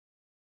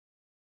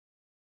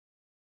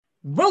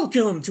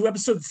Welcome to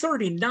episode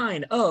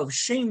 39 of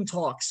Shane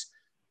Talks.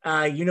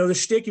 You know the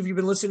shtick if you've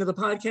been listening to the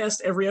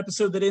podcast. Every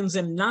episode that ends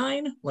in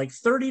 9, like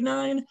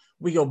 39,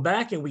 we go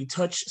back and we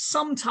touch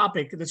some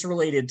topic that's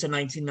related to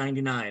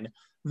 1999.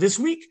 This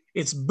week,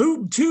 it's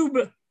Boob Tube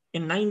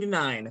in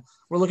 99.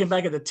 We're looking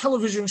back at the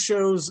television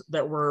shows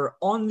that were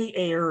on the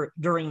air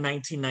during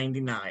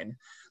 1999.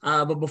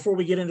 But before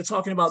we get into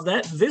talking about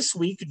that, this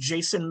week,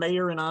 Jason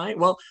Mayer and I,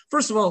 well,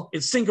 first of all,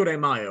 it's Cinco de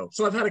Mayo.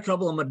 So I've had a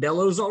couple of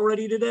Modelo's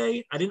already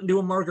today. I didn't do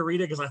a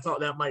margarita because I thought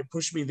that might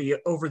push me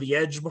over the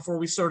edge before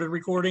we started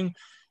recording.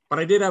 But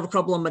I did have a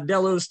couple of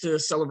Modelo's to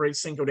celebrate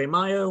Cinco de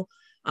Mayo.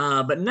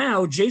 But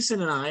now Jason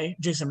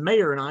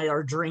Mayer and I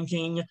are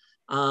drinking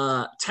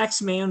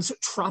Taxman's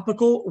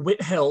Tropical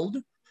Withheld.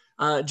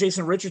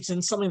 Jason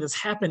Richardson, something that's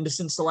happened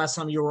since the last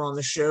time you were on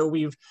the show.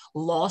 We've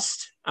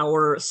lost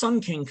our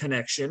Sun King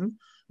connection.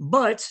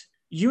 But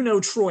you know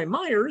Troy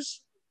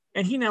Myers,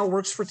 and he now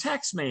works for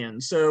Taxman.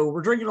 So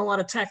we're drinking a lot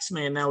of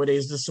Taxman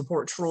nowadays to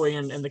support Troy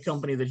and the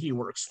company that he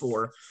works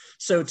for.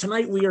 So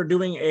tonight we are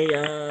doing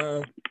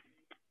a,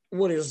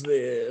 what is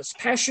this?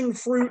 Passion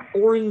fruit,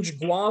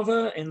 orange,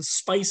 guava, and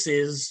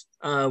spices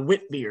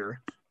wit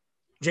beer.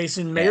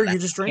 Jason Mayer, you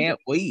just drank it? Can't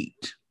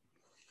wait.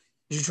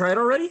 Did you try it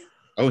already?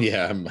 Oh,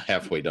 yeah, I'm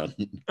halfway done.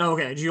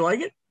 Okay, did you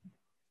like it?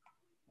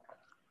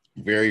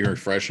 Very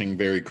refreshing,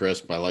 very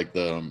crisp. I like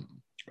the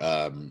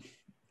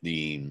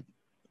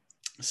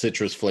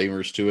citrus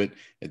flavors to it.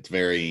 It's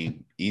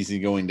very easy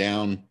going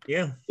down.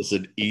 Yeah. This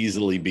would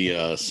easily be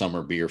a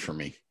summer beer for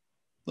me.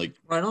 Like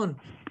right on.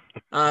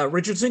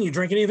 Richardson, you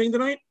drink anything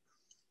tonight?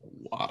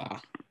 Wow.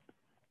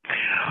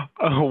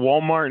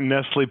 Walmart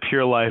Nestle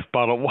Pure Life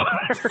bottled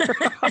water.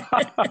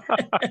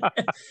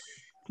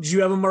 Did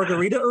you have a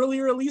margarita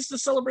earlier at least to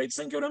celebrate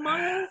Cinco de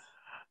Mayo?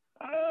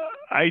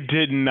 I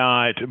did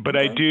not, but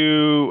okay. I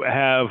do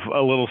have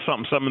a little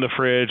something in the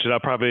fridge that I'll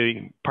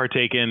probably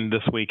partake in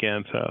this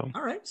weekend. So,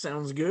 all right,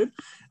 sounds good.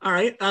 All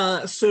right,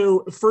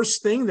 so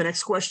first thing, the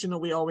next question that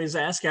we always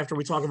ask after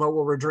we talk about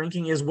what we're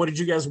drinking is, what did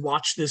you guys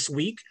watch this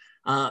week?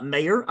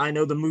 Mayor, I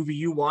know the movie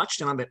you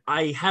watched, and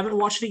I haven't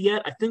watched it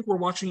yet. I think we're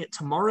watching it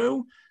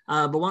tomorrow.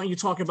 But why don't you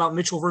talk about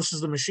Mitchell versus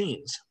the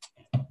Machines?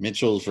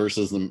 Mitchells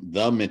versus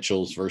the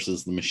Mitchells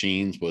versus the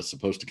Machines was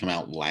supposed to come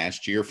out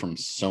last year from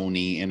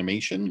Sony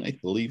Animation. I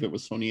believe it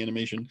was Sony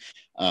Animation.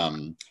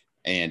 And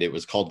it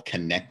was called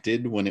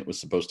Connected when it was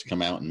supposed to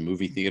come out in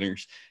movie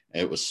theaters.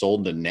 It was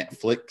sold to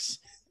Netflix,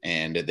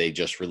 and they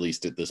just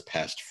released it this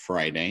past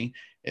Friday.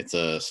 It's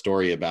a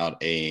story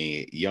about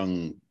a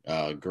young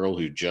girl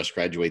who just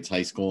graduates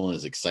high school and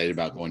is excited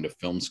about going to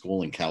film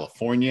school in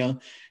California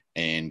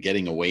and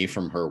getting away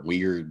from her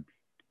weird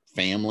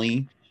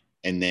family.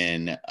 And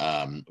then,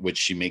 which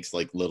she makes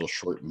like little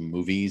short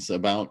movies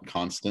about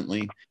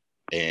constantly.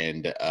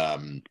 And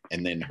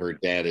then her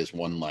dad is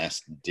one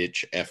last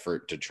ditch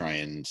effort to try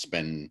and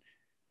spend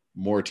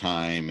more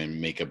time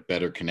and make a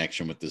better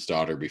connection with his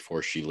daughter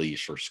before she leaves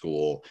for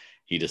school.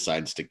 He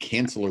decides to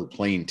cancel her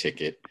plane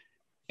ticket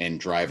and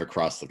drive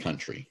across the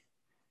country,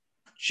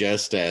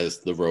 just as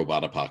the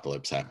robot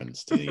apocalypse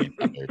happens to the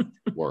entire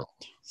world.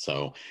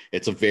 So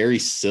it's a very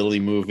silly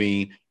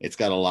movie. It's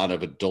got a lot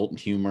of adult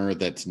humor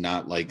that's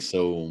not like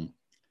so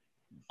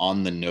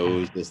on the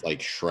nose as like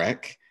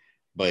Shrek,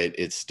 but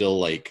it's still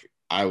like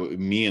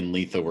me and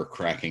Letha were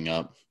cracking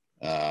up.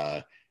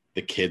 The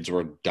kids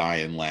were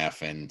dying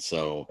laughing.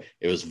 So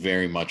it was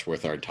very much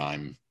worth our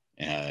time.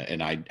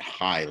 And I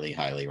highly,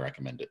 highly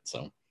recommend it.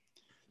 So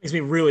makes me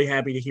really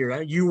happy to hear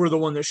that. You were the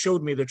one that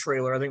showed me the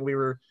trailer. I think we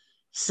were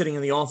sitting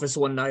in the office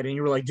one night and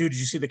you were like, dude, did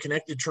you see the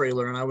Connected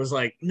trailer? And I was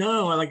like,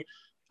 no,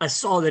 I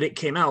saw that it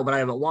came out, but I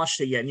haven't watched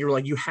it yet. And you were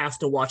like, you have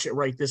to watch it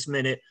right this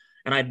minute.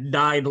 And I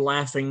died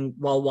laughing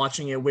while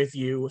watching it with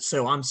you.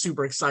 So I'm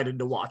super excited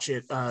to watch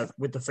it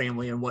with the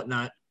family and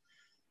whatnot.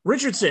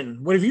 Richardson,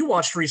 what have you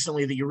watched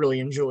recently that you really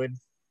enjoyed?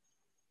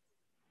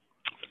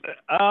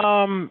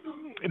 Does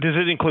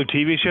it include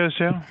TV shows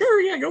too?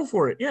 Sure, yeah, go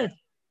for it. Yeah.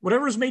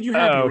 Whatever's made you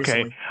happy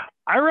recently.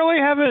 I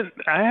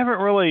haven't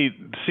really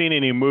seen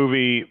any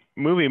movies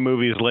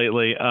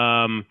lately.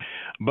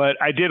 But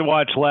I did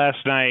watch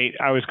last night.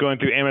 I was going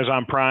through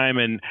Amazon Prime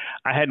and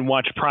I hadn't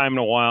watched Prime in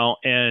a while.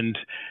 And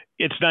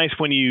it's nice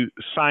when you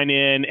sign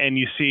in and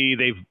you see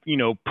they've,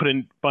 put in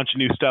a bunch of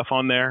new stuff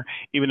on there.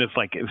 Even if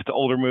it's the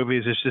older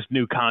movies, it's just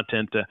new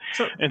content.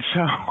 Sure. And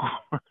so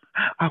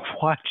I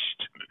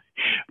watched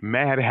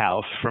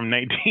Madhouse from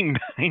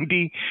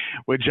 1990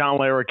 with John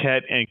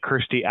Larroquette and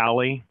Kirstie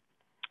Alley.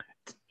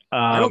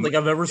 I don't think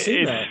I've ever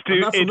seen that. I'm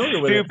not familiar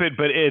with it. It's stupid,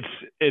 but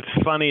it's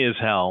funny as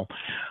hell.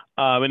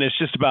 And it's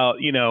just about,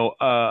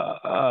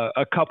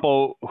 a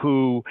couple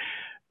who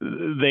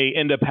they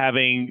end up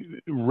having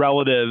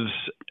relatives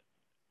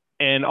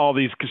and all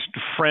these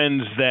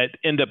friends that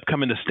end up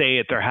coming to stay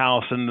at their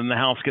house, and then the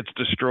house gets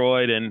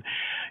destroyed. And,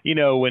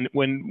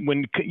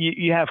 when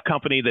you have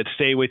company that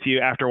stay with you,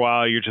 after a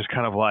while, you're just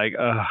kind of like,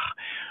 ugh.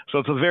 So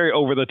it's a very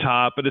over the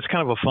top, but it's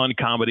kind of a fun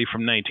comedy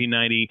from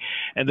 1990.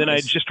 And then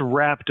nice. I just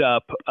wrapped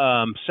up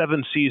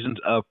 7 seasons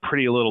of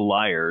Pretty Little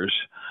Liars.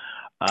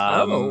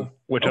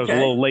 which I was a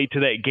little late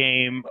to that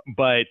game,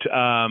 but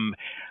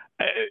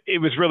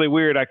it was really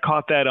weird. I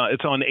caught that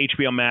it's on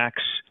HBO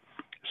Max.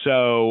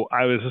 So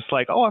I was just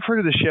like, oh, I've heard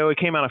of the show. It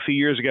came out a few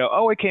years ago.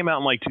 Oh, it came out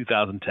in like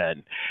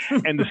 2010.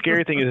 And the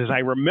scary thing is I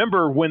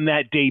remember when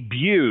that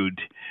debuted,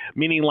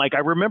 meaning like I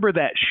remember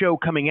that show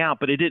coming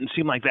out, but it didn't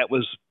seem like that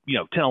was,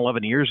 10,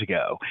 11 years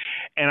ago.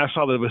 And I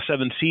saw that it was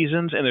 7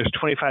 seasons and there's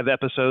 25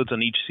 episodes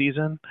on each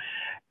season.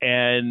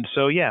 And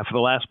so, yeah, for the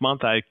last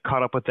month, I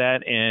caught up with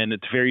that, and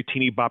it's very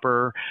teeny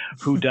bopper,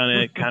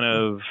 whodunit kind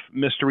of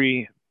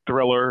mystery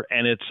thriller,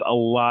 and it's a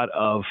lot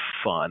of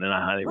fun, and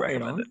I highly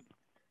recommend it.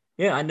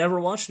 Yeah, I never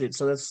watched it,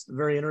 so that's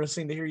very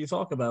interesting to hear you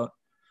talk about.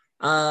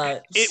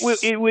 It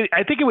would.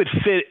 I think it would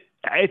fit.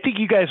 I think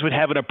you guys would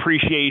have an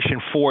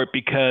appreciation for it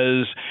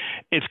because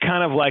it's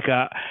kind of like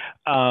a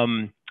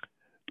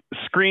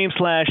Scream /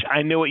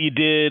 I Know What You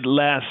Did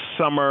Last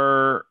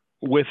Summer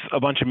with a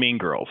bunch of Mean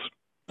Girls.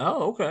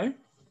 Oh, okay.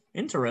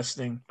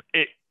 Interesting.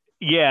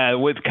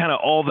 With kind of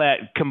all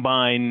that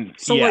combined.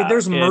 So, like,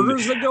 there's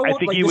murders that go on?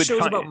 Like, the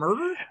show's about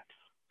murder?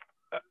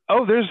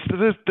 Oh, there's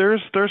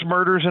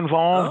murders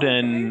involved,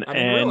 and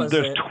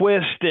there's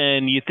twists,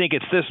 and you think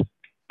it's this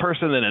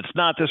person, then it's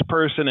not this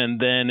person, and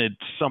then it's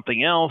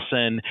something else.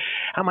 And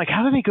I'm like,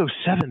 how did they go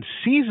 7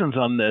 seasons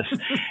on this?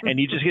 And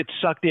you just get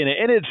sucked in it,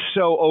 and it's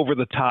so over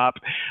the top,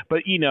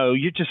 but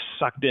you're just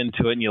sucked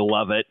into it and you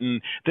love it. And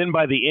then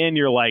by the end,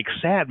 you're like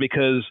sad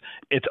because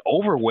it's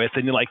over with,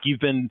 and you're like, you've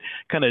been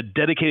kind of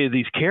dedicated to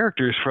these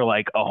characters for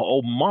like a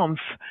whole month,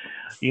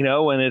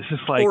 and it's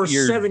just like, or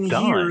you're 7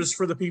 done. years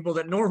for the people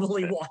that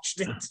normally watched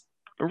it.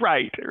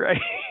 Right.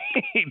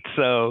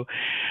 So,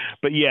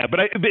 but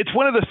it's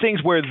one of those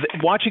things where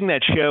watching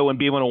that show and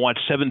being able to watch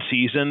 7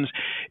 seasons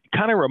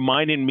kind of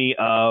reminded me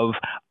of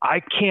I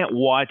can't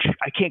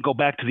go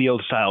back to the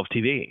old style of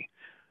TV.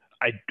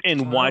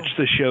 Watch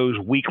the shows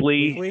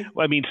weekly.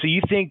 I mean, so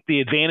you think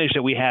the advantage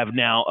that we have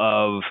now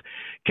of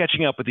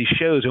catching up with these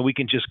shows, and we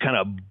can just kind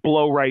of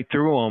blow right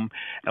through them,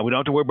 and we don't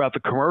have to worry about the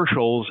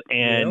commercials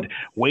and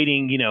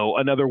waiting,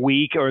 another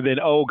week, or then,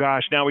 oh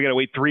gosh, now we got to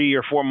wait 3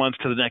 or 4 months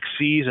till the next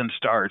season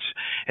starts,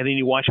 and then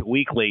you watch it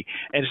weekly,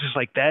 and it's just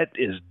like that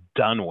is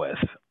done with.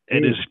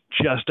 It is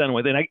just done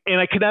with, and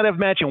I could not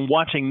imagine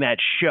watching that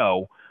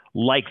show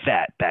like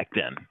that back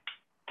then.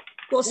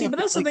 Well, see, but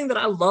that's the thing that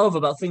I love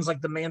about things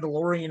like The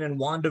Mandalorian and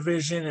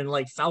WandaVision and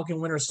like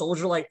Falcon Winter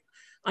Soldier. Like,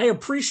 I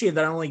appreciate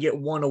that I only get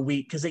one a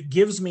week because it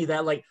gives me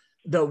that, like,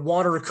 the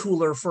water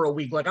cooler for a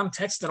week. Like, I'm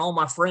texting all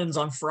my friends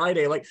on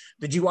Friday, like,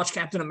 did you watch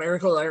Captain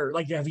America? Or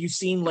like, have you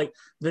seen like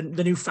the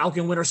new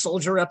Falcon Winter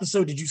Soldier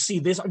episode? Did you see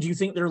this? Or do you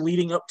think they're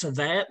leading up to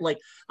that? Like,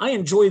 I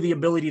enjoy the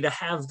ability to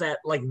have that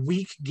like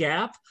week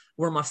gap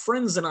where my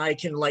friends and I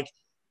can like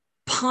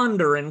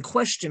ponder and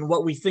question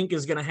what we think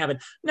is going to happen.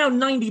 Now,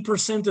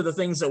 90% of the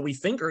things that we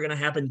think are going to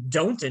happen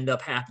don't end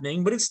up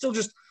happening, but it's still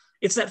just,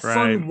 it's that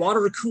fun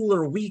water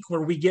cooler week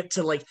where we get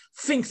to like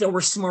think that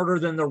we're smarter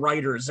than the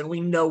writers and we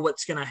know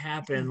what's going to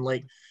happen.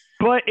 Like,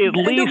 but there's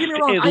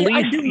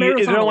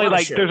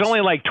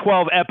only like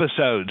 12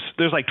 episodes.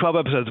 There's like 12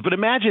 episodes, but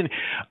imagine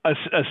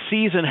a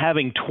season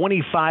having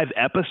 25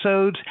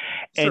 episodes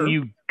and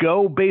you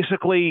go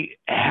basically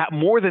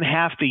more than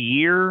half the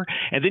year.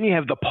 And then you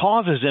have the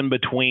pauses in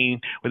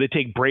between where they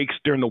take breaks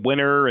during the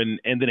winter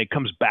and then it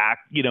comes back,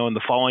 in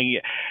the following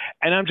year.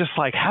 And I'm just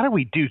like, how do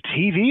we do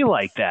TV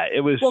like that? It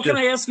was can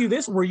I ask you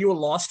this? Were you a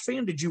Lost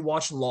fan? Did you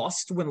watch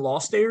Lost when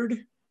Lost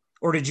aired?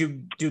 Or did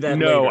you do that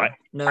later?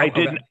 I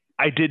didn't.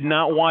 I did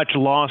not watch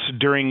Lost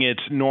during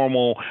its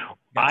normal.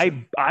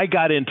 Gotcha. I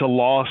got into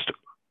Lost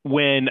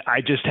when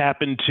I just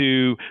happened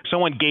to,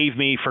 someone gave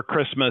me for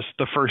Christmas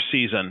the first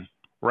season,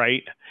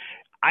 right?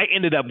 I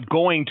ended up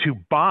going to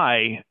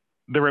buy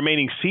the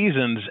remaining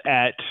seasons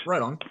at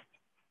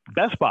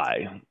Best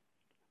Buy.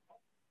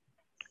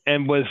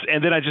 And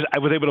then I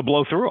was able to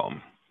blow through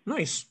them.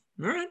 Nice.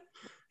 All right.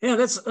 Yeah,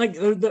 that's like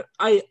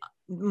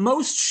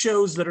most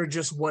shows that are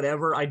just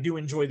whatever, I do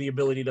enjoy the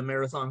ability to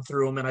marathon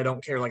through them, and I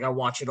don't care. Like, I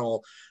watch it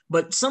all.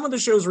 But some of the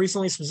shows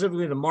recently,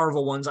 specifically the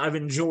Marvel ones, I've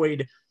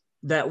enjoyed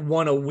that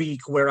one a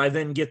week where I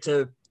then get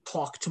to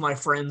talk to my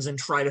friends and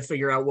try to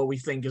figure out what we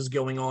think is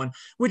going on,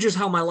 which is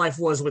how my life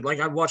was with, like,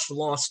 I watched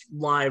Lost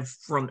live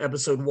from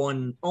episode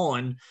 1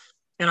 on,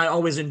 and I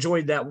always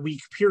enjoyed that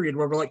week period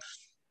where we're like,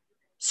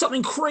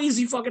 something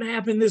crazy fucking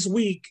happened this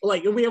week.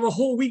 Like, we have a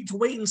whole week to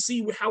wait and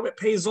see how it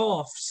pays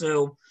off.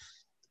 So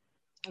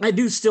I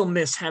do still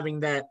miss having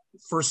that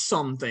for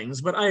some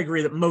things, but I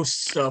agree that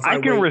most stuff I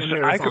wait and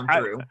marathon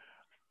through.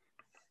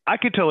 I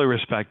could totally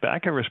respect that. I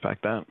can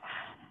respect that.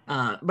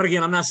 But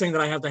again, I'm not saying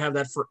that I have to have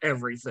that for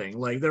everything.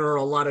 Like, there are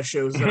a lot of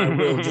shows that I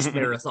will just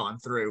marathon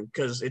through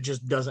because it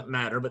just doesn't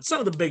matter. But some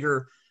of the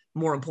bigger,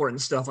 more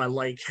important stuff, I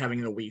like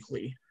having the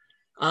weekly.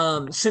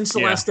 Since the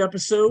last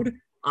episode,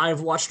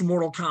 I've watched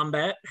Mortal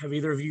Kombat. Have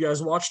either of you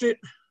guys watched it?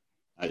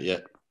 Not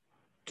yet.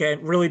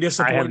 Okay, really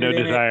disappointed. I have no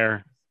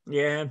desire.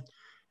 Yeah.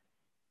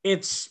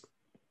 It's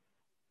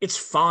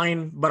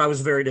fine, but I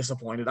was very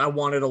disappointed. I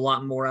wanted a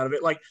lot more out of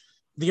it. Like,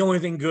 the only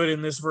thing good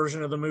in this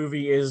version of the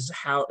movie is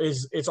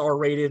it's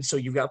R-rated, so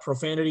you've got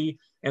profanity,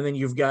 and then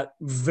you've got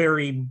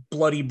very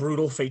bloody,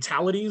 brutal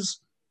fatalities,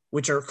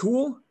 which are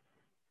cool,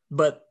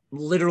 but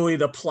literally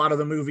the plot of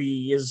the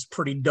movie is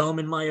pretty dumb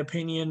in my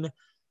opinion.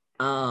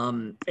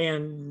 And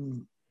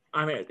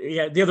I mean,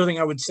 yeah, the other thing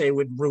I would say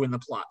would ruin the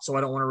plot, so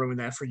I don't want to ruin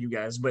that for you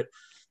guys, but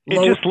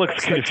it just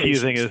looks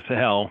confusing as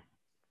hell.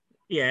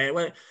 Yeah,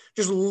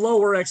 just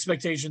lower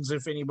expectations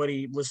if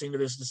anybody listening to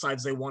this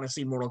decides they want to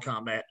see Mortal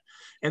Kombat.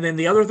 And then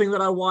the other thing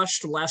that I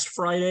watched last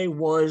Friday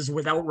was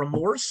Without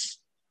Remorse,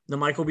 the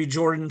Michael B.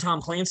 Jordan, Tom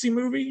Clancy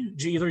movie.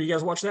 Did either of you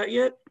guys watch that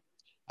yet?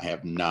 I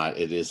have not.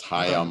 It is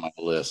high on my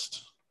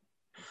list.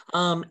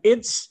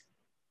 It's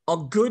a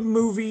good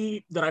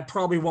movie that I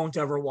probably won't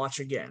ever watch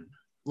again.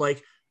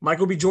 Like,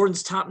 Michael B.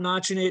 Jordan's top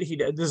notch in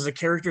it. This is a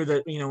character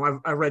that, you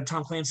know, I read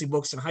Tom Clancy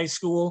books in high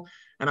school,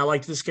 and I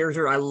liked this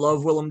character. I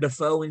love Willem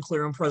Dafoe in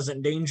Clear and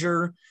Present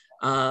Danger.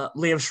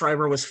 Liev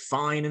Schreiber was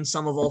fine in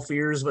Sum of All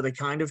Fears, but they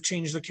kind of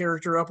changed the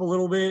character up a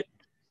little bit.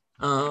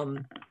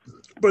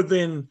 But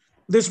then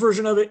this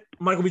version of it,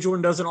 Michael B.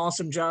 Jordan does an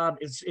awesome job.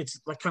 It's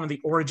like kind of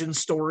the origin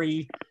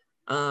story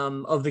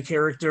of the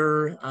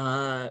character,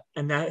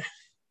 and that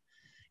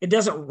it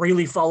doesn't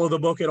really follow the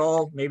book at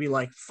all. Maybe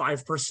like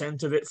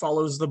 5% of it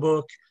follows the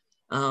book.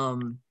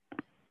 But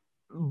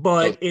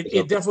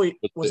it definitely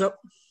was up.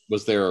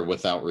 Was there a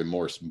Without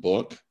Remorse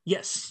book?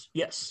 Yes.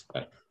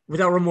 Okay.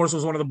 Without Remorse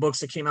was one of the books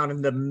that came out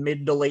in the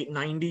mid to late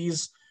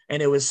 90s,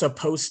 and it was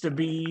supposed to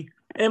be,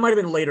 it might have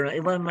been later.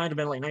 It might have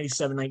been like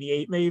 97,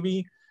 98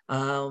 maybe.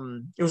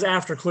 It was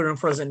after Clear and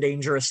Present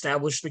Danger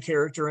established the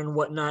character and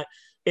whatnot.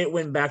 It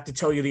went back to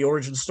tell you the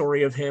origin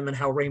story of him and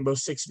how Rainbow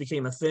Six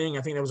became a thing.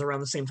 I think that was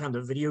around the same time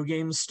the video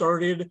games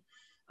started.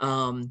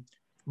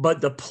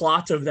 But the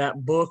plot of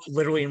that book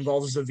literally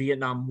involves the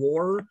Vietnam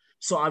War.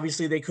 So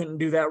obviously they couldn't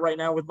do that right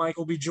now with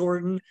Michael B.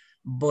 Jordan,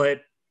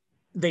 but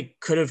they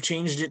could have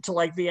changed it to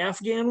like the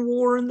Afghan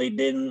War, and they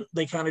didn't.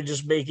 They kind of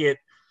just make it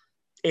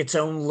its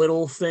own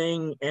little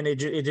thing, and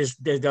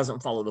it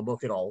doesn't follow the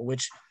book at all,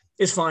 which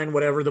is fine.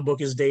 Whatever, the book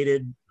is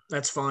dated,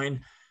 that's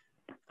fine.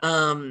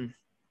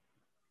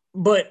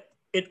 But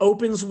it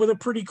opens with a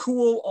pretty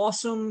cool,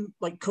 awesome,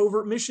 like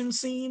covert mission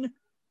scene.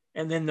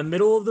 And then the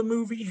middle of the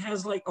movie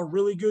has like a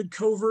really good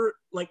covert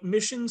like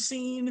mission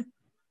scene.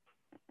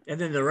 And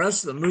then the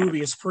rest of the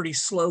movie is pretty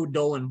slow,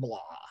 dull, and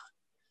blah.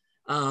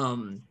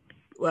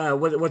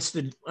 What's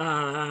the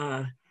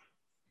I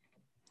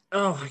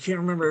can't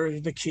remember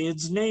the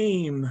kid's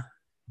name.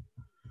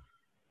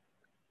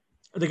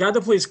 The guy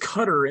that plays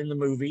Cutter in the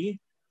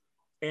movie,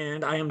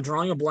 and I am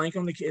drawing a blank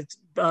on the kid.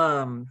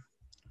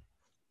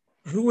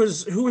 Who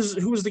was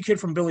the kid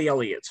from Billy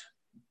Elliot?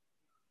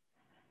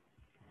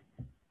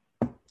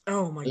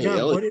 Oh my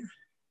God!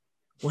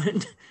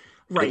 What?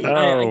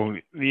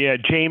 Right. Yeah,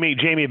 Jamie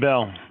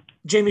Bell.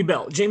 Jamie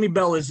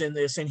Bell is in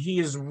this, and he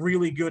is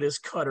really good as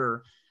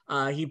Cutter.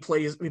 He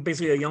plays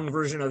basically a young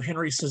version of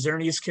Henry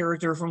Czerny's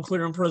character from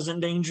Clear and Present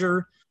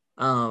Danger.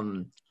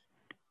 The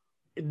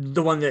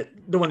one that.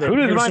 Who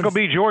does Michael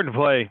B. Jordan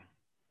play?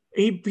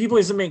 He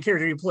plays the main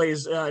character. He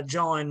plays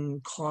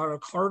John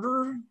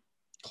Carter.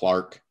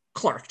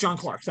 John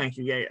Clark. Thank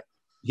you. Yeah.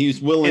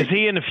 He's willing. Is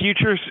he in the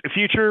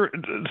future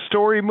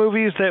story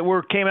movies that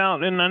came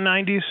out in the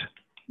 90s?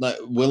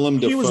 Willem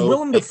Dafoe. He was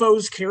Willem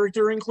Dafoe's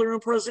character in Clear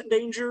and Present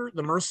Danger,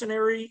 the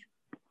mercenary.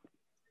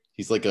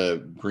 He's like a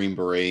Green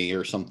Beret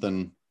or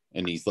something,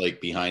 and he's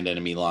like behind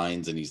enemy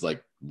lines, and he's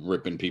like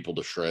ripping people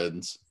to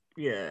shreds.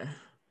 Yeah.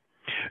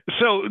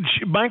 So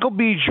Michael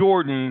B.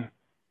 Jordan,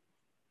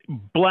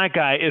 black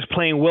guy, is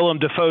playing Willem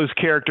Dafoe's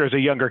character as a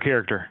younger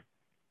character.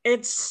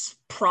 It's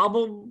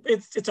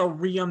it's a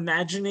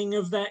reimagining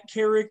of that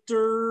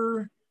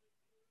character,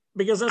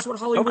 because that's what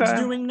Hollywood's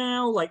doing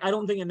now. Like, I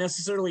don't think it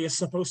necessarily is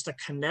supposed to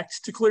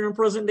connect to Clear and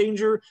Present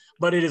Danger,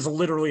 but it is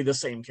literally the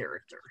same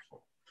character.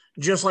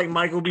 Just like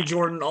Michael B.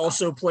 Jordan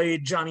also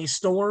played Johnny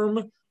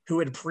Storm, who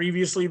had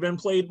previously been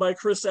played by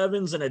Chris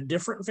Evans in a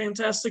different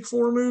Fantastic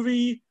Four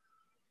movie.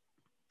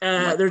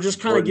 They're just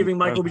kind of giving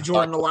Michael B.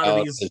 Jordan a lot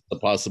of these. The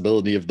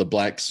possibility of the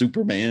Black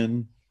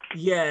Superman.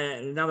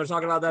 Yeah, now they're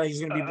talking about that. He's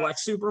going to be Black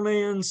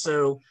Superman.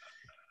 So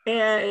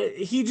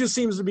he just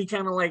seems to be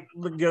kind of like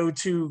the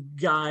go-to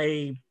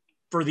guy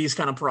for these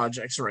kind of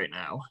projects right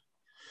now.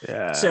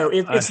 Yeah. So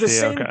it's the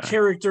same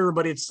character,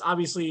 but it's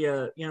obviously,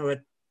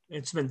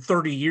 it's been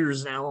 30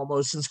 years now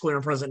almost since Clear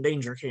and Present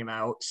Danger came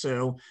out.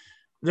 So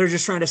they're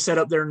just trying to set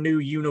up their new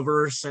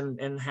universe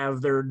and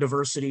have their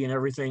diversity and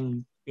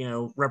everything,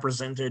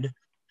 represented.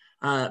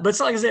 But it's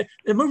like I said,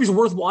 the movie's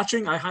worth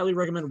watching. I highly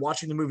recommend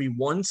watching the movie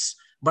once,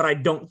 but I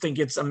don't think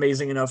it's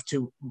amazing enough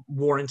to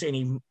warrant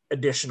any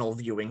additional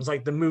viewings.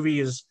 Like, the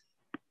movie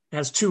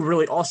has two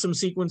really awesome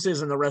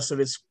sequences, and the rest of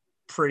it's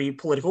pretty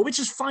political, which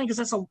is fine, because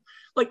that's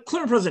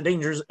Clear and Present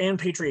Dangers and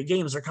Patriot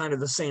Games are kind of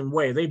the same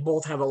way. They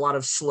both have a lot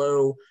of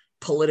slow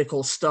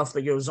political stuff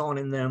that goes on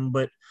in them,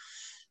 but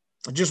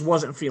I just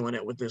wasn't feeling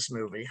it with this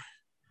movie.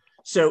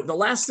 So the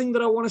last thing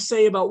that I want to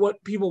say about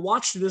what people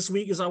watched this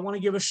week is I want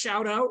to give a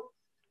shout out.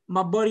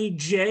 My buddy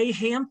Jay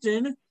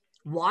Hampton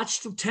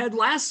watched Ted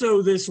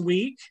Lasso this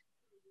week,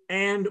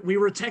 and we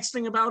were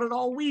texting about it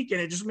all week, and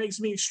it just makes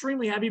me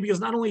extremely happy because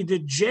not only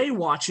did Jay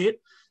watch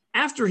it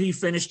after he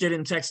finished it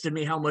and texted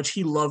me how much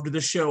he loved the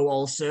show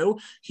also,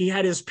 he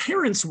had his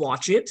parents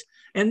watch it,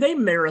 and they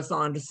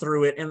marathoned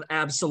through it and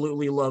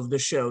absolutely loved the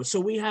show. So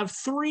we have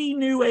 3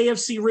 new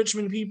AFC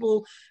Richmond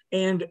people,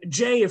 and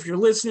Jay, if you're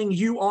listening,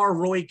 you are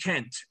Roy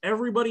Kent.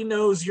 Everybody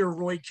knows you're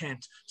Roy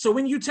Kent. So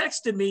when you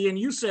texted me and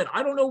you said,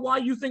 I don't know why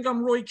you think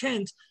I'm Roy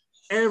Kent,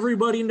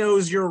 everybody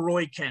knows you're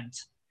Roy Kent.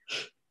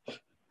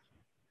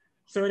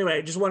 So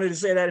anyway, just wanted to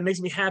say that it makes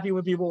me happy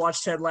when people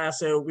watch Ted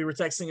Lasso. We were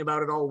texting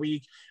about it all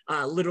week.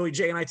 Literally,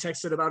 Jay and I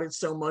texted about it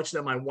so much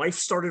that my wife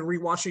started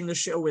rewatching the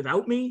show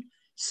without me.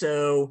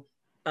 So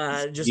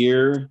just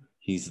here,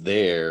 he's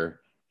there.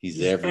 He's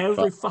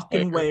every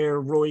fucking where.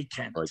 Roy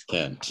Kent. Roy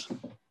Kent.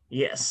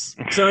 Yes.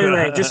 So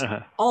anyway, just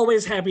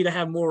always happy to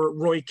have more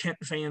Roy Kent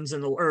fans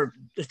or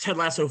Ted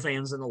Lasso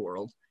fans in the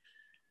world.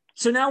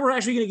 So now we're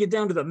actually going to get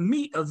down to the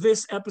meat of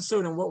this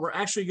episode and what we're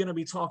actually going to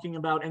be talking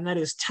about, and that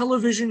is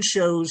television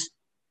shows.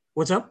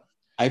 What's up?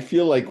 I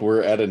feel like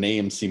we're at an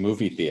AMC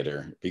movie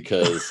theater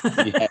because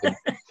we had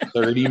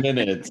 30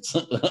 minutes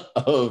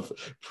of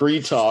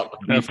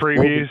pre-talk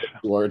previews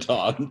or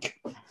talk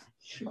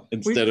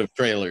instead of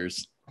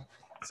trailers.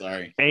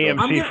 Sorry.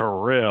 AMC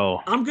for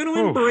real. I'm going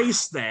to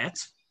embrace that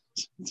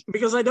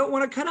because I don't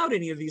want to cut out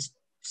any of these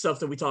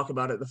stuff that we talk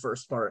about at the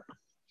first part.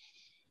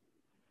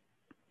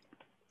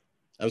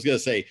 I was going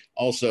to say,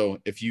 also,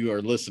 if you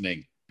are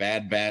listening,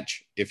 Bad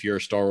Batch, if you're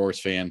a Star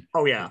Wars fan.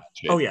 Oh, yeah.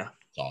 Oh, yeah.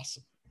 It's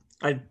awesome.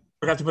 I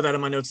forgot to put that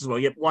in my notes as well.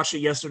 Yep, watched it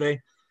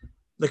yesterday.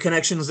 The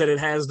connections that it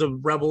has to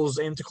Rebels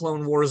and to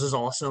Clone Wars is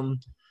awesome.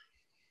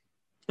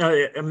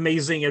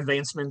 Amazing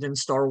advancement in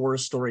Star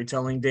Wars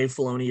storytelling. Dave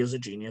Filoni is a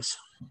genius.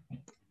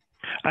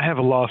 I have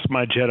lost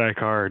my Jedi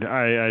card.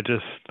 I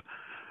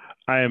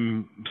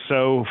am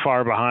so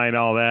far behind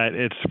all that.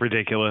 It's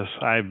ridiculous.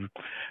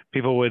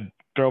 People would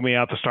throw me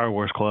out the Star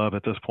Wars Club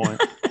at this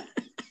point.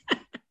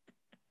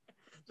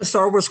 The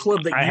Star Wars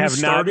Club that you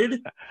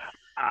started?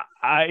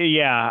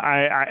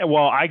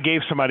 I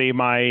gave somebody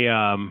my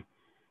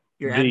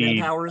your admin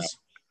powers.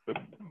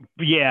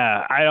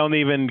 Yeah, I don't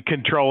even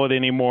control it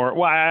anymore.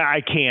 Well,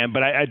 I can,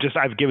 but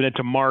I've given it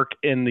to Mark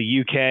in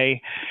the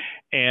UK,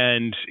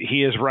 and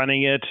he is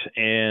running it.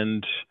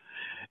 And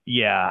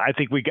yeah, I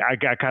think I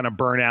got kind of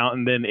burnt out,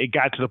 and then it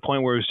got to the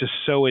point where it was just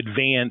so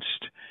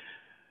advanced.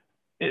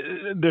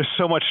 There's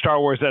so much Star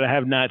Wars that I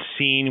have not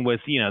seen with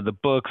the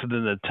books and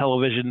then the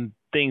television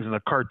things and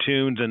the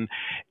cartoons, and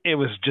it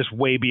was just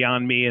way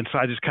beyond me, and so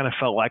I just kind of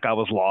felt like I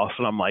was lost,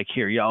 and I'm like,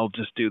 here, y'all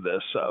just do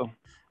this. So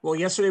well,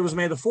 yesterday was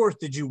May the 4th.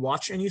 Did you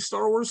watch any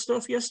Star Wars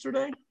stuff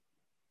yesterday?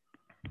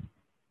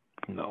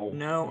 No.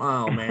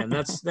 Oh man,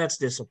 that's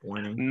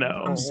disappointing. No,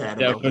 I'm sad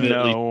about that.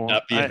 Definitely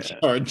not be in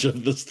charge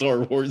of the Star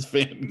Wars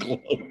fan club.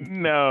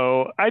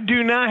 No, I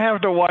do not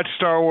have to watch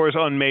Star Wars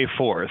on May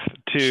 4th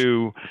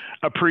to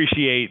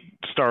appreciate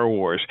Star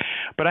Wars.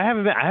 But I have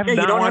not watched The Mandalorian yet.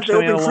 You don't have to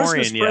open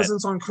Christmas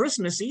presents on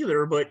Christmas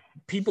either, but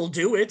people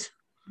do it.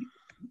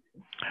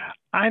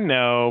 I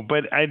know,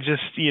 but I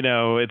just,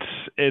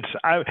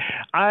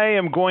 I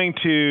am going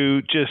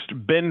to just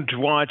binge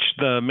watch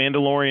The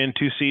Mandalorian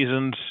 2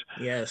 seasons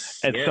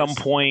at some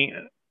point,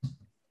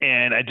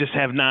 and I just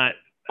have not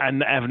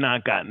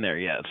gotten there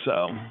yet.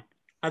 So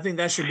I think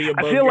that should be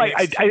above. I feel like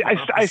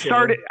I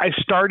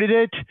started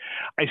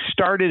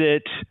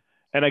it,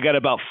 and I got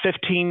about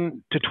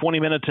 15 to 20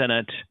 minutes in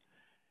it,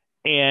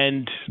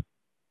 and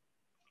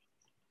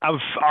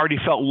I've already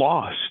felt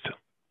lost.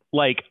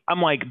 Like,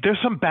 I'm like, there's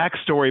some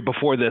backstory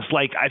before this.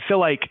 Like, I feel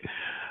like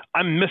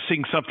I'm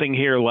missing something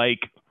here, like,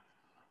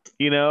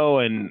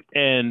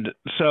 and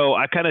so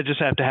I kind of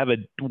just have to have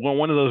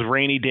one of those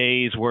rainy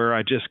days where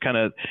I just kind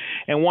of,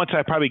 and once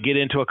I probably get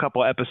into a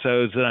couple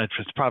episodes, then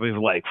it's probably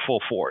like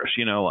full force,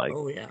 like.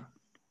 Oh, yeah.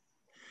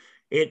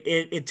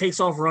 It takes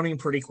off running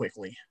pretty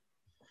quickly.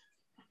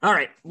 All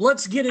right,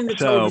 let's get into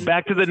television.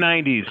 Back to the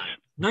 90s.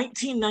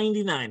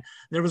 1999.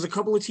 There was a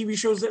couple of TV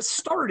shows that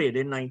started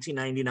in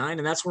 1999,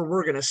 and that's where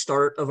we're going to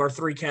start of our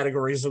 3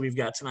 categories that we've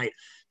got tonight.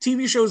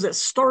 TV shows that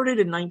started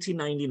in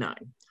 1999.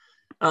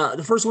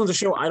 The first one's a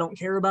show I don't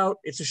care about.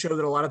 It's a show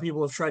that a lot of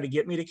people have tried to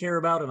get me to care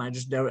about, and I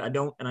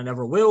don't, and I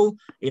never will.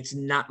 It's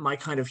not my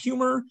kind of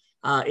humor.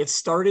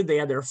 They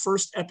had their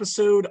first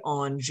episode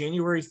on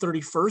January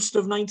 31st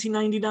of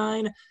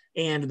 1999,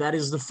 and that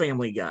is The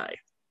Family Guy.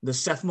 The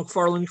Seth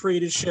MacFarlane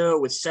created show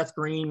with Seth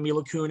Green,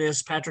 Mila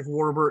Kunis, Patrick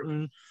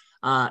Warburton.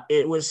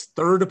 It was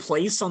 3rd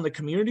place on the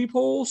community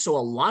poll, so a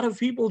lot of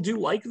people do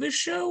like this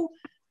show.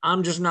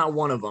 I'm just not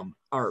one of them.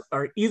 Are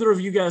either of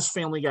you guys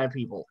Family Guy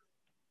people?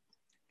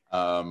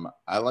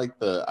 I like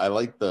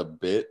the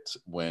bit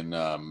when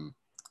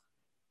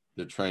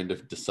they're trying to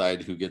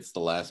decide who gets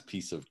the last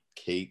piece of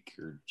cake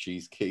or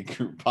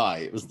cheesecake or pie.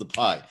 It was the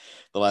pie,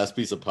 the last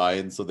piece of pie,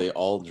 and so they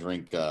all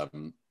drink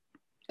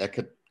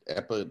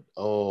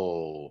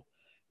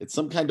it's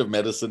some kind of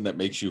medicine that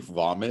makes you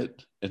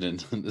vomit, And then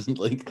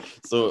like,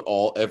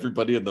 so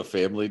everybody in the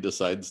family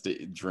decides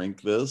to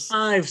drink this.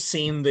 I've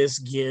seen this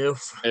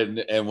gif.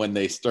 And when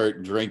they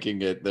start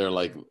drinking it, they're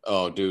like,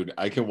 oh dude,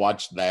 I can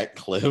watch that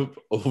clip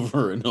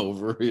over and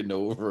over and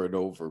over and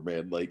over,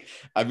 man. Like,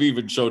 I've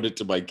even showed it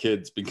to my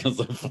kids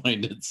because I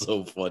find it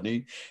so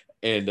funny.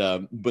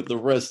 And but the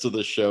rest of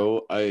the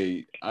show,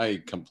 I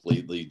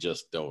completely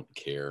just don't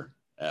care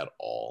at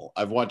all.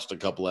 I've watched a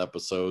couple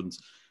episodes.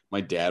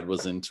 My dad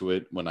was into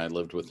it when I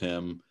lived with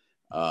him.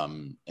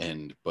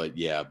 But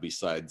yeah,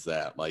 besides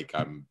that, like,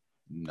 I'm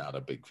not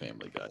a big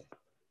Family Guy.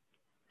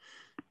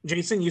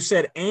 Jason, you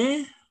said,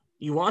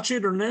 you watch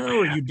it or no,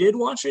 or you did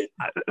watch it?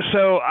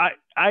 So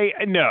I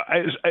know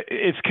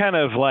it's kind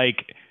of like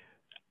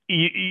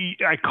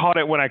I caught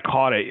it when I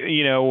caught it,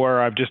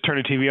 where I've just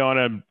turned the TV on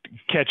and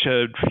catch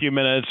a few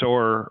minutes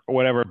or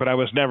whatever, but I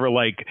was never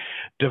like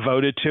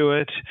devoted to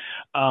it.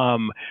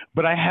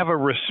 But I have a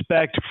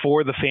respect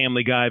for the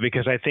Family Guy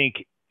because I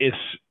think it's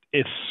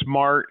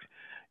smart.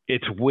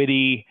 It's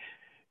witty,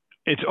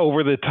 it's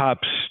over the top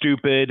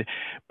stupid,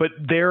 but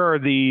there are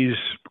these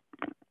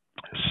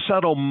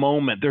subtle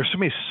moments. There's so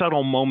many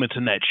subtle moments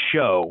in that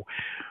show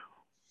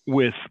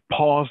with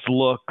paused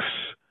looks,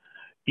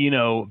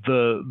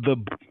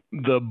 the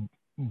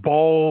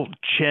ball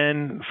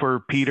chin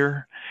for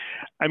Peter.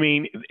 I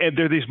mean, and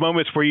there are these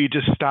moments where you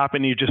just stop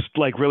and you just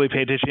like really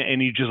pay attention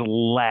and you just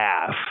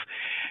laugh.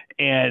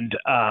 And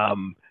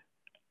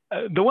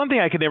the one thing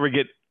I could never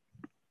get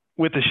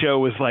with the show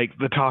was like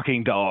the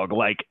talking dog.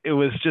 Like, it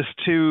was just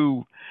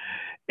too,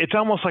 it's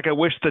almost like I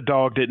wish the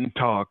dog didn't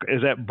talk.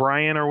 Is that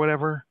Brian or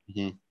whatever?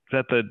 Mm-hmm. Is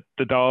that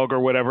the dog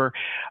or whatever?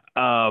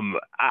 And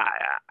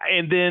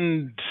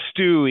then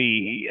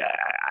Stewie,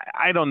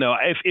 I don't know.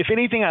 If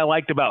anything I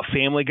liked about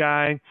Family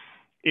Guy,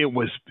 it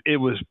was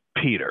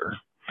Peter.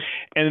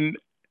 And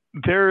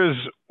there's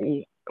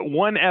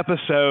one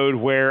episode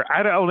where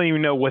I don't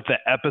even know what the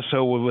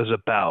episode was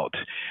about.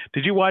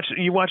 Did you watch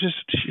this,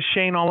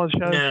 Shane, all those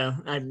shows?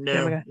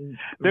 No.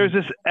 There's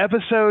this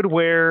episode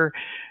where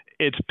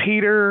it's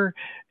Peter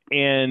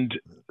and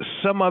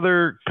some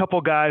other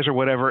couple guys or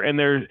whatever, and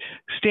they're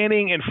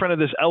standing in front of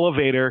this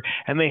elevator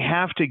and they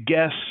have to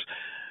guess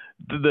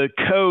the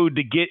code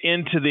to get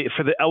into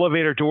for the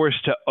elevator doors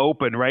to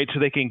open, right? So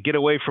they can get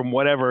away from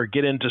whatever,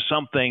 get into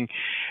something.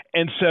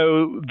 And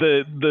so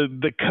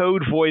the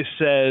code voice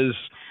says,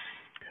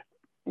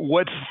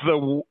 what's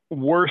the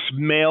worst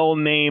male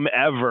name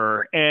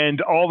ever?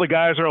 And all the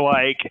guys are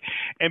like,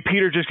 and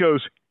Peter just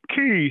goes,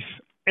 Keith.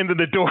 And then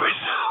the doors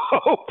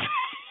open.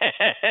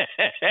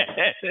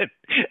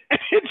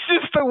 It's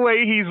just the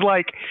way he's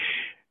like,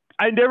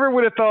 I never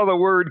would have thought the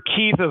word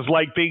Keith as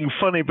like being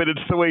funny, but it's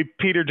the way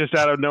Peter just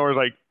out of nowhere is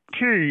like,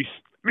 Keith.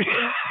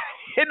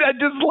 And I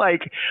just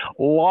like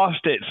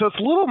lost it. So it's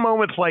little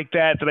moments like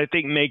that I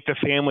think make the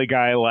Family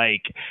Guy,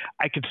 like,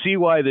 I could see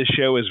why this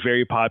show is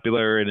very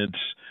popular and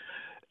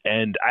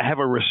I have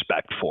a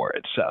respect for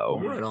it.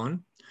 So right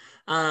on.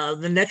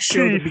 The next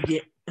show that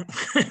began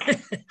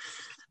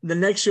the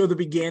next show that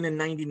began in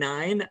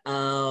 99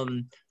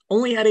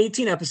 only had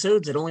 18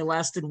 episodes. It only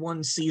lasted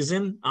one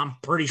season. I'm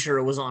pretty sure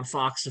it was on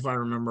Fox if I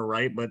remember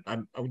right, but I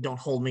don't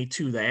hold me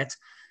to that.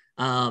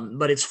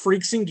 But it's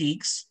Freaks and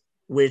Geeks,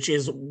 which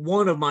is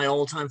one of my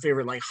all-time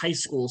favorite like high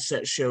school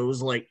set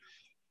shows. Like,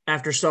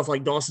 after stuff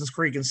like Dawson's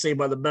Creek and Saved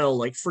by the Bell,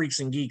 like Freaks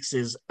and Geeks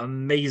is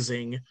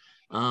amazing.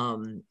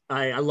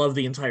 I love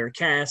the entire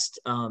cast.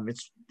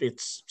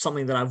 It's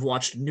something that I've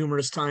watched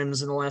numerous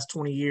times in the last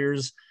 20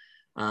 years.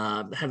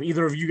 Have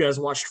either of you guys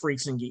watched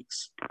Freaks and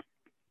Geeks?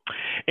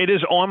 It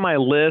is on my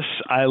list.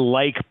 I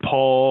like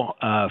Paul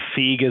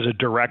Feig as a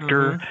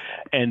director,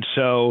 and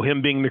so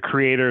him being the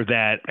creator,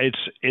 that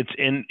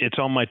it's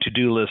on my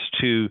to-do list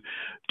to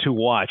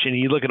watch. And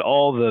you look at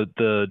all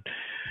the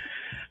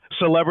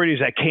celebrities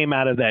that came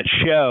out of that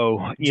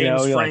show,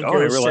 James you're Franco, like, oh,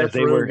 I realized Seth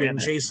they were Rogen,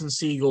 Jason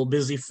Segel,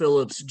 Busy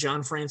Phillips,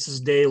 John Francis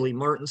Daley,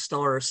 Martin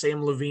Starr,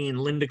 Sam Levine,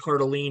 Linda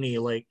Cardellini.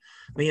 Like,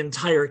 the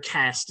entire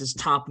cast is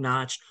top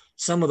notch.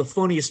 Some of the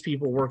funniest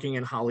people working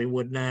in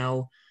Hollywood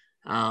now.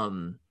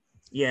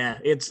 Yeah,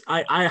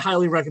 I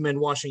highly recommend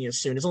watching it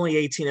soon. It's only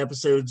 18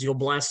 episodes. You'll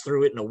blast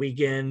through it in a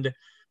weekend.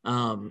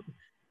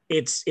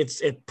 It's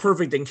a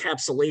perfect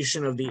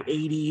encapsulation of the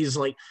 80s.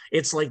 Like,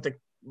 it's like the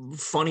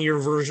funnier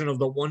version of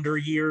the Wonder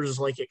Years.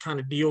 Like, it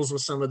kind of deals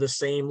with some of the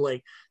same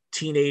like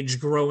teenage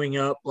growing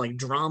up like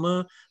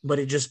drama, but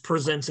it just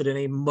presents it in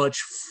a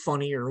much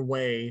funnier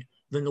way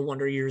than the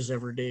Wonder Years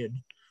ever did.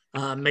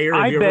 Mayor,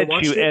 I bet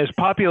you, it? as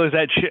popular as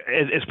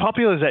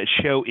that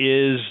show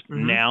is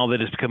now,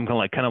 that it's become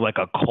kind of like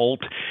a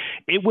cult,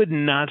 it would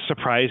not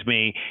surprise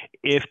me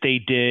if they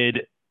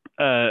did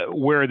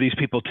Where Are These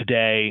People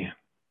Today?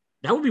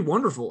 That would be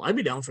wonderful. I'd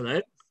be down for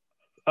that.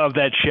 Of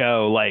that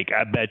show, like,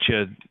 I bet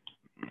you.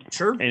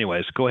 Sure.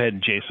 Anyways, go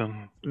ahead,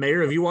 Jason.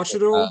 Mayor, have you watched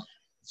it at all?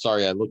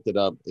 Sorry, I looked it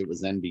up. It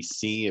was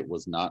NBC. It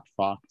was not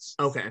Fox.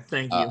 Okay,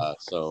 thank you.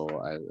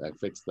 So I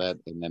fixed that.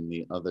 And then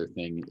the other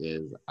thing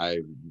is I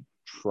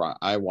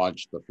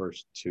watched the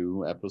first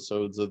 2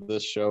 episodes of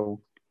this show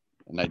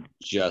and I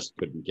just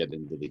couldn't get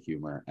into the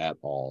humor at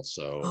all.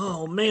 So,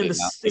 Oh man, did not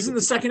this make isn't it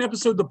the to second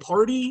episode the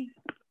party?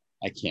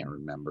 I can't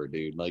remember,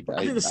 dude. Like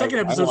I think the second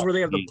episode is where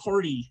they have the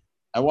party.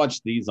 I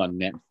watched these on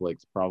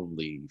Netflix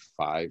probably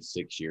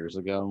 5-6 years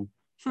ago.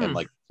 And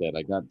like I said,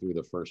 I got through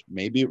the first,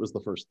 maybe it was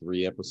the first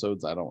 3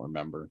 episodes. I don't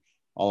remember.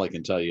 All I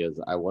can tell you is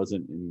I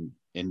wasn't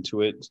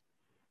into it.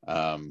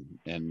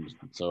 And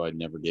so I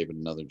never gave it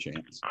another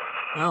chance.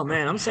 Oh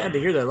man, I'm sad to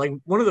hear that. Like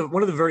one of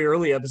the very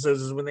early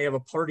episodes is when they have a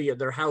party at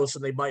their house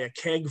and they buy a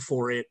keg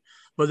for it,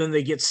 but then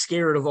they get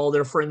scared of all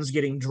their friends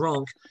getting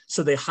drunk,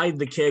 so they hide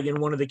the keg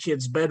in one of the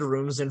kids'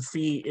 bedrooms and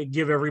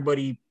give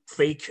everybody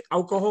fake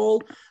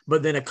alcohol.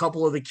 But then a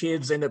couple of the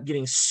kids end up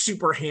getting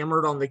super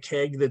hammered on the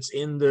keg that's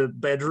in the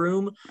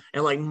bedroom,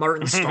 and like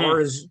Martin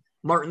Starr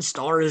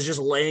is just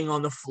laying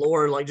on the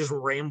floor, like just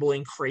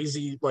rambling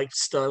crazy like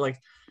stuff. Like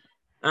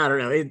I don't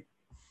know.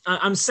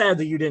 I'm sad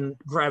that you didn't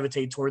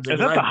gravitate towards it. Is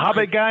that the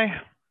Hobbit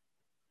guy?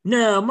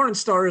 No, Martin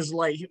Starr is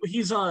like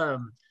he's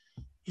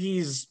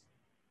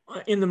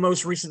in the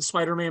most recent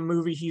Spider-Man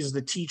movie. He's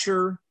the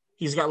teacher.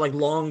 He's got like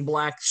long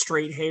black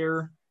straight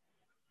hair.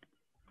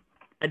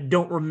 I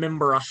don't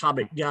remember a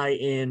Hobbit guy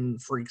in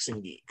Freaks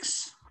and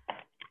Geeks.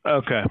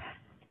 Okay.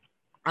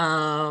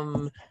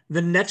 The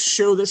next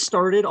show that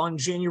started on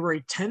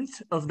January 10th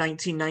of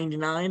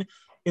 1999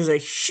 is a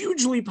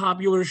hugely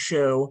popular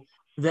show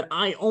that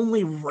I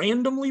only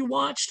randomly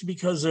watched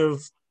because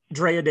of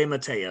Drea De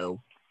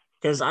Matteo,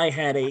 because I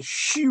had a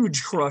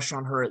huge crush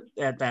on her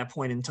at that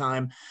point in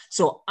time.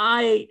 So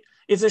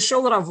it's a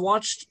show that I've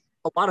watched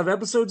a lot of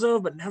episodes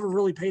of, but never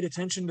really paid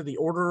attention to the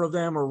order of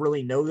them or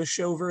really know the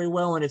show very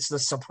well. And it's The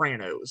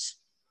Sopranos.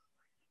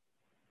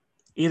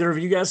 Either of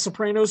you guys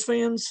Sopranos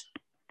fans?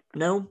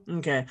 No?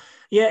 Okay.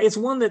 Yeah, it's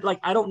one that like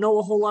I don't know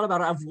a whole lot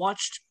about. I've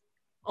watched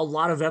a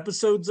lot of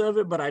episodes of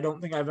it, but I don't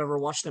think I've ever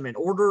watched them in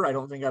order. I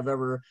don't think I've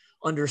ever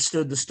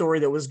understood the story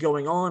that was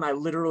going on. I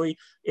literally,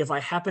 if I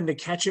happened to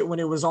catch it when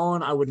it was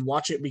on, I would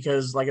watch it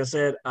because, like I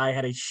said, I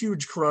had a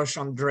huge crush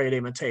on Drea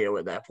De Matteo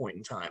at that point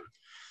in time.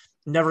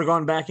 Never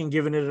gone back and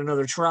given it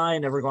another try.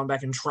 Never gone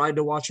back and tried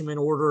to watch them in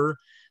order.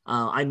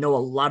 I know a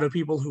lot of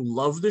people who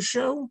love the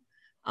show.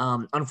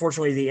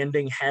 Unfortunately, the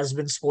ending has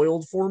been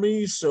spoiled for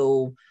me,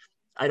 so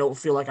I don't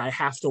feel like I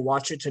have to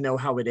watch it to know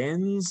how it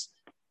ends.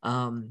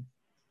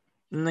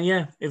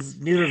 Yeah, if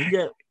neither of you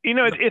get,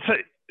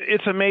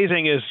 it's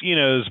amazing as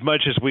as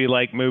much as we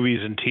like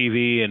movies and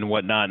TV and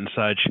whatnot and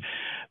such,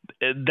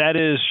 that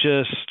is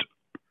just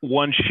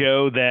one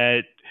show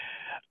that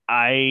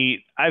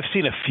I've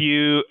seen a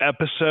few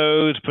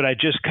episodes, but I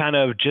just kind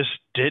of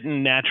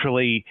didn't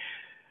naturally,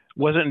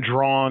 wasn't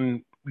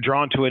drawn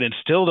to it, and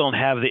still don't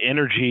have the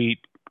energy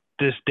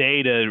this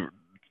day to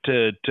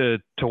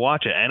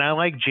watch it. And I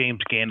like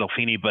James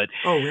Gandolfini, but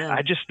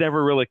I just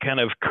never really kind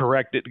of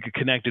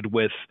connected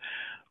with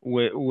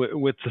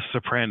the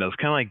Sopranos,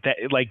 kind of like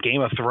that, like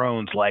Game of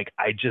Thrones. Like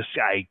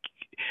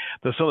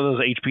some of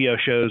those HBO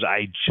shows,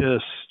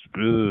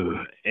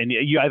 and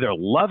you either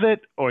love it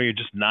or you're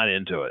just not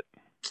into it.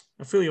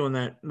 I feel you on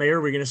that. Mayor,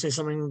 are we going to say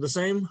something the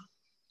same?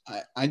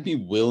 I'd be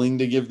willing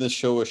to give this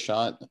show a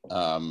shot,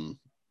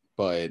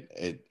 but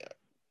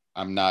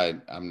I'm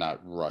not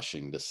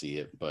rushing to see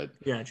it. But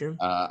gotcha.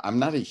 I'm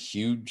not a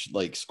huge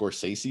like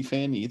Scorsese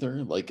fan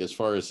either. Like as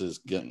far as his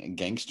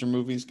gangster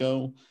movies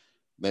go,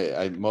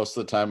 most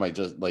of the time I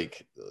just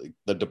like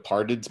The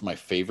Departed's my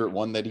favorite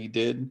one that he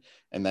did,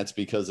 and that's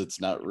because it's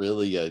not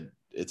really a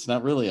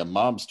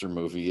mobster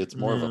movie. It's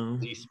more of a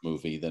police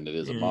movie than it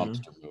is a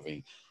mobster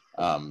movie.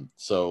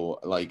 So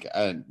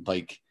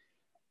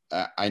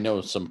I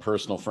know some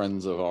personal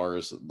friends of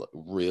ours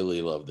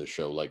really love this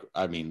show. Like,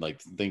 I mean,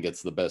 like think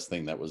it's the best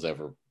thing that was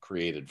ever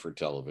created for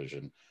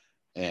television.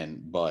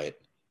 But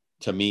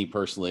to me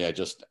personally, I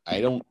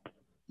don't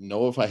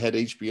know if I had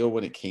HBO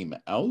when it came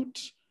out.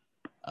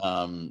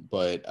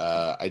 But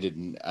I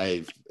didn't.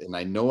 I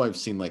know I've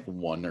seen like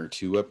 1 or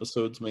 2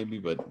 episodes maybe,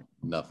 but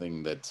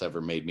nothing that's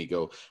ever made me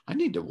go, I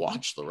need to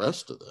watch the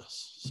rest of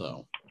this.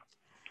 So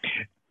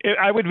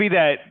I would be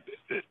that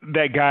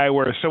guy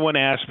where someone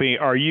asked me,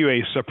 "Are you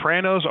a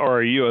Sopranos or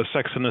are you a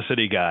Sex and the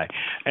City guy?"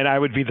 And I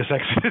would be the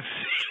Sex and the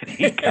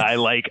City guy.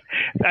 Like,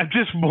 I'm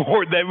just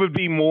more. That would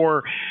be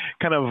more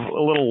kind of a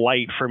little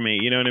light for me.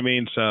 You know what I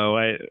mean? So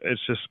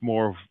it's just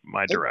more of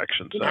my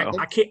direction. So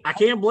I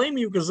can't blame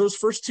you, because those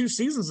first 2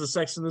 seasons of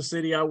Sex and the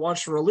City I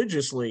watched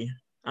religiously.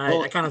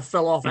 I kind of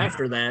fell off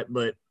after that,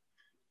 but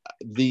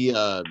the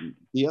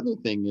other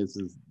thing is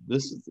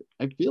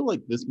I feel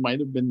like this might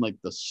have been like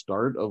the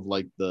start of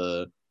like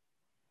the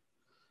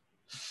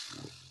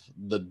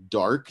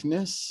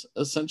darkness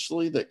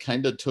essentially that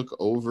kind of took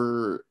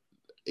over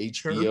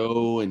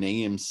HBO and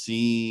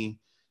AMC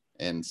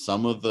and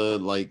some of the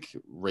like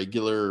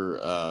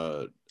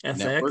regular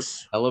network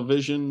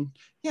television.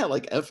 Yeah,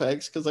 like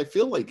FX, because I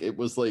feel like it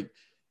was like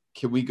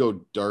can we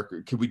go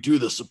darker? Can we do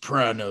The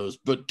Sopranos,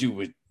 but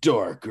do it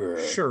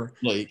darker? Sure.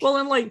 Like, well,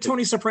 and like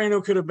Tony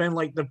Soprano could have been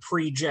like the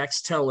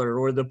pre-Jax Teller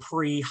or the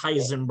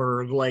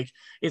pre-Heisenberg. Like,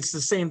 it's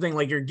the same thing.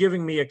 Like, you're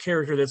giving me a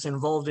character that's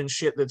involved in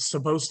shit that's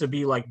supposed to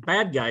be like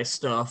bad guy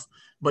stuff,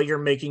 but you're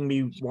making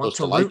me want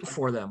to root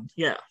for them.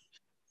 Yeah.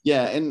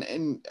 Yeah,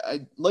 and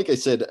I, like I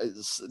said,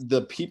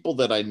 the people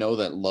that I know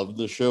that love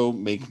the show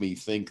make me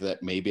think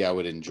that maybe I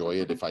would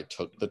enjoy it if I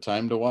took the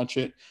time to watch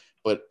it.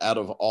 But out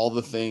of all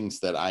the things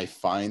that I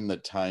find the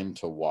time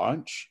to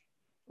watch,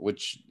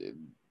 which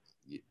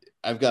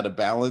I've got to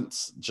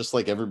balance, just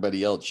like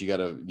everybody else. You got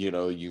to,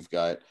 you've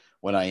got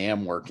when I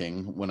am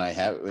working, when I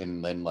have,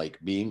 and then like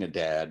being a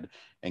dad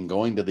and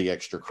going to the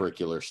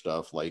extracurricular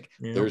stuff. Like,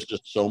 there's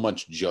just so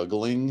much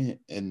juggling,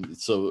 and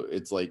so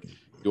it's like,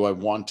 do I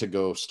want to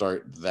go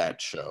start that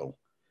show?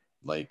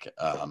 Like,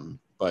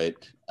 but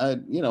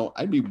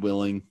I'd be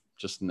willing.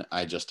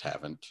 I just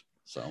haven't.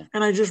 So,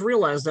 and I just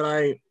realized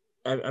that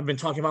I've been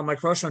talking about my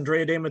crush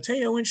Andrea De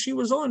Matteo, and she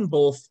was on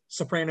both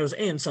Sopranos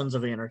and Sons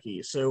of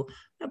Anarchy. So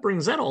that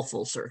brings that all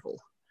full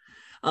circle.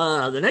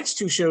 The next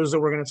two shows that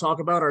we're going to talk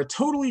about are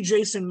totally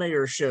Jason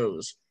Mayer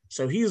shows.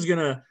 So he's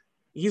gonna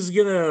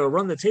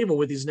run the table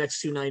with these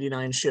next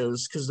 299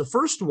 shows, because the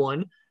first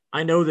one,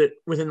 I know that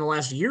within the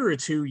last year or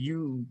two,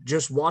 you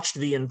just watched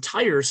the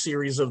entire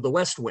series of The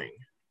West Wing.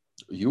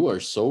 You are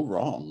so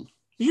wrong.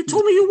 You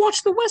told me you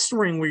watched The West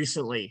Wing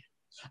recently.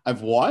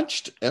 I've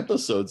watched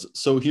episodes.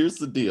 So here's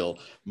the deal.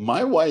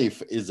 My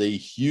wife is a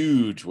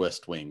huge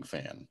West Wing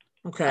fan.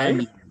 Okay. I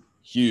mean,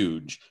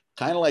 huge.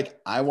 Kind of like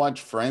I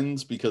watch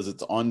Friends because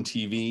it's on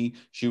TV.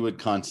 She would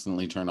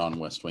constantly turn on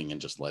West Wing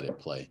and just let it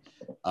play.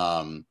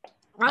 I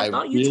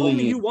thought you told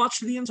me you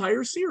watched the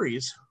entire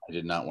series. I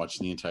did not watch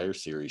the entire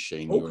series,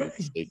 Shane. You were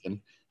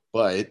mistaken.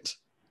 But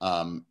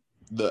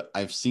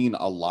I've seen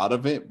a lot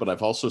of it, but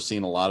I've also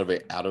seen a lot of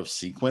it out of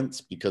sequence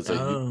because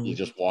you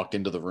just walk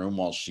into the room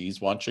while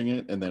she's watching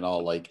it, and then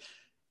I'll like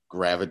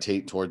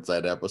gravitate towards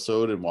that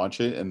episode and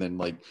watch it, and then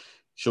like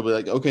she'll be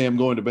like, okay, I'm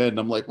going to bed, and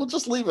I'm like, well,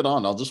 just leave it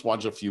on. I'll just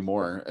watch a few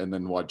more and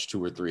then watch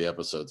 2 or 3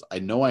 episodes. I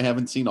know I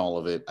haven't seen all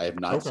of it. I have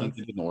not seen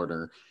it in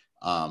order.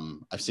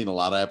 I've seen a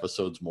lot of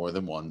episodes more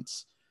than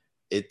once.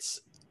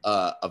 It's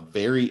a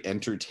very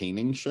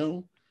entertaining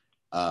show.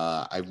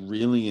 I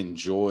really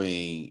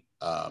enjoy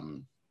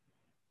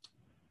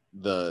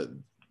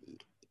the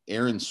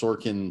Aaron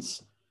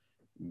Sorkin's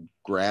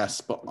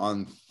grasp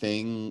on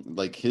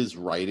like his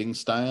writing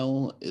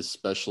style,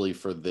 especially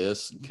for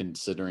this,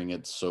 considering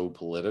it's so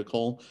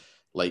political.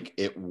 Like,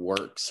 it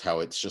works how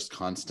it's just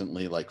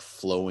constantly like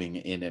flowing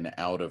in and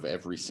out of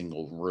every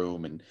single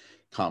room, and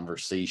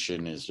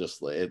conversation is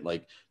just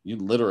like you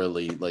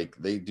literally, like,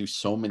 they do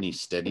so many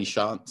steady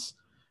shots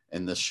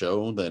in this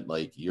show that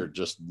like you're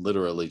just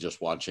literally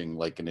just watching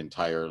like an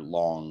entire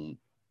long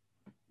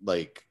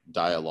like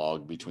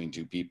dialogue between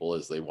 2 people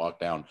as they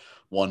walk down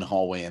one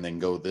hallway and then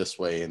go this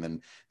way, and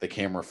then the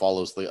camera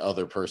follows the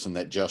other person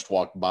that just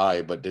walked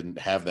by but didn't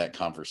have that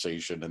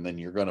conversation, and then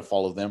you're going to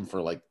follow them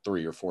for like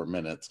 3 or 4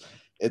 minutes.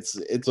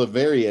 It's a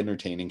very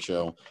entertaining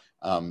show.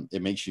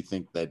 It makes you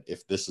think that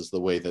if this is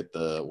the way that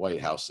the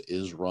White House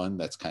is run,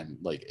 that's kind of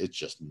like, it's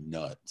just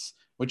nuts,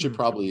 which it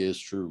probably is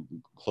true,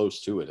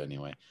 close to it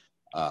anyway.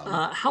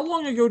 How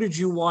long ago did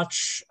you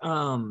watch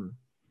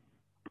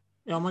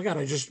oh my God,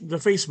 the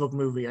Facebook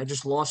movie, I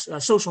just lost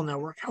Social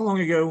Network. How long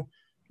ago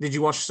did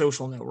you watch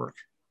Social Network?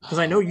 Because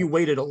I know you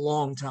waited a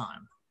long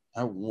time.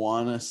 I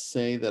want to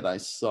say that I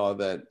saw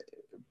that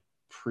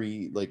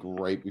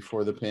right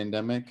before the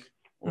pandemic.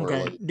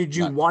 Okay. Like, did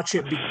you watch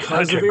it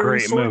because Such of a Aaron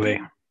great Sorkin? movie.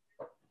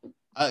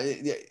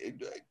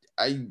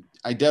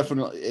 I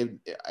definitely,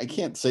 I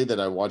can't say that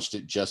I watched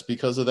it just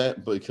because of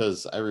that,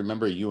 because I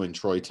remember you and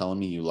Troy telling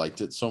me you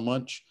liked it so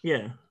much.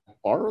 Yeah. I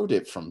borrowed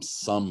it from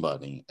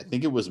somebody. I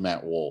think it was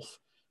Matt Wolf.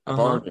 I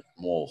borrowed it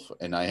from Wolf,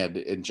 and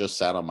it just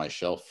sat on my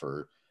shelf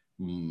for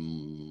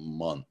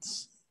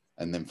months.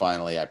 And then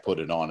finally I put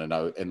it on,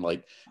 and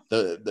like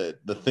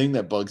the thing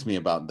that bugs me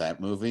about that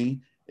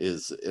movie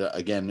is,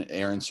 again,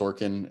 Aaron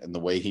Sorkin and the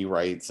way he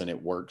writes, and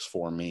it works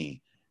for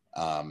me.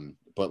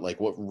 But like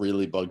what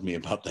really bugged me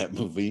about that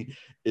movie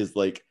is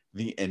like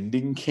the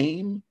ending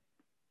came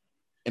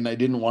and I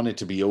didn't want it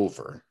to be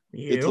over.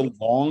 Yep. It's a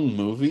long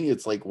movie.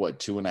 It's like what,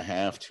 2.5,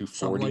 240,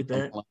 something like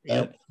that.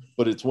 Yep.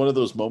 But it's one of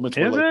those moments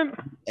where like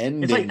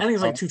ending. It's like, I think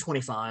it's like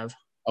 225.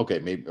 Okay,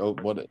 maybe. Oh,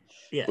 what?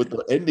 Yeah. But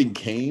the ending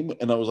came,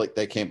 and I was like,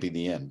 that can't be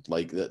the end.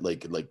 Like that.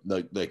 Like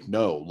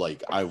no.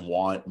 Like I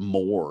want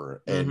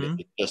more, and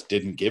it just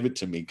didn't give it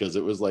to me because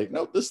it was like,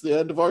 nope, this is the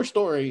end of our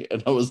story,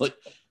 and I was like,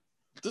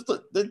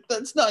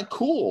 that's not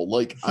cool.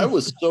 Like I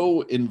was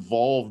so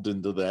involved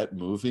into that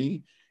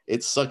movie.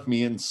 It sucked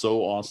me in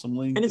so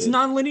awesomely. And it's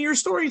nonlinear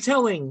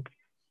storytelling.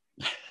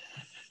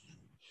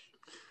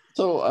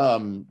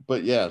 So,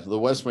 but yeah, The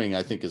West Wing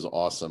I think is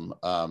awesome.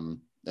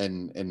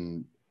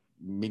 And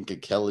Minka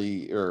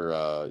Kelly,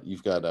 or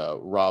you've got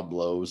Rob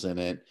Lowe's in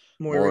it,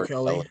 Moira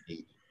Kelly,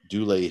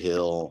 Dule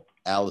Hill,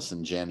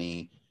 Allison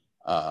Janney.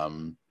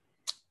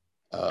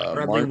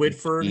 Bradley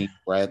Whitford.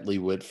 Bradley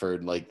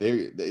Whitford, like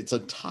it's a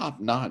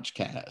top-notch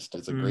cast.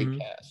 It's a great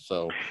cast.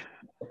 So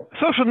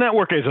Social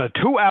Network is a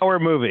 2-hour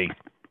movie.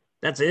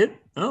 That's it?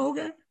 Oh,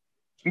 okay.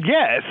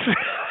 Yes.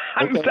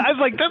 Okay. I was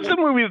like, the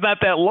movie's not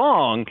that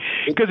long,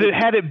 because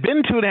had it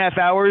been 2.5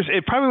 hours,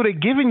 it probably would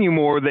have given you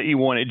more that you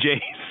wanted, Jace.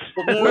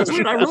 Well, that's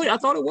weird. I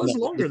thought it was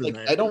longer than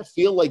that. I don't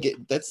feel like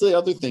it. That's the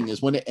other thing,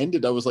 is when it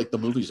ended, I was like, the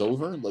movie's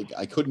over. Like,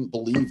 I couldn't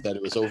believe that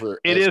it was over.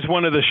 It is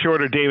one of the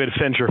shorter David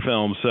Fincher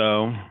films,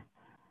 so.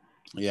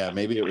 Yeah,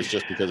 maybe it was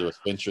just because it was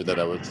Fincher that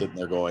I was sitting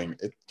there going,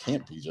 it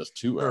can't be just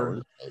 2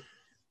 hours.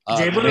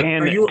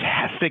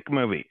 Fantastic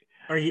movie.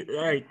 Are you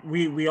all right?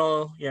 We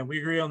all we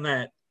agree on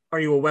that. Are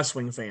you a West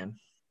Wing fan?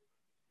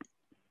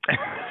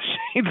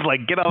 He's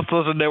like, get off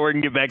Social Network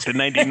and get back to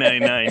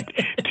 1999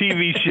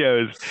 TV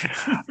shows.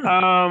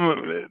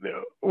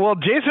 Well,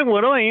 Jason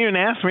Woodall ain't even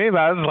asked me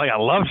about it. I was like, I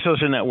love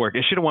Social Network.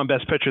 It should have won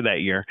Best Picture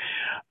that year.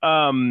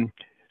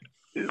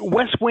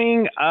 West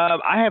Wing,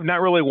 I have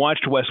not really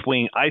watched West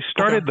Wing. I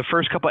started the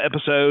first couple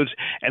episodes,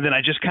 and then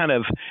I just kind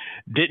of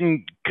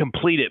didn't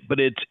complete it, but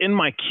it's in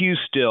my queue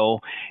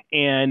still.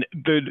 And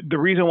the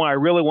reason why I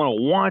really want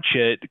to watch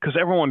it, because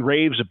everyone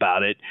raves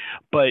about it,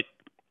 but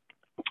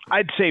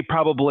I'd say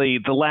probably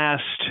the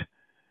last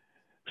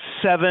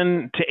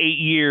 7 to 8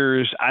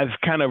 years, I've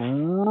kind of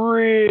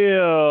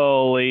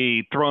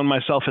really thrown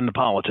myself into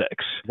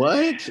politics.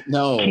 What?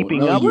 No.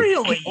 Keeping up.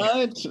 Really?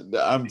 What?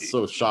 I'm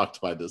so shocked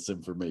by this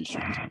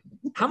information.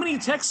 How many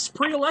texts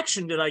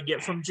pre-election did I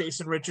get from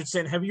Jason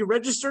Richardson? Have you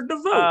registered to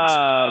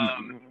vote?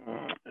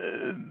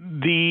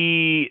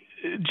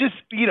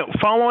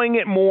 Following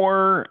it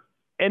more,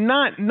 and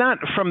not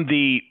from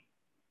the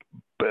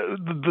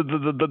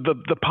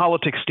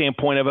politics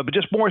standpoint of it, but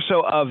just more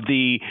so of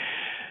the,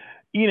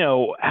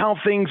 how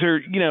things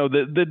are,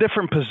 the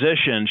different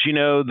positions,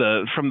 with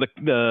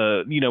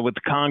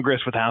the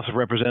Congress, with the House of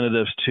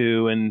Representatives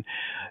too. And,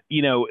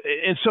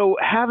 and so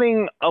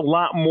having a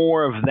lot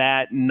more of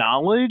that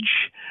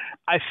knowledge,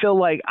 I feel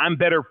like I'm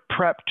better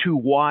prepped to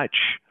watch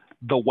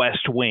The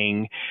West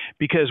Wing,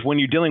 because when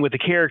you're dealing with the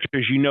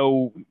characters,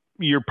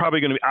 you're probably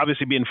going to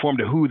obviously be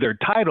informed of who their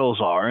titles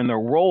are and their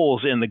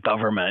roles in the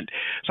government.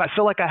 So I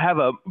feel like I have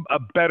a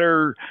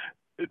better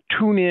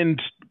tune-in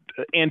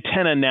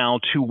antenna now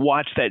to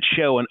watch that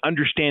show and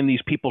understand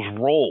these people's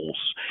roles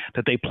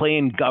that they play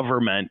in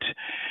government,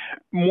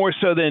 more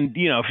so than,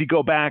 if you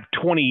go back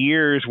 20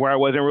 years where I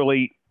wasn't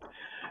really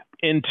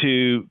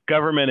into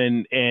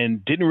government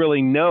and didn't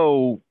really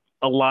know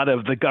a lot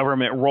of the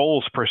government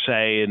roles per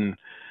se. And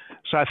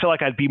so I feel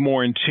like I'd be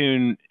more in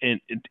tune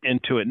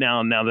into it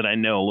now that I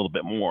know a little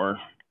bit more.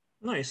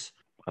 Nice.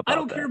 I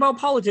don't care about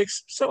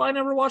politics, so I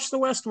never watched The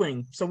West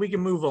Wing. So we can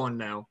move on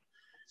now.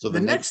 So the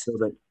next show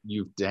that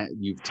you've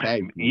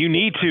tagged. You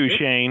need to,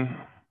 Shane.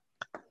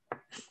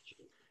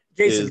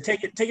 Jason,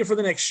 take it for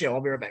the next show.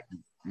 I'll be right back.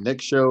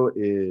 Next show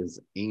is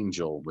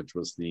Angel, which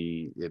was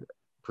it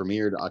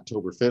premiered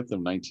October 5th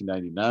of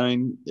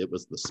 1999. It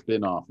was the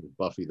spin-off of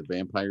Buffy the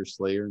Vampire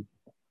Slayer.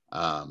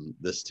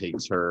 This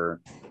takes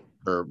her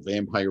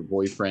vampire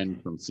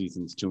boyfriend from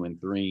seasons 2 and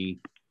 3,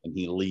 and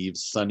he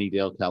leaves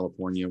Sunnydale,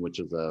 California, which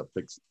is a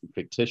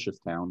fictitious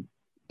town,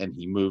 and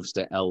he moves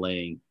to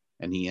LA,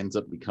 and he ends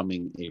up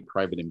becoming a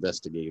private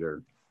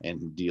investigator, and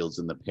he deals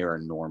in the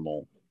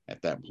paranormal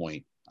at that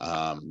point.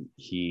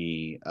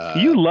 You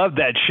loved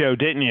that show,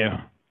 didn't you?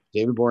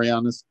 David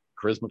Boreanaz,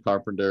 Charisma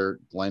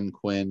Carpenter, Glenn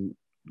Quinn,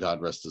 God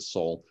rest his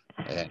soul,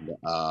 and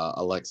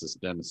Alexis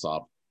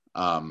Denisof.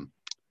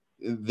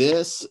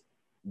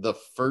 The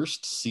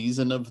first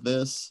season of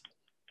this,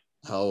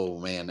 oh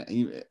man,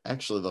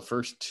 actually the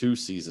first 2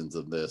 seasons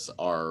of this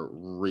are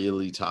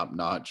really top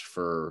notch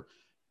for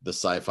the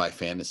sci-fi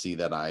fantasy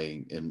that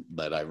I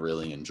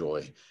really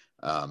enjoy.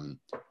 David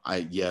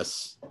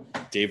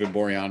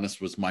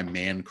Boreanaz was my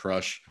man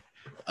crush,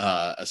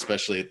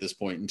 especially at this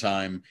point in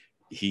time.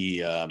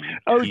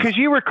 Because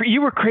you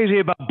were crazy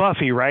about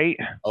Buffy, right?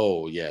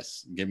 Oh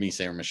yes, give me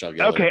Sarah Michelle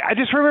Gellar. Okay, I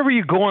just remember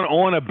you going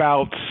on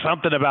about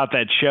something about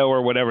that show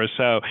or whatever.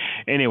 So,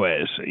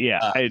 anyways,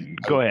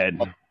 go ahead.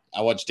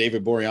 I watched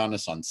David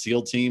Boreanaz on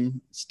SEAL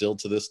Team still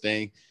to this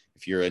day.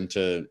 If you're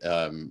into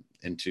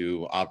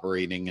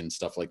operating and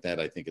stuff like that,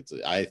 I think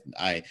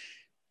I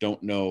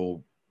don't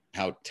know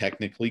how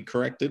technically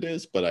correct it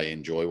is, but I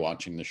enjoy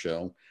watching the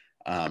show.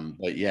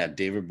 But yeah,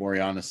 David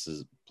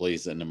Boreanaz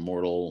plays an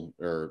immortal,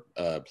 or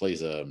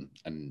plays a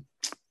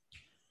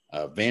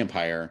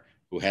vampire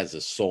who has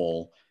a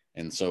soul,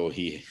 and so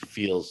he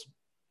feels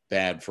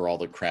bad for all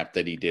the crap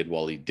that he did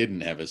while he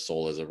didn't have his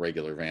soul as a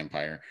regular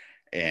vampire.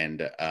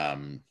 But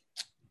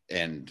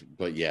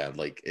yeah,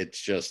 like, it's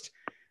just,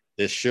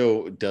 this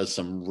show does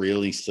some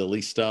really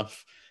silly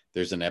stuff.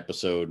 There's an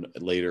episode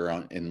later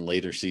on in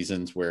later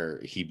seasons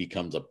where he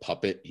becomes a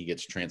puppet. He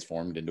gets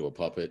transformed into a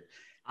puppet.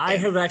 I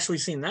have actually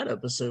seen that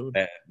episode.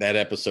 That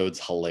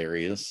episode's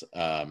hilarious.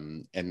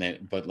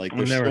 But like,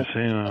 there's never so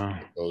seen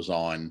much that goes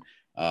on.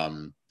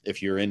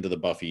 If you're into the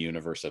Buffy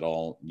universe at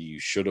all, you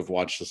should have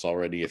watched this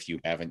already. If you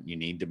haven't, you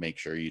need to make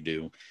sure you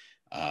do.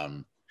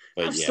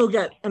 But I've yeah, still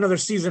got another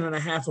season and a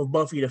half of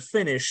Buffy to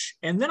finish,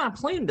 and then I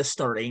plan to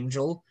start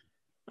Angel.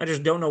 I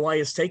just don't know why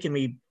it's taken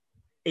me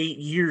 8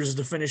 years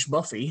to finish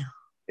Buffy.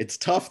 it's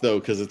tough though,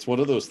 because it's one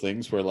of those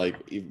things where like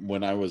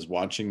when I was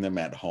watching them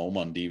at home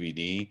on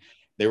DVD,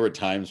 there were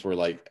times where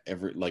like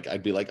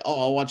I'd be like, oh,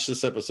 I'll watch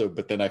this episode,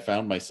 but then I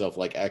found myself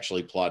like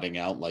actually plotting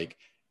out like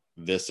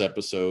this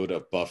episode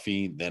of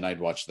Buffy, then I'd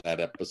watch that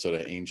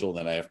episode of Angel,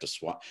 then I have to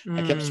swap.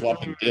 I kept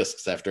swapping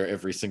discs after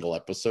every single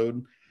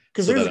episode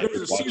Because so that I there's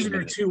could a watch season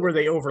them or in two where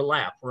they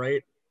overlap,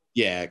 right?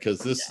 yeah, because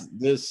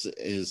this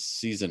is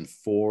season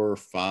 4,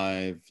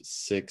 5,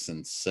 6,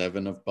 and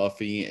 7 of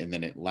Buffy, and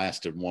then it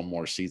lasted one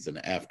more season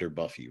after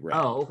Buffy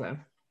wrapped. Oh, okay.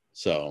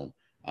 So,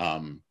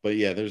 but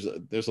yeah, there's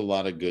a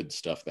lot of good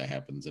stuff that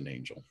happens in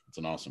Angel. It's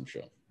an awesome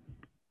show.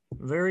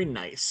 Very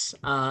nice.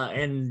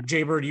 And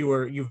Jaybird,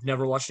 you've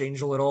never watched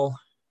Angel at all?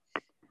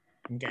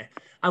 Okay.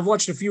 I've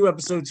watched a few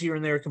episodes here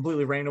and there,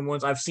 completely random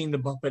ones. I've seen the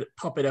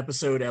puppet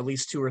episode at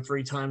least 2 or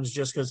 3 times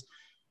just because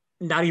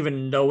not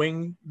even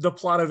knowing the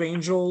plot of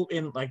Angel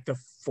in like the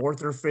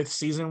 4th or 5th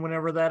season,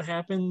 whenever that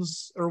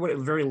happens, or what,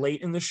 very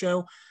late in the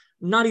show,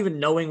 not even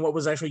knowing what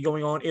was actually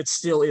going on, it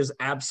still is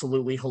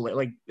absolutely hilarious.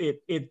 Like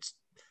it's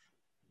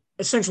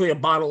essentially a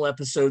bottle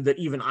episode that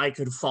even I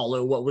could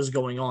follow what was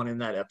going on in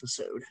that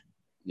episode.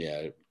 Yeah,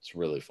 it's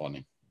really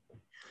funny.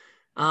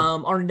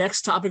 Our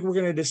next topic we're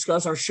going to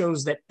discuss are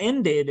shows that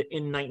ended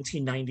in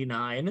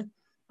 1999.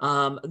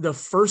 The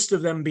first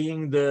of them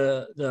being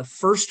the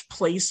first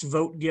place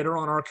vote getter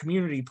on our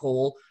community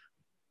poll.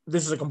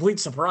 This is a complete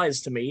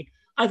surprise to me.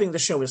 I think the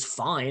show is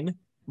fine,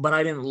 but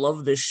I didn't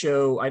love this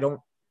show.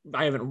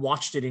 I haven't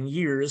watched it in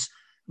years,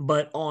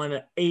 but on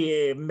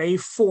May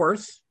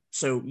 4th,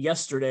 so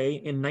yesterday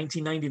in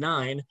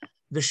 1999,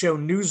 the show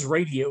News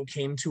Radio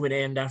came to an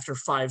end after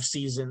 5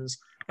 seasons,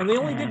 and they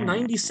only did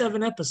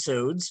 97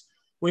 episodes,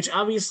 which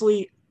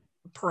obviously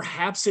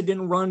perhaps it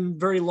didn't run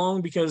very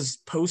long because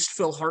post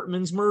Phil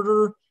Hartman's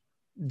murder,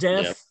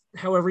 death,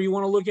 however you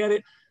want to look at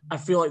it, I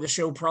feel like the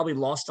show probably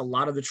lost a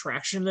lot of the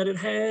traction that it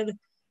had.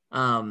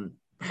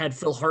 Had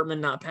Phil Hartman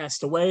not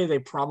passed away, they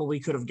probably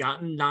could have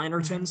gotten 9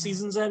 or 10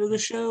 seasons out of the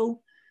show.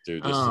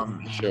 Dude,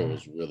 this show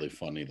was really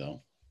funny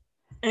though.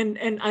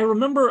 And I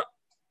remember,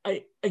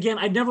 I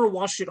never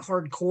watched it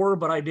hardcore,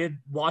 but I did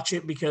watch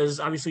it because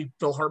obviously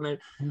Phil Hartman,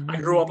 I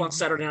grew up on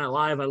Saturday Night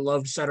Live. I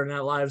loved Saturday Night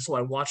Live, so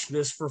I watched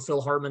this for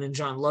Phil Hartman and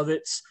John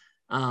Lovitz.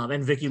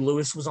 And Vicki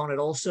Lewis was on it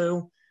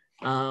also.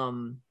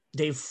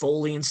 Dave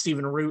Foley and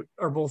Stephen Root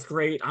are both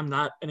great. I'm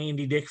not an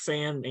Andy Dick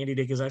fan. Andy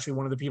Dick is actually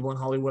one of the people in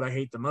Hollywood I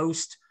hate the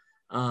most.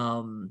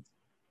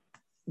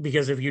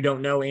 Because if you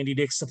don't know, Andy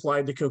Dick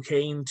supplied the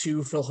cocaine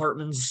to Phil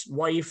Hartman's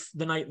wife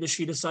the night that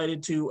she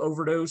decided to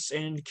overdose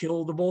and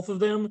kill the both of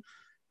them.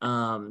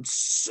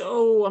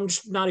 So I'm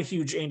just not a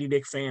huge Andy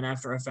Dick fan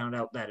after I found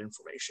out that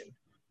information.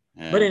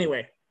 But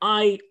anyway,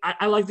 I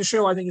like the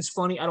show. I think it's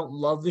funny. I don't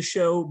love the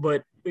show,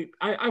 but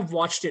I've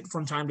watched it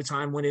from time to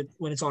time when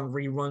it's on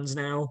reruns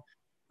now.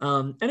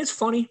 And it's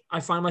funny. I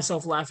find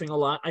myself laughing a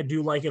lot. I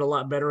do like it a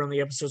lot better on the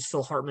episodes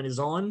Phil Hartman is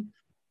on.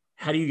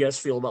 How do you guys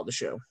feel about the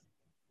show?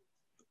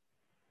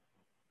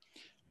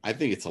 I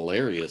think it's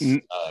hilarious.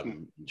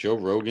 Joe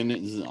Rogan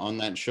is on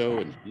that show,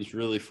 and he's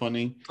really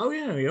funny. Oh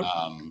yeah, yep.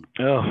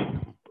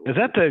 Is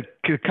that the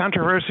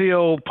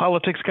controversial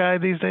politics guy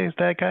these days?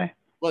 That guy?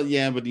 Well,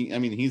 yeah, but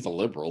he's a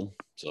liberal.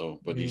 So,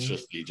 but he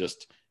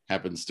just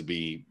happens to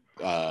be.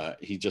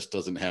 He just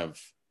doesn't have.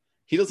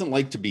 He doesn't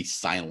like to be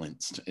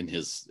silenced in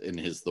his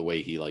the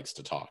way he likes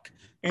to talk.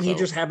 And he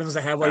just happens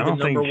to have like the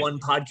number one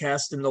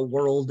podcast in the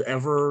world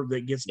ever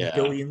that gets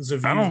billions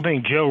of views. I don't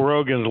think Joe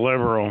Rogan's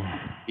liberal.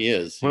 He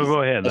is. Well,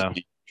 go ahead though.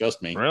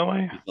 Trust me.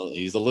 Really?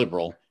 He's a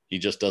liberal. He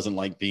just doesn't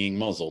like being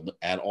muzzled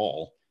at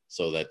all.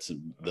 So that's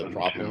the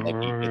problem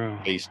that he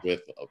gets faced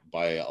with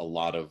by a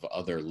lot of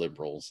other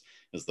liberals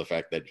is the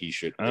fact that he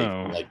should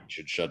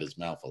shut his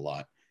mouth a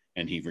lot,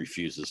 and he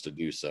refuses to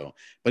do so.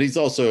 But he's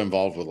also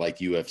involved with like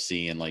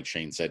UFC, and like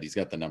Shane said, he's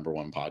got the number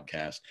one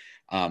podcast.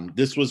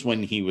 This was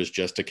when he was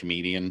just a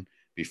comedian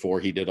before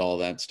he did all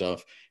that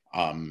stuff.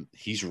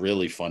 He's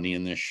really funny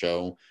in this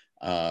show.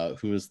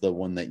 Who is the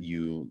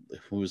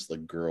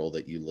girl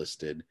that you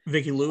listed?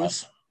 Vicki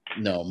Lewis?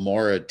 No,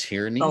 Maura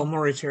Tierney. Oh,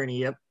 Maura Tierney,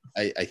 yep.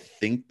 I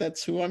think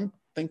that's who I'm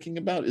thinking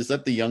about. Is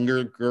that the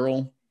younger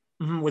girl?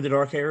 Mm-hmm, with the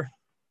dark hair?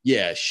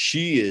 Yeah,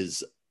 she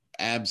is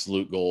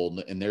absolute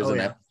gold. And there's an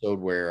episode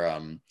where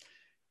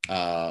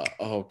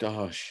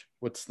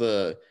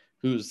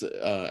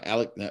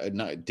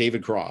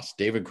David Cross.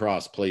 David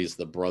Cross plays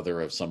the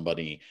brother of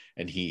somebody,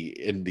 and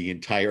in the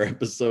entire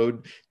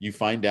episode, you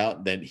find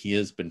out that he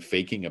has been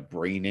faking a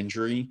brain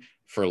injury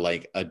for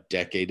like a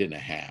decade and a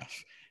half,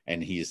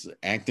 and he's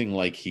acting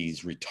like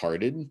he's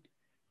retarded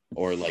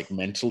or like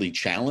mentally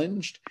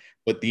challenged,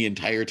 but the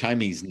entire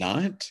time he's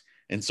not.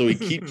 And so he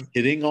keeps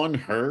hitting on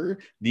her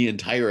the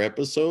entire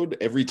episode.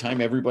 Every time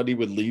everybody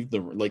would leave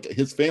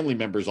his family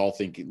members all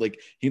thinking,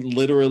 like, he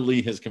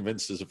literally has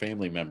convinced his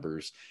family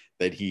members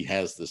that he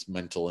has this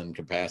mental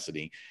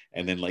incapacity.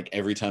 And then like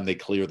every time they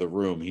clear the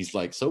room, he's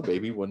like, so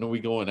baby, when are we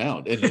going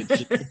out?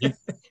 And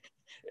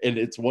and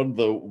it's one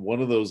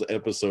of those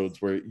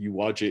episodes where you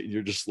watch it and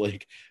you're just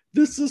like,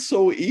 this is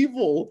so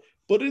evil,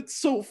 but it's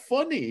so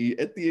funny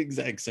at the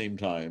exact same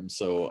time.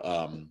 So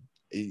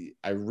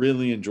I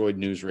really enjoyed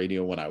News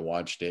Radio when I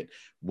watched it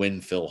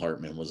when Phil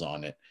Hartman was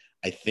on it.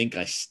 I think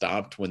I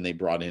stopped when they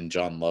brought in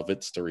John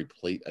Lovitz to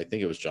replace. I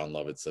think it was John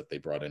Lovitz that they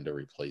brought in to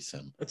replace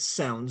him. That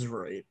sounds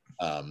right.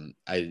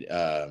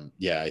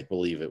 I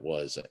believe it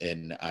was,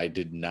 and I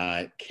did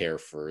not care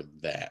for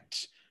that.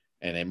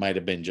 And it might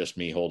have been just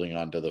me holding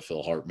on to the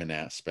Phil Hartman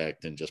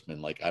aspect and just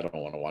been like, I don't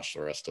want to watch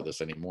the rest of this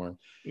anymore.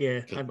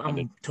 Yeah,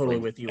 I'm totally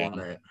with you on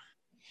that.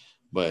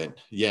 But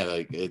yeah,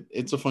 like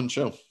it's a fun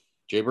show.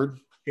 Jaybird?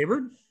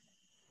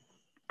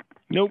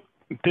 Nope.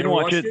 Didn't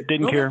watch it.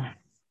 Didn't care.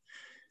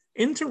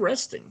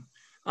 Interesting.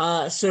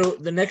 So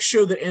the next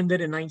show that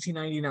ended in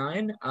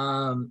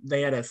 1999,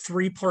 they had a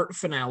 3-part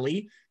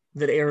finale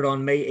that aired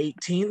on May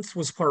 18th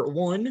was part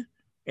 1.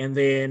 And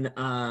then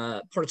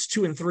parts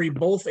 2 and 3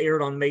 both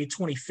aired on May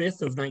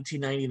 25th of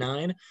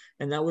 1999.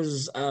 And that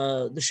was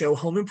the show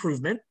Home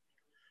Improvement,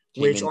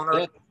 which on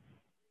our,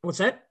 what's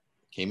that?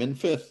 Came in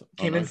fifth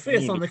on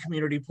the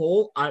community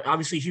poll.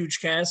 Obviously, huge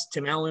cast: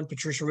 Tim Allen,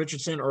 Patricia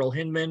Richardson, Earl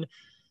Hindman,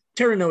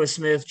 Tara Noah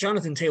Smith,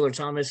 Jonathan Taylor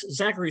Thomas,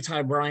 Zachary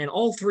Ty Bryan.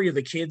 All 3 of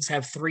the kids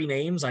have 3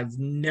 names. I've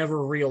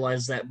never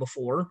realized that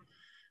before.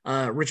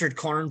 Richard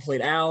Karn played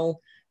Al.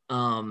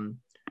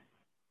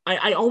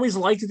 I always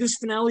liked this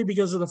finale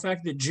because of the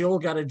fact that Jill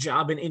got a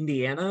job in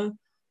Indiana,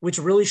 which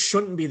really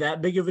shouldn't be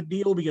that big of a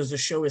deal because the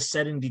show is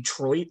set in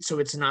Detroit. So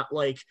it's not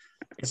like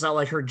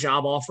her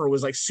job offer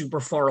was like super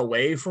far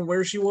away from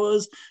where she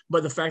was.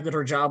 But the fact that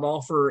her job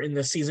offer in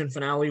the season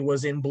finale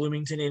was in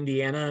Bloomington,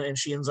 Indiana, and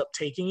she ends up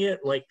taking it.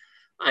 Like,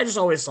 I just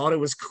always thought it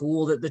was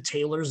cool that the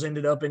Taylors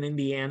ended up in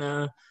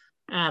Indiana.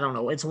 I don't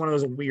know. It's one of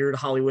those weird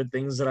Hollywood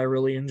things that I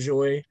really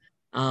enjoy.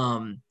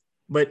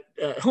 But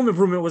Home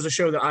Improvement was a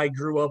show that I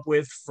grew up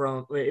with.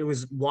 It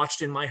was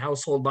watched in my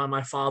household by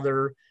my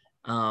father.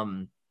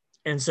 And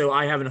so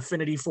I have an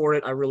affinity for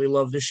it. I really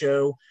love the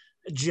show.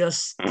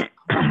 Just, I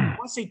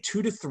want to say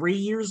 2 to 3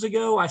 years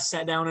ago, I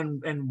sat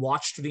down and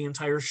watched the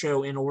entire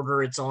show in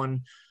order. It's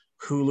on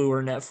Hulu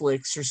or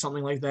Netflix or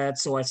something like that.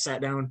 So I sat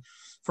down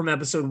from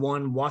episode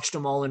 1, watched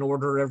them all in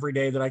order every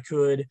day that I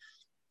could.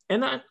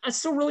 And I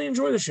still really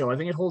enjoy the show. I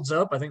think it holds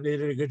up. I think they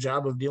did a good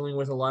job of dealing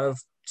with a lot of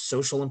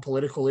social and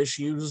political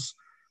issues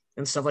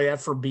and stuff like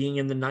that for being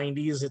in the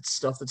 90s. It's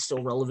stuff that's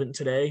still relevant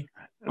today.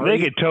 They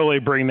could totally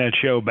bring that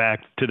show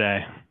back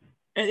today.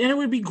 And it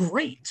would be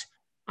great.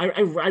 I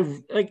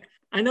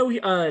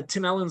know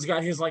Tim Allen's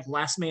got his like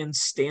Last Man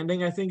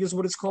Standing, I think is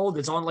what it's called.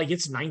 It's on like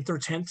its 9th or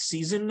 10th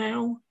season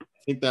now. I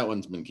think that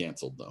one's been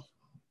canceled though.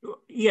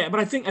 Yeah,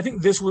 but I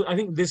think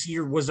this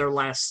year was their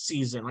last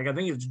season. Like I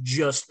think it's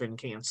just been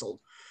canceled.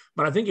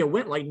 But I think it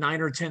went like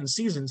 9 or 10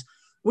 seasons,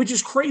 which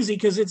is crazy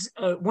because it's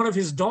one of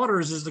his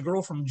daughters is the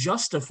girl from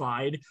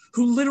Justified,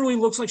 who literally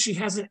looks like she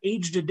hasn't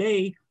aged a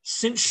day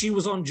since she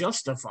was on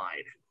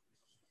Justified.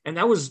 And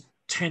that was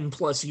 10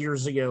 plus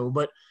years ago.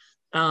 But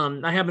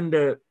I happened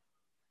to,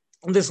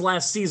 this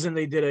last season,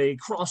 they did a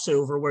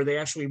crossover where they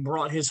actually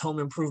brought his Home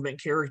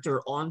Improvement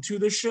character onto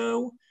the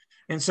show.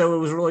 And so it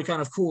was really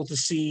kind of cool to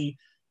see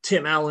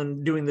Tim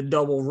Allen doing the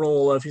double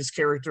role of his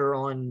character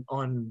on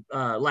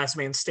Last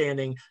Man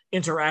Standing,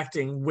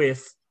 interacting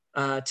with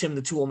Tim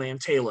the Toolman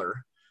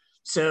Taylor.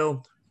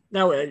 So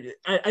now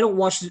I don't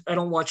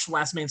watch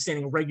Last Man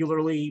Standing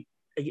regularly.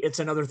 It's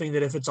another thing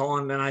that if it's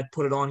on and I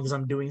put it on because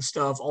I'm doing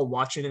stuff, I'll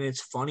watch it and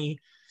it's funny.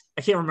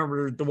 I can't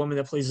remember the woman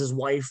that plays his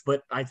wife,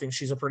 but I think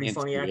she's a pretty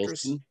funny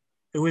actress. Wilson?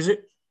 Who is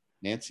it?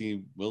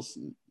 Nancy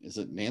Wilson. Is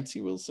it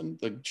Nancy Wilson?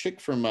 The chick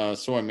from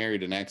So I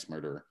Married an Axe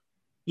Murderer.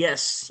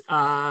 Yes.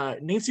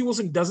 Nancy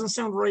Wilson doesn't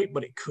sound right,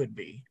 but it could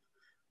be.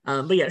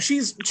 But yeah,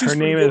 she's her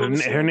name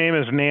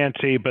is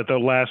Nancy, but the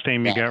last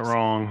name you got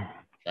wrong.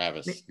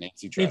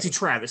 Nancy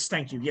Travis.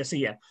 Thank you. Yes,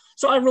 yeah.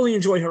 So I really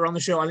enjoy her on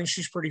the show. I think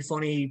she's pretty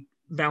funny,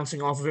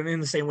 bouncing off of him in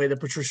the same way that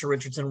Patricia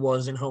Richardson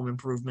was in Home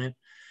Improvement.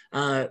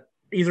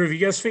 Either of you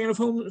guys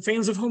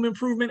fans of Home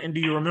Improvement, and do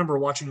you remember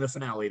watching the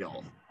finale at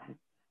all?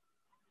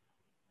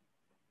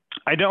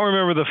 I don't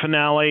remember the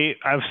finale.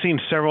 I've seen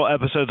several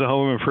episodes of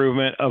Home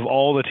Improvement. Of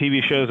all the TV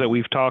shows that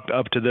we've talked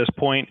up to this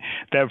point,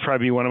 that would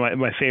probably be one of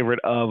my favorite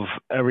of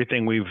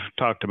everything we've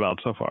talked about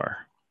so far.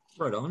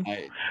 Right on.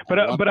 But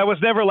I was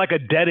never like a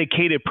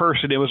dedicated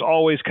person. It was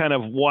always kind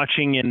of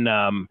watching in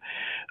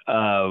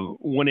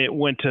when it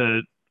went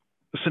to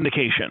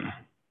syndication.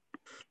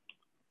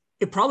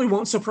 It probably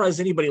won't surprise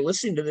anybody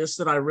listening to this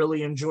that I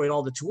really enjoyed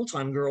all the Tool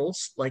Time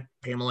girls, like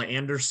Pamela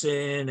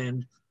Anderson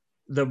and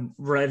the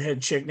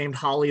redhead chick named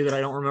Holly that I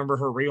don't remember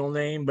her real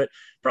name, but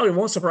probably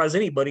won't surprise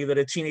anybody that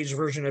a teenage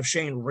version of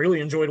Shane really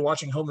enjoyed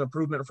watching Home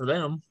Improvement for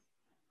them.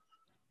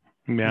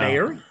 Yeah.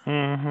 Mayor?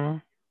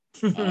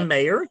 Mm-hmm.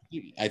 Mayor?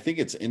 I think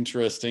it's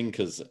interesting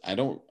because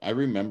I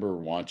remember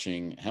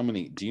watching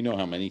do you know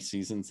how many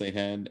seasons they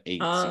had?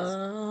 8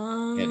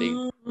 seasons. They had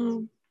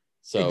 8.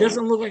 So it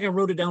doesn't look like I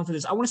wrote it down for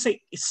this. I want to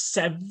say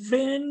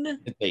 7.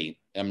 It's 8.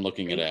 I'm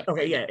looking it up.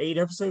 Okay, yeah, 8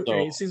 episodes, so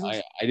 8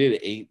 seasons. I did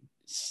 8.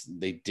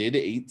 They did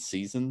 8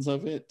 seasons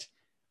of it.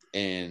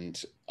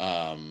 and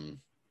I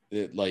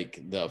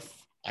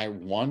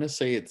want to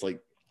say it's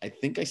like, I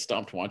think I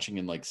stopped watching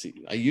in like,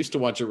 I used to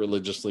watch it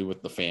religiously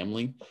with the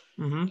family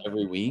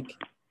every week.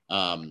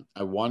 I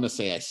want to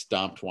say I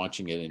stopped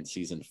watching it in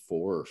season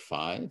 4 or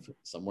 5,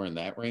 somewhere in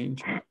that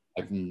range.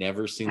 I've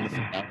never seen the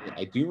finale.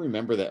 I do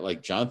remember that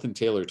like Jonathan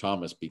Taylor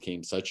Thomas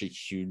became such a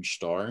huge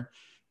star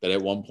that at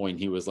one point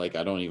he was like,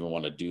 I don't even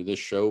want to do this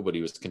show, but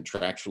he was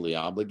contractually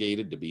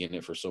obligated to be in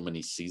it for so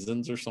many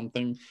seasons or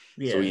something.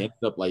 Yeah. So he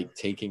ended up like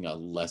taking a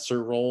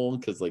lesser role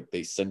because like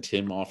they sent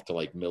him off to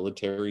like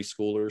military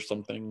school or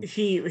something.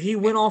 He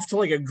went off to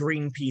like a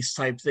Greenpeace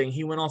type thing.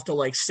 He went off to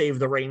like save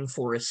the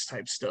rainforest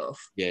type stuff.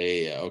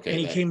 Yeah. Okay. And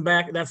he came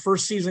back that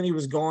first season. He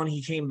was gone.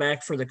 He came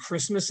back for the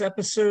Christmas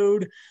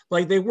episode.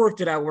 Like they worked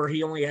it out where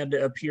he only had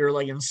to appear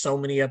like in so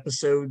many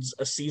episodes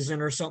a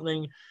season or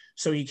something.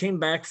 So he came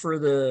back for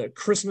the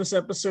Christmas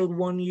episode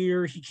one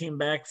year. He came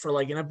back for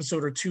like an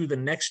episode or two the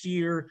next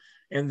year.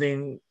 And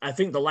then I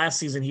think the last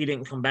season he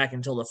didn't come back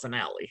until the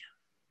finale.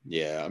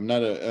 Yeah, I'm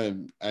not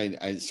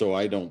so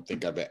I don't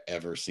think I've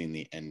ever seen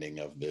the ending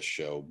of this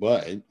show,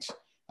 but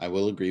I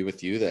will agree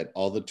with you that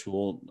all the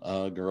Tool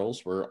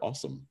girls were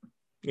awesome.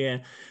 Yeah,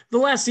 the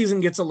last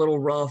season gets a little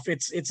rough.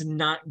 It's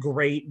not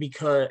great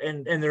because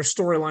and their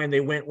storyline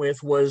they went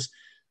with was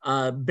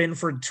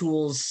Benford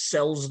Tools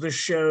sells the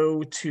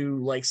show to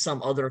like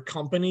some other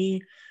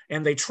company,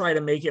 and they try to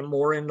make it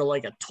more into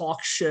like a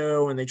talk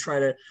show, and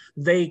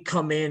they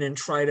come in and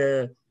try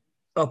to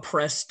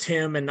oppress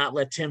Tim and not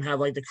let Tim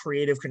have like the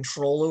creative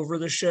control over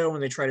the show,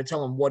 and they try to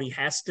tell him what he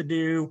has to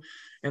do,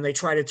 and they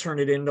try to turn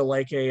it into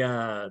like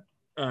a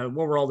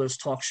what were all those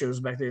talk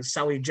shows back then?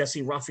 Sally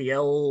Jesse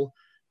Raphael,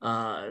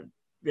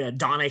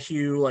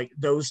 Donahue, like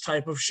those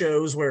type of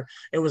shows where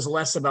it was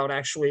less about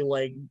actually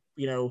like,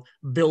 you know,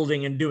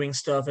 building and doing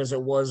stuff as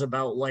it was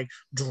about like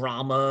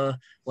drama.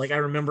 Like I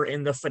remember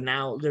in the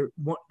finale,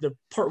 the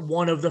part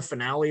 1 of the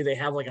finale, they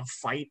have like a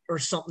fight or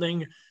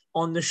something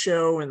on the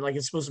show, and like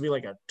it's supposed to be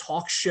like a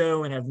talk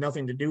show and have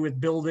nothing to do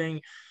with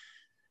building,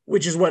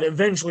 which is what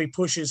eventually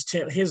pushes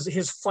Tim.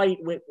 His fight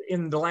with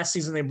in the last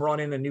season, they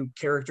brought in a new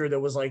character that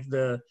was like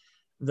the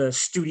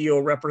studio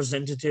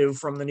representative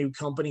from the new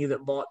company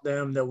that bought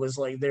them, that was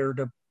like there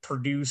to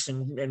produce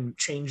and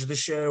change the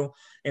show,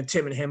 and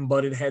Tim and him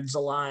butted heads a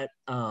lot.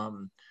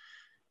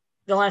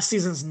 The last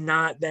season's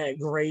not that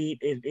great.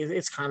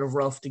 It's kind of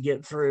rough to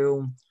get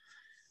through,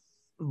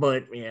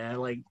 but yeah,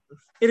 like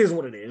it is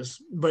what it is.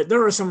 But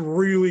there are some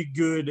really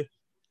good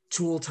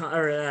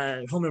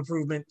Home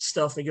Improvement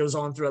stuff that goes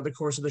on throughout the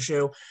course of the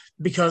show.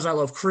 Because I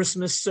love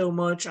Christmas so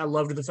much, I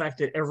loved the fact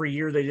that every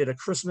year they did a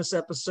Christmas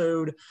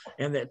episode,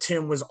 and that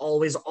Tim was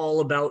always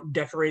all about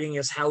decorating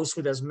his house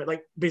with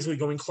like basically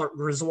going Clark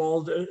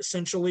Griswold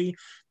essentially,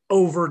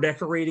 over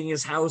decorating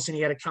his house, and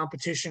he had a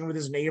competition with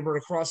his neighbor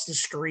across the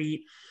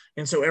street.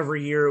 And so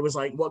every year it was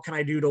like, what can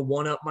I do to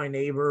one up my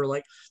neighbor?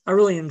 Like I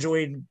really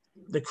enjoyed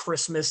the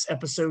Christmas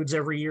episodes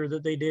every year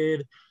that they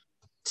did.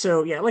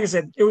 So yeah, like I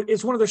said,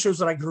 it's one of the shows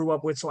that I grew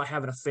up with, so I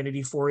have an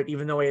affinity for it,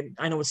 even though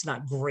I know it's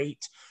not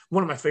great.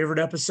 One of my favorite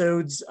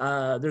episodes,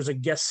 there's a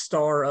guest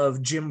star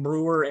of Jim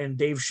Brewer and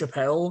Dave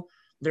Chappelle.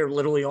 They're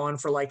literally on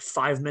for like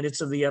 5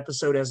 minutes of the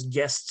episode as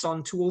guests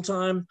on Tool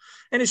Time,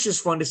 and it's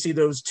just fun to see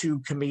those two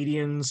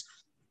comedians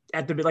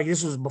at the, like,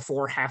 this was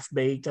before Half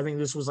Baked. I think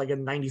this was like a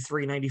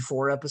 93,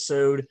 94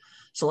 episode.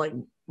 So like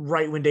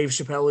right when Dave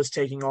Chappelle is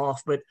taking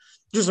off, but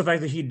just the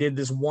fact that he did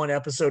this one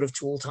episode of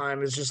Tool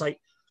Time is just like,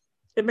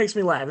 it makes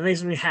me laugh. It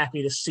makes me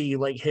happy to see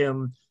like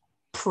him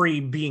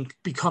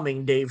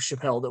becoming Dave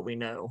Chappelle that we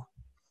know.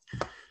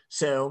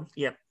 So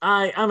yeah,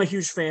 I'm a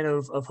huge fan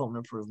of Home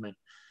Improvement.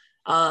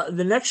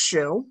 The next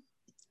show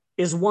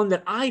is one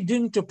that I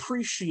didn't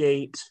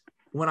appreciate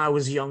when I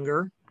was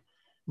younger,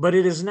 but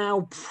it is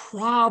now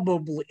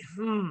probably,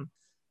 God,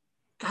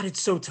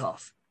 it's so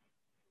tough.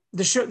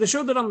 The show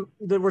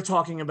that we're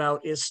talking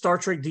about is Star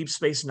Trek Deep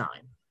Space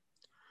Nine.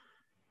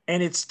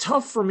 And it's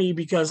tough for me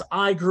because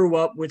I grew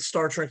up with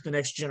Star Trek The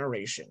Next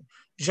Generation.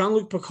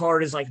 Jean-Luc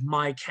Picard is like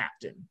my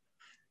captain.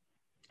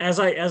 As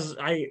I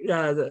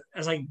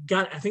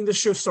think the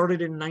show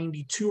started in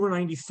 92 or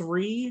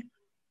 93,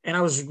 and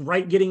I was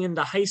getting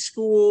into high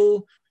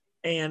school,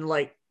 and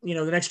like, you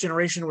know, The Next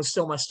Generation was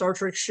still my Star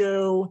Trek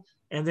show,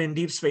 and then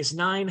Deep Space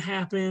Nine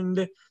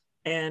happened,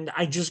 and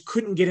I just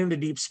couldn't get into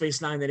Deep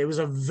Space Nine. That it was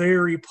a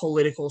very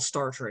political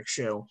Star Trek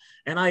show,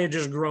 and I had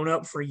just grown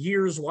up for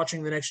years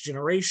watching The Next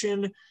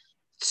Generation.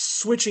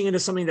 Switching into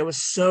something that was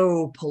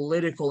so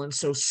political and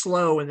so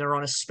slow, and they're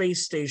on a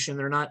space station,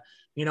 they're not,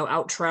 you know,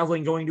 out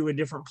traveling, going to a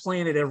different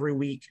planet every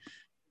week.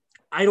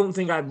 I don't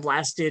think I've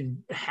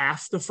lasted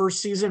half the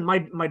first season.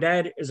 My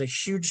dad is a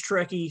huge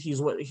Trekkie. He's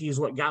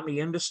what got me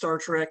into Star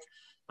Trek.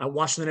 I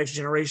watched The Next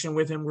Generation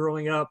with him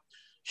growing up.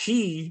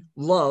 He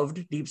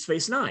loved Deep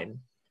Space Nine,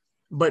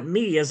 but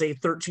me as a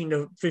 13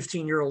 to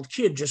 15-year-old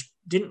kid just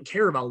didn't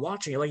care about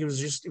watching it. Like it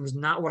was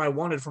not what I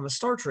wanted from a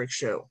Star Trek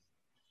show.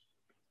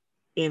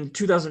 In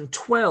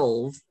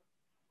 2012,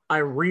 I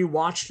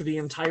rewatched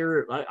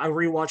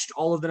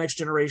all of The Next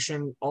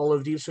Generation, all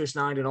of Deep Space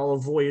Nine, and all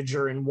of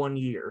Voyager in one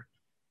year.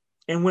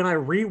 And when I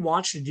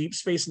rewatched Deep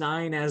Space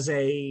Nine as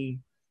a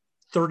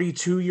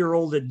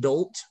 32-year-old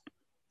adult,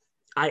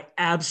 I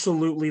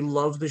absolutely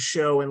love the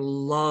show and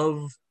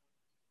love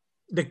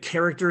the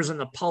characters and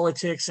the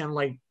politics and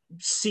like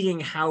seeing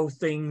how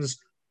things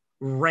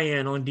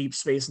ran on Deep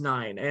Space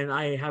Nine. And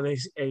I have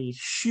a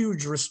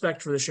huge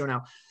respect for the show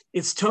now.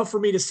 It's tough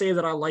for me to say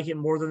that I like it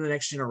more than The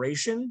Next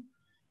Generation,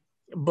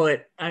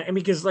 but I mean,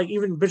 because like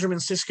even Benjamin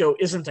Sisko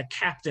isn't a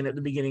captain at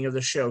the beginning of the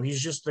show. He's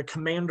just the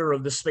commander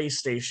of the space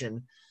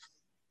station.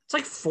 It's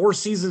like 4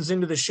 seasons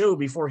into the show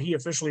before he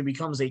officially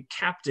becomes a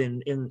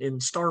captain in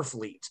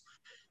Starfleet.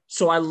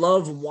 So I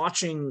love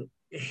watching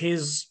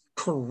his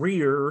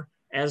career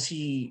as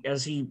he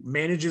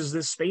manages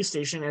this space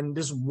station and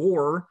this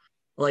war.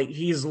 Like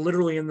he is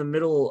literally in the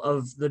middle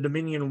of the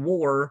Dominion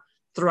War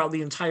throughout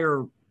the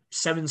entire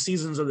 7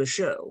 seasons of the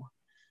show.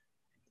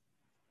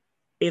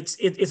 It's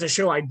a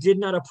show I did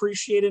not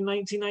appreciate in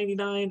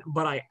 1999,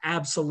 but I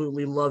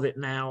absolutely love it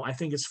now. I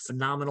think it's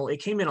phenomenal.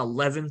 It came in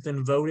 11th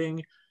in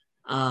voting.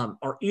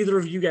 Are either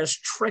of you guys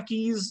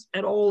Trekkies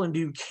at all, and do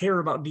you care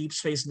about Deep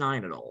Space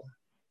Nine at all?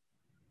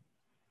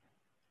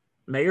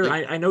 Mayor,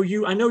 I know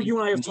you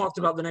and I have talked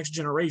about The Next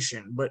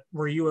Generation, but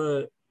were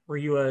you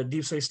a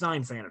Deep Space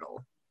Nine fan at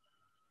all?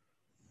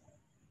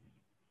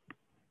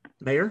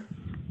 Mayor?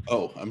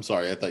 Oh, I'm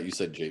sorry. I thought you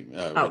said Jay.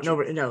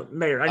 No,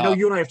 Mayor. I know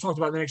you and I have talked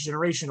about The Next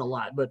Generation a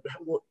lot, but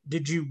what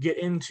did you get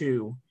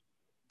into?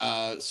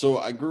 So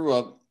I grew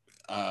up.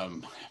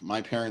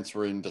 My parents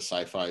were into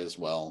sci-fi as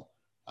well.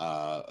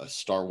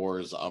 Star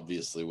Wars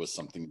obviously was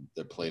something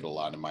that played a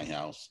lot in my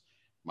house.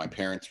 My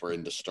parents were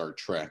into Star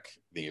Trek,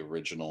 the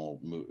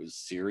original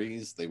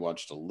series. They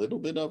watched a little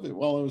bit of it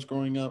while I was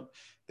growing up.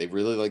 They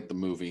really liked the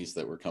movies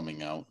that were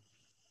coming out.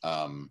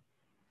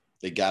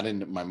 They got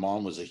into, my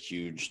mom was a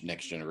huge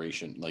Next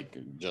Generation,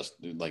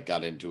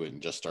 got into it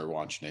and just started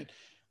watching it.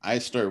 I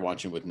started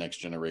watching with Next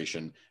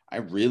Generation. I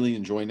really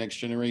enjoy Next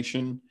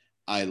Generation.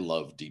 I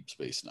love Deep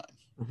Space Nine.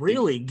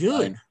 Really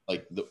good.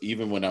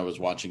 Even when I was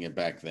watching it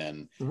back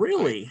then,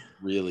 really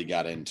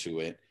got into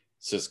it.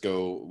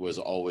 Sisko was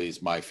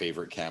always my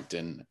favorite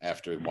captain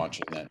after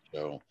watching that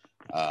show.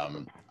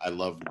 I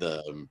loved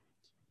the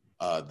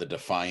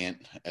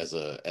Defiant as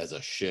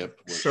a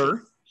ship.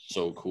 Sure.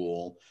 So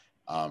cool.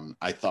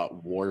 I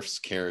thought Worf's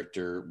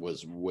character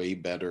was way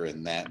better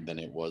in that than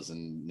it was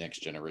in Next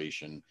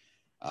Generation.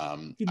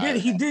 He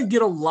did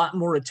get a lot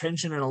more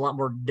attention and a lot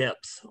more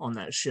depth on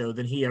that show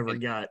than he ever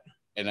got.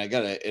 And I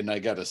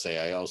gotta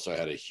say, I also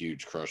had a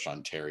huge crush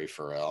on Terry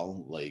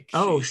Farrell.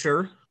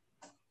 Sure.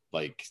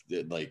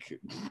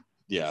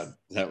 Yeah,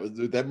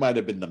 that might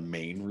have been the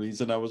main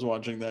reason I was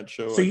watching that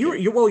show. So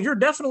you're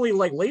definitely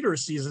like later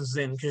seasons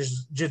then,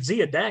 because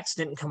Jadzia Dax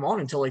didn't come on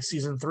until like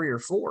season 3 or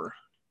 4.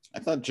 I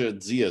thought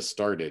Jadzia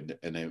started,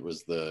 and I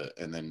thought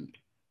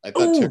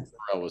Terry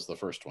Farrell was the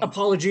first one.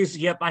 Apologies.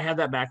 Yep, I had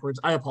that backwards.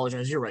 I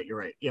apologize. You're right.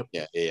 Yep.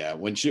 Yeah.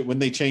 When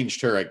they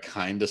changed her, I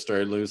kind of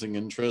started losing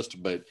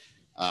interest, but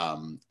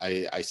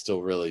I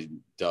still really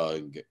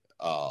dug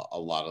a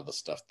lot of the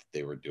stuff that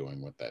they were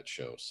doing with that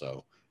show.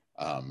 So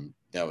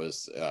that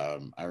was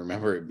I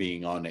remember it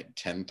being on at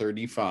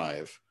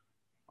 10:35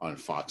 on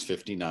Fox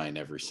 59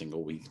 every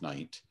single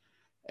weeknight,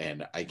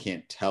 and I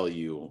can't tell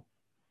you.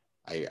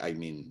 I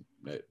mean,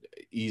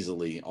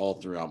 easily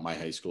all throughout my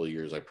high school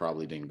years, I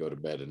probably didn't go to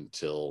bed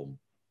until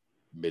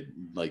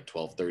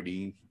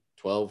 12:30.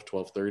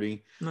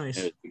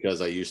 Nice.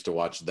 Because I used to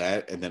watch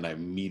that, and then I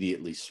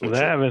immediately switched.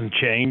 That hasn't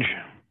changed.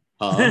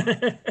 Huh?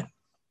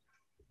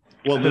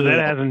 Well, that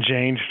hasn't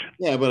changed.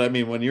 Yeah, but I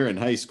mean, when you're in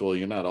high school,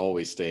 you're not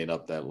always staying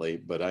up that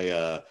late. But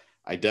I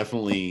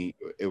definitely,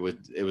 it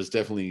was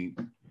definitely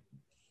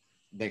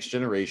Next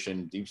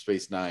Generation, Deep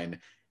Space Nine,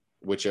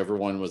 whichever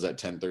one was at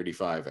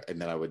 10:35,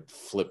 and then I would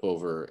flip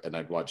over and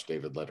I'd watch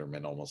David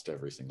Letterman almost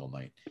every single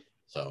night.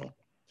 So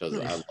because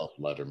I love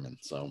Letterman.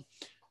 So,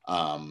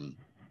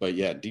 but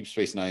yeah, Deep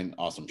Space Nine,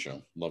 awesome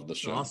show. Love the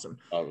show. Awesome.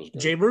 It was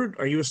great. Jaybird,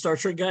 are you a Star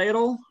Trek guy at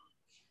all?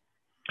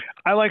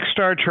 I like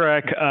Star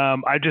Trek.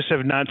 I just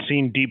have not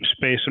seen Deep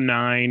Space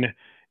Nine.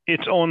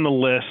 It's on the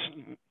list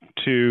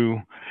too.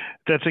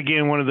 That's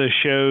again one of those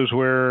shows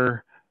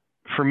where,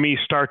 for me,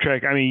 Star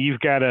Trek. I mean, you've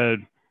got to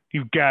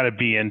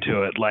be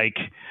into it. Like,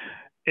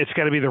 it's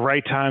got to be the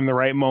right time, the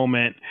right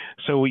moment.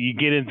 So you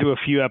get into a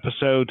few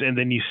episodes and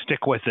then you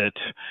stick with it.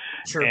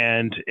 Sure.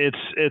 And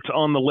it's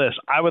on the list.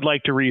 I would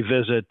like to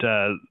revisit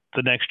The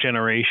Next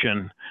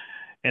Generation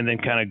and then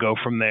kind of go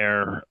from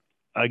there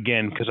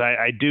again, because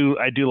I do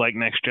like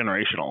Next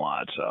Generation a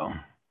lot. So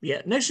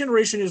yeah, Next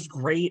Generation is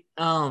great.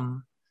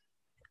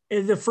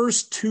 The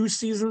first 2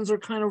 seasons are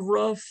kind of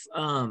rough.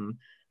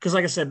 Because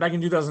like I said, back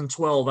in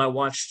 2012, I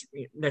watched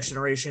Next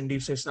Generation,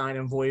 Deep Space Nine,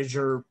 and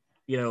Voyager,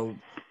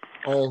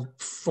 all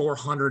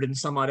 400 and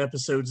some odd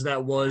episodes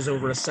that was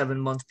over a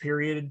 7-month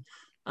period.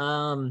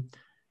 When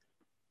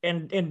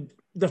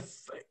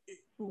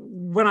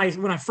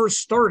I first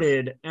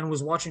started and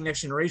was watching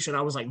Next Generation,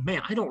 I was like,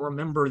 man, I don't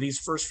remember these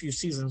first few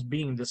seasons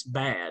being this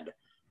bad.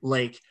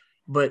 Like,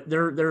 but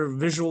their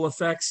visual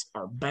effects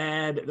are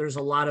bad. There's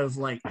a lot of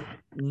like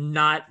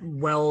not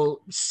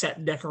well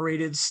set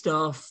decorated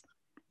stuff,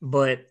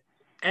 but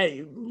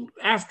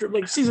after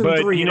like season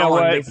 3 you and know on,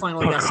 what? they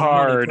finally got some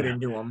money put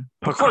into them.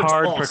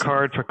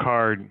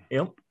 Picard.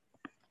 Yep,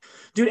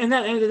 dude,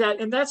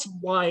 and that's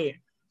why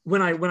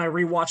when I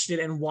rewatched it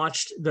and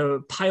watched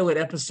the pilot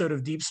episode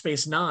of Deep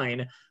Space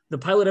Nine, the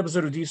pilot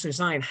episode of Deep Space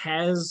Nine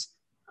has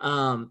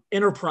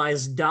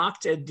Enterprise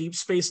docked at Deep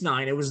Space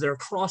Nine. It was their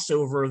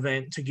crossover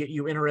event to get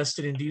you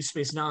interested in Deep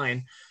Space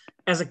Nine.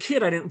 As a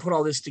kid, I didn't put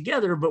all this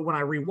together, but when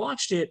I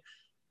rewatched it,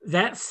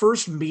 that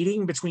first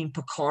meeting between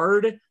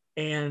Picard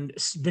and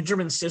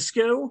Benjamin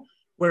Sisko,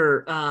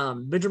 where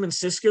Benjamin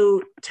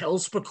Sisko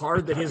tells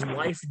Picard that his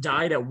wife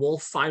died at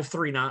Wolf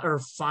 539 or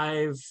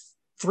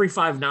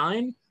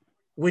 5359,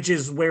 which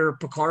is where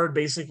Picard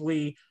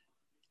basically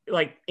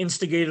like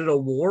instigated a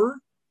war.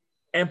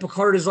 And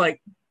Picard is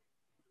like,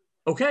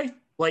 okay,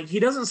 like he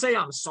doesn't say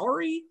I'm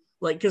sorry,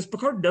 like because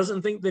Picard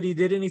doesn't think that he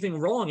did anything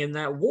wrong in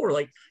that war.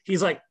 Like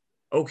he's like,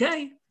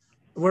 okay,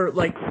 where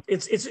like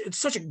it's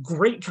such a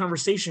great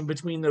conversation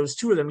between those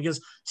two of them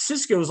because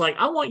Sisko's like,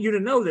 I want you to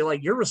know that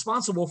like you're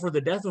responsible for the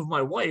death of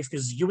my wife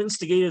because you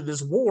instigated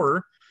this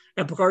war,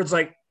 and Picard's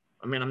like,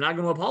 I mean, I'm not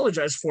going to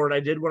apologize for it. I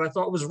did what I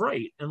thought was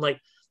right, and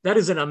like that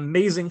is an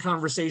amazing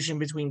conversation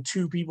between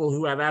two people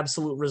who have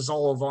absolute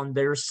resolve on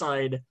their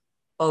side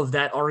of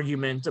that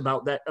argument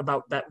about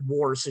that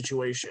war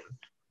situation.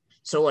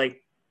 So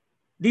like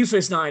Deep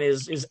Space Nine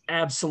is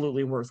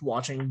absolutely worth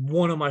watching.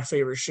 One of my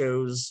favorite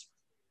shows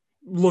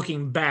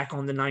looking back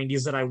on the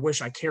 90s that I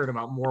wish I cared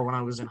about more when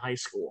I was in high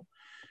school.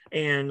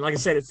 And like I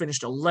said, it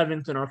finished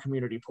 11th in our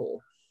community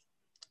poll.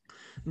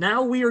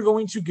 Now we are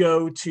going to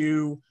go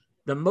to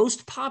the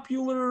most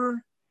popular,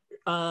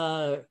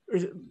 the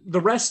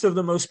rest of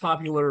the most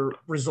popular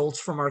results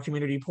from our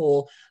community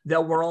poll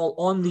that were all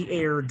on the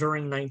air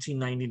during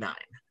 1999.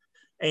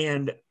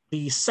 And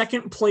the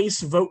second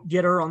place vote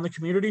getter on the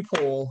community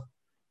poll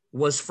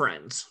was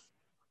Friends.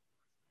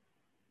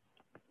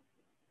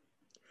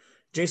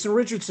 Jason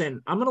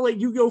Richardson, I'm going to let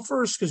you go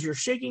first because you're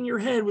shaking your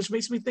head, which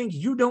makes me think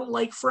you don't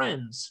like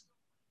Friends.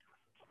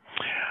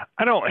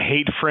 I don't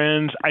hate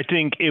Friends. I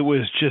think it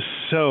was just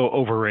so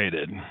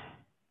overrated.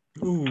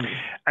 Ooh.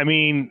 I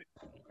mean,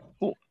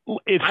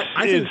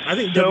 I think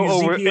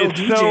WZPO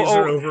DJs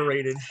are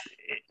overrated.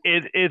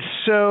 It's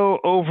so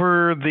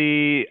over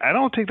the. I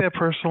don't take that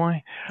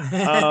personally.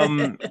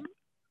 I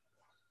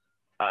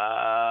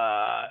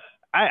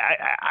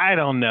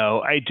don't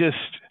know.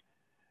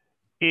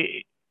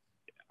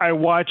 I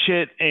watch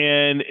it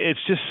and it's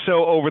just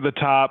so over the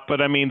top.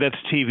 But I mean, that's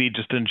TV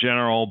just in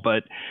general.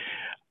 But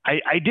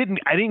I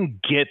didn't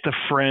get the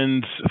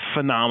Friends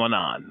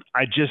phenomenon.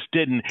 I just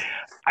didn't.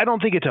 I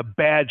don't think it's a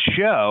bad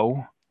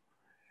show,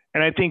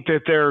 and I think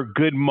that there are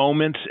good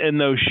moments in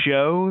those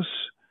shows.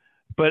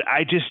 But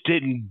I just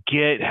didn't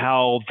get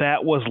how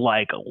that was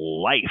like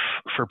life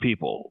for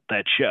people.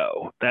 That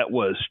show, that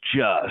was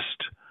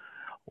just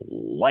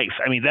life.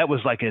 I mean, that was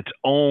like its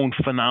own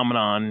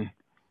phenomenon.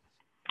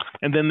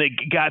 And then they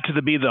got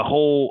to be the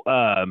whole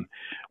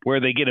where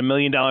they get $1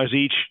 million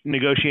each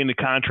negotiating the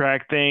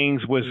contract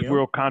things was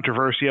real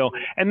controversial,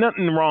 and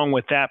nothing wrong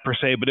with that per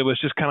se, but it was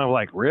just kind of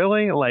like,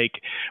 really? Like,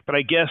 but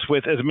I guess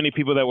with as many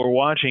people that were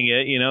watching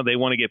it, you know, they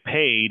want to get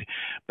paid.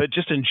 But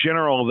just in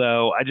general,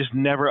 though, I just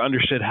never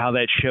understood how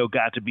that show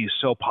got to be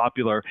so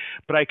popular.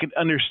 But I could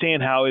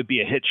understand how it'd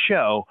be a hit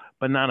show,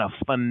 but not a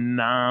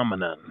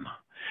phenomenon.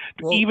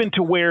 Well, even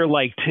to where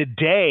like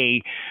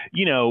today,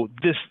 you know,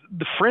 the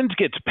Friends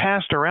gets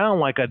passed around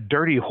like a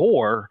dirty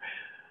whore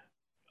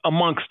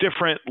amongst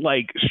different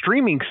like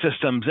streaming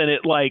systems, and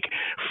it like,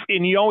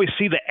 and you always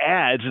see the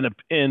ads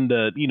in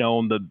the you know,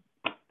 on the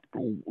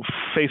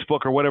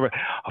Facebook or whatever,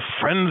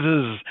 Friends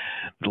is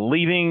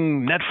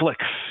leaving Netflix,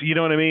 you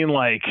know what I mean?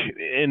 Like,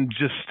 and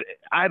just,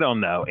 I don't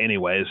know.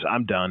 Anyways,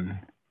 I'm done.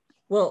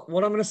 Well,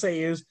 what I'm going to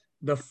say is,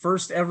 the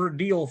first ever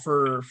deal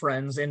for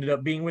Friends ended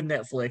up being with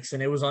Netflix,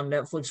 and it was on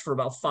Netflix for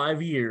about 5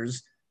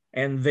 years.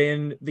 And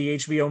then the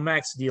HBO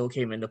Max deal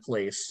came into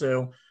place.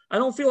 So I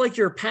don't feel like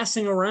your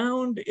passing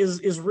around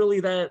is really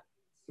that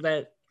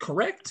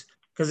correct,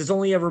 because it's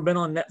only ever been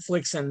on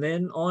Netflix and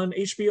then on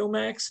HBO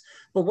Max.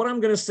 But what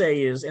I'm going to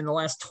say is, in the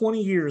last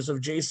 20 years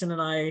of Jason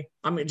and I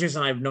mean,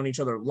 Jason and I have known each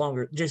other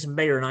longer. Jason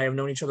Bayer and I have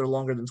known each other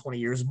longer than 20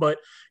 years. But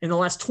in the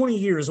last 20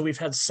 years that we've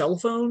had cell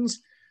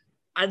phones,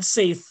 I'd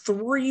say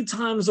 3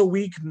 times a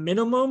week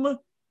minimum,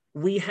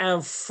 we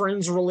have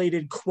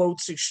Friends-related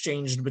quotes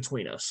exchanged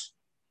between us.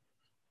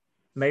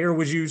 Mayor,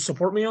 would you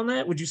support me on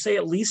that? Would you say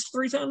at least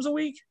 3 times a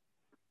week?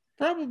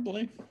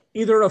 Probably.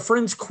 Either a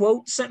Friends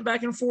quote sent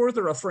back and forth,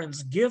 or a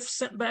Friends GIF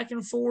sent back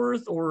and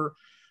forth, or,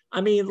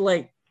 I mean,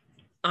 like,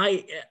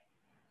 I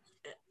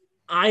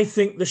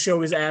think the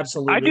show is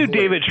absolutely. I do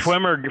hilarious. David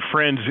Schwimmer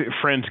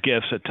Friends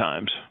GIFs at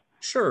times.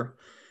 Sure.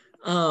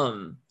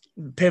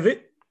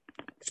 Pivot.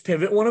 Is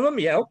Pivot one of them?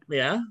 Yeah.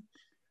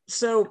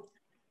 So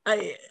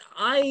I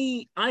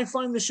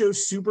find the show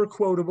super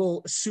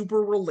quotable,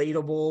 super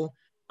relatable.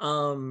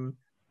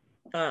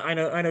 I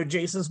know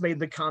Jason's made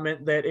the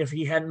comment that if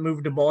he hadn't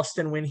moved to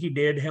Boston when he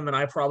did, him and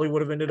I probably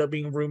would have ended up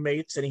being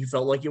roommates, and he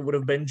felt like it would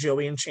have been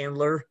Joey and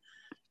Chandler.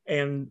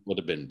 And would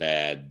have been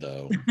bad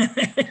though.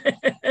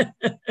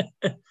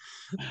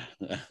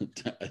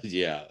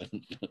 Yeah.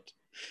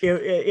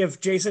 If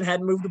Jason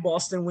hadn't moved to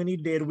Boston when he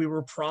did, we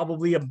were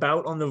probably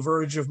about on the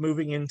verge of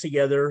moving in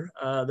together.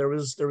 There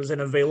was an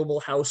available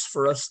house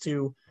for us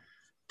to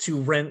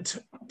rent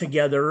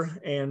together,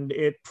 and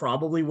it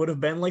probably would have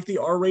been like the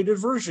R-rated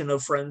version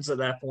of Friends at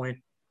that point.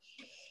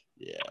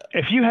 Yeah.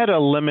 If you had to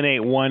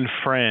eliminate one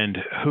friend,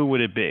 who would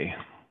it be?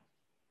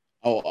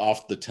 Oh,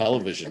 off the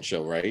television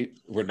show, right?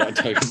 We're not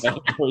talking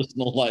about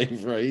personal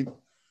life, right?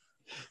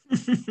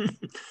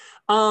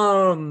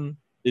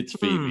 It's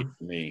Phoebe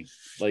for me.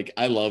 Like,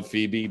 I love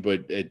Phoebe,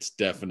 but it's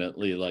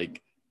definitely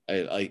like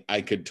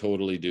I could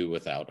totally do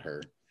without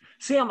her.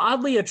 See, I'm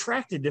oddly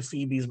attracted to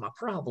Phoebe's my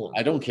problem.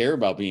 I don't care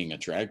about being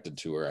attracted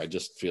to her. I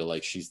just feel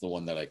like she's the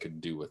one that I could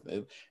do with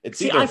it.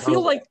 I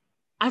feel like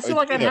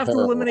I'd have to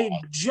eliminate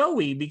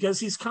Joey because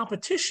he's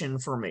competition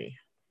for me.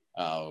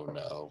 Oh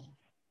no.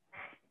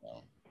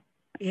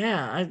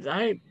 Yeah,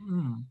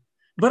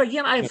 But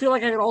again, I feel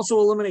like I could also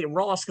eliminate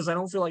Ross because I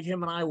don't feel like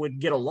him and I would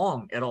get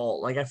along at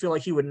all. Like, I feel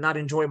like he would not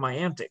enjoy my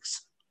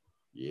antics.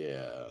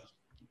 Yeah,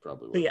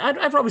 probably would. But yeah,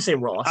 I'd probably say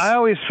Ross. I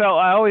always felt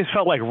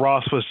like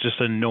Ross was just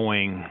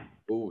annoying.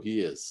 Oh, he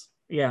is.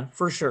 Yeah,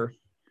 for sure.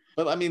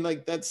 But I mean,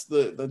 like, that's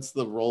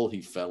the role he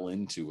fell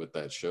into with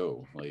that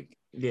show. Like,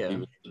 yeah, he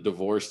was a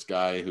divorced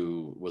guy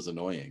who was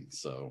annoying.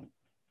 So,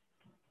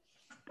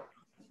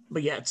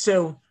 but yeah,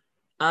 so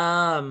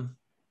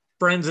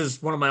Friends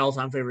is one of my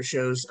all-time favorite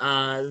shows.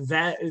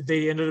 That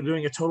they ended up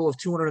doing a total of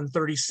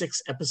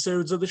 236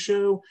 episodes of the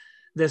show.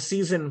 The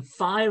season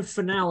 5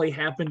 finale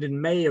happened in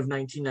May of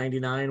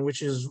 1999,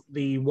 which is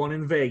the one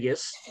in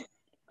Vegas,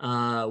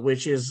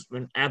 which is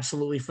an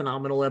absolutely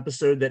phenomenal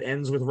episode that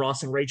ends with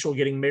Ross and Rachel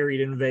getting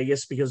married in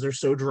Vegas because they're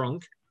so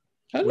drunk.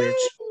 Hello,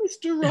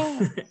 Mr.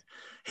 Ross.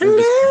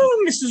 Hello,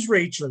 Mrs.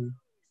 Rachel.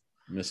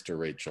 Mr.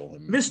 Rachel.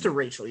 Mr.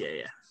 Rachel,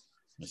 yeah.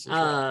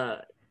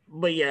 Mrs.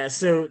 But yeah,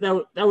 so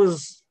that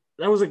was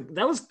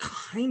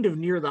kind of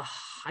near the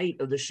height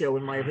of the show,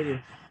 in my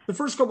opinion. The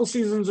first couple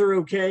seasons are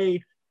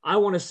okay. I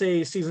want to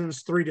say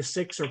seasons 3 to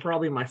 6 are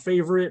probably my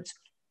favorite.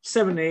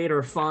 7 to 8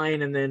 are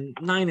fine, and then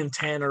 9 and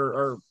 10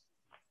 are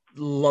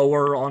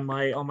lower on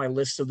my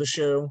list of the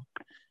show.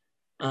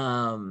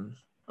 Oh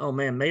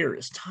man, Mayor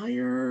is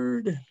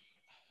tired.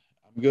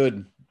 I'm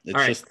good.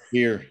 It's just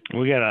here.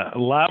 We got a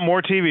lot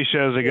more TV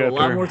shows to go through. A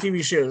lot more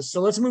TV shows. So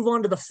let's move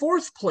on to the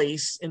 4th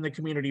place in the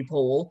community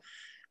poll,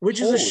 which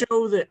is a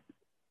show that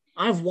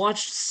I've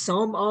watched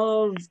some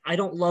of. I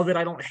don't love it.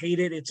 I don't hate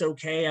it. It's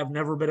okay. I've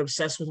never been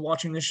obsessed with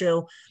watching the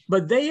show,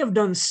 but they have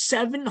done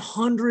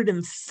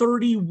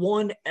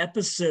 731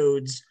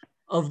 episodes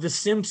of The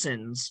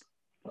Simpsons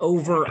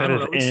over. That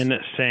is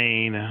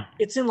insane.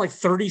 It's in like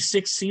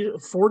 36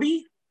 seasons,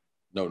 40?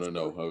 No. I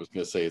was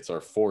going to say it's our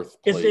 4th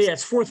place.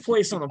 It's 4th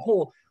place on the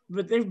poll,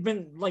 but they've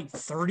been like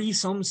 30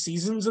 some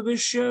seasons of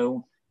this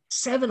show.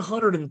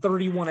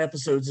 731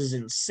 episodes is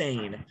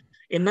insane.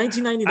 In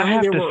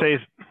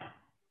 1999,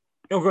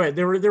 Oh, go ahead.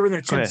 They were in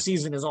their 10th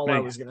season is all I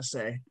was going to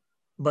say.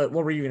 But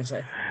what were you going to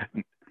say?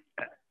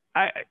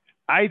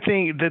 I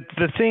think that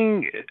the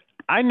thing,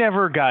 I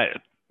never got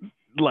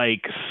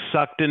like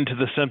sucked into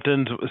the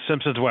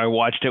Simpsons where I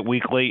watched it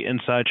weekly and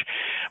such,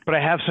 but I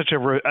have such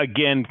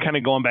again, kind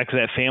of going back to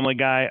that Family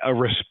Guy, a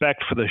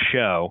respect for the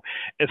show.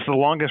 It's the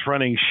longest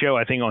running show,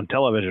 I think, on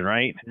television,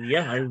 right?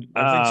 Yeah, I think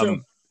so.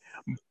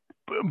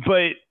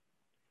 But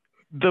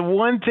the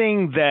one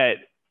thing that,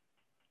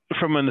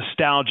 from a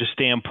nostalgia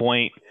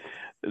standpoint,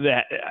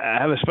 that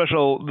The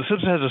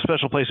Simpsons has a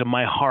special place in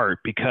my heart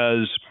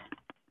because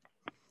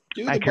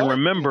I can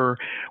remember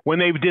when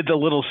they did the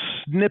little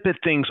snippet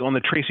things on the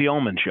Tracy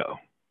Ullman show.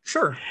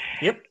 Sure.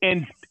 Yep.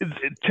 And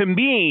to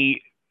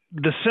me,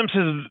 The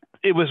Simpsons,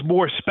 it was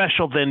more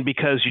special than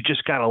because you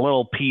just got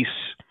a piece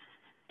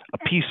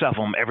of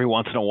them every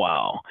once in a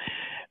while.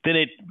 Then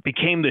it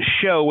became the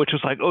show, which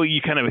was like, oh,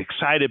 you kind of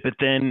excited, but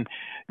then,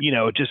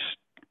 it just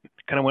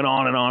kind of went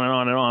on and on and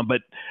on and on.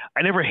 But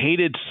I never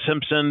hated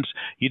Simpsons.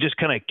 You just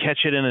kind of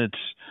catch it in its,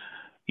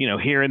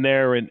 here and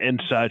there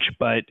and such.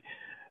 But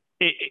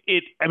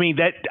that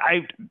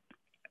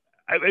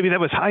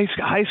was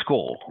high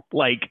school.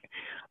 Like,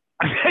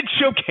 that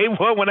show came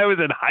on when I was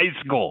in high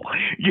school.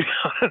 You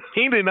know what I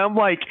mean? And I'm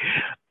like,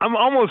 I'm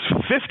almost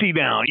 50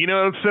 now,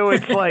 so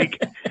it's like,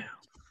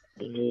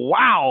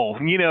 wow,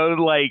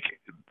 like,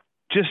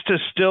 just to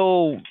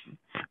still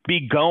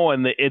be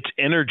going, its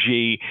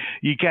energy,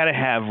 you got to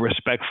have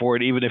respect for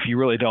it, even if you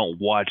really don't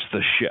watch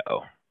the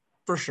show.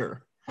 For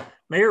sure.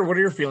 Mayor, what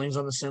are your feelings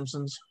on The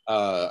Simpsons?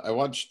 I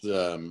watched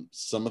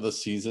some of the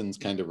seasons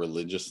kind of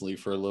religiously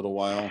for a little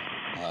while,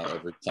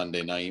 every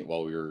Sunday night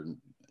while we were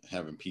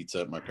having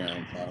pizza at my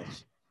parents'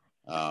 house.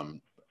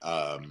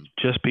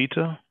 Just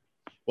pizza?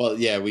 Well,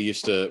 yeah, we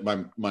used to.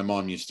 My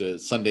mom used to.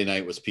 Sunday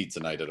night was pizza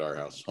night at our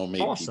house.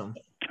 Homemade. Awesome.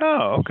 Pizza.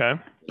 Oh, okay.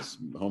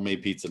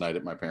 Homemade pizza night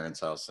at my parents'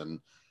 house, and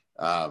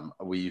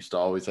We used to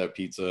always have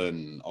pizza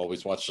and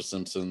always watch The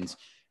Simpsons.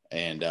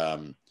 And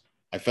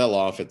I fell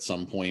off at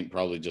some point,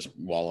 probably just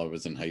while I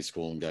was in high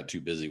school and got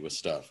too busy with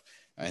stuff.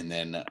 And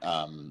then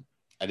I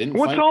didn't.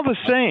 What's all the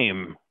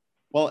same?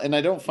 Well, and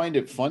I don't find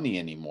it funny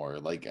anymore.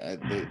 Like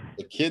the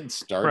kids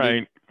started,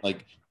 right.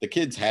 Like the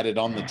kids had it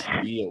on the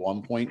TV at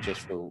one point just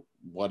for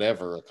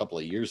whatever a couple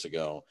of years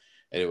ago,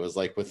 and it was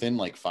like within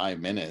like 5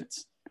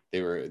 minutes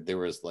there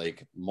was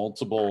like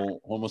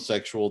multiple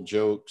homosexual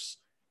jokes,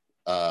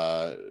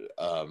 like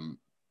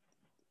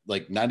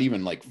not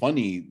even like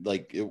funny,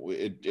 like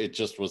it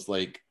just was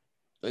like,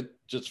 it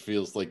just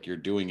feels like you're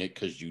doing it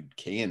because you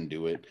can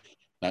do it,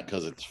 not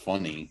because it's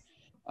funny.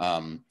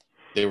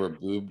 They were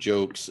boob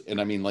jokes, and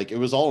I mean, like, it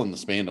was all in the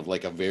span of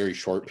like a very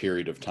short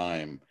period of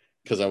time,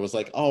 because I was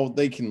like, oh,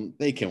 they can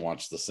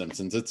watch The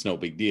Simpsons, it's no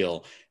big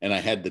deal. And I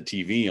had the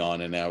TV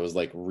on and I was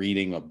like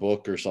reading a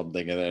book or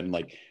something, and then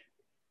like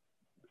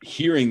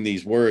hearing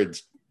these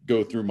words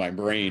go through my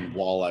brain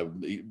while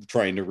I'm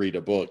trying to read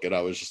a book, and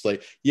I was just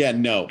like, yeah,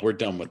 no, we're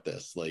done with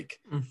this. Like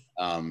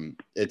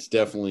it's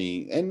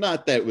definitely, and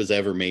not that it was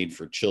ever made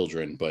for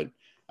children, but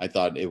I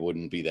thought it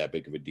wouldn't be that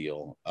big of a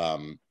deal.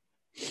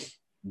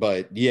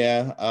 But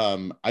yeah,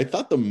 I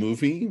thought the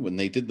movie, when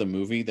they did the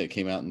movie that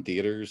came out in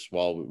theaters,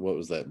 what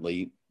was that,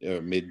 late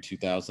mid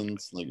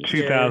 2000s, like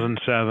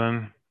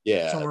 2007,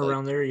 yeah, somewhere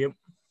around there. Yep.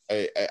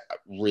 I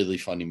really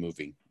funny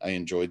movie. I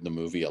enjoyed the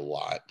movie a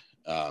lot.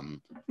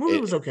 Movie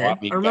was okay. I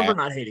remember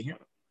not hating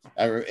it.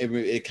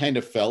 It kind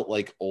of felt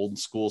like old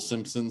school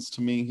Simpsons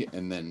to me,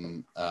 and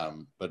then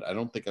but I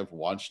don't think I've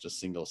watched a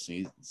single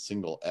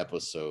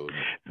episode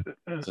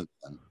since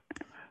then.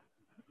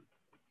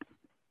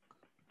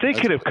 They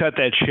could have cut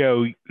that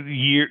show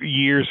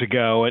years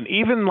ago, and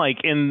even like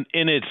in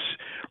its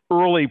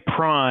early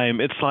prime,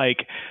 it's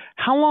like,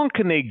 how long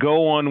can they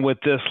go on with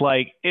this?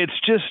 Like, it's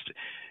just,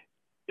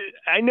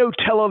 I know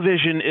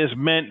television is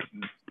meant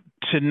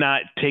to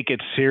not take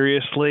it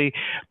seriously,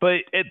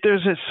 but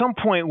there's at some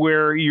point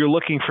where you're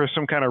looking for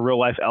some kind of real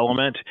life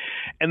element,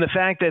 and the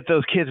fact that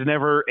those kids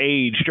never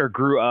aged or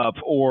grew up,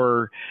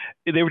 or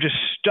they were just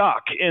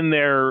stuck in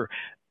their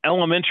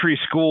elementary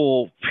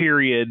school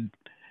period,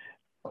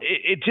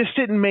 it just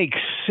didn't make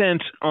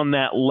sense on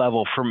that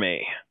level for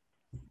me.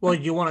 Well,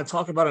 you want to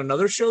talk about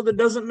another show that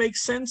doesn't make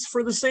sense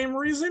for the same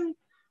reason?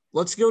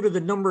 Let's go to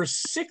the number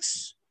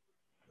 6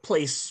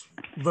 place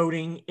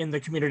voting in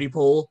the community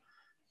poll,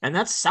 and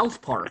that's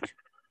South Park,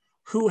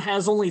 who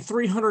has only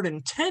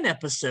 310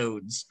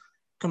 episodes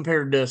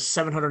compared to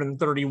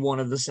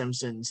 731 of The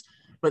Simpsons.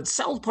 But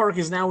South Park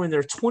is now in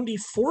their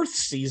 24th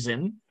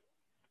season.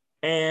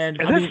 And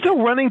is that still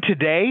running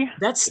today?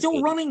 That's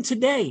still running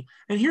today.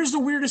 And here's the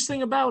weirdest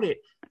thing about it.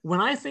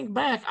 When I think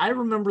back, I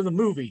remember the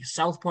movie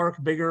South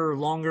Park, bigger,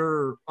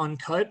 longer,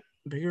 uncut.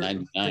 Bigger,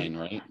 99,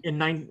 right? In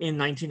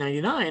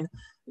 1999.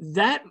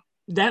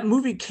 That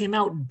movie came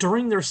out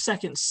during their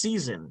second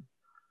season,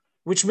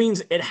 which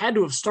means it had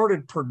to have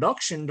started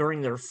production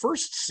during their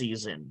first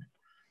season.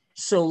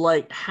 So,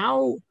 like,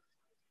 how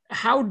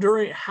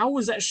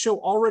was that show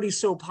already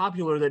so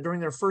popular that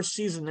during their first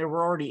season they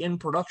were already in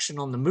production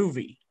on the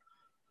movie?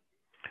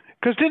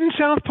 Because didn't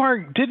South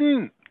Park,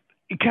 kind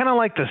of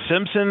like The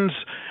Simpsons,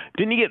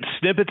 didn't you get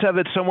snippets of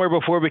it somewhere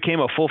before it became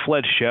a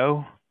full-fledged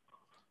show?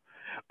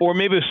 Or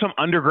maybe it was some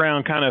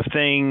underground kind of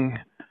thing.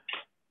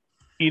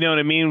 You know what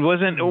I mean?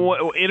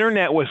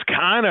 Internet was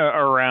kind of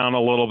around a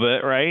little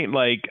bit, right?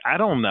 Like, I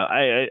don't know.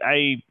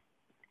 I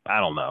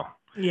don't know.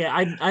 Yeah,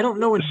 I don't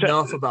know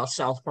enough about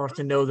South Park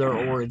to know their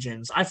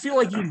origins. I feel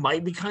like you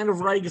might be kind of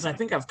right, because I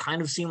think I've kind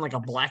of seen like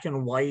a black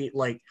and white,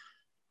 like,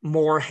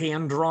 more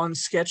hand-drawn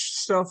sketch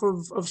stuff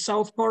of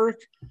South Park,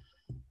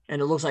 and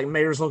it looks like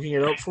Mayor's looking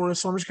it up for us,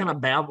 so I'm just gonna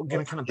babble.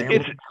 It's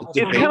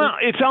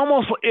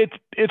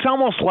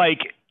almost like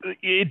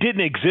it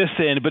didn't exist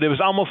then, but it was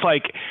almost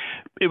like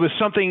it was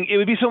something. It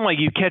would be something like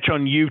you catch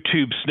on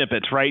YouTube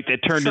snippets, right?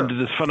 That turned into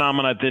this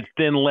phenomena that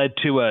then led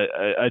to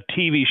a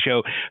TV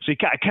show. So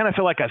I kind of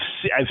feel like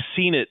I've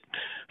seen it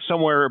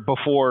somewhere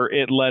before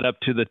it led up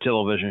to the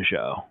television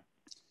show.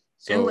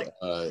 So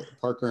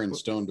Parker and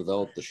Stone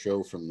developed the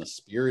show from the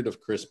spirit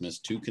of Christmas,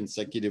 2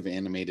 consecutive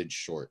animated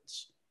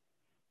shorts.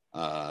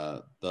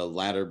 The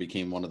latter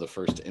became one of the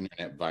first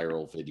internet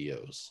viral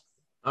videos.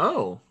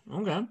 Oh,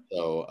 okay.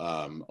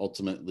 So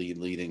ultimately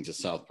leading to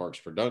South Park's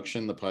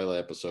production, the pilot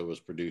episode was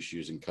produced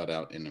using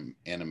cutout in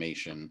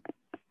animation.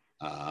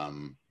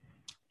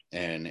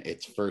 And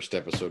its first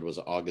episode was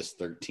August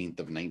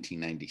 13th of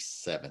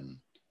 1997.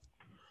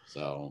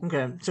 So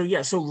okay.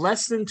 So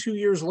less than 2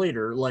 years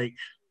later, like,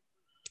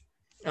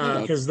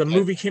 because the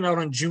movie came out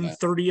on June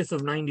 30th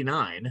of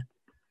 99.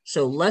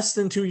 So less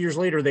than 2 years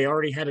later, they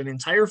already had an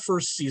entire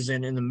first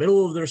season in the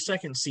middle of their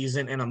second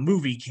season, and a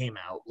movie came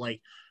out. Like,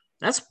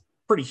 that's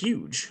pretty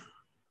huge.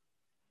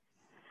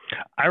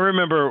 I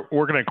remember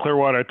working at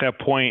Clearwater at that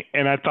point,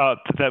 and I thought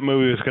that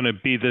movie was going to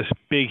be this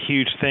big,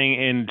 huge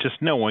thing, and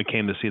just no one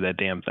came to see that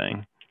damn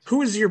thing. Who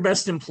was your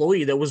best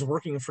employee that was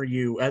working for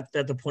you at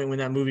the point when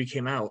that movie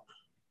came out?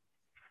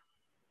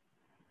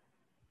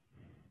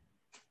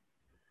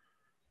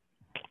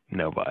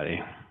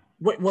 Nobody.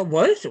 What?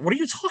 What are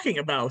you talking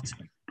about?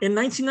 In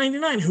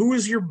 1999, who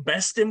was your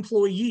best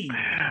employee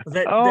that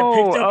picked up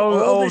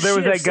all the there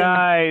was that shifts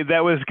guy.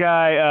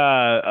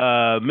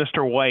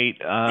 Mr. White.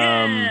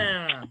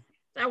 Yeah,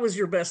 that was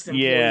your best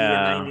employee in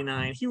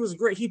 '99. He was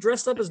great. He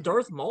dressed up as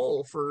Darth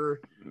Maul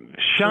for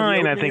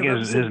Shine. the I think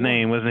is his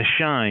name, wasn't it?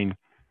 Shine.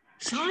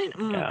 Shine.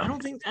 I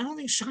don't think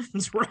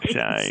Shine's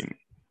right.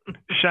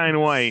 Shine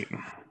White.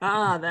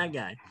 That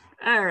guy.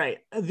 All right.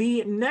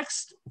 The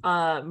next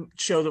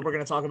show that we're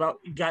going to talk about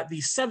got the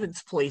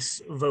 7th place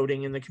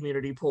voting in the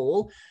community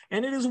poll,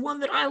 and it is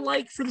one that I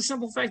like for the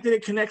simple fact that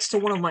it connects to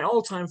one of my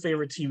all-time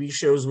favorite TV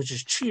shows, which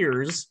is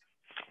Cheers,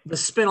 the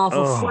spinoff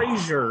of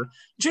Frasier.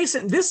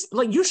 Jason,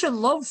 you should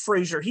love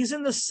Frasier. He's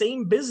in the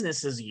same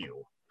business as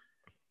you.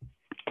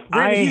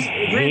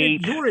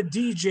 Granted, you're a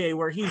DJ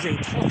where he's a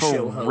talk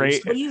show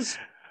host, but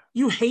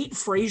you hate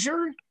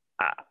Frasier?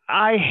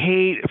 I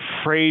hate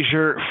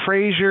Frasier.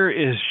 Frasier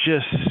is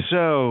just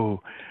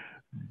so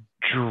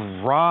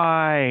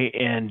dry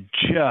and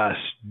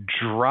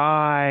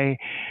dry.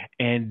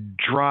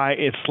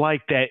 It's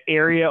like that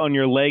area on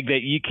your leg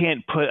that you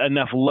can't put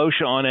enough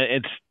lotion on it.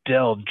 It's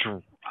still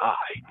dry.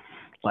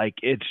 Like,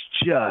 it's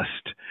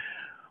just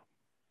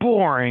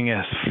boring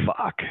as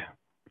fuck.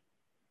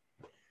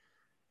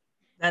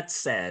 That's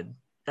sad.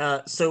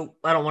 So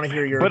I don't want to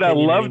hear your. But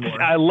opinion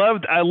I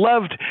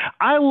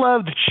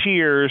loved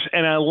Cheers,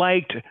 and I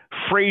liked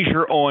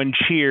Frasier on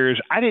Cheers.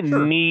 I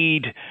didn't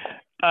need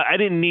a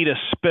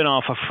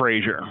spinoff of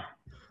Frasier.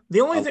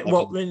 The only thing,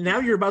 now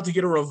you're about to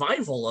get a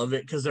revival of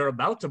it because they're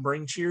about to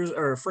bring Cheers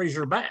or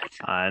Frasier back.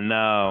 I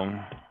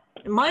know.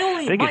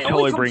 They could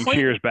totally bring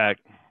Cheers back.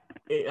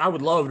 I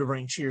would love to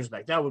bring Cheers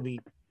back. That would be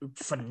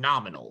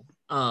phenomenal.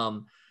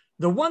 The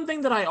one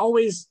thing that I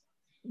always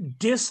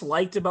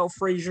disliked about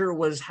Frasier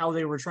was how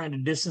they were trying to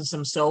distance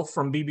themselves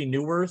from Bebe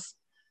Neuwirth.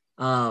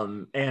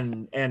 I'm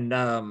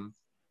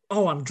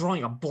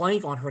drawing a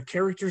blank on her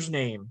character's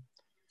name.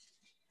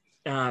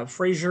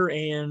 Frasier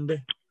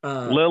and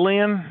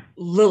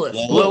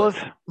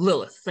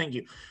Lilith. Thank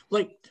you.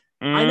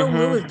 I know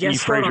Lilith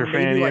guest starred on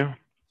maybe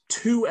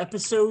 2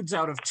 episodes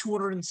out of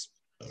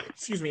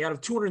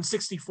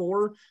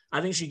 264.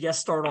 I think she guest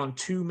starred on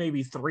 2,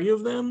 maybe 3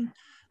 of them.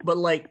 But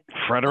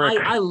Frederick,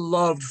 I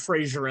loved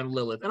Frasier and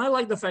Lilith, and I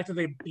like the fact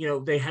that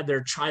they had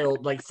their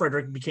child.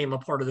 Frederick became a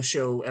part of the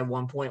show at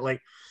one point.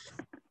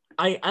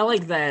 I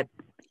like that,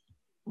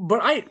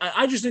 but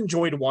I just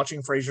enjoyed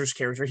watching Frasier's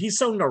character. He's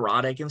so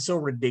neurotic and so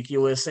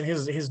ridiculous, and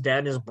his dad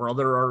and his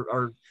brother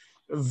are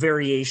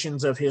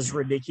variations of his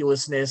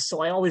ridiculousness.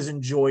 So I always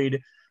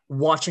enjoyed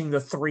watching the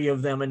 3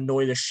 of them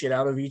annoy the shit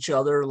out of each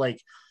other.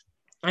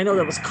 I know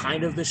that was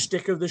kind of the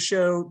shtick of the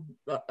show,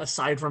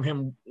 aside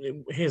from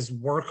his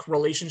work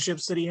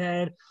relationships that he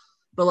had.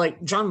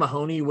 But John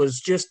Mahoney was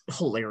just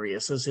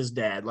hilarious as his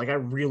dad. I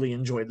really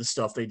enjoyed the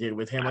stuff they did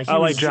with him. I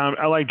like John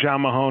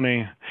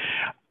Mahoney.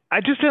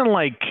 I just didn't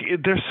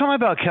there's something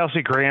about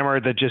Kelsey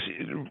Grammer that just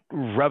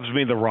rubs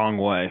me the wrong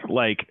way.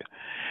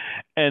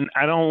 And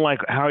I don't like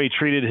how he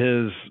cheated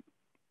on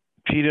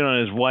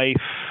his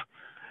wife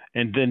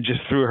and then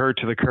just threw her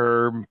to the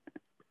curb.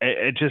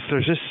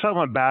 There's just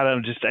something about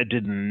him I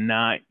did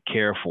not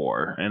care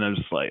for, and I was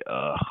just like,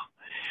 ugh.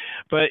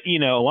 But a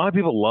lot of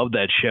people love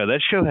that show. That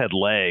show had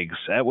legs.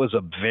 That was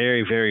a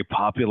very, very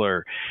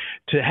popular.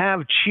 To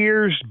have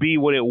Cheers be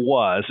what it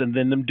was, and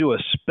then them do a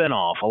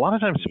spinoff. A lot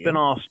of times,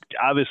 spinoffs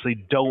obviously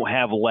don't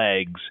have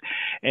legs.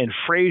 And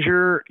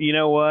Frasier, you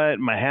know what?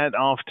 My hat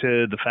off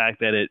to the fact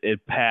that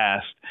it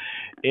passed.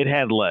 It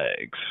had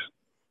legs,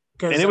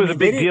 and it was a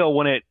big deal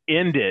when it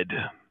ended.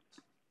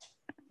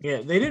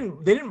 Yeah, they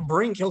didn't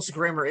bring Kelsey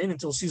Grammer in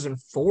until season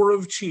 4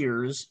 of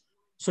Cheers.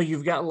 So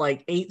you've got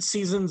 8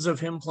 seasons of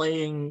him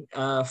playing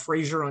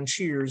Frasier on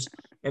Cheers,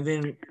 and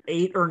then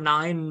 8 or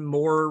 9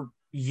 more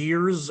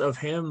years of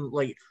him.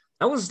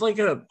 That was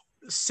a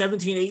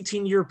 17,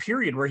 18 year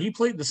period where he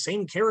played the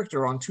same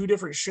character on 2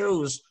 different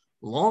shows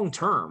long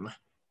term.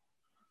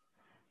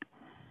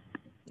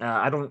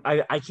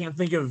 I can't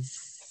think of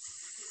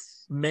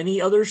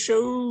many other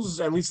shows,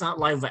 at least not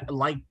live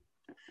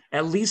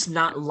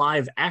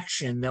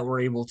action, that were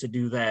able to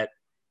do that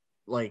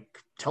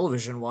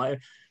television wise.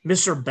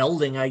 Mr.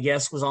 Belding, I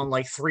guess, was on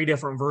 3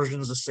 different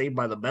versions of Saved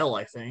by the Bell,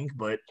 I think.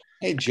 But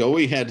hey,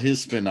 Joey had his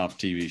spin-off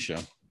TV show,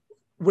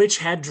 which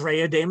had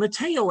Drea De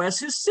Matteo as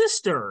his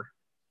sister.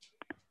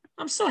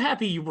 I'm so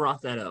happy you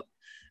brought that up.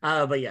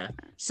 But yeah,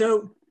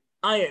 so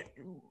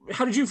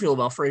how did you feel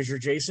about Frasier,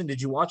 Jason?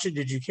 Did you watch it?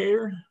 Did you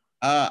care?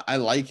 I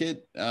like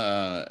it.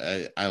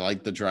 I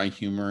like the dry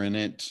humor in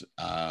it.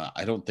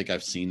 I don't think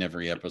I've seen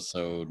every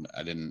episode.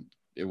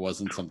 It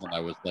wasn't something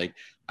I was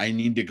I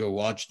need to go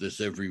watch this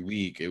every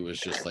week. It was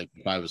just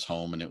if I was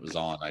home and it was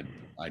on,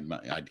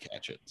 I'd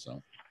catch it.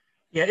 So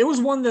yeah, it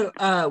was one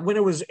that when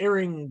it was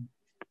airing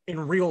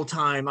in real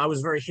time, I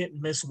was very hit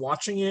and miss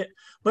watching it.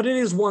 But it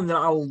is one that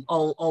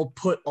I'll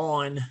put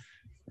on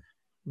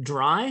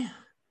dry.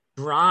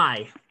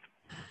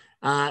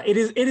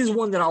 It is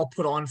one that I'll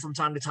put on from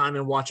time to time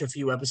and watch a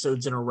few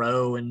episodes in a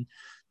row. And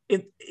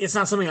it's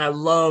not something I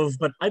love,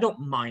 but I don't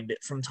mind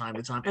it from time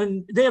to time.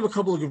 And they have a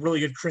couple of really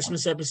good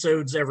Christmas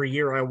episodes every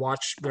year. I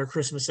watch their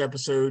Christmas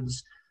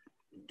episodes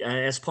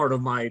as part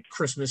of my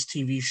Christmas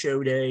TV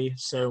show day.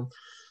 So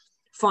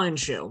fine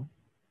show.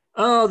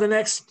 Oh, the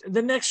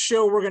next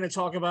show we're going to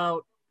talk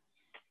about.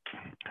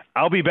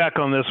 I'll be back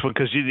on this one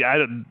because I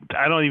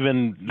don't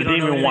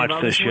even watch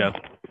this show.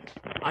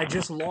 I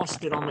just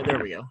lost it on my. There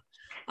we go.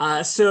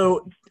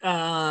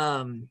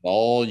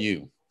 All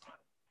you.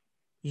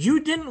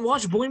 You didn't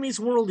watch Boy Meets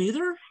World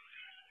either?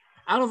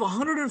 Out of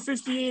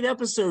 158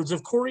 episodes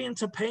of Cory and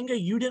Topanga,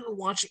 you didn't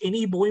watch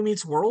any Boy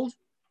Meets World?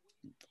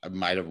 I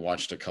might have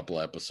watched a couple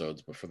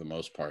episodes, but for the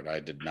most part, I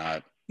did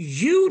not.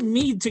 You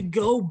need to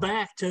go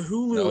back to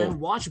Hulu and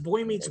watch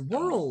Boy Meets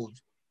World.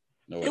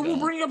 No, it will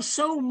bring up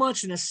so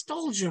much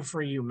nostalgia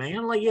for you,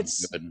 man. Like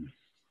it's good.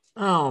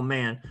 Oh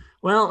man.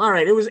 Well, all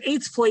right. It was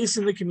 8th place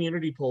in the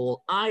community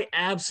poll. I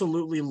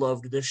absolutely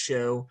loved this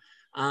show.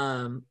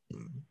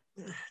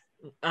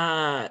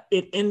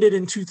 It ended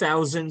in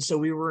 2000, so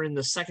we were in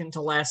the second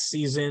to last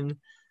season,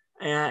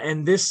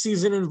 and this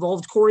season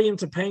involved Cory and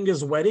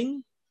Topanga's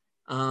wedding.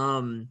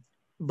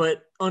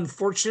 But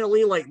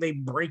unfortunately, like they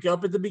break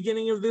up at the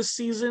beginning of this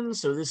season,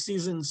 so this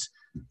season's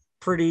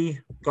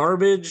pretty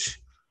garbage.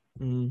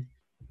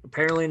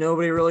 Apparently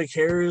nobody really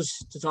cares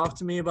to talk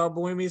to me about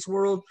Boy Meets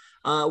World.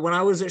 When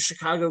I was at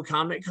Chicago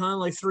Comic Con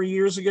like 3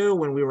 years ago,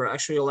 when we were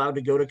actually allowed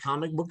to go to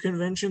comic book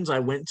conventions, I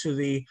went to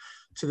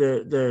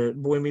the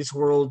Boy Meets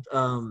World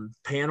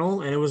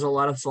panel, and it was a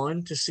lot of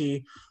fun to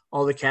see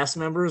all the cast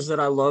members that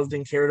I loved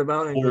and cared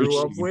about and grew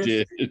up with.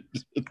 Did.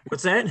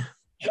 What's that?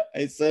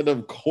 I said,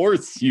 of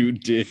course you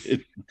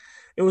did.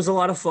 It was a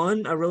lot of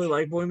fun. I really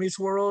like Boy Meets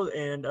World,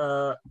 and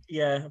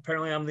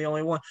apparently I'm the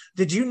only one.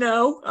 Did you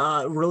know,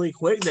 really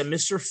quick, that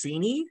Mr.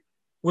 Feeney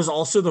was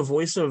also the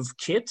voice of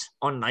Kit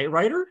on Knight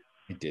Rider?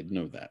 I did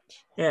know that.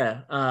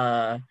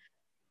 Yeah.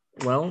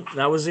 Well,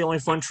 that was the only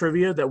fun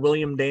trivia, that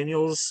William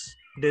Daniels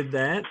did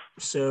that.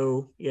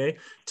 So, yay.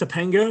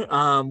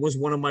 Topanga was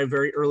one of my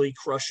very early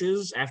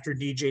crushes after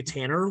DJ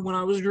Tanner when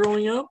I was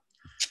growing up.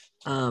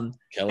 Kelly,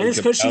 and it's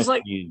because she's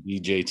like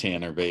DJ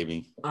Tanner,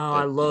 baby. Oh,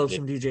 I love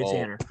some DJ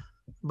Tanner.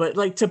 But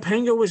like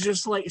Topanga was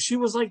just like, she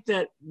was like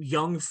that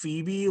young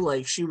Phoebe.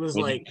 Like she was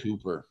Winnie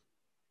Cooper.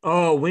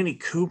 Oh, Winnie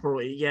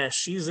Cooper. Yeah,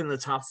 she's in the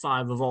top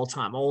 5 of all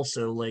time.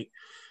 Also, like,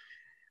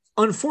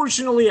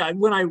 unfortunately, I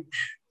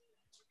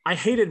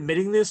hate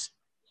admitting this.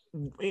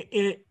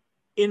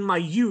 In my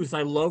youth,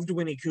 I loved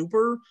Winnie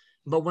Cooper.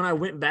 But when I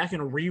went back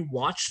and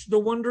rewatched The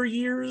Wonder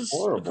Years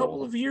a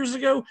couple of years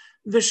ago,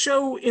 the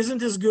show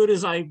isn't as good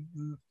as I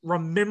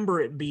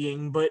remember it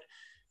being. But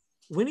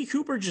Winnie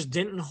Cooper just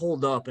didn't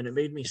hold up, and it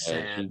made me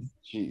sad.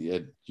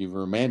 You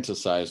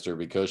romanticized her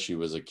because she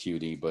was a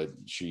cutie, but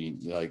she,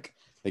 like,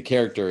 the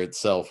character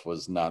itself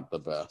was not the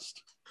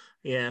best.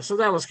 Yeah, so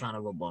that was kind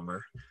of a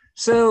bummer.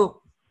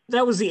 So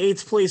that was the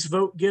 8th place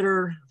vote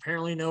getter.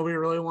 Apparently nobody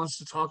really wants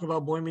to talk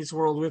about Boy Meets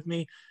World with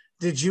me.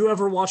 Did you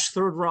ever watch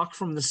Third Rock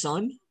from the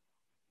Sun?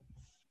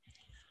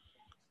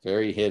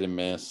 Very hit and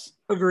miss.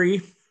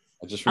 Agree.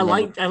 I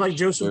like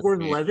Joseph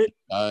Gordon-Levitt.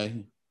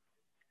 I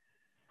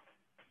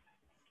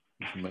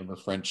remember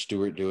French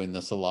Stewart doing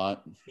this a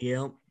lot.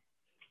 Yeah.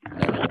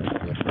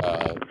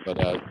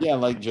 Yeah,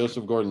 like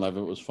Joseph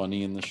Gordon-Levitt was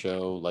funny in the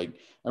show. Like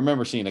I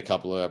remember seeing a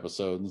couple of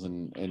episodes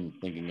and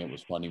thinking it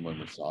was funny when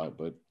we saw it,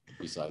 but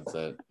besides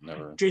that,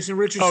 never. Jason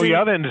Richardson. Oh,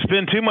 y'all didn't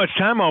spend too much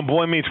time on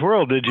Boy Meets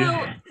World, did you?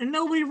 Well,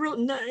 nobody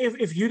really.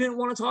 If you didn't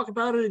want to talk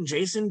about it, and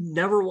Jason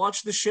never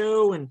watched the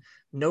show, and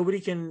nobody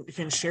can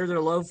share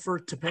their love for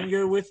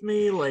Topanga with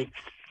me, like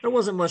there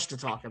wasn't much to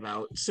talk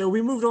about. So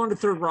we moved on to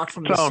Third Rock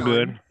from the Sun.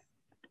 Good.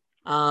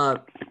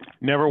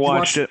 Never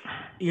watched it.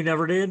 You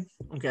never did?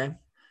 Okay.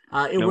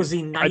 It was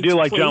the 9th I do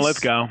like place. John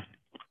Lithgow.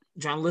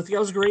 John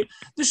Lithgow's great.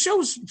 The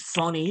show's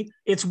funny.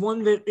 It's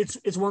one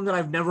that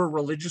I've never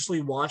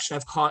religiously watched.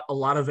 I've caught a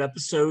lot of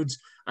episodes.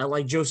 I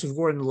like Joseph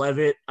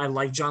Gordon-Levitt. I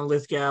like John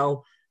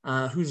Lithgow.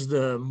 Who's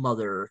the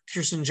mother?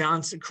 Kristen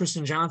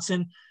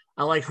Johnson.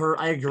 I like her.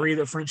 I agree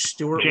that French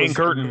Stewart was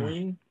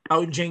annoying.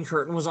 Oh, Jane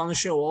Curtin was on the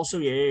show also.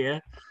 Yeah.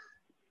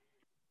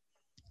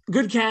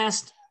 Good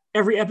cast.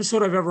 Every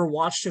episode I've ever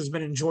watched has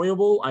been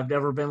enjoyable. I've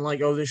never been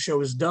like, oh, this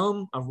show is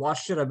dumb. I've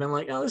watched it. I've been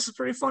like, oh, this is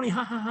pretty funny.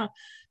 Ha, ha, ha.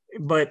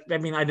 But, I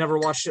mean, I never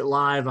watched it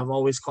live. I've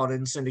always caught it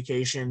in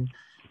syndication.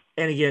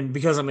 And, again,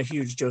 because I'm a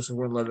huge Joseph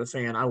Gordon-Levitt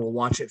fan, I will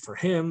watch it for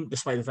him,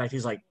 despite the fact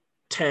he's like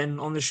 10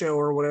 on the show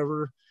or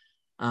whatever.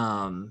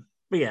 But,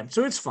 yeah,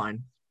 so it's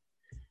fine.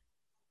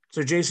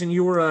 So, Jason,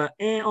 you were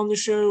on the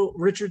show.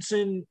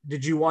 Richardson,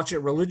 did you watch it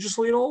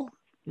religiously at all?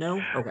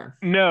 No? Okay.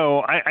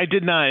 No, I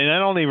did not. And I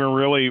don't even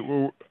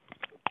really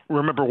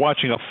remember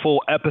watching a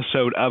full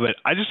episode of it.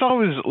 I just thought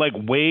it was like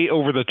way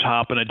over the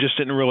top, and I just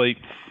didn't really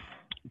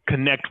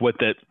connect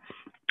with it.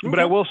 Okay. But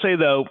I will say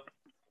though,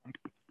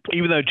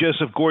 even though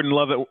Joseph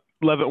Gordon-Levitt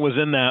was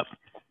in that,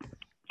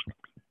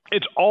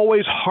 it's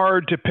always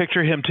hard to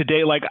picture him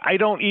today. Like I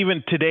don't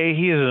even today,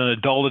 he is an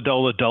adult,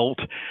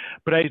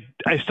 but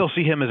I still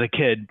see him as a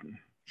kid.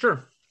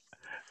 Sure.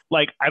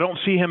 like, I don't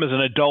see him as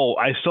an adult.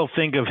 I still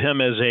think of him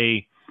as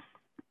a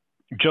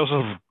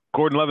Joseph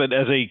Gordon-Levitt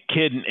as a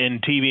kid in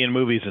TV and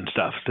movies and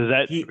stuff. Does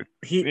that,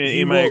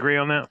 I agree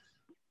on that?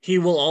 He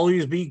will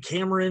always be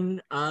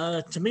Cameron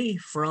to me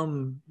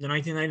from the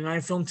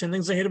 1999 film 10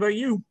 Things I Hate About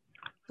You.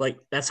 Like,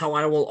 that's how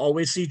I will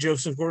always see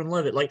Joseph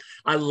Gordon-Levitt. Like,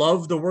 I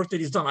love the work that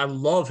he's done. I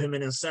love him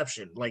in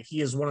Inception. Like, he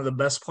is one of the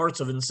best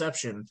parts of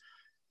Inception.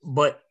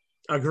 But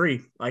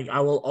agree, like, I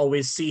will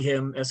always see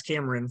him as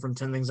Cameron from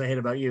 10 Things I Hate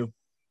About You.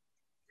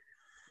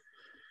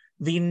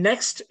 The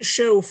next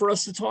show for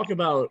us to talk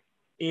about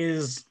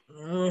is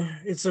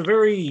it's a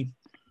very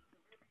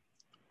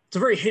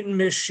hit and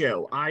miss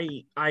show.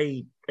 I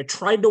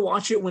tried to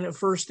watch it when it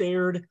first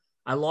aired.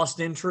 I lost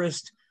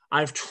interest.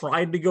 I've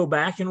tried to go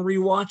back and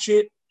rewatch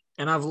it,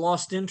 and I've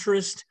lost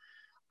interest.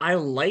 I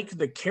like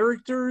the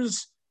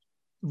characters,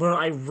 but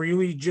I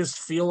really just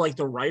feel like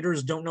the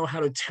writers don't know how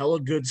to tell a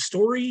good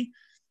story,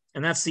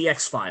 and that's the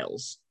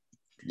X-Files.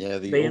 Yeah,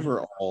 the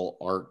overall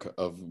arc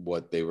of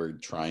what they were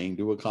trying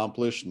to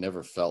accomplish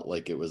never felt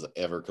like it was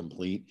ever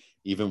complete,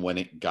 even when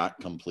it got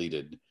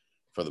completed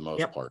for the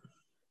most part.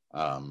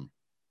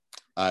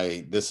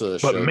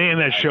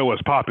 That show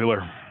was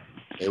popular.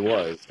 It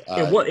was.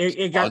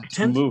 It got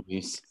 10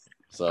 movies.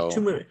 So 2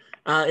 movies.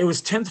 It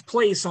was 10th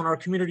place on our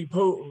community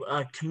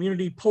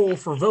poll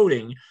for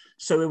voting.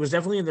 So it was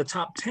definitely in the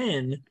top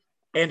 10.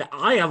 And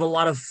I have a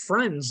lot of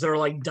friends that are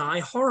like die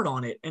hard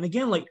on it. And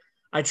again, like,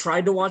 I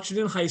tried to watch it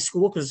in high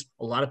school because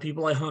a lot of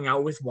people I hung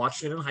out with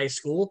watched it in high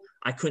school.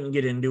 I couldn't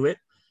get into it.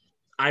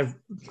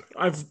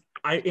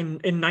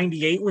 In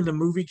 98, when the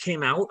movie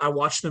came out, I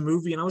watched the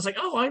movie and I was like,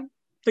 oh, I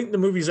think the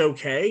movie's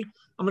okay.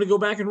 I'm going to go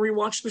back and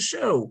rewatch the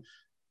show.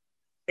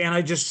 And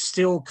I just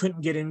still couldn't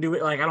get into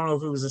it. Like, I don't know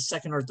if it was the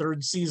second or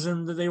third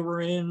season that they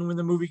were in when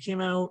the movie came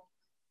out.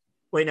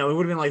 Wait, no, it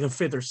would have been like the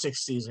fifth or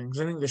sixth season.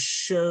 Because I think the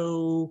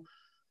show,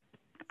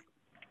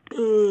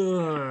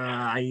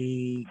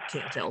 I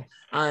can't tell.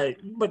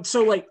 But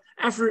so, like,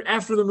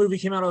 after the movie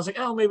came out, I was like,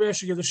 oh, maybe I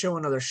should give the show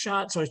another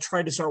shot. So I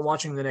tried to start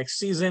watching the next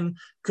season.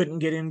 Couldn't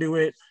get into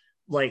it.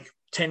 Like,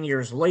 10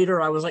 years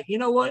later, I was like, you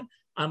know what?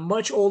 I'm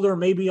much older.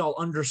 Maybe I'll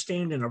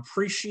understand and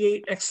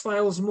appreciate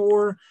X-Files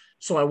more.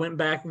 So I went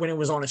back when it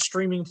was on a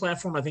streaming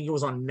platform. I think it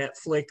was on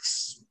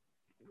Netflix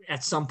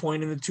at some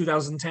point in the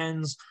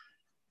 2010s.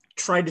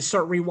 Tried to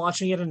start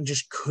rewatching it and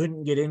just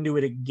couldn't get into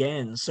it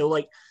again. So,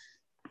 like,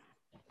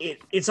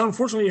 it's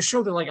unfortunately a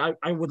show that, like,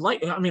 I would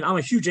like. I mean, I'm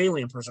a huge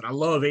Alien person. I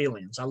love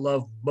aliens. I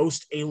love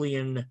most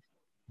Alien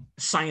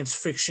science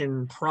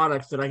fiction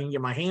product that I can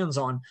get my hands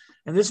on.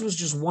 And this was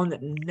just one that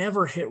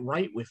never hit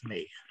right with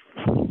me.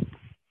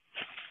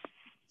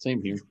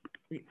 Same here.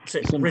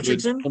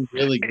 Richardson? Some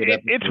really good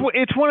episodes.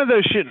 It's one of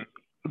those shit.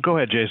 Go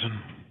ahead, Jason.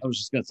 I was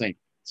just going to say,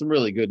 some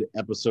really good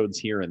episodes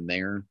here and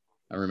there.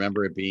 I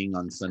remember it being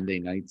on Sunday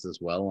nights as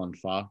well on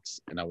Fox,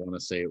 and I want to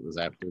say it was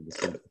after The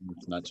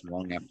Simpsons, not too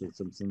long after The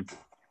Simpsons.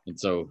 And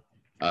so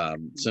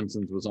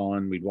Simpsons was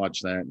on, we'd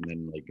watch that, and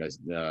then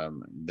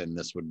then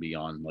this would be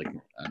on like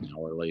an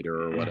hour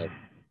later or whatever.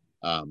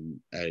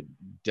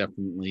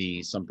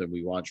 Definitely something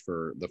we watched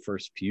for the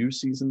first few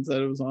seasons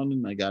that it was on,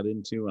 and I got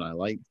into and I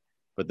liked.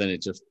 But then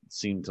it just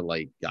seemed to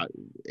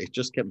it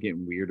just kept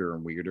getting weirder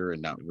and weirder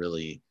and not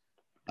really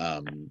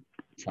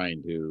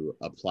trying to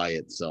apply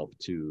itself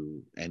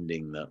to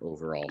ending the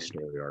overall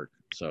story arc.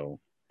 So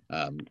I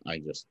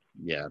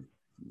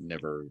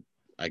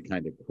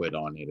kind of quit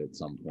on it at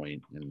some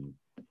point and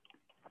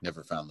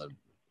never found the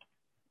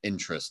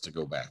interest to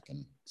go back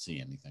and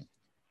see anything.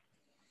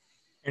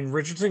 And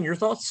Richardson, your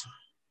thoughts?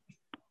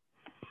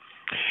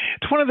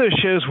 It's one of those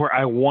shows where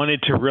I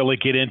wanted to really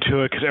get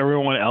into it because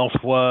everyone else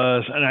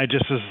was, and I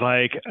just was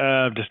like,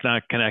 I'm just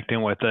not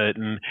connecting with it.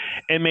 And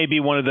it may be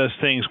one of those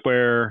things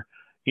where,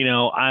 you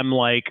know, I'm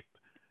like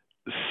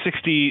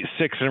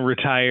 66 and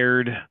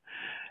retired,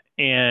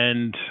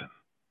 and,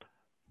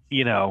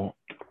 you know,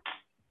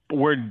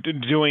 we're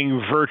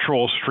doing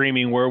virtual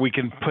streaming where we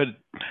can put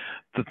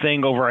the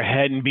thing over our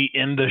head and be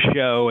in the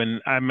show,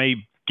 and I may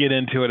get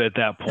into it at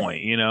that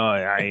point. You know,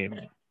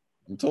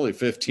 it's only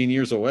 15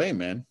 years away,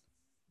 man.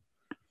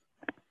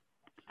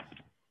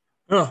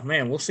 Oh,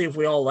 man, we'll see if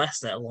we all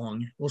last that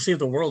long. We'll see if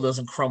the world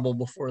doesn't crumble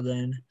before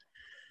then.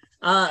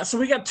 So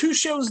we got two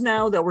shows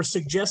now that were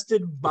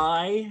suggested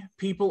by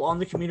people on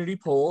the community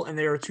poll, and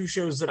there are two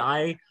shows that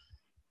I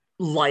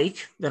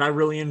like, that I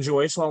really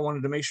enjoy, so I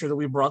wanted to make sure that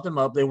we brought them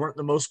up. They weren't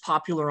the most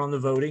popular on the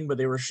voting, but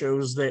they were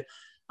shows that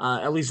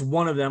at least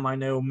one of them I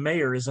know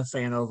Mayor is a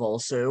fan of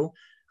also.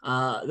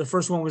 The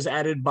first one was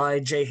added by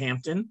Jay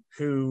Hampton,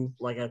 who,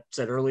 like I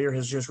said earlier,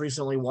 has just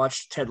recently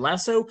watched Ted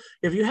Lasso.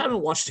 If you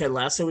haven't watched Ted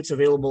Lasso, it's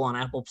available on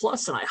Apple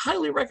Plus, and I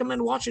highly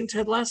recommend watching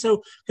Ted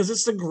Lasso because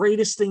it's the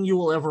greatest thing you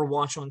will ever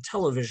watch on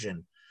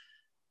television.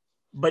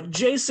 But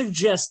Jay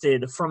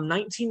suggested from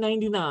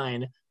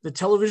 1999 the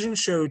television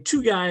show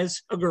Two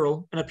Guys, a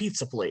Girl, and a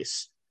Pizza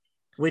Place,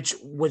 which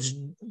was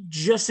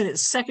just in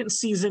its second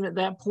season at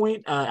that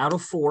point, out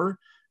of 4.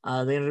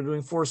 They ended up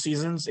doing 4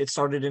 seasons. It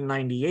started in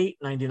 98,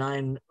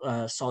 99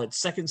 saw its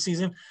second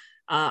season.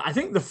 I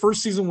think the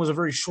first season was a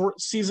very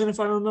short season, if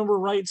I remember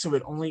right. So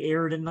it only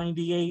aired in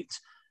 98.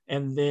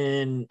 And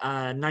then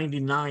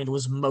 99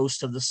 was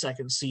most of the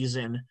second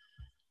season.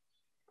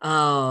 Okay,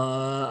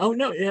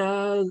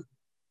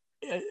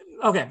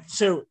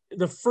 so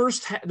the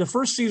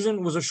first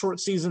season was a short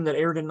season that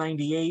aired in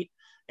 98,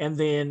 and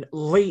then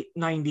late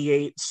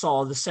 98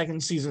 saw the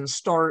second season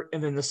start,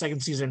 and then the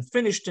second season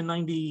finished in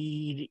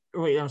 90.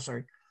 Wait, I'm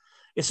sorry.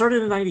 It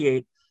started in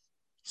 98.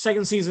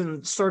 Second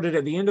season started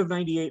at the end of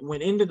 98,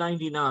 went into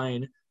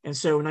 99, and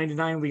so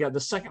 99 we got the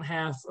second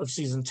half of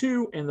season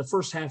 2 and the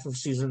first half of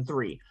season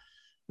 3.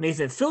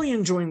 Nathan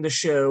Fillion joined the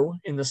show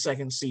in the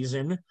second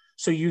season,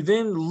 so you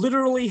then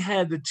literally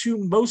had the two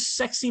most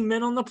sexy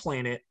men on the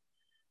planet,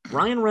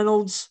 Ryan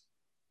Reynolds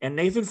and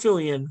Nathan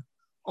Fillion,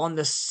 on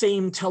the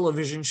same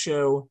television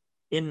show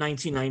in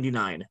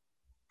 1999.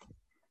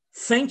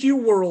 Thank you,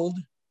 world.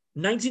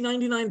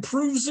 1999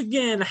 proves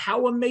again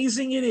how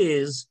amazing it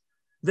is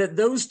that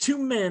those two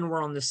men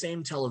were on the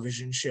same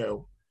television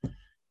show.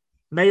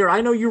 Mayor,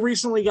 I know you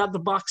recently got the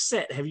box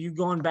set. Have you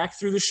gone back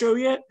through the show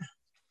yet?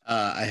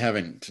 I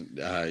haven't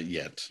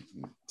yet.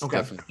 It's okay.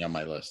 Definitely on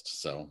my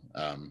list. So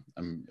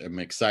I'm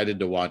excited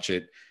to watch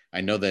it.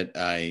 I know that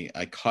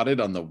I caught it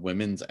on the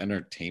Women's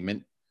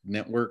Entertainment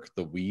Network,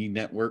 the WE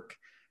Network,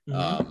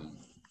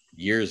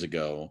 years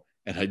ago.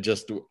 And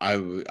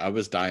I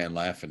was dying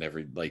laughing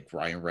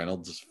Ryan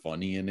Reynolds is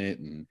funny in it.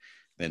 And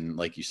then,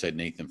 like you said,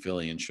 Nathan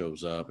Fillion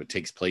shows up. It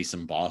takes place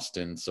in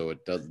Boston. So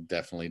it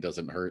definitely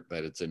doesn't hurt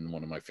that it's in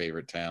one of my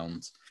favorite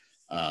towns.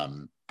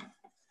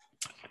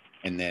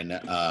 And then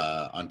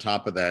on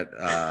top of that,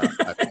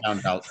 I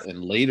found out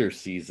in later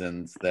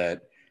seasons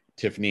that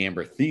Tiffany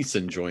Amber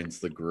Thiessen joins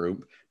the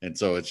group. And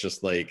so it's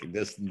just like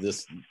this,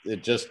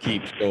 it just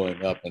keeps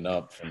going up and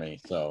up for me.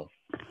 So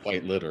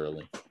quite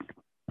literally.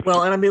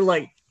 Well, and I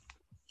mean,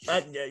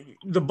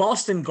 the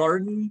Boston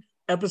Garden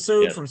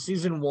episode from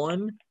season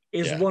 1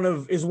 is one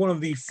of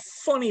the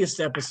funniest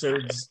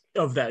episodes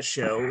of that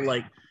show.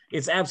 Like,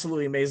 it's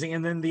absolutely amazing.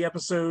 And then the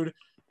episode,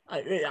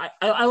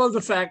 I love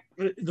the fact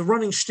the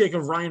running shtick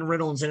of Ryan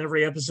Reynolds in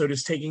every episode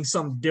is taking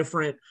some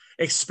different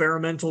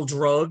experimental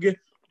drug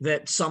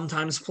that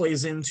sometimes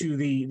plays into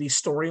the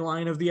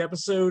storyline of the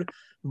episode.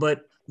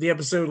 But the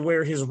episode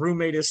where his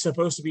roommate is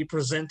supposed to be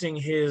presenting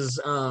his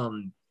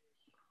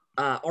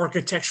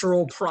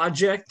architectural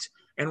project,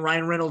 and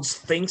Ryan Reynolds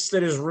thinks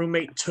that his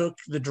roommate took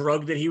the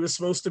drug that he was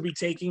supposed to be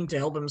taking to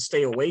help him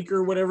stay awake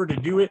or whatever to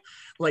do it.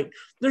 Like,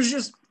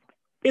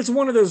 it's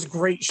one of those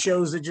great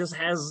shows that just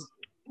has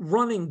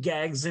running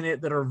gags in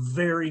it that are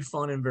very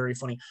fun and very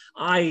funny.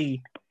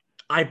 I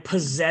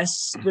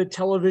possess the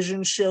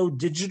television show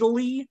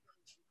digitally.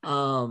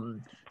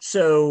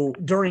 So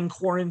during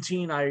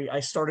quarantine, I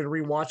started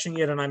rewatching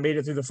it, and I made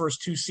it through the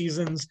first 2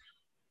 seasons.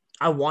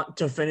 I want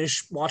to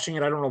finish watching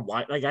it. I don't know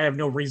why. Like, I have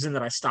no reason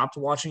that I stopped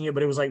watching it,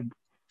 but it was like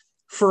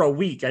for a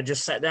week, I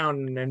just sat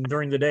down and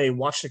during the day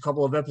watched a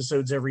couple of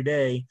episodes every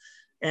day.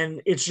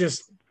 And it's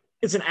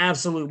an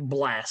absolute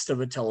blast of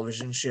a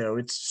television show.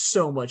 It's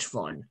so much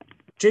fun.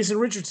 Jason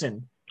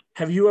Richardson,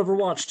 have you ever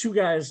watched Two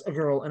Guys, a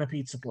Girl, and a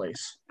Pizza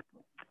Place?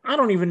 I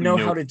don't even know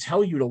how to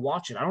tell you to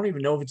watch it. I don't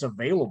even know if it's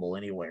available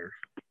anywhere.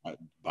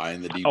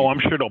 Buying the DVD. Oh,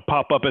 I'm sure it'll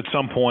pop up at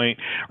some point.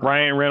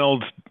 Ryan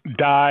Reynolds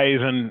dies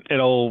and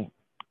it'll,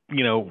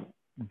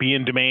 be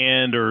in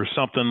demand or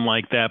something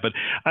like that. But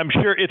I'm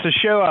sure it's a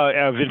show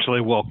I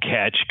eventually will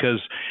catch because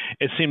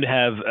it seems to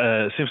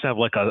have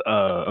like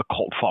a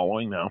cult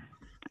following now.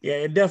 Yeah,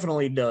 it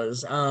definitely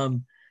does.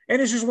 And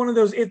it's just one of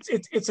those.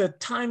 It's a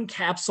time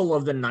capsule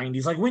of the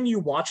 90s. Like, when you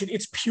watch it,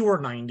 it's pure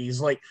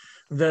 90s. Like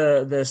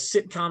the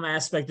sitcom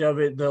aspect of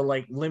it, the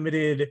like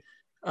limited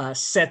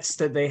sets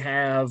that they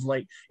have.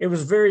 Like, it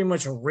was very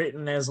much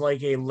written as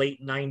like a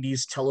late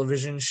 90s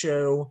television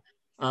show.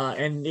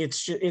 And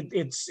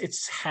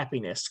it's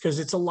happiness because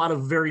it's a lot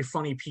of very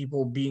funny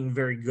people being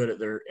very good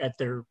at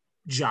their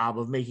job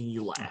of making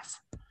you laugh.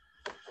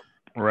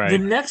 Right.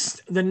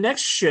 The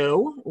next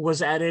show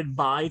was added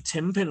by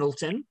Tim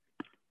Pendleton,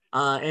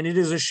 and it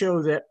is a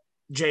show that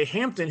Jay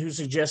Hampton, who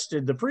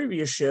suggested the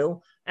previous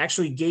show,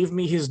 actually gave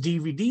me his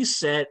DVD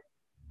set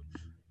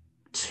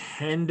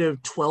 10 to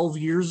 12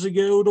 years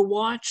ago to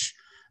watch.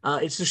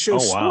 It's the show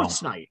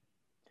Sports Night,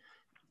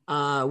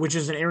 which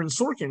is an Aaron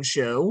Sorkin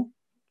show.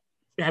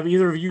 Have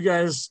either of you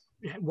guys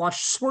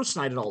watched Sports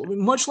Night at all?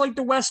 Much like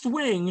The West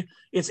Wing,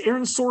 it's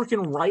Aaron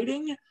Sorkin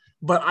writing,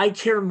 but I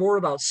care more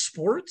about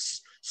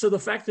sports. So the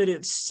fact that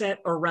it's set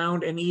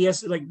around an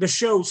like the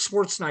show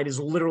Sports Night is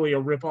literally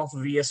a ripoff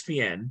of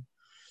ESPN.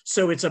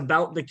 So it's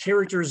about the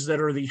characters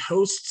that are the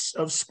hosts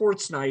of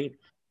Sports Night.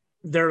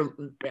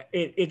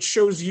 It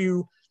shows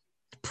you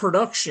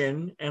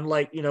production and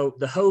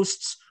the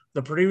hosts,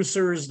 the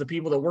producers, the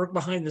people that work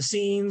behind the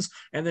scenes,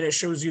 and then it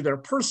shows you their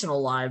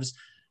personal lives.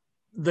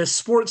 The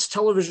sports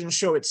television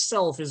show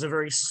itself is a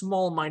very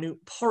small,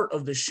 minute part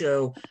of the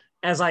show,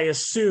 as I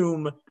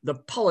assume the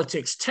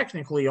politics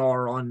technically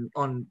are on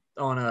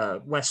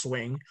West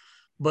Wing.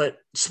 But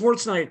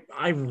Sports Night,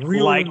 I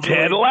really like enjoyed.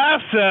 Ted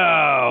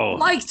Lasso.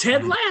 Like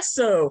Ted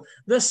Lasso.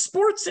 The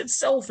sports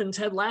itself in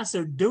Ted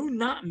Lasso do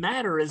not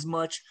matter as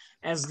much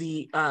as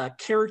the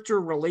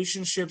character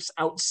relationships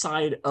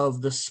outside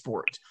of the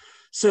sport.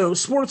 So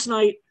Sports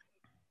Night,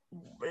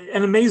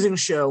 an amazing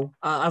show.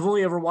 I've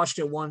only ever watched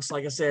it once.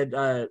 Like I said,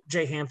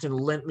 Jay Hampton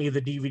lent me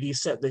the DVD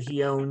set that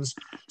he owns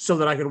so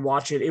that I could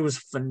watch it. It was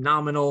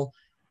phenomenal.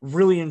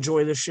 Really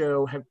enjoy the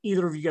show. Have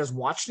either of you guys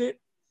watched it?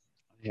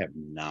 I have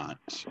not.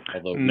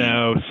 Although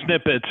No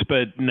snippets,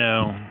 but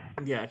no.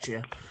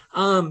 Gotcha.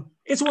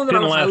 It's one that Didn't I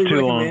would highly last too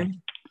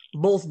recommend.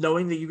 Both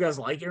knowing that you guys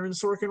like Aaron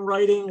Sorkin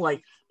writing,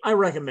 like I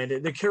recommend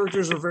it. The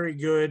characters are very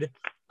good.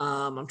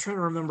 I'm trying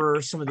to remember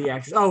some of the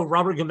actors. Oh,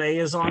 Robert Gamay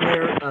is on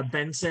there.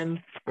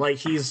 Benson, like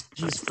he's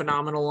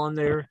phenomenal on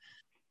there.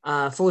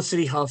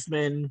 Felicity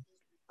Huffman.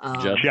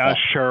 Josh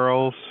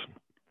Charles.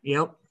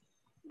 Yep.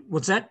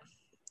 What's that?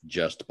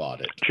 just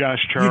bought it.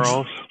 Josh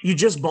Charles. You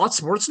just bought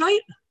Sports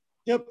Night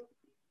Yep.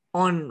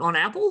 on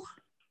Apple?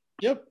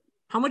 Yep.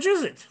 How much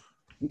is it?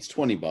 It's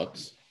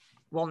 $20.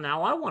 Well,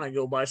 now I want to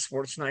go buy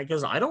Sports Night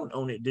because I don't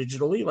own it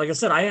digitally. Like I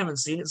said, I haven't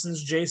seen it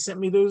since Jay sent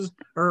me those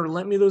or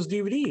lent me those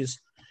DVDs.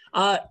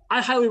 I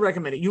highly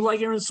recommend it. You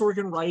like Aaron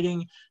Sorkin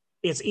writing?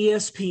 It's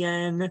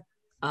ESPN,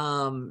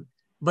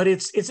 but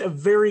it's a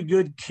very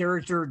good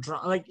character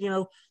drama. Like, you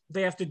know,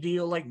 they have to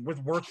deal like with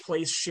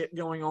workplace shit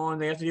going on.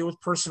 They have to deal with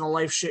personal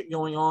life shit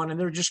going on, and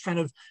they're just kind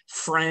of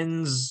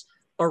friends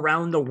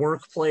around the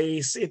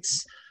workplace.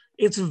 It's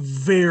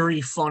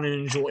very fun and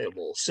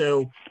enjoyable.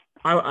 So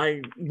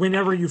I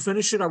whenever you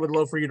finish it, I would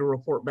love for you to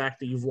report back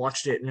that you've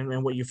watched it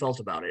and what you felt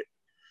about it.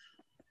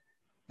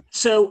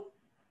 So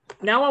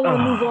now I want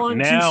to move on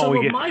to some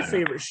of my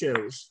favorite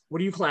shows. What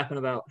are you clapping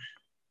about?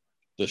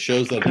 The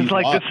shows that he's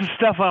like, this is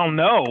stuff I don't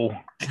know.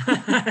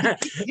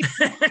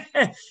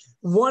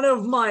 One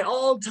of my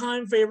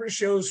all-time favorite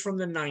shows from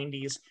the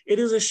 90s. It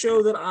is a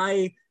show that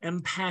I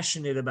am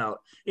passionate about.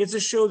 It's a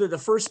show that the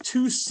first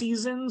 2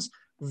 seasons,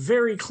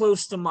 very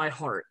close to my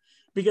heart,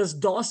 because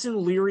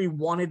Dawson Leary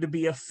wanted to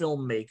be a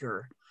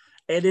filmmaker.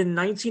 And in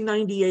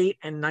 1998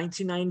 and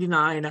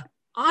 1999,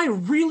 I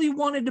really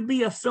wanted to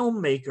be a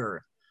filmmaker.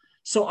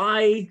 So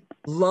I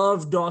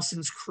love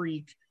Dawson's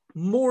Creek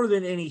more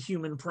than any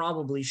human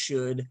probably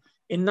should.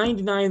 In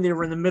 99, they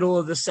were in the middle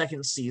of the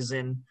second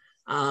season.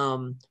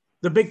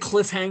 The big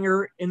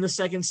cliffhanger in the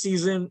second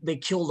season, they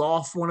killed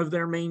off one of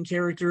their main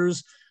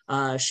characters.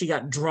 She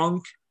got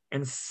drunk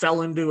and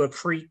fell into a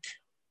creek,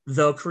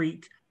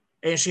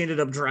 and she ended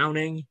up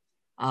drowning.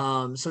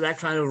 So that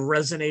kind of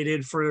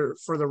resonated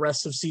for the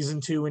rest of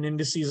season 2 and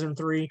into season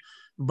 3.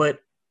 But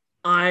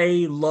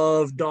I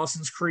love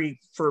Dawson's Creek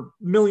for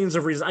millions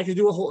of reasons. I could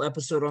do a whole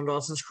episode on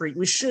Dawson's Creek.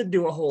 We should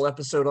do a whole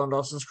episode on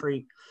Dawson's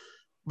Creek.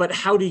 But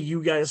how do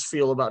you guys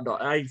feel about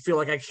Dawson? I feel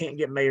like I can't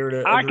get Mayor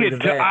to agree to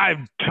that.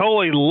 I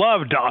totally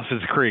love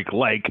Dawson's Creek.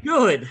 Like,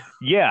 good.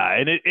 Yeah,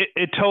 and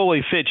it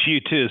totally fits you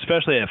too,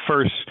 especially at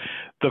first.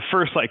 The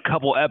first like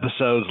couple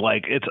episodes,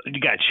 like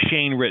you got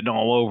Shane written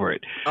all over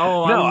it.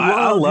 Oh, no,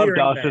 I love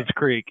Dawson's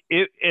Creek.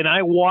 And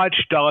I watch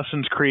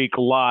Dawson's Creek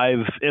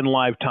live in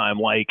lifetime,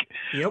 like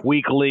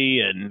weekly,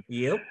 and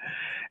it's.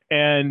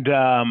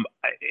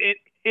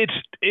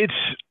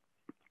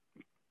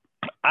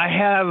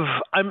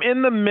 I'm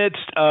in the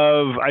midst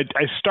of.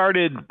 I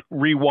started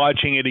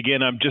rewatching it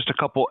again. I'm just a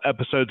couple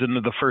episodes into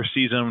the first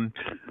season.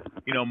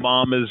 You know,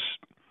 Mom is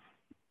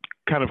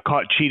kind of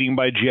caught cheating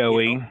by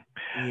Joey.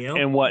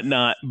 And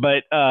whatnot,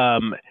 but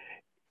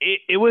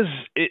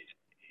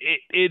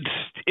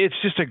it's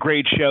just a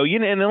great show, you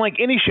know. And then like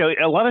any show,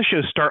 a lot of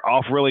shows start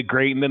off really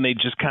great, and then they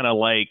just kind of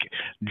like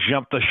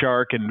jump the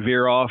shark and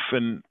veer off,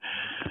 and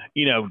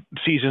you know,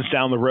 seasons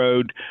down the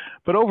road.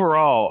 But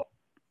overall,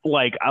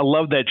 like I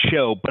love that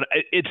show. But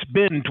it's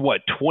been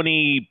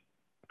 20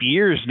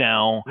 years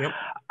now.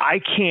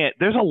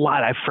 There's a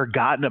lot I've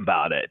forgotten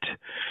about it.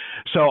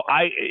 So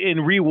in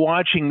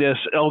rewatching this,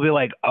 I'll be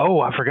like, oh,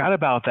 I forgot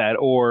about that.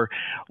 Or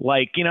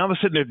like, you know, I was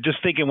sitting there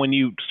just thinking when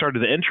you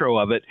started the intro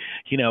of it,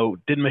 you know,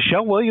 did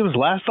Michelle Williams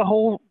last the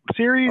whole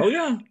series? Oh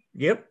yeah.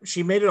 Yep.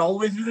 She made it all the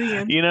way through the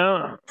end. You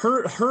know,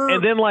 her,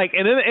 and then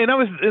I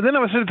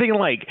was sitting thinking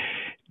like,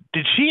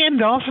 did she and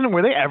Dawson,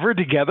 were they ever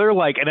together?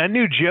 Like, and I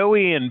knew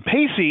Joey and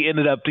Pacey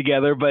ended up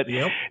together, but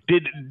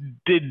did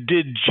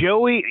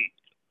Joey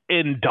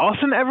and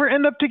Dawson ever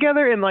end up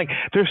together? And like,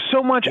 there's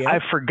so much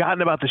I've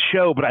forgotten about the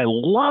show, but I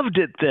loved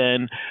it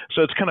then.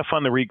 So it's kind of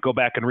fun to go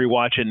back and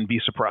rewatch it and be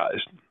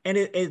surprised. And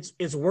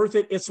it's worth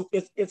it.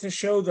 It's a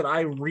show that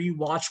I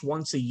rewatch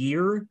once a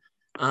year.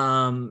 I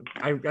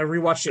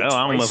rewatched it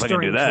twice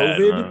during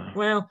COVID.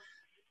 Well,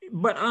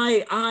 but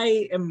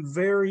I am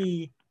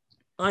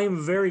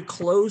very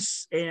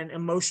close and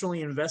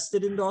emotionally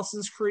invested in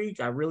Dawson's Creek.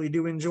 I really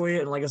do enjoy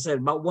it. And like I said,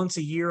 about once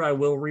a year, I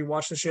will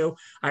rewatch the show.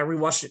 I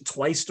rewatched it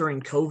twice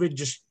during COVID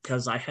just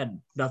because I had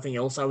nothing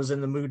else I was in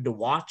the mood to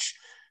watch.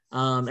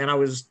 And I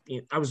was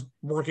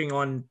working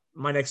on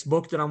my next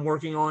book that I'm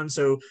working on.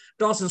 So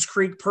Dawson's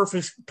Creek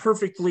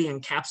perfectly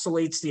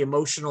encapsulates the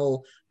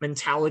emotional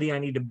mentality I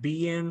need to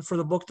be in for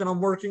the book that I'm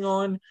working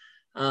on.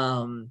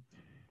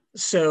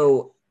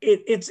 So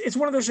it's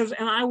one of those shows,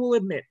 and I will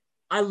admit,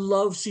 I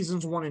love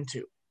seasons 1 and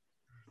 2.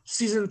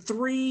 Season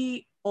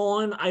 3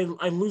 on,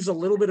 I lose a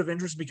little bit of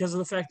interest because of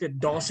the fact that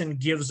Dawson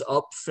gives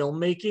up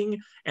filmmaking,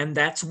 and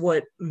that's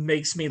what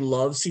makes me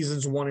love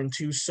seasons 1 and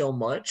 2 so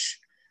much.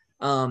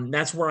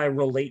 That's where I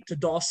relate to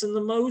Dawson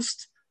the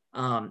most.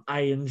 I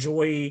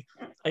enjoy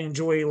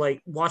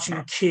like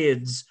watching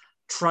kids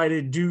try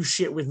to do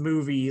shit with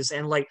movies,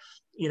 and like,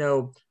 you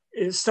know,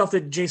 stuff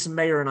that Jason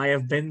Mayer and I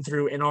have been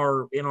through in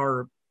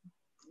our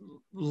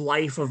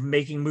life of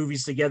making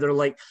movies together.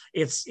 Like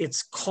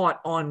it's caught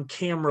on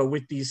camera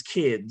with these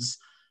kids,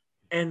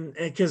 and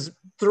because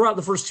throughout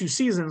the first 2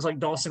 seasons, like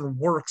Dawson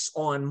works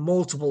on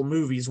multiple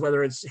movies,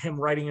 whether it's him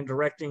writing and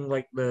directing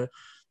like the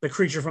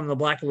Creature from the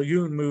Black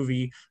Lagoon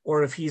movie,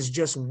 or if he's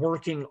just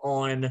working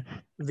on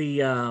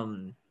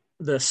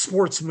the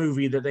sports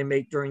movie that they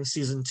make during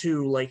season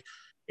 2. Like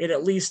it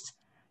at least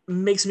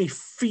makes me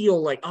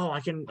feel like, oh, I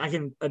can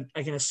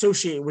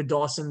associate with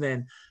Dawson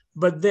then.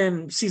 But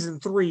then season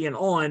 3 and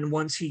on,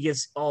 once he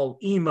gets all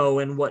emo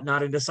and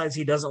whatnot and decides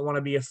he doesn't want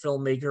to be a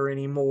filmmaker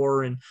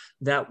anymore, and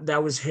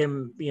that was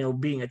him, you know,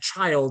 being a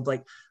child,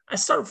 like I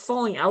start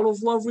falling out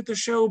of love with the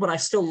show, but I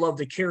still love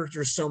the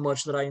characters so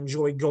much that I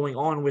enjoy going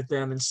on with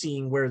them and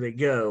seeing where they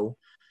go.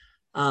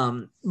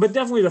 But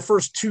definitely the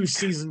first 2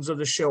 seasons of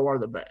the show are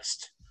the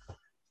best.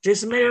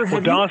 Jason Mayer,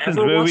 have you ever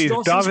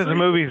watched Dawson's Creek?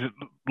 Movies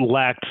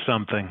lacked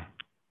something.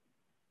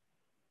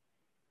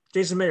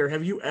 Jason Mayer,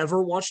 have you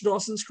ever watched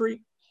Dawson's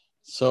Creek?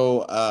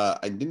 So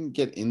I didn't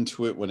get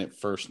into it when it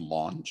first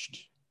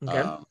launched.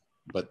 Okay.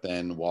 But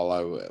then while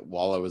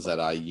I was at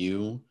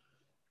IU,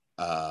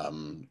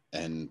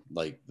 and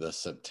like the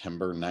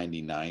September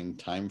 99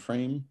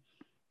 timeframe,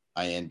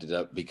 I ended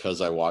up,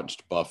 because I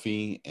watched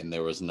Buffy and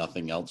there was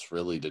nothing else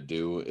really to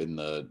do in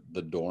the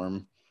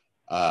dorm,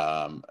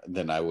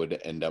 then I would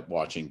end up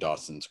watching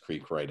Dawson's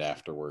Creek right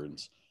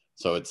afterwards.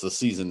 So it's the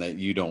season that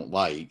you don't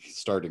like,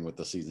 starting with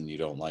the season you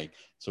don't like.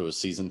 So it was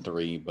season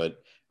 3,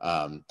 but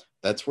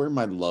that's where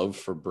my love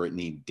for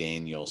Brittany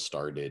Daniels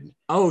started.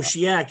 Oh,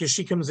 yeah, because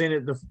she comes in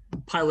at the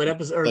pilot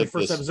episode, or like the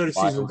first episode of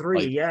season 3.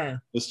 Like, yeah,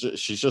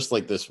 she's just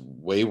like this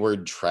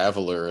wayward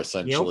traveler,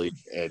 essentially.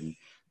 Yep. And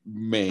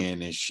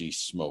man, is she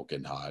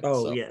smoking hot!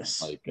 Oh, so,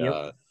 yes, like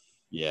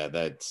yeah,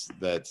 that's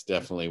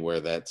definitely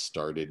where that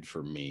started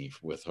for me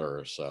with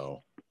her.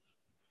 So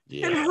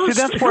yeah, see,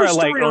 that's where I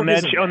like on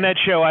that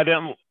show.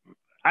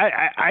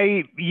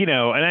 I you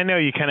know, and I know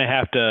you kind of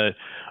have to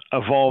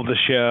evolve the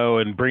show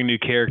and bring new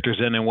characters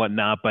in and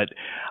whatnot, but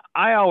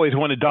I always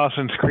wanted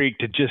Dawson's Creek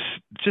to just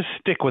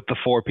stick with the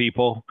 4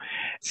 people.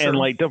 Sure. And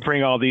like don't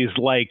bring all these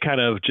like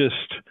kind of just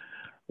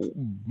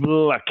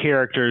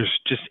characters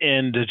just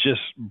in to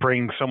just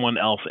bring someone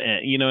else in.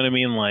 You know what I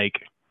mean? Like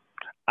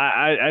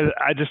I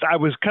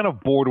was kind of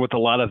bored with a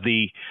lot of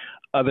the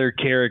other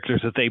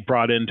characters that they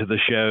brought into the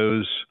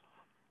shows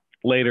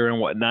later and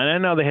whatnot. I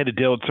know they had to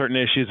deal with certain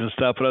issues and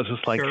stuff, but I was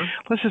just like, sure,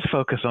 let's just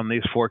focus on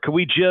these 4. Can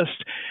we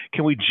just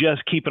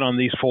keep it on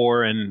these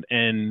 4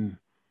 and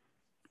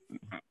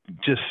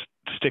just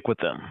stick with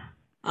them?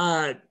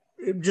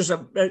 Just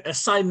a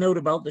side note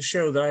about the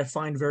show that I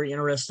find very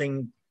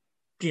interesting,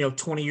 you know,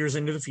 20 years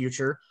into the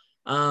future.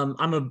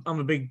 I'm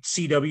a big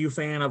CW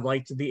fan. I've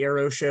liked the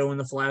Arrow show and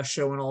the Flash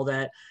show and all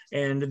that.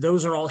 And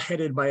those are all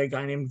headed by a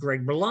guy named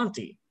Greg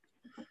Berlanti.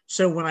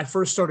 So when I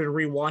first started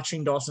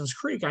rewatching Dawson's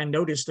Creek, I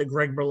noticed that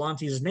Greg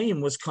Berlanti's name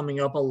was coming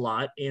up a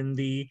lot in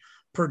the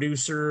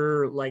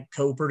producer, like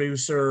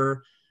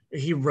co-producer.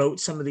 He wrote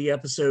some of the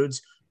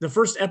episodes. The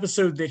first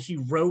episode that he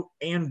wrote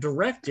and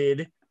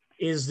directed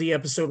is the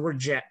episode where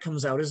Jack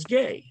comes out as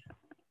gay.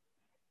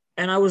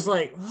 And I was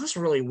like, well, that's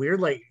really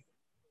weird. Like,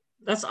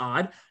 that's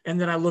odd.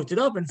 And then I looked it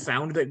up and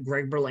found that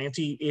Greg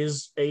Berlanti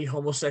is a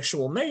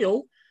homosexual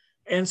male.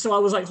 And so I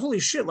was like, holy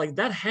shit, like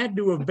that had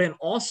to have been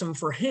awesome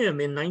for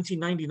him in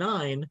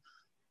 1999.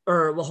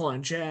 Or, well, hold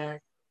on,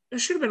 Jack. It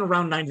should have been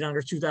around 99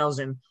 or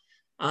 2000.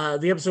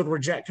 The episode where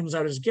Jack comes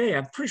out as gay,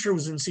 I'm pretty sure it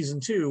was in season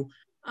 2.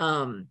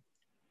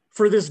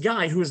 For this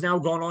guy who has now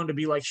gone on to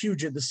be like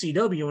huge at the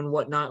CW and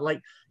whatnot,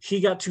 like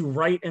he got to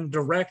write and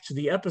direct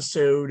the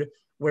episode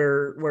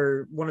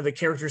where one of the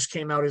characters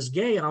came out as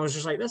gay. And I was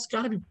just like, that's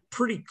got to be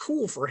pretty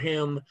cool for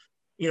him,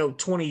 you know,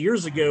 20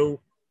 years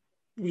ago,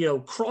 you know,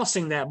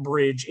 crossing that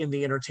bridge in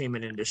the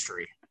entertainment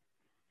industry.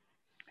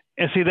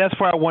 And see, that's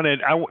where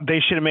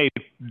they should have made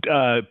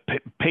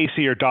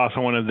Pacey or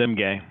Dawson one of them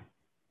gay.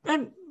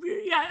 And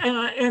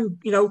yeah, and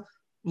you know,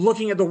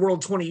 looking at the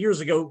world 20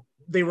 years ago,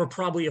 they were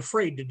probably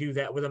afraid to do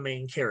that with a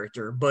main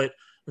character, but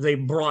they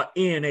brought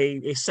in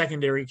a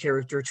secondary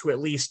character to at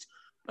least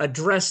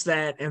address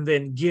that and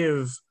then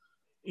give,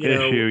 you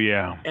know,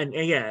 yeah. And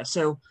yeah,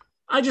 so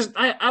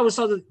I always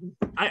thought that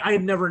I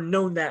had never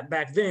known that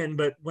back then,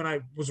 but when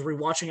I was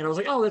rewatching it, I was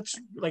like, oh, that's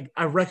like,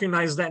 I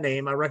recognize that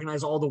name. I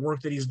recognize all the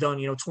work that he's done,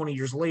 you know, 20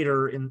 years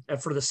later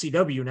for the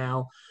CW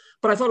now.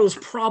 But I thought it was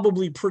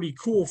probably pretty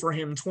cool for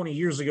him 20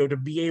 years ago to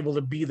be able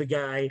to be the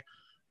guy,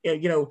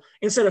 you know,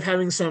 instead of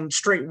having some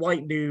straight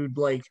white dude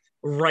like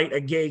write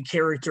a gay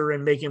character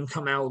and make him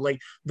come out,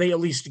 like they at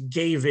least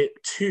gave it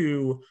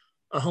to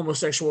a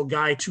homosexual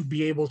guy to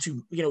be able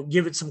to,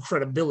 give it some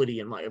credibility,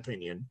 in my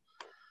opinion.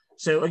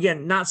 So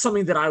again, not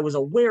something that I was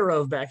aware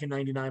of back in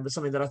 '99, but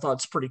something that I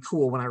thought is pretty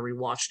cool when I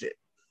rewatched it.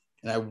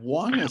 And I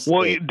want to say,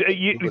 well,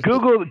 you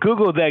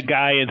Google that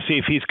guy and see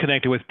if he's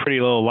connected with Pretty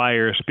Little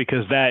Liars,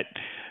 because that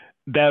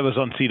was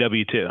on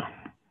CW too.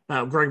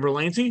 Greg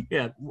Berlanti,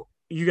 yeah.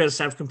 You guys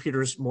have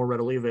computers more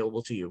readily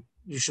available to you.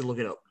 You should look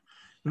it up.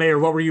 Mayor,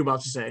 what were you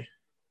about to say?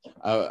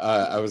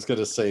 I was going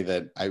to say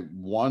that I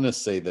want to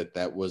say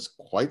that was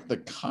quite the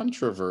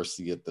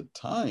controversy at the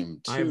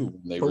time too.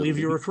 I believe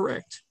you were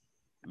correct.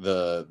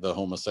 The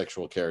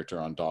homosexual character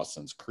on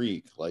Dawson's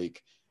Creek,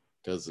 like,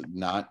 because you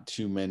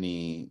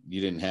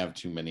didn't have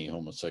too many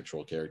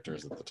homosexual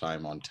characters at the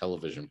time on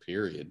television,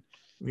 period.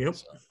 Yep.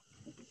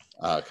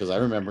 Because I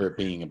remember it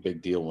being a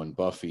big deal when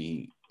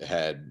Buffy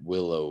had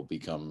Willow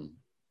become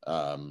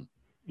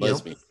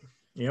lesbian.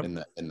 Yep.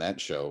 In that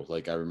show.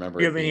 Like, I remember.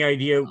 Do you have any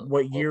idea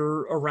what year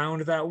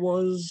around that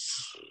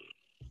was?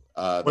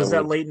 Was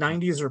that late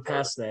 90s or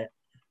past that?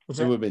 It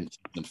would have been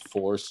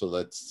 2004, so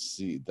let's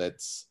see,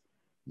 that's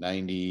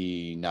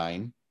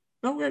 99.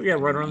 Oh, yeah,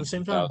 right around the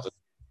same time.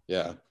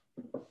 Yeah.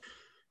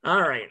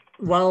 All right.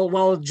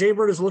 While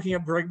Jaybird is looking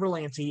up Greg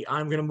Berlanti,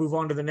 I'm going to move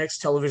on to the next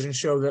television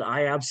show that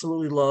I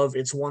absolutely love.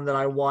 It's one that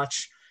I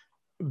watch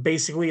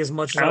basically as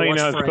much as I watch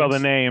Friends. I don't even know how to spell the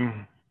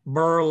name.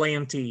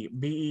 Berlanti,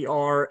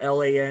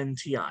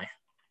 Berlanti.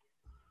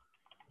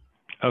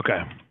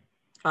 Okay.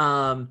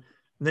 The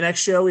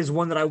next show is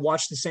one that I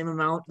watch the same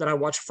amount that I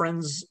watch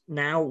Friends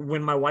now.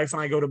 When my wife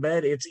and I go to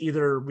bed, it's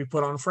either we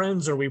put on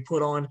Friends or we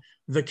put on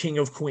The King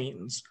of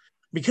Queens.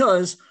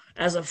 Because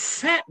as a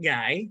fat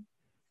guy,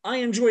 I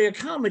enjoy a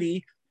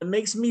comedy that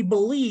makes me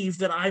believe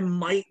that I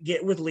might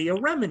get with Leah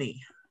Remini.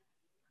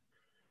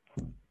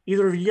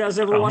 Either of you guys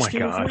ever watch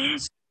King of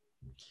Queens?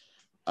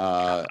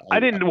 I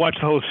didn't watch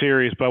the whole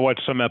series, but I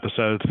watched some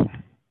episodes.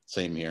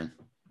 Same here.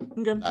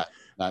 Okay.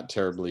 Not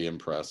terribly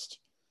impressed.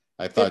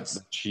 I thought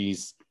that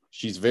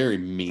she's very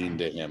mean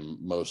to him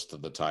most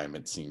of the time,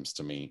 it seems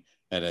to me,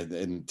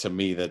 and to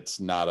me that's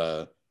not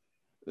a.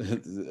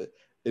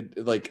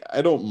 Like,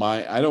 I don't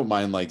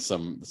mind like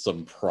some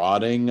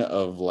prodding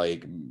of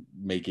like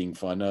making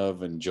fun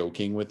of and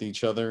joking with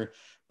each other,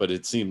 but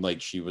it seemed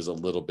like she was a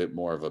little bit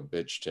more of a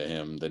bitch to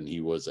him than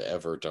he was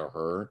ever to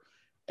her.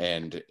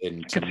 And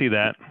I can see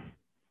that.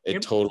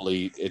 It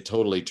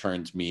totally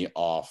turns me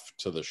off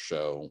to the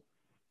show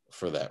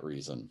for that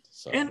reason.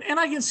 So and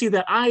I can see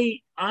that.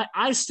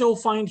 I still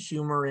find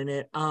humor in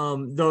it.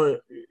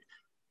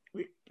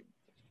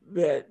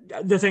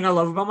 The thing I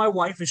love about my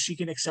wife is she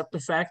can accept the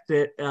fact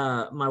that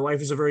my wife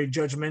is a very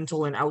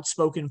judgmental and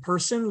outspoken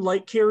person,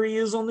 like Carrie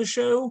is on the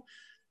show.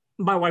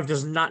 My wife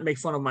does not make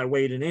fun of my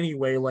weight in any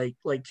way like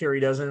Carrie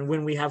does. And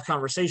when we have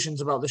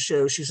conversations about the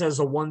show, she says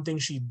the one thing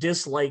she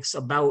dislikes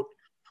about,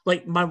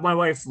 like, my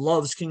wife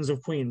loves Kings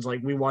of Queens.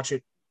 Like, we watch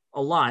it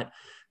a lot.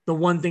 The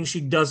one thing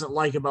she doesn't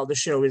like about the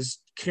show is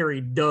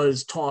Carrie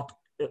does talk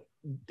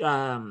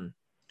down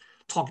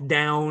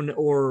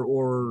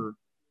or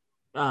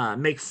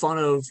make fun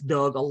of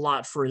Doug a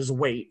lot for his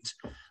weight.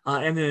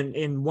 And then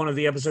in one of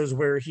the episodes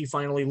where he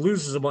finally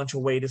loses a bunch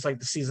of weight, it's like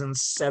the season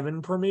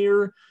 7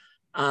 premiere.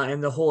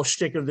 And the whole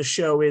shtick of the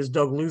show is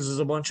Doug loses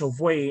a bunch of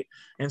weight.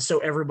 And so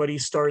everybody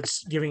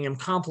starts giving him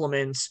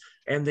compliments.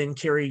 And then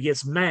Carrie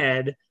gets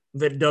mad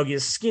that Doug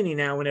is skinny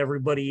now and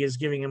everybody is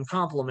giving him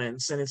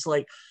compliments. And it's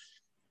like,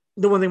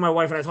 the one thing my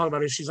wife and I talk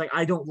about is she's like,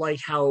 I don't like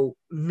how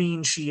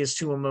mean she is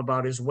to him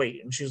about his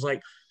weight. And she's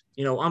like,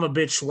 I'm a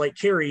bitch like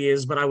Carrie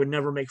is, but I would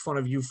never make fun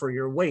of you for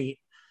your weight.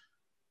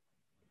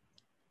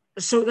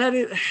 So that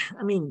is,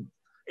 I mean,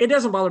 it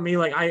doesn't bother me.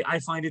 Like, I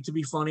find it to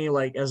be funny,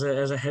 like as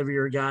a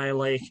heavier guy,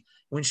 like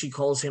when she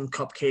calls him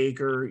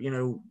Cupcake or,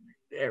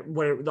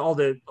 whatever, all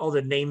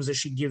the names that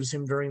she gives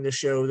him during the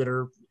show that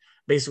are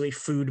basically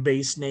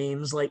food-based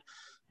names. Like,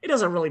 it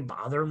doesn't really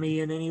bother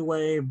me in any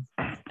way.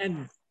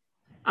 And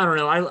I don't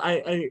know.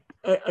 I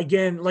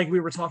again, like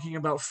we were talking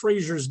about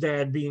Frasier's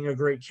dad being a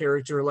great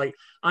character. Like,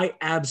 I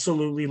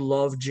absolutely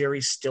love Jerry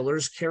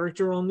Stiller's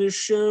character on this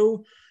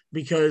show,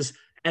 because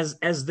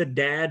as the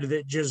dad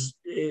that just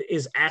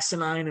is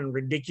asinine and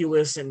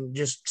ridiculous and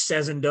just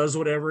says and does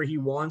whatever he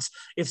wants,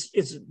 it's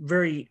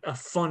very a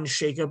fun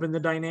shakeup in the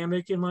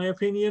dynamic, in my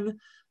opinion.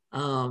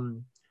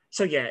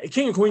 So yeah,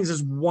 King of Queens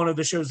is one of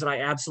the shows that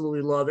I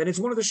absolutely love, and it's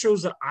one of the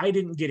shows that I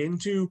didn't get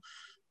into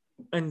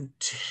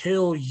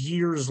until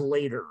years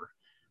later.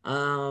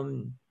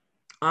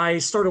 I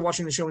started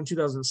watching the show in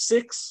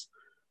 2006.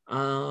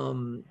 I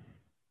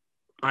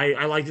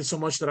liked it so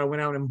much that I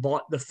went out and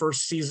bought the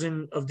first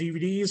season of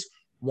DVDs,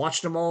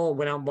 watched them all,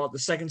 went out and bought the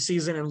second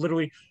season, and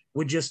literally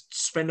would just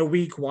spend a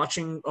week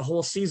watching a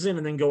whole season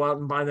and then go out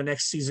and buy the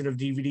next season of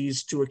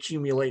DVDs to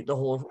accumulate the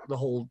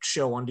whole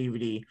show on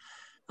DVD.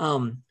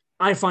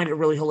 I find it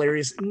really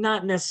hilarious,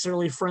 not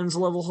necessarily Friends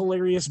level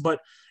hilarious,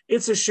 but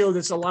it's a show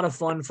that's a lot of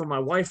fun for my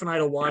wife and I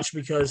to watch,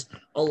 because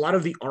a lot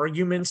of the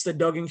arguments that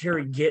Doug and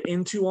Carrie get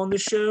into on the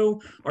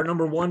show are,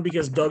 number one,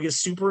 because Doug is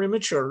super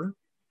immature,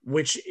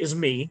 which is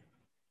me.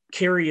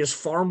 Carrie is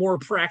far more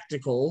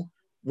practical,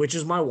 which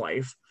is my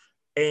wife.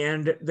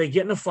 and they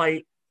get in a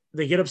fight,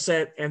 they get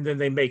upset, and then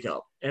they make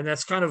up. And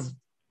that's kind of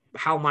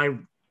how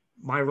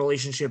my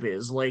relationship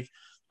is. Like,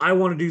 I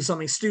want to do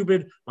something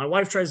stupid. My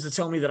wife tries to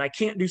tell me that I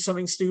can't do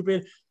something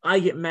stupid. I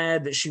get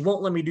mad that she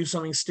won't let me do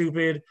something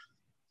stupid.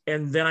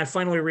 And then I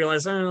finally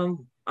realize,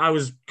 I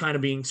was kind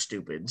of being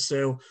stupid.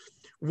 So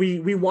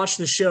we watch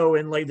the show,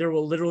 and like there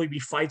will literally be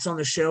fights on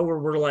the show where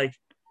we're like,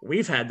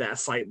 we've had that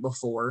fight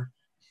before.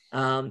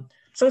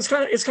 So it's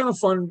kind of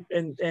fun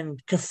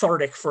and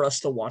cathartic for us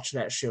to watch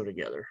that show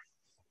together.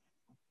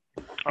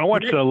 I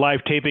watched a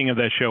live taping of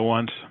that show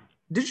once.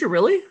 Did you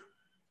really?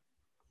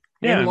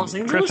 Yeah, in Los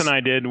Angeles? Chris and I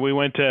did. We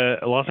went to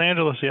Los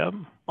Angeles. Yep.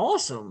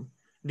 Awesome.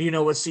 Do you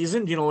know what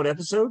season? Do you know what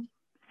episode?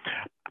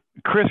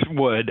 Chris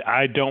would.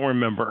 I don't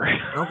remember.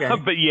 Okay.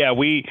 But yeah,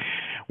 we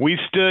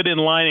stood in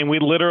line, and we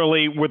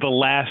literally were the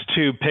last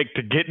two picked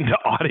to get into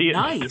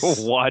audience to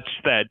watch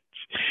that.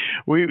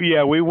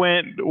 We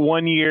went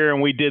one year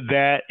and we did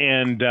that,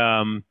 and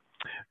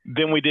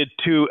then we did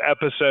 2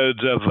 episodes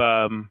of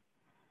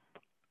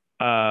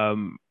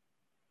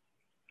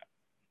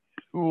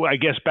I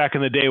guess back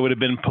in the day it would have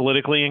been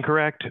Politically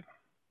Incorrect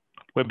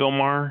with Bill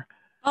Maher.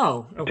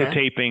 Oh, okay. To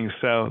taping.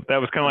 So that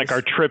was kind of like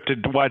our trip to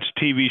watch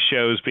TV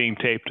shows being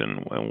taped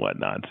and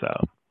whatnot.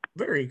 So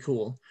very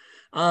cool.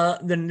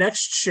 The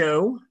next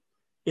show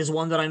is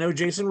one that I know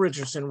Jason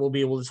Richardson will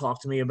be able to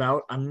talk to me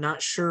about. I'm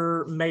not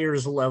sure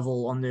Mayor's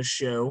level on this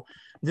show.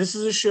 This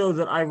is a show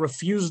that I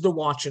refused to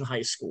watch in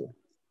high school.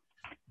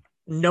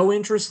 No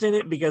interest in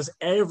it because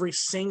every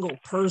single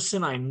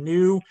person I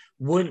knew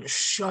wouldn't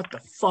shut the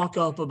fuck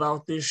up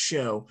about this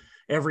show.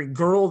 Every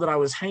girl that I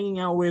was hanging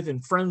out with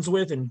and friends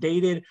with and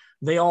dated,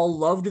 they all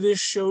loved this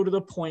show to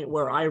the point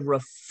where I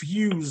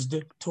refused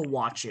to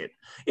watch it.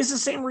 It's the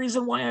same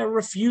reason why I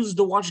refused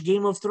to watch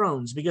Game of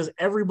Thrones, because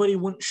everybody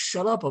wouldn't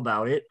shut up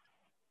about it.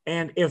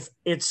 And if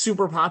it's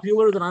super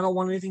popular, then I don't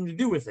want anything to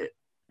do with it.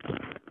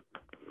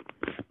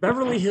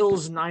 Beverly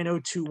Hills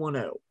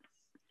 90210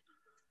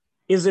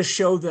 is a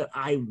show that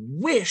I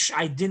wish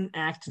I didn't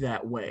act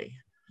that way.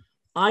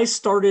 I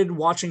started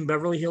watching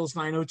Beverly Hills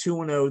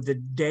 90210 the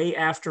day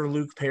after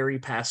Luke Perry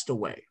passed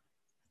away.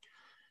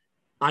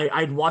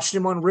 I'd watched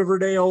him on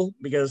Riverdale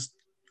because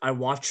I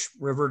watch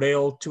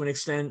Riverdale to an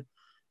extent.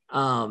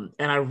 And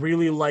I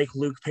really like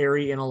Luke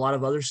Perry and a lot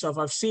of other stuff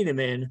I've seen him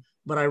in,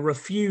 but I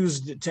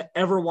refused to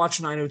ever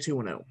watch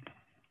 90210.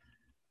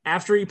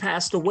 After he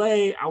passed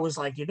away, I was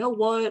like, you know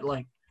what?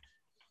 Like,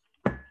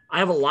 I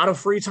have a lot of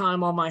free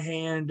time on my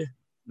hand.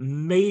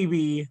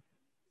 Maybe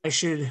I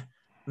should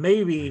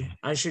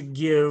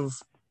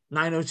give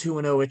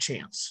 90210 a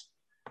chance.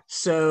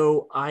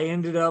 So I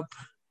ended up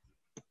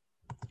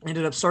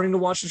starting to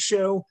watch the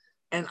show,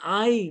 and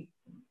I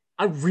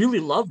really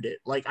loved it.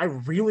 Like, I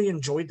really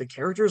enjoyed the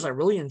characters. I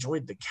really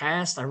enjoyed the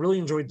cast. I really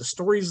enjoyed the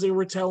stories they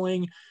were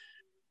telling.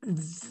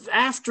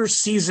 After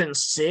season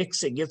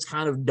 6, it gets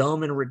kind of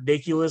dumb and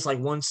ridiculous. Like,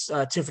 once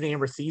Tiffany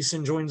Amber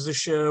Thiessen joins the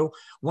show,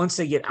 once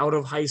they get out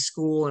of high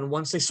school, and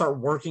once they start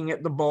working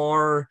at the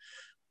bar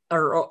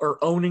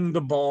or owning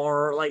the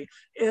bar, like,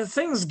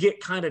 things get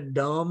kind of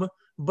dumb.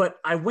 But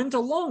I went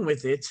along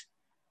with it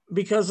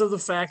because of the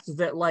fact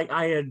that, like,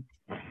 I had,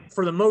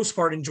 for the most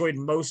part, enjoyed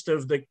most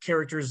of the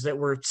characters that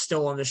were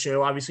still on the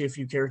show. Obviously, a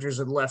few characters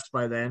had left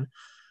by then,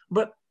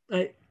 but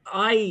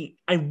I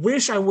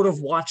wish I would have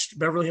watched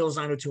Beverly Hills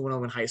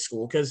 90210 in high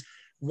school, because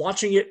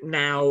watching it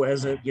now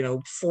as a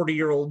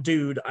 40-year-old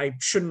dude, I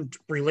shouldn't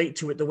relate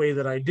to it the way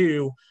that I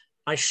do.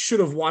 I should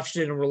have watched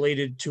it and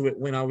related to it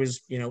when I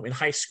was in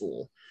high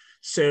school.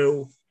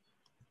 So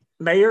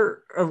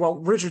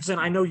Richardson,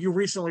 I know you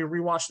recently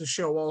rewatched the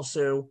show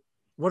also.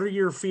 What are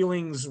your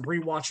feelings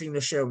rewatching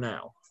the show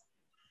now?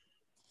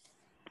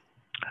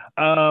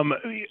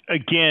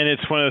 Again,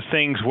 it's one of those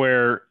things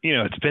where,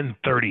 it's been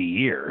 30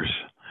 years.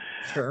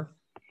 Sure.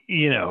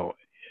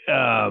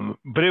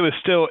 But it was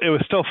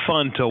still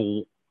fun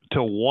to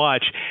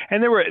watch.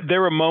 And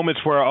there were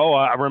moments where,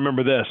 I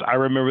remember this,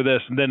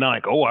 and then I'm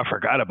like, I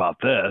forgot about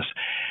this.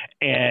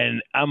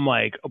 And I'm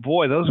like,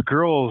 boy, those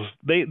girls,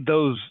 they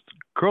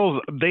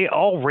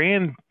all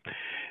ran.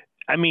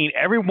 I mean,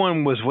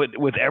 everyone was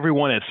with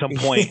everyone at some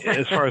point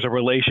as far as a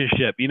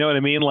relationship. You know what I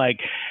mean? Like,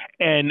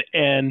 and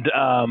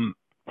I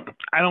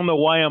don't know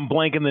why I'm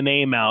blanking the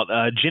name out.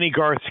 Jenny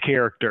Garth's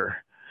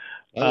character,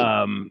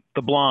 the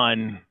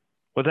blonde.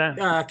 What's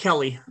that?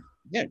 Kelly.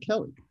 Yeah,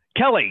 Kelly.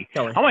 Kelly.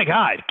 Oh my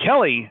God,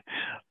 Kelly!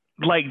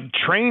 Like,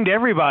 trained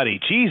everybody.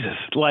 Jesus,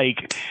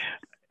 like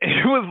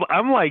it was.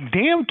 I'm like,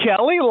 damn,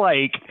 Kelly,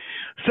 like,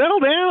 settle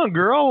down,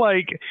 girl.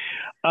 Like,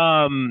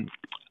 I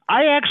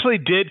actually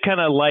did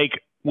kind of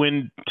like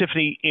when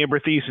Tiffany Amber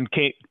Thiessen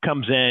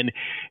comes in.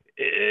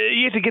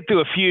 You have to get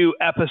through a few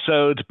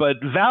episodes, but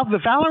the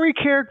Valerie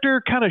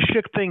character kind of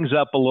shook things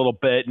up a little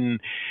bit,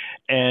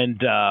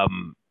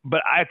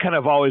 but I kind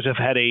of always have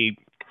had a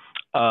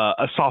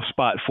soft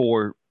spot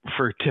for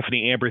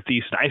Tiffany Amber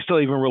Thiessen. I still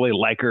even really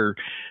like her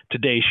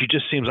today. She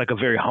just seems like a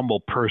very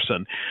humble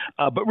person.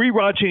 But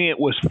rewatching it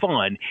was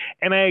fun,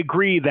 and I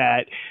agree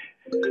that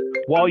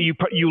while you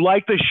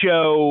like the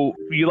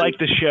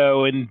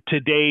show in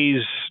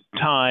today's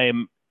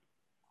time,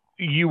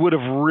 you would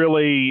have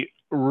really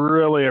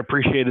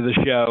appreciated the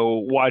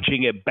show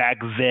watching it back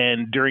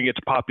then during its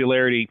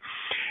popularity.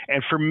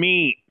 And for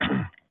me,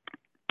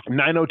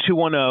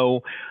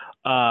 90210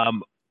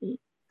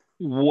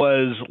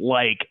 was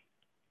like,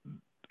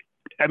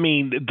 I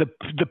mean,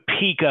 the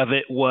peak of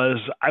it was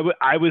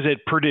I was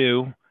at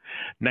Purdue,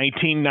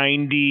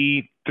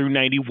 1990 through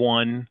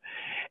 91,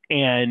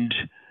 and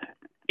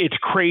it's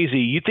crazy.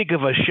 You think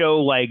of a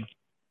show like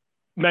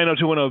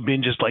 90210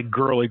 being just like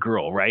girly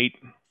girl, right?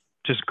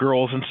 Just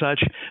girls and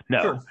such.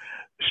 No, Sure.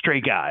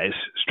 straight guys.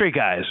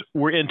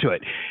 We're into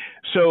it.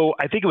 So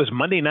I think it was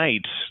Monday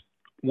nights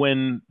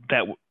when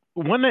that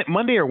one night,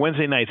 Monday or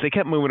Wednesday nights, they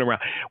kept moving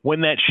around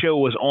when that show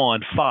was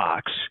on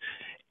Fox,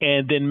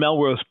 and then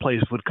Melrose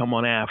Place would come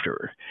on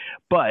after.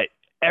 But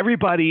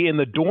everybody in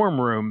the dorm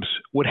rooms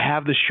would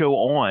have the show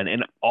on,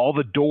 and all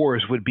the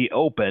doors would be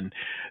open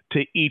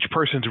to each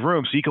person's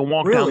room, so you can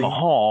walk down the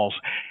halls.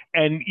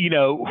 And, you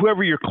know,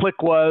 whoever your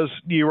clique was,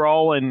 you were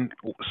all in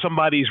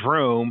somebody's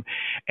room.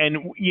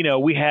 And, you know,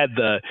 we had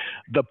the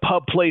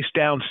pub place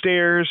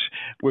downstairs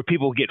where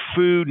people get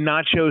food,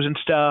 nachos and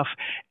stuff.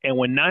 And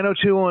when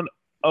 90210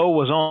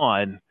 was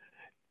on,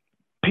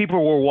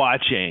 people were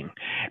watching,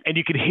 and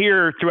you could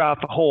hear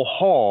throughout the whole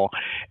hall.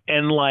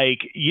 And like,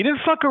 you didn't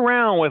fuck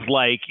around with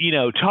like, you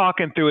know,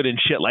 talking through it and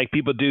shit like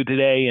people do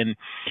today. And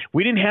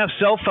we didn't have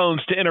cell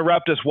phones to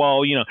interrupt us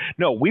while, you know,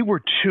 no, we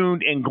were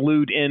tuned and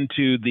glued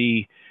into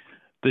the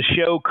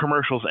show,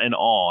 commercials and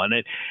all. And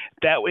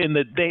then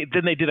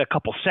they did a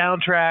couple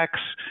soundtracks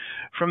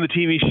from the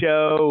TV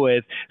show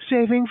with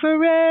Saving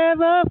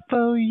Forever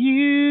for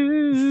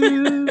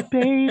You,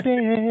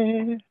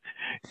 baby.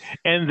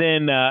 And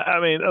then, I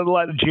mean, a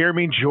lot of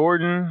Jeremy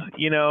Jordan,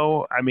 you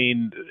know, I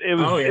mean, it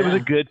was a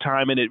good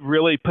time, and it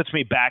really puts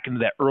me back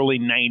into that early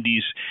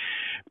 90s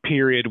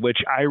period, which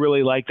I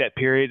really like that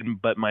period,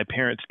 but my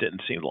parents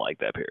didn't seem to like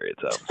that period.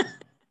 So,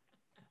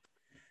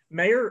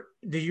 Mayor,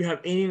 did you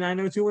have any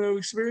 90210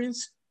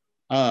 experience?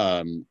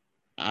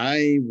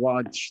 I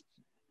watched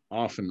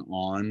off and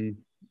on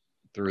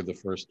through the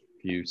first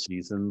few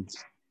seasons,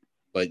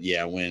 but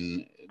yeah,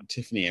 when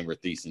Tiffany Amber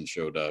Thiessen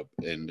showed up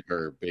and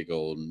her big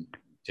old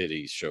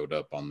titties showed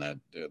up on that,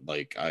 and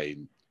like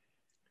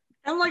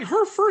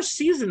her first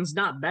season's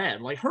not bad.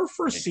 Like her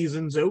first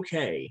season's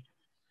okay,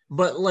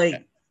 but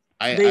like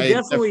they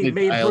definitely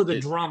made her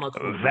the drama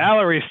queen.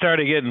 Valerie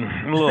started getting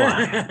a little.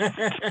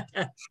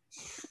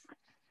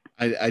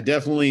 I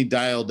definitely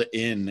dialed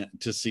in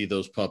to see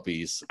those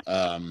puppies.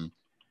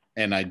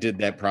 And I did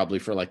that probably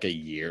for like a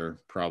year,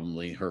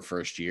 probably her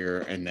first year.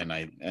 And then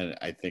I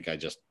think I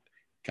just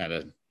kind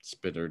of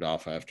spittered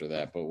off after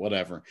that, but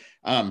whatever.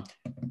 Yeah,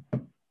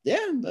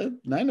 the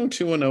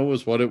 90210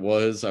 was what it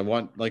was.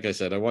 Like I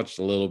said, I watched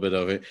a little bit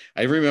of it.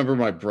 I remember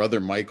my brother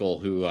Michael,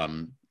 who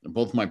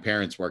both my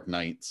parents worked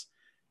nights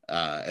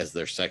as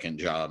their second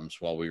jobs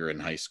while we were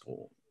in high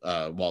school,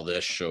 while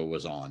this show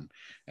was on.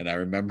 And I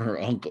remember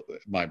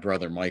my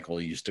brother Michael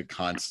used to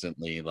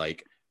constantly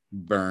like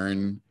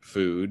burn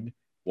food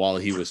while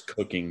he was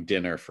cooking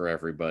dinner for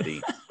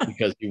everybody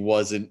because he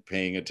wasn't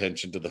paying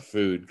attention to the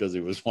food because he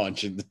was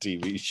watching the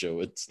TV show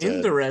instead.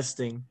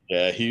 Interesting.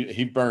 Yeah,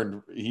 he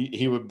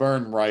would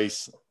burn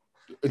rice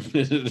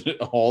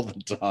all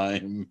the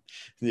time.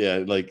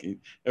 Yeah, like,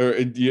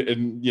 and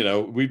you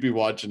know, we'd be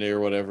watching it or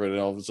whatever, and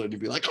all of a sudden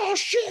he'd be like, "Oh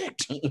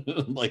shit!"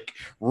 like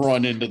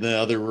run into the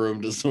other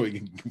room just so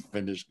he can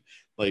finish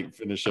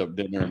up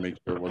dinner and make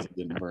sure it wasn't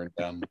getting burned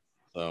down.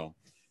 So,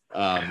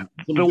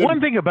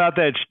 one thing about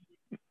that.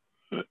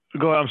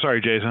 Go ahead. I'm sorry,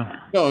 Jason.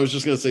 No, I was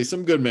just gonna say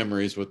some good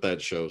memories with that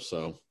show.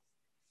 So,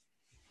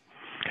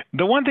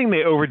 the one thing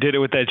they overdid it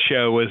with that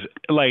show was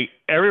like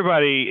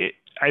everybody,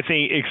 I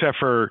think, except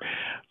for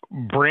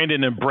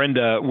Brandon and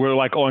Brenda, were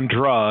like on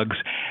drugs.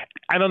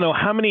 I don't know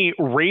how many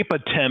rape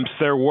attempts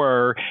there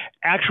were,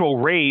 actual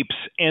rapes,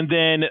 and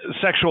then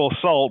sexual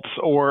assaults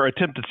or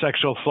attempted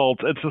sexual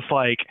assaults. It's just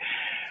like,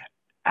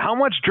 how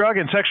much drug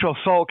and sexual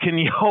assault can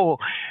you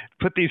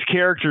put these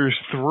characters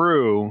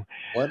through?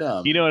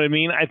 You know what I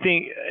mean? I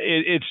think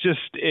it's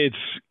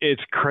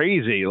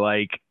crazy.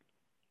 Like,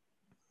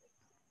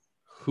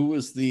 who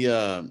was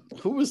the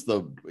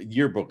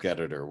yearbook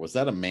editor? Was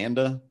that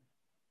Amanda?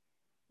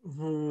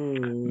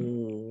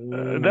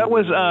 That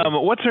was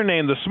what's her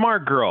name? The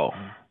smart girl.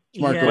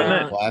 Smart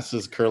girl,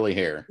 glasses, curly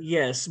hair.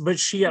 Yes, but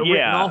she got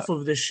written off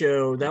of the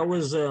show. That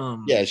was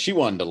yeah, she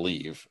wanted to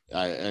leave.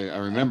 I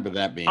remember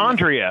that being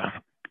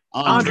Andrea.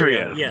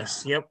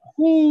 Yes, yep.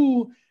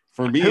 Who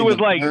was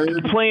like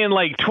playing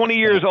like 20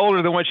 years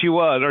older than what she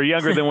was, or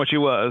younger than what she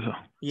was.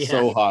 Yeah.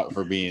 So hot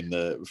for being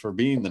the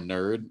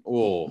nerd.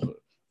 Oh,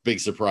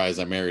 big surprise!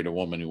 I married a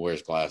woman who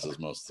wears glasses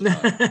most of the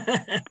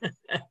time.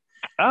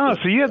 Oh,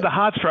 so you had the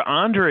hots for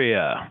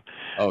Andrea.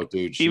 Oh,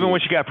 dude! Even when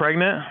she got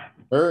pregnant.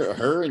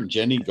 Her and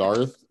Jenny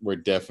Garth were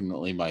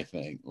definitely my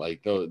thing.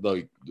 Like,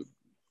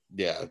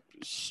 yeah,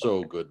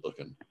 so good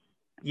looking.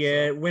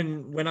 Yeah,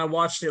 when I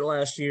watched it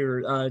last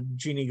year,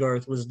 Jeannie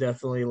Garth was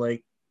definitely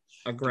like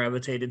I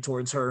gravitated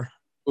towards her.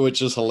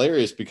 which is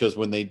hilarious because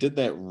when they did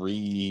that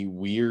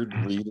weird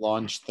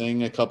relaunch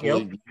thing a couple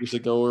of years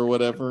ago or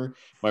whatever,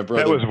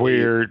 that was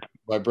weird.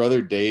 My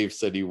brother Dave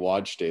said he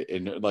watched it,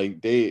 and like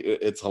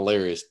it's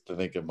hilarious to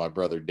think of my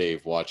brother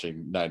Dave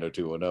watching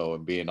 90210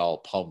 and being all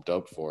pumped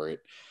up for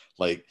it.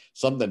 Like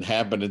something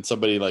happened and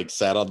somebody like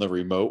sat on the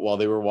remote while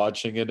they were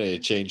watching it and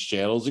it changed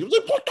channels. He was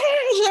like, "What the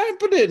hell's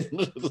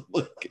happening?"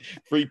 Like,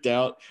 freaked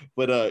out.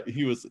 But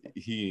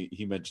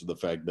he mentioned the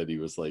fact that he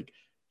was like,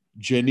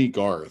 Jenny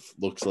Garth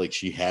looks like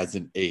she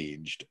hasn't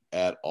aged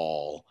at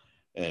all,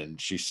 and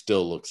she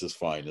still looks as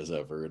fine as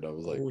ever. And I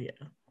was like, oh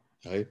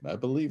yeah, I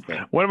believe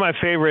that. One of my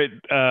favorite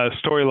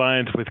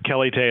storylines with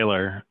Kelly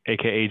Taylor,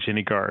 aka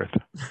Jenny Garth,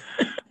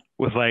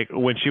 was like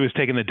when she was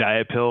taking the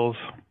diet pills.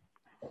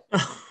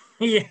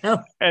 Yeah.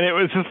 And it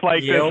was just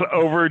like this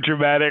over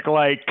dramatic,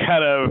 like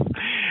kind of,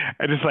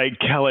 I just like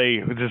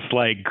Kelly just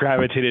like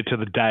gravitated to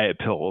the diet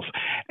pills.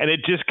 And it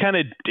just kind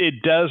of,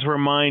 it does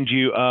remind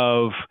you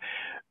of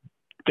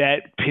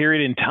that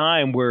period in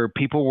time where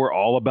people were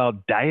all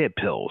about diet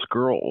pills,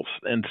 girls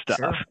and stuff.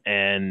 Sure.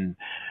 And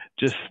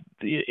just,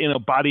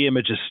 body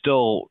image is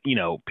still,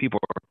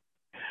 people are,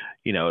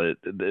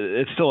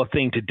 it's still a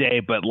thing today,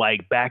 but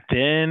like back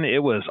then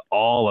it was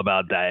all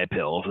about diet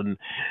pills. And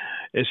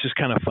it's just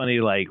kind of funny,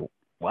 like,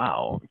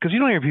 wow, because you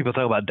don't hear people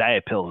talk about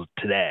diet pills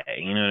today.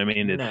 You know what I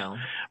mean? It's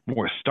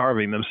more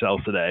starving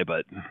themselves today.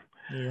 But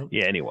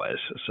yeah, anyways.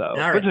 So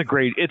right.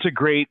 It's a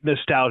great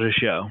nostalgia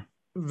show.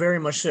 Very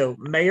much so.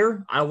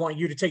 Mayor, I want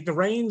you to take the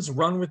reins,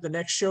 run with the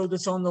next show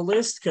that's on the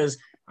list, because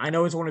I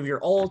know it's one of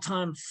your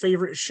all-time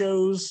favorite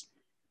shows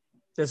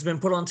that's been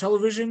put on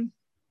television.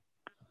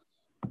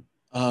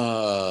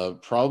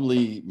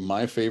 Probably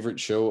my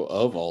favorite show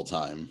of all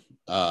time.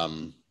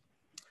 I'm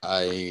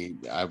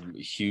a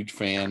huge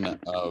fan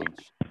of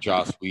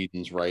Joss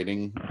Whedon's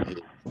writing.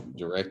 His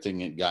directing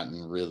had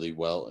gotten really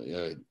well.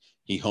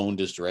 He honed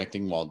his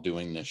directing while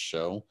doing this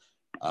show.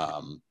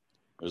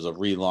 It was a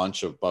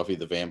relaunch of Buffy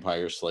the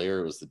Vampire Slayer.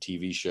 It was the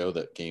TV show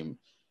that came.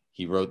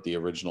 He wrote the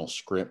original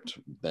script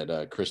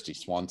that Christy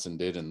Swanson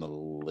did in the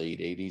late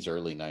 80s,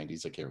 early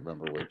 90s. I can't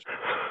remember which.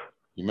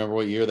 You remember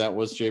what year that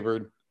was,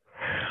 Jaybird?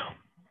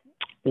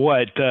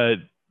 What?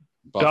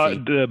 Buffy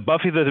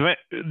the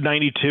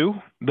 92,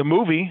 the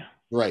movie.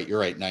 Right, you're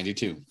right.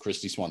 92.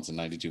 Christy Swanson,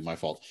 92. My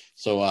fault.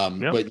 So,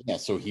 but yeah,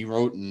 so he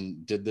wrote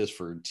and did this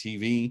for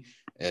TV.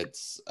 It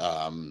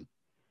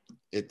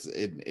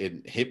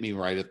hit me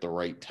right at the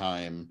right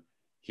time.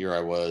 Here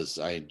I was.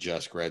 I had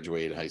just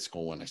graduated high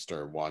school when I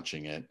started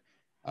watching it.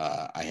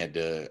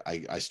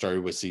 I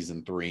started with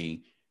season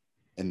 3,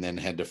 and then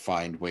had to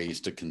find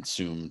ways to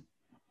consume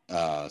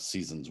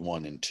seasons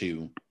 1 and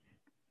 2.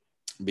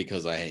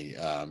 Because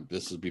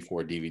this is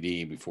before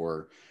DVD,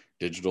 before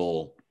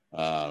digital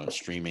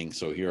streaming.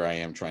 So here I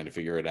am trying to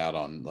figure it out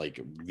on like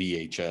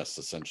VHS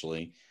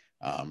essentially.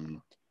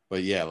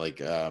 But yeah, like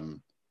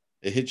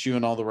it hits you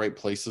in all the right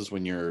places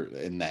when you're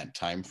in that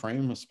time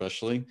frame,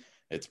 especially.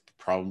 It's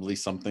probably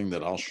something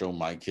that I'll show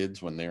my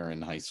kids when they're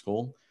in high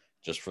school,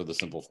 just for the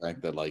simple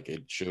fact that like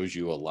it shows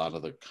you a lot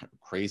of the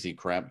crazy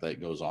crap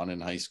that goes on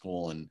in high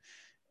school and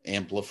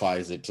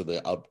amplifies it to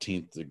the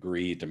upteenth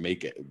degree to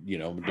make it,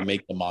 to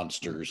make the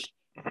monsters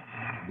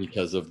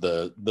because of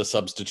the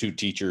substitute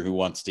teacher who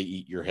wants to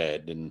eat your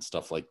head and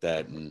stuff like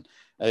that. And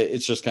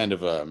it's just kind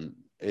of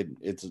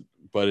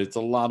it's a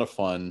lot of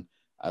fun.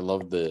 I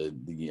love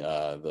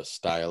the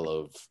style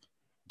of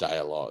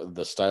dialogue,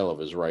 the style of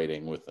his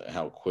writing, with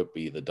how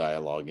quippy the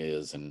dialogue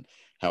is, and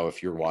how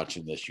if you're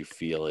watching this you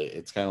feel it.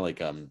 It's kind of like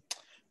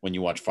when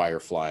you watch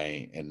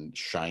Firefly and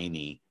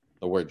Shiny,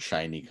 the word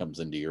shiny comes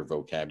into your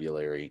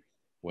vocabulary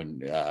when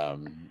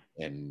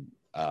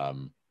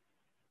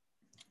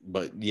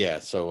but yeah,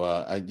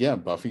 so yeah,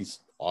 Buffy's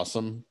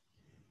awesome,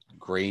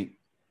 great.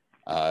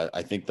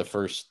 I think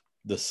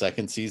the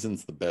second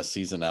season's the best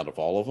season out of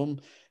all of them.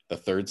 The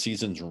third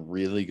season's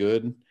really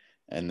good,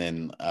 and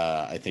then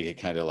I think it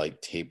kind of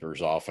like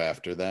tapers off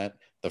after that.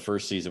 The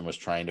first season was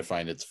trying to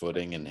find its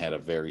footing and had a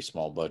very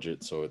small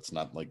budget, so it's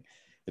not like,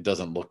 it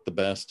doesn't look the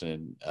best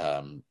and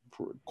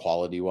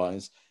quality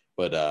wise.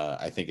 But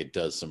I think it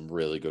does some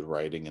really good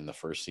writing in the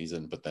first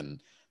season. But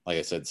then, like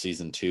I said,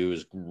 season 2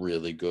 is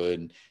really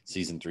good.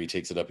 Season 3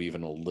 takes it up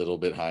even a little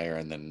bit higher,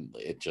 and then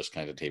it just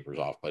kind of tapers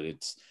off. But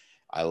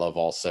I love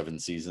all 7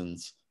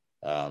 seasons.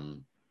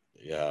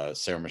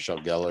 Sarah Michelle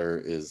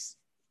Gellar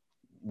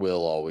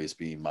will always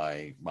be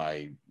my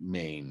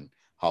main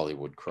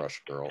Hollywood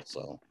crush girl.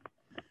 So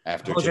I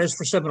apologize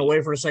for stepping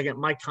away for a second.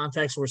 My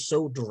contacts were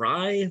so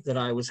dry that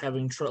I was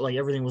having like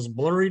everything was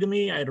blurry to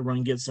me. I had to run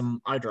and get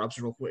some eye drops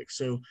real quick.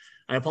 So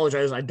I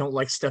apologize. I don't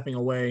like stepping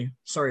away.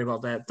 Sorry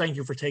about that. Thank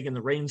you for taking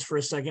the reins for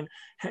a second.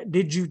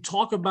 Did you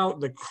talk about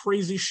the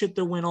crazy shit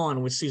that went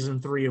on with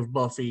season 3 of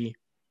Buffy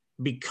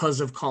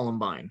because of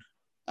Columbine?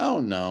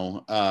 Oh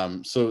no.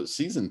 So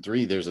season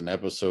 3, there's an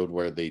episode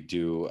where they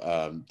do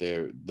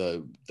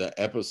the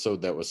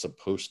episode that was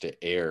supposed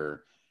to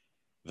air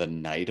the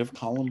night of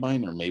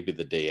Columbine, or maybe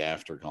the day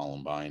after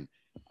Columbine.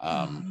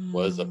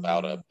 was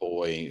about a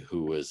boy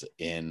who was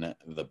in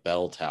the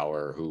bell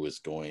tower who was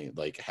going,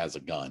 like, has a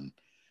gun.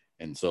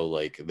 And so,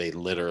 like, they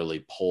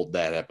literally pulled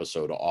that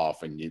episode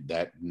off, and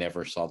that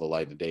never saw the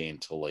light of day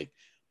until, like,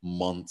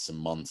 months and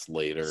months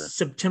later.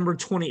 September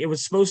 20. It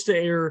was supposed to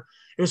air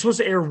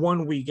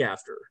 1 week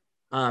after.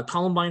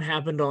 Columbine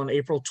happened on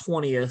April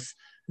 20th.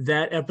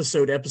 That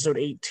episode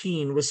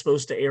 18, was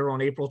supposed to air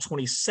on April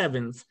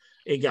 27th.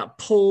 It got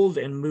pulled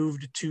and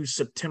moved to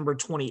September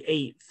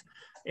 28th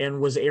and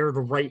was aired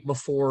right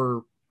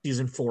before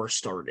season 4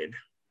 started.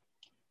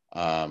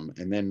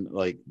 And then,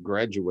 like,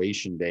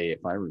 Graduation Day,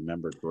 if I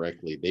remember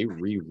correctly, they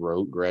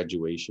rewrote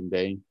Graduation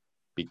Day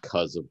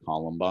because of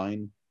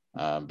Columbine,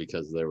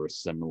 because there were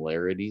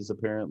similarities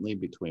apparently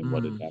between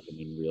what had happened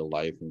in real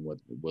life and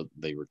what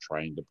they were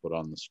trying to put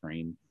on the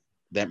screen.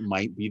 That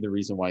might be the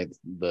reason why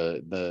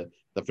the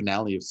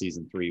finale of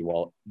season 3,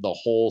 while the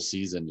whole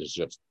season is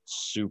just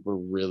super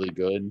really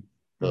good,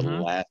 the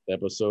last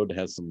episode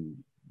has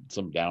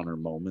some downer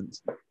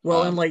moments.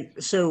 Well, and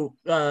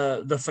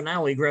the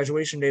finale,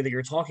 Graduation Day, that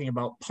you're talking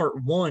about, part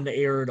 1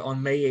 aired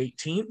on May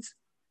 18th,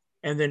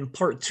 and then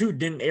part 2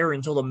 didn't air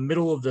until the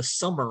middle of the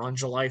summer on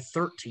July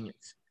 13th.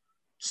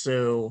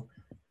 So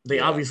they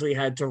obviously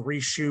had to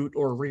reshoot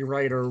or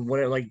rewrite or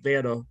whatever. Like, they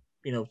had a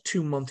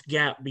 2-month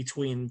gap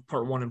between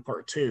part 1 and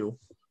part 2.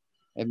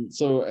 And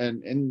so,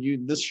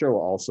 this show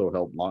also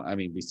helped. I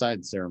mean,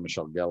 besides Sarah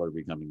Michelle Gellar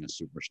becoming a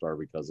superstar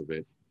because of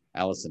it,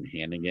 Allison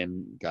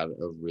Hannigan got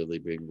a really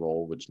big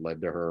role, which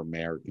led to her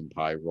American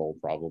Pie role,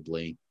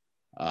 probably.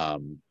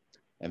 And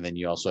then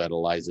you also had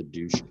Eliza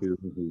Dushku,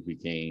 who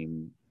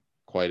became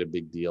quite a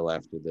big deal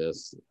after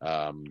this.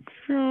 Ever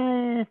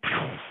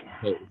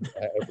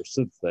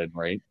since then,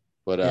 right?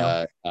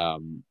 But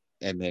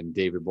and then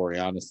David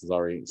Boreanaz is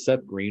already.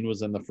 Seth Green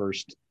was in the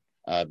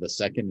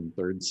second and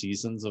third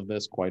seasons of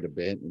this quite a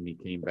bit, and he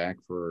came back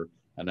for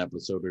an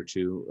episode or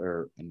two,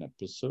 or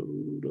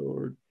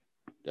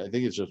I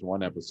think it's just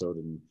one episode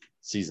in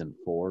season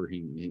 4.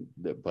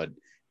 But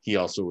he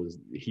also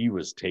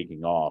was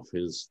taking off.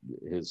 His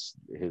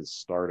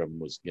stardom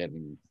was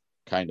getting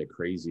kind of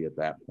crazy at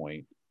that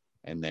point,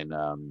 and then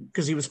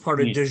because he was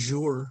part of De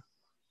Jure.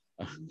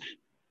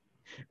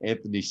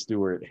 Anthony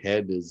Stewart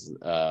Head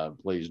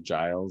plays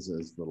Giles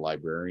as the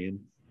librarian,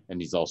 and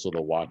he's also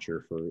the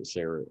Watcher for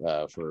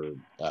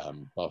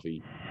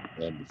Buffy,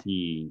 and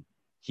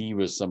he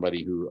was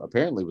somebody who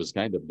apparently was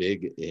kind of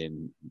big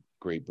in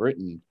Great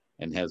Britain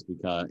and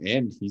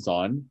he's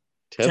on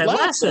Ted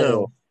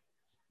Lasso.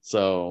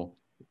 So,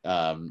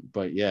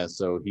 but yeah,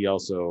 so he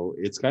also,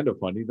 it's kind of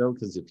funny though,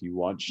 because if you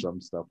watch some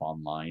stuff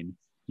online,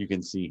 you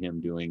can see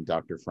him doing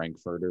Dr.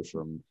 Frankfurter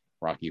from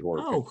Rocky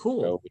Horror Picture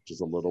Show, which is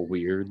a little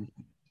weird.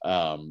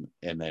 And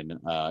then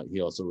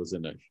he also was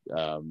in not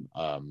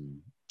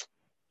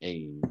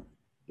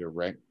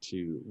direct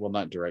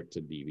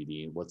to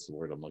DVD. What's the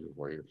word I'm looking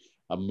for here?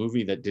 A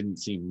movie that didn't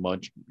see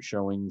much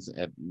showings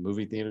at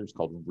movie theaters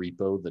called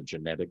Repo, the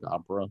Genetic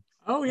Opera.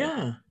 Oh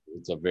yeah,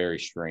 it's a very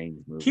strange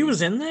movie. He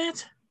was in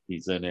that.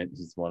 He's in it.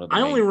 He's one of the.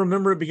 I only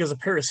remember it because of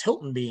Paris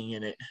Hilton being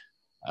in it.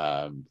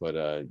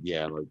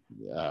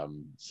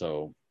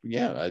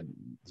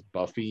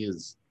 Buffy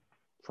is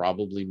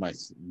probably my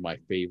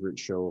favorite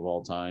show of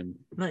all time.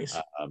 Nice.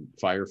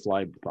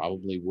 Firefly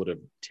probably would have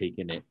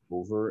taken it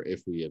over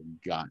if we had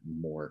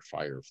gotten more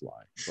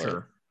Firefly.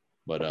 Sure.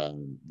 But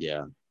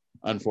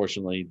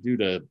unfortunately, due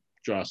to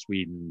Joss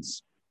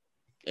Whedon's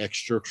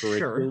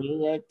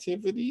extracurricular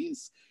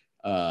activities,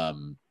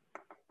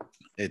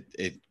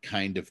 it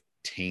kind of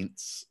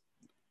taints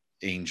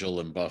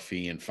Angel and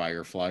Buffy and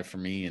Firefly for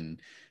me and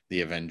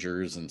the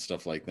Avengers and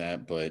stuff like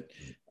that. But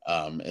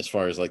as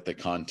far as like the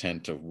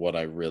content of what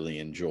I really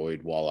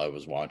enjoyed while I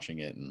was watching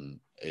it, and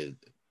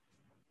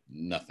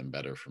nothing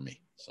better for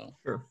me. So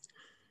sure.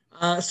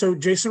 So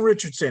Jason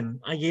Richardson,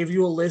 I gave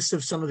you a list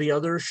of some of the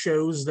other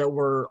shows that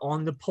were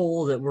on the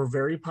poll that were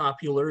very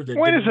popular.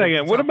 Wait a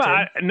second. What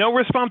about no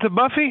response to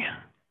Buffy?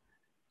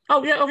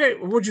 Oh yeah. Okay.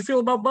 What'd you feel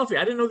about Buffy?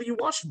 I didn't know that you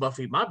watched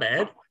Buffy. My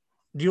bad.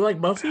 Do you like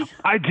Buffy?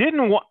 I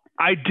didn't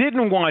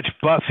watch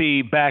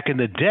Buffy back in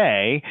the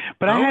day,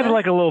 but I had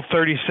like a little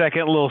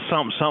 30-second little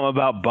something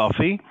about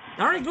Buffy.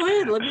 All right, go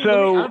ahead.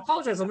 I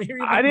apologize. Let me hear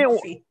you about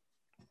Buffy.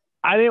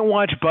 I didn't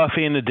watch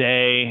Buffy in the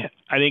day.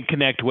 I didn't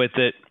connect with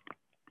it.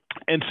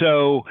 And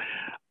so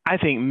I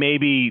think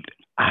maybe,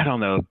 I don't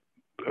know,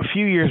 a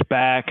few years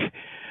back,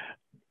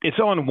 it's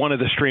on one of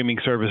the streaming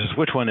services.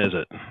 Which one is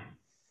it?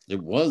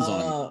 It was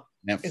on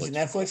Netflix. Is it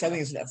Netflix? I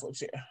think it's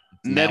Netflix, yeah.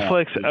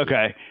 Netflix?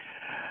 Okay.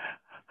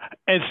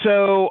 And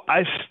so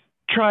I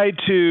tried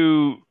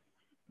to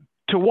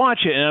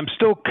watch it, and I'm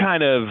still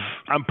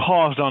I'm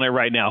paused on it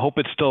right now. I hope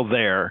it's still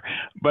there,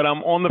 but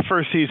I'm on the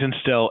first season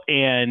still,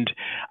 and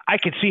I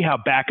could see how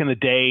back in the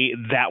day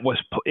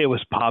it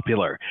was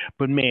popular.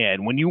 But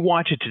man, when you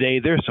watch it today,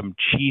 there's some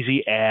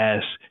cheesy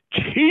ass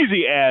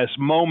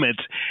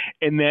moments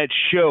in that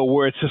show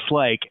where it's just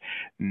like,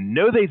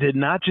 no, they did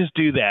not just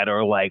do that,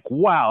 or like,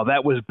 wow,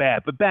 that was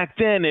bad. But back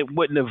then, it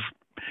wouldn't have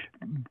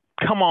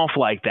come off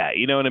like that.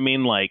 You know what I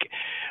mean? Like,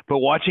 but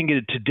watching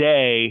it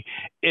today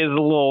is a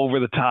little over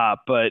the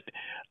top. But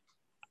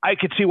I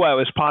could see why it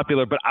was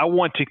popular, but I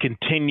want to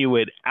continue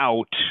it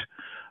out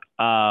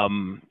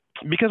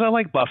because I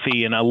like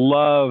Buffy and I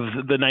love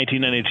the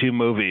 1992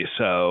 movie.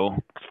 So,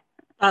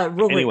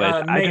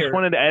 anyways, I just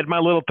wanted to add my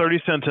little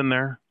 30 cents in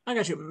there. I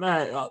got you.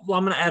 Well,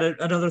 I'm going to add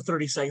another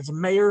 30 seconds.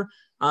 Mayor,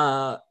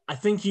 I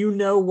think you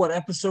know what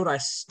episode I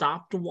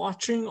stopped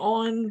watching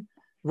on.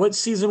 What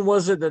season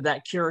was it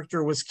that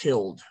character was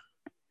killed?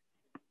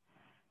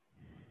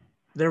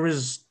 There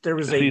was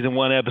season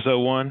 1, episode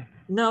 1.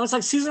 No, it's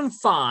like season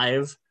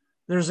 5.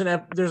 There's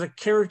a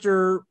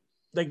character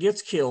that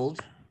gets killed.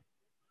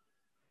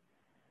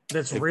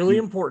 That's really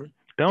important.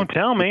 Don't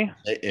tell me.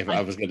 If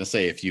I was going to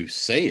say, if you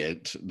say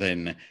it,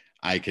 then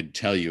I could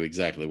tell you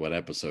exactly what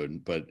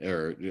episode,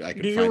 I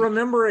could. Do you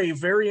remember a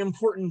very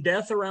important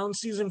death around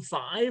season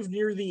 5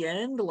 near the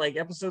end, like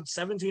episode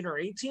 17 or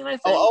 18? I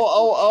think.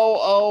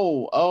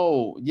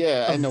 Oh,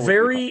 yeah. I know. A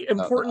very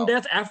important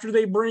death after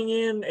they bring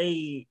in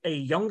a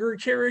younger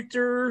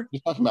character.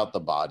 You're talking about the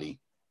body.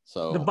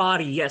 So the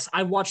body, yes.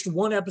 I watched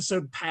one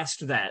episode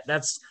past that.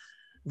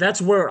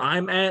 That's where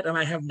I'm at, and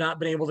I have not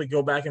been able to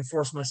go back and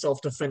force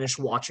myself to finish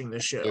watching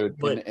this show.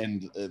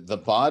 And the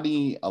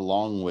body,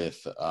 along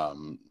with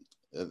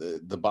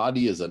the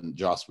body, is a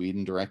Joss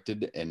Whedon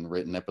directed and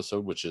written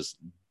episode, which is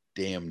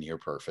damn near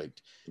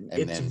perfect.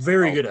 And it's a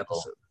very good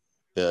episode.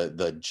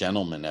 The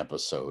Gentleman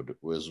episode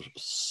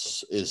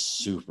is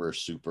super,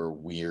 super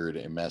weird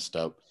and messed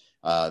up.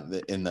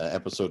 In the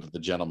episode of The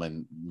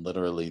Gentleman,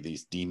 literally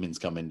these demons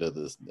come into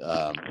the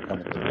town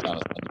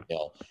of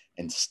Sunnydale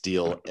and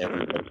steal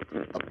everybody's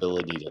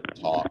ability to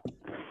talk.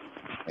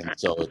 And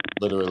so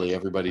literally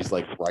everybody's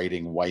like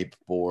writing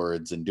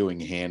whiteboards and doing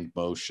hand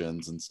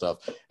motions and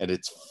stuff. And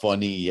it's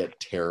funny yet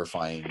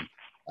terrifying.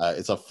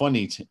 It's a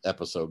funny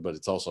episode, but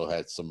it's also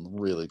had some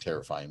really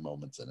terrifying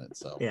moments in it.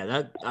 So yeah,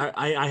 that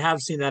I have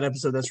seen that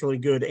episode. That's really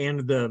good.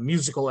 And the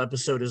musical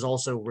episode is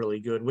also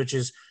really good, which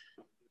is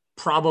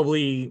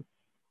probably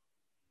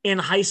in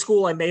high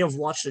school. I may have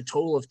watched a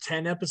total of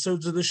 10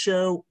 episodes of the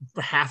show.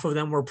 Half of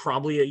them were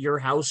probably at your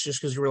house just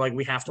because you were like,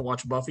 we have to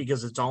watch Buffy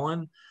because it's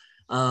on.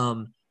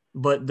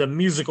 But the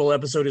musical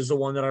episode is the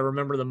one that I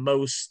remember the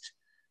most,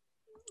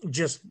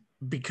 just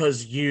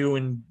because you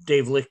and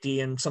Dave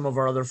Lichty and some of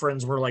our other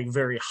friends were like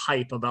very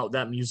hype about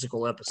that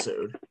musical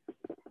episode.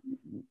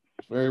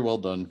 Very well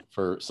done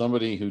for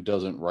somebody who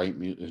doesn't write,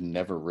 who's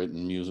never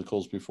written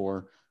musicals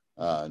before.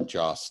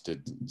 Joss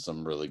did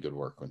some really good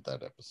work with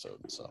that episode.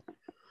 So,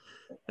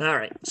 all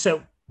right.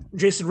 So,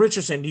 Jason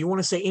Richardson, do you want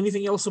to say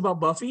anything else about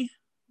Buffy?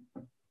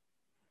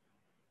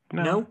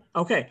 No?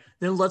 Okay,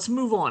 then let's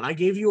move on. I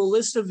gave you a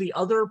list of the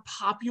other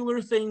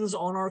popular things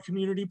on our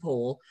community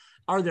poll.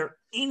 Are there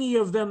any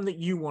of them that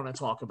you want to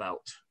talk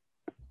about?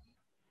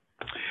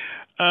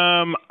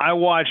 I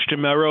watched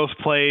Melrose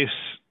Place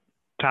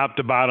top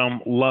to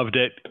bottom, loved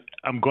it.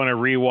 I'm going to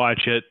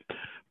rewatch it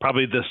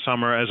probably this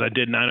summer, as I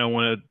did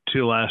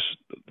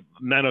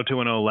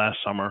 90210 last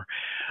summer.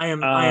 I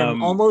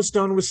am almost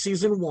done with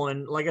season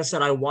 1. Like I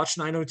said, I watched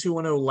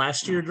 90210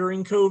 last year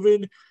during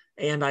COVID.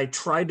 And I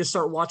tried to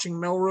start watching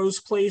Melrose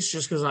Place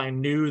just because I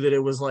knew that it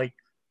was like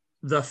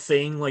the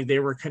thing, like they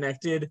were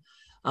connected.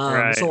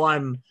 Right. So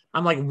I'm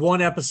like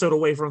one episode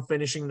away from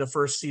finishing the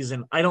first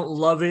season. I don't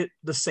love it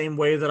the same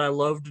way that I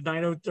loved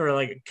 902 or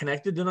like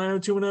connected to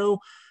 90210,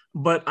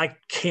 but I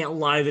can't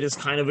lie that it's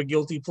kind of a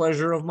guilty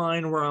pleasure of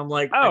mine where I'm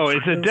like,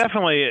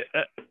 definitely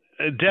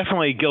a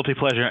guilty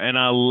pleasure, and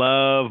I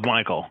love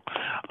Michael.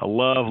 I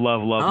love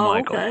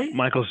Michael. Okay.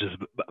 Michael's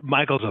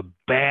a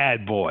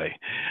bad boy.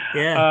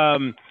 Yeah.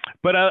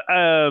 But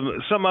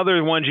some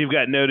other ones you've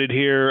got noted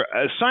here.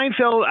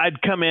 Seinfeld,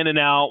 I'd come in and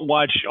out,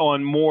 watch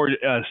on more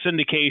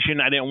syndication.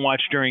 I didn't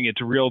watch during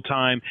its real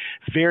time.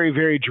 Very,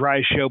 very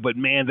dry show, but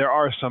man, there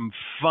are some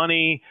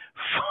funny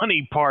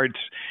parts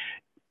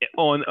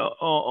on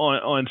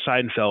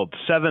Seinfeld.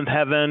 Seventh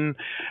Heaven,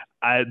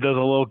 there's a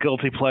little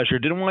guilty pleasure.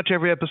 Didn't watch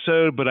every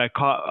episode, but I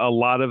caught a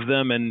lot of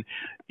them, and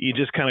you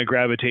just kind of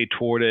gravitate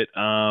toward it.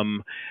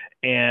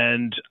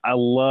 And I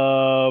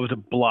loved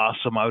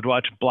Blossom. I would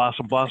watch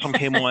Blossom. Blossom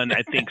came on,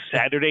 I think,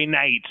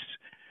 Saturdays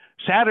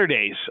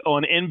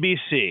on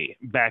NBC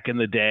back in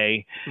the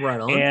day.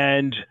 Right on.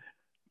 And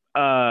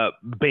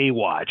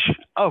Baywatch,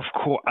 of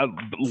course. I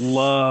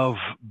love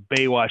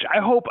Baywatch. I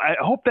hope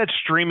that's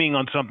streaming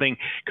on something,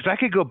 because I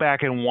could go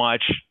back and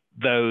watch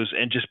those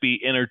and just be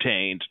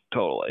entertained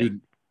totally. Dude,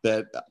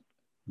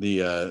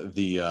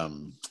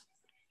 the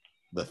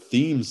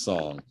theme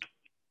song.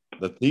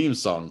 The theme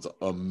song's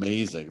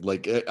amazing.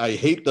 Like, I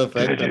hate the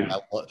fact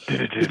that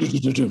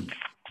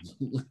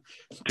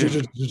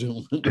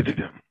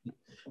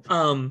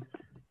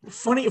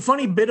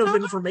funny bit of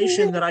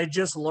information that I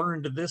just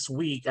learned this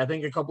week. I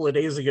think a couple of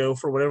days ago,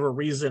 for whatever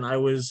reason, I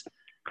was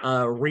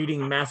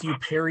reading Matthew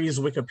Perry's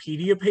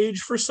Wikipedia page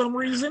for some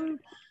reason.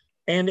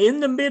 And in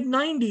the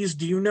mid-90s,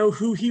 do you know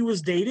who he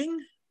was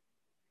dating?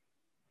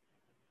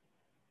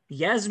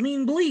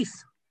 Yasmine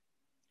Bleeth.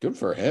 Good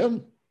for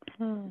him.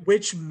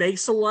 which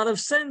makes a lot of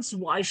sense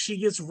why she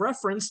gets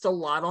referenced a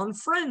lot on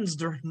Friends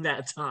during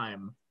that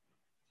time.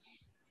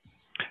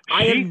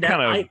 She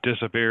kind of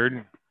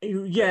disappeared.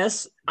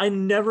 Yes, I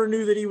never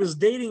knew that he was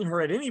dating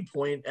her at any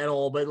point at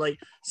all. But like,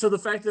 so the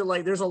fact that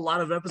like there's a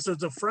lot of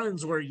episodes of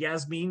Friends where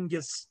Yasmin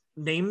gets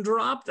name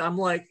dropped, I'm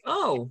like,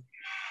 oh,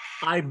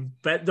 I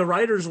bet the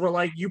writers were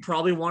like, you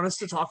probably want us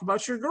to talk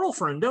about your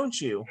girlfriend,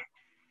 don't you?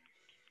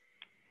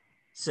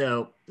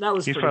 So that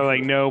was. He's probably cool.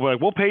 Like, no,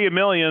 but we'll pay you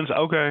millions.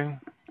 Okay.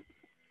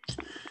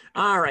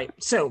 All right.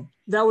 So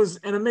that was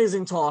an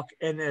amazing talk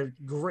and a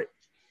great.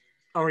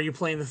 Oh, are you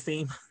playing the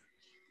theme?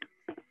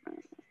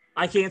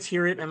 I can't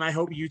hear it, and I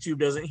hope YouTube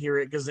doesn't hear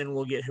it because then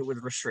we'll get hit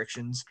with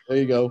restrictions. There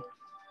you go.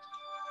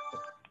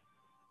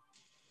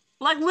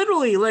 Like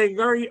literally, like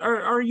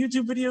our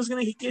YouTube videos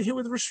gonna get hit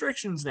with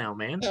restrictions now,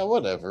 man. Yeah,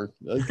 whatever.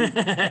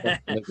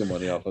 Making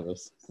money off of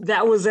this.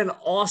 That was an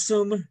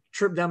awesome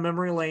trip down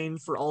memory lane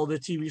for all the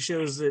TV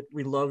shows that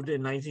we loved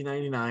in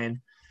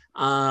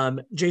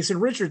 1999. Jason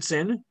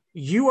Richardson,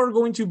 you are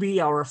going to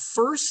be our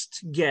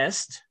first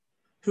guest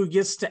who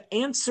gets to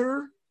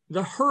answer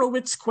the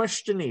Hurwitz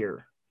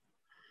questionnaire.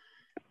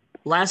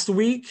 Last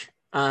week,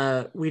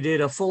 we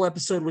did a full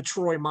episode with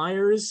Troy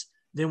Myers.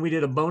 Then we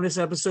did a bonus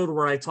episode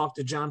where I talked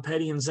to John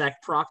Petty and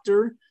Zach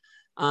Proctor.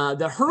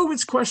 The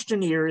Hurwitz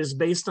questionnaire is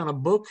based on a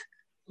book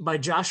by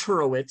Josh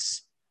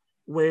Hurwitz,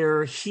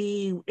 where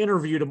he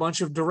interviewed a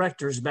bunch of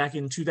directors back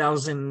in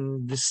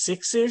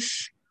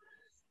 2006-ish.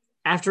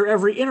 After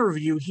every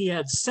interview, he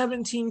had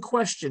 17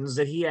 questions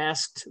that he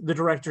asked the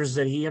directors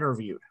that he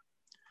interviewed.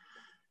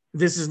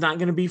 This is not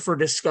going to be for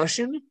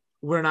discussion.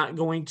 We're not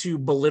going to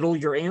belittle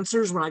your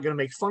answers. We're not going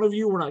to make fun of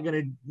you. We're not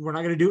going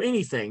to do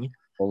anything.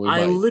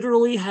 I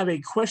literally have a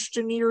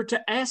questionnaire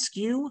to ask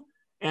you,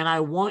 and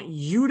I want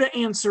you to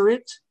answer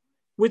it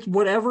with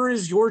whatever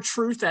is your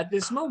truth at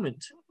this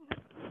moment.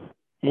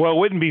 Well, it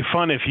wouldn't be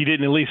fun if you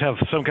didn't at least have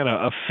some kind of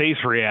a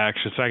face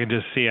reaction so I can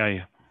just see how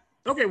you...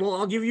 Okay, well,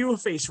 I'll give you a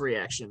face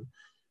reaction.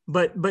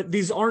 But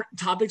these aren't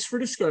topics for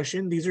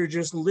discussion. These are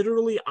just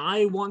literally,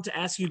 I want to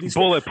ask you these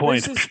bullet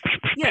points.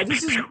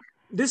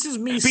 This is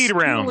me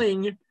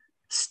stealing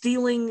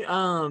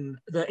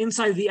the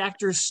Inside the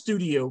Actors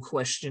Studio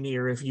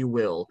questionnaire, if you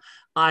will.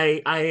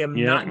 I am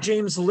not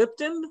James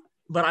Lipton,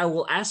 but I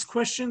will ask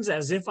questions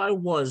as if I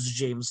was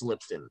James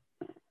Lipton.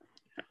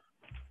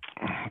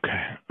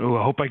 Okay. Oh,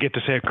 I hope I get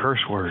to say a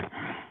curse word.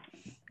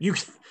 You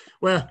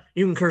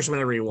can curse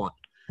whenever you want.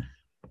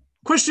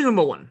 Question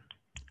number 1.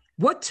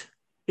 What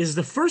is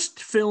the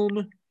first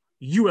film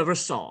you ever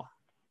saw?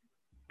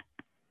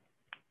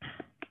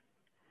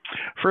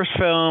 First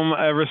film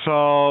I ever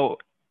saw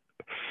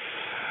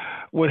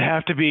would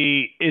have to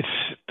be its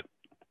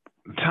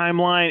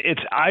timeline.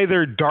 It's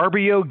either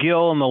Darby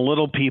O'Gill and the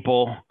Little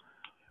People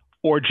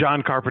or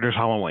John Carpenter's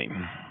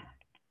Halloween.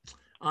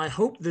 I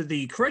hope that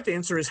the correct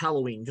answer is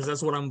Halloween because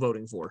that's what I'm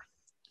voting for.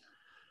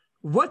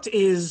 What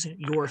is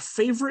your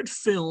favorite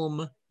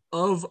film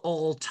of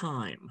all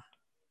time?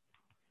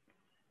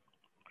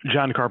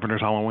 John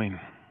Carpenter's Halloween.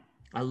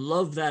 I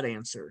love that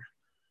answer.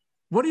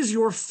 What is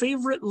your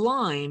favorite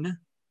line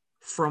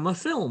from a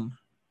film?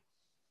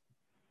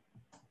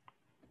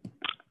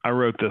 I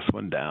wrote this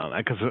one down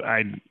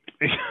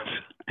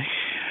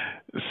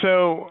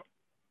so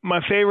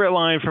my favorite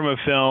line from a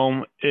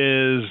film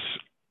is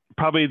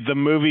probably the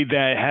movie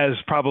that has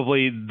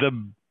probably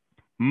the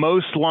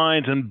most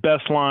lines and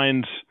best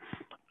lines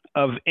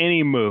of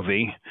any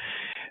movie.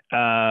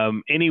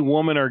 Any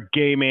woman or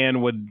gay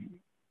man would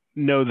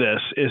know this,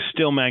 is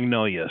Still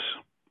Magnolias.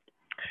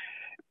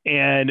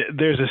 And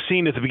there's a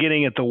scene at the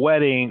beginning at the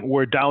wedding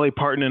where Dolly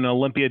Parton and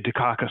Olympia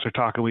Dukakis are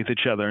talking with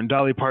each other. And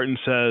Dolly Parton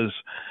says,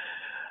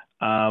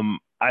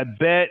 I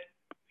bet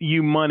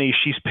you money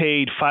she's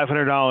paid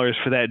 $500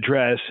 for that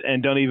dress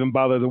and don't even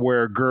bother to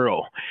wear a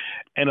girl.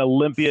 And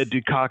Olympia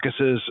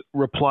Dukakis'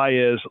 reply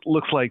is,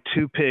 looks like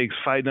two pigs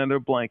fighting under a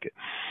blanket.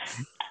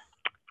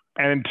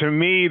 And to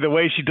me, the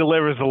way she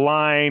delivers the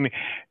line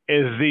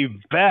is the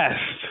best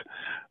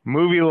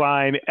movie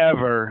line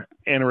ever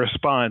in a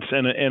response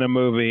in a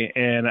movie.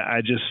 And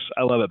I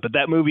love it. But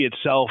that movie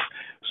itself,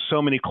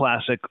 so many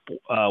classic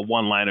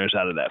one-liners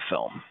out of that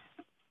film.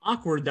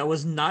 Awkward. That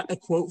was not a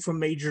quote from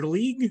Major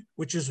League,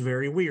 which is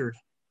very weird.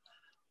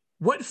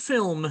 What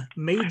film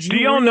made you Do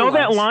y'all know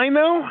that line,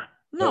 though?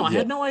 No, I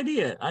had no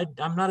idea.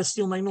 I'm not a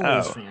Steel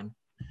Magnolias fan.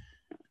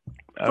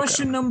 Okay.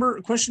 Question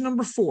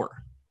number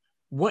 4.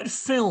 What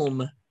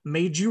film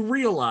made you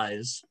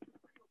realize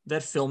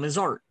that film is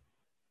art?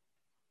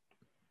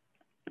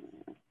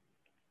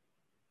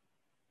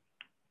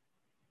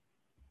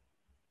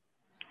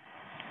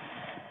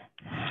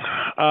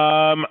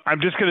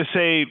 I'm just going to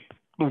say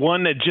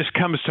one that just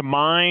comes to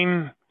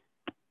mind.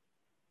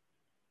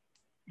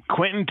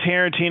 Quentin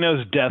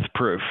Tarantino's Death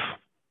Proof.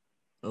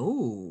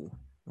 Oh,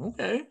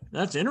 okay.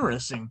 That's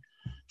interesting.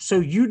 So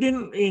you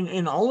didn't,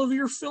 in all of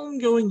your film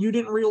going, you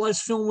didn't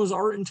realize film was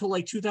art until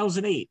like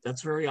 2008.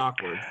 That's very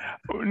awkward.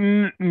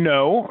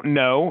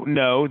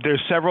 No.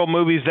 There's several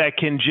movies that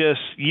can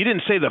just, you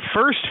didn't say the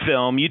first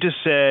film. You just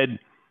said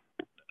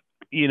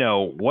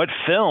what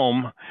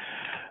film?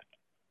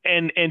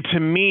 And to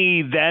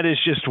me, that is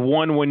just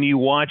one, when you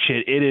watch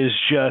it, it is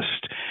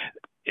just,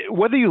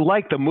 whether you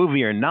like the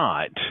movie or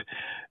not,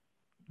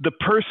 the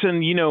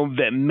person,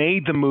 that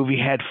made the movie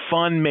had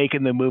fun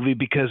making the movie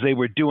because they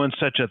were doing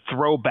such a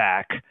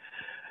throwback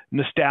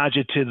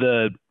nostalgia to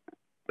the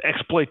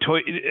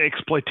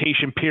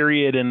exploitation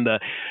period, and the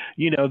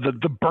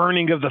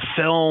burning of the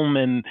film,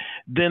 and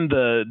then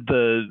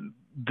the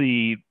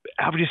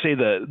how would you say,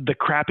 the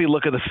crappy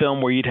look of the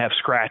film where you'd have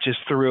scratches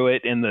through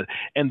it, and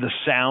the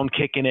sound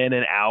kicking in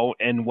and out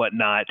and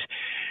whatnot.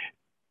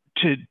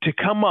 To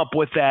come up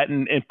with that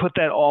and put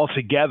that all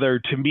together,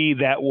 to me,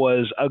 that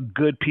was a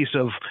good piece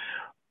of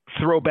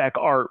throwback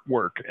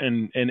artwork,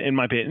 and in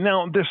my opinion.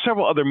 Now, there's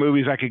several other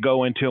movies I could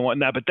go into and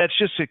whatnot, but that's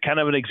just kind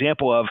of an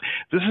example of,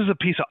 this is a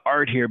piece of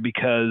art here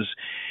because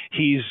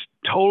he's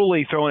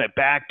totally throwing it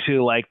back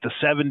to like the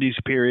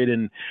 70s period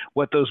and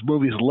what those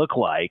movies look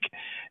like,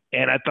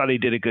 and I thought he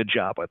did a good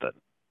job with it.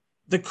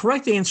 The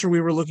correct answer we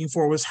were looking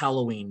for was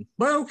Halloween.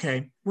 But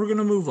okay, we're going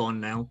to move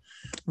on now.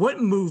 What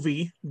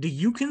movie do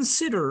you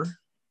consider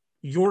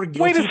your guilty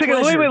pleasure? Wait a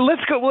second. pleasure? Wait.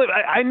 Let's go.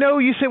 I know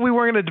you said we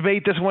weren't going to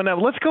debate this one now.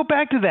 Let's go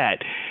back to that.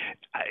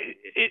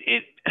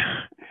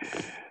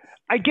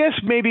 I guess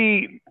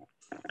maybe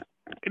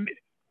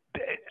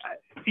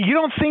you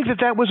don't think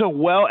that was a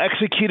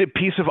well-executed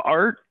piece of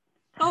art?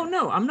 Oh,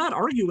 no. I'm not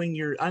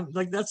arguing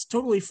that's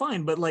totally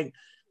fine. But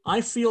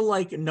I feel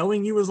like,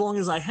 knowing you as long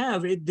as I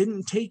have, it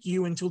didn't take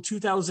you until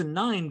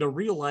 2009 to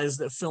realize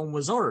that film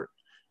was art.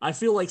 I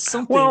feel like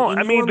something. Well,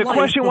 I mean, the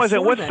question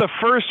wasn't what's the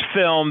first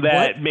film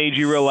that made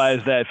you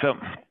realize that film.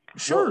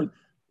 Sure.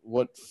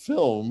 What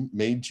film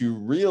made you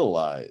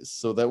realize?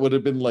 So that would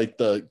have been like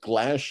the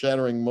glass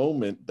shattering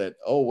moment that,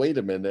 oh, wait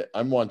a minute,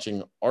 I'm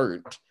watching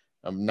art.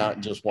 I'm not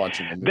just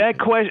watching a movie. That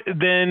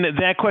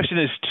question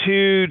is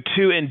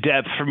too in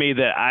depth for me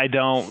that I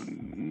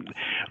don't.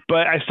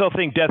 But I still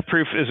think Death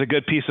Proof is a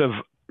good piece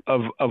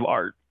of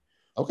art.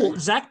 Okay. Well,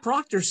 Zach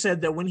Proctor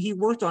said that when he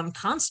worked on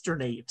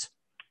Consternate,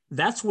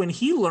 that's when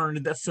he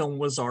learned that film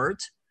was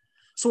art.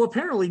 So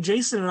apparently,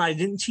 Jason and I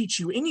didn't teach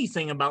you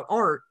anything about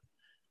art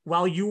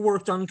while you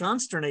worked on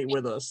Consternate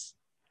with us.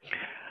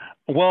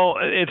 Well,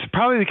 it's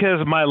probably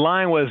because my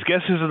line was,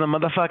 guess who's in the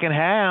motherfucking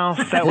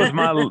house? That was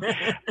my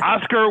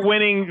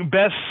Oscar-winning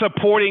best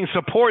supporting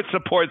support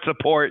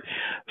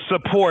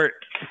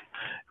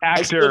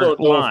actor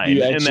line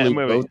in that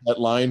movie. Wrote that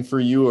line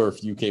for you, or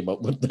if you came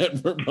up with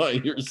that by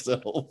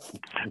yourself.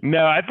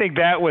 No, I think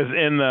that was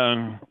in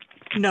the...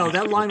 No,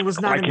 that line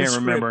was not in the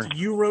script. Remember.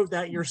 You wrote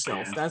that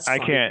yourself. That's fine.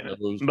 I can't.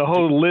 The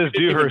whole Liz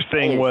Dewhurst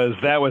thing was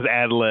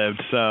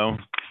ad-libbed, so...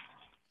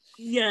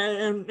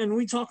 Yeah, and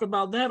we talk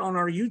about that on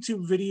our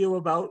YouTube video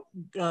about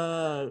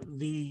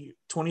the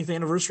 20th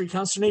anniversary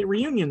Consternate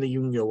reunion that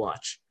you can go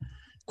watch.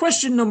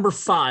 Question number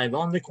 5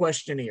 on the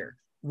questionnaire.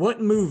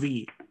 What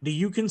movie do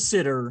you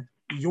consider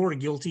your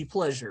guilty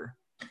pleasure?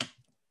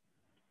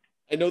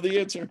 I know the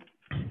answer.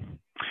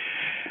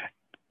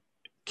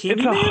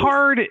 It's a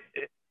hard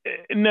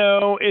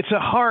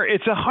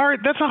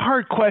that's a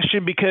hard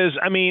question because,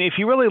 I mean, if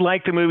you really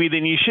like the movie,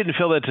 then you shouldn't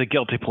feel that's a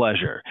guilty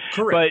pleasure.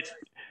 Correct. But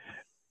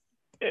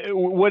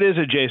what is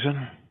it,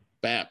 Jason?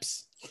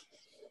 Baps.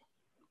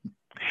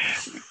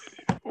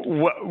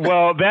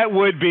 Well, that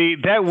would be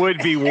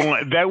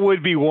one. That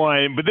would be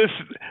one. But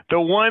the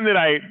one that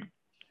I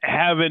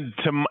have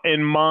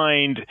in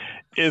mind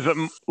is a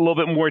little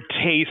bit more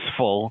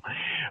tasteful.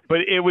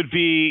 But it would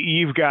be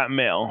You've Got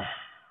Mail.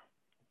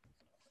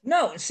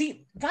 No,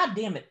 see, God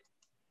damn it.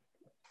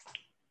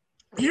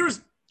 Here's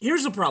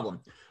the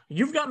problem.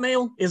 You've Got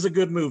Mail is a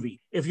good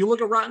movie. If you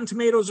look at Rotten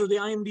Tomatoes or the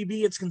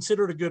IMDb, it's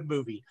considered a good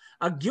movie.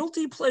 A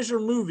guilty pleasure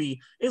movie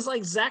is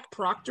like Zach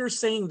Proctor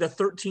saying The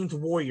 13th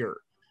Warrior,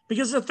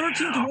 because The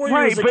 13th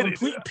Warrior is a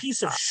complete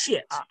piece of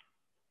shit.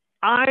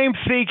 I'm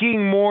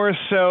thinking more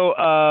so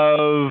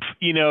of,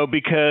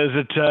 because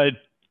it's a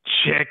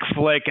chick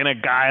flick and a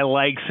guy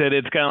likes it,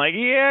 it's kind of like,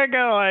 yeah,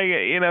 go like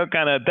it,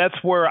 kind of, that's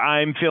where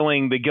I'm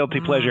feeling the guilty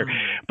pleasure.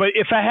 But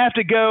if I have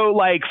to go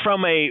like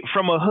from a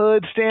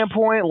hood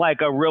standpoint,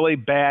 like a really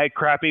bad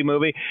crappy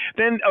movie,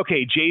 then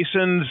okay,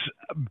 Jason's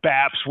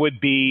Baps would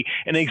be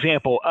an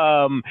example.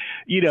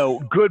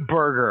 Good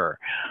Burger,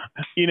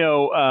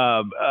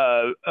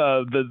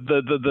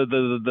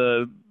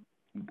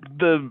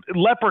 the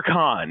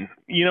Leprechaun,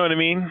 you know what I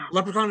mean?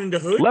 Leprechaun in the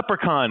Hood?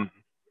 Leprechaun.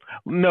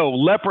 No,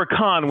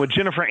 Leprechaun with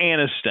Jennifer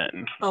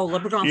Aniston. Oh,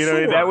 Leprechaun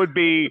 4. That would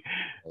be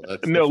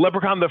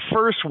Leprechaun, the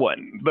first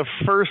one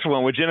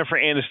with Jennifer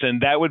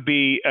Aniston. That would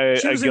be a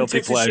guilty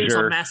pleasure.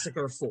 Chainsaw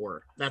Massacre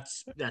 4.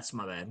 That's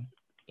my bad.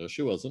 No,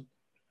 she wasn't.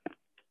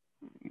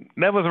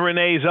 That was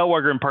Renee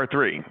Zellweger in Part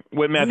 3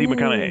 with Matthew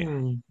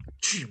McConaughey.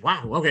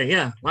 Wow. Okay.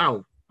 Yeah.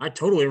 Wow. I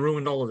totally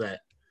ruined all of that.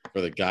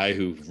 For the guy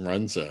who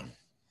runs a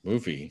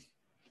movie.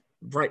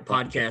 Right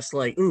podcast.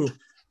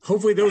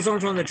 Hopefully those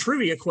aren't on the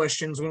trivia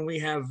questions when we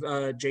have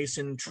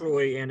Jason,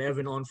 Troy, and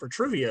Evan on for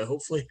trivia.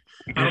 Hopefully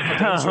I don't have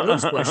to answer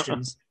those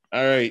questions.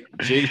 All right,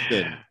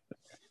 Jason.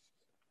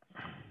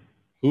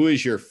 Who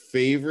is your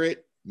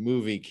favorite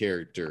movie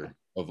character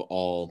of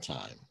all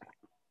time.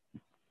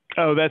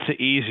 Oh, that's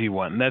an easy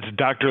one. That's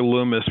Dr.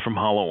 Loomis from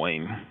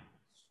Halloween.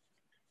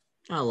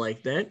 I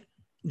like that.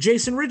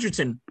 Jason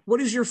Richardson,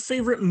 what is your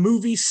favorite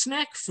movie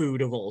snack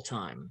food of all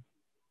time?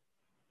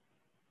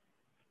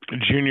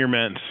 Junior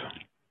Mints.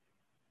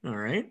 All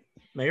right.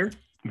 Mayor?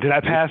 Did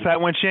I pass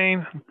that one,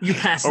 Shane? You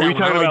passed Or that are we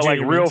one. talking about like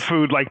Junior real Mints.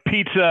 food, like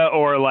pizza,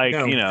 or like,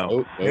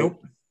 No.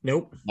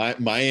 Nope.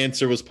 My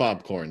answer was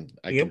popcorn.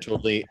 I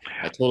totally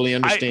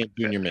understand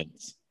Junior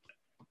Mints.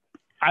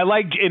 I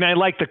like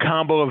the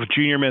combo of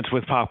Junior Mints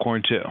with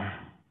popcorn too.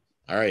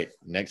 All right.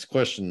 Next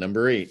question,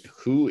 number 8.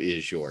 Who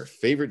is your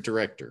favorite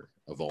director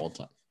of all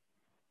time?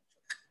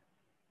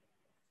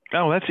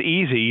 Oh, that's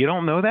easy. You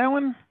don't know that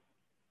one?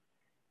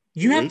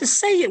 You have to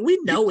say it. We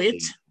know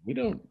it. We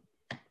don't.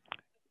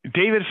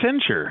 David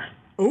Fincher.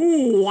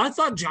 Oh, I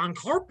thought John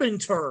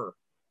Carpenter.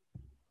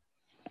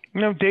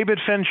 No, David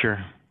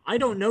Fincher. I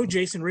don't know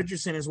Jason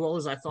Richardson as well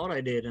as I thought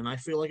I did, and I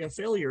feel like a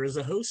failure as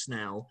a host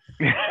now.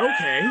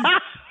 Okay.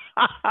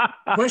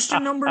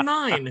 Question number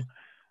 9.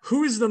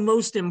 Who is the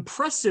most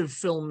impressive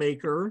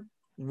filmmaker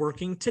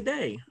working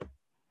today?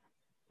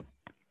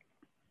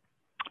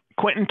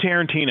 Quentin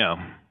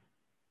Tarantino.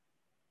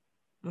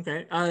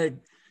 Okay.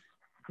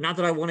 Not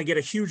that I want to get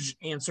a huge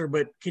answer,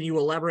 but can you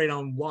elaborate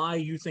on why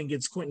you think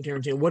it's Quentin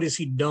Tarantino? What has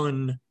he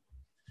done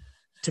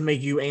to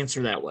make you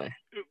answer that way?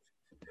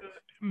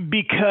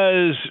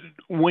 Because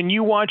when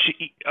you watch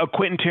a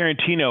Quentin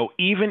Tarantino,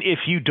 even if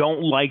you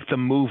don't like the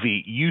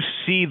movie, you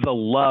see the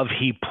love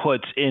he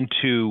puts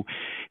into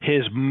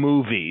his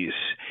movies.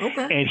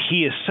 Okay. And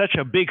he is such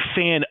a big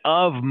fan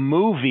of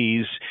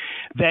movies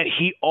that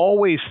he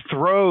always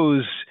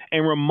throws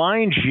and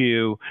reminds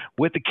you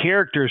with the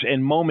characters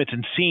and moments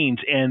and scenes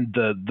and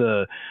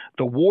the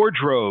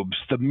wardrobes,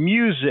 the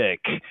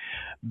music,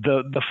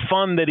 the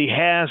fun that he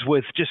has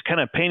with just kind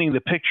of painting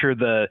the picture,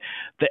 the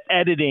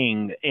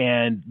editing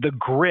and the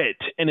grit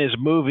in his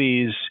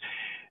movies.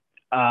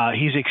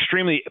 He's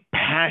extremely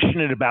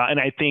passionate about, and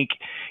I think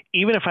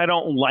even if I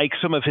don't like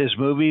some of his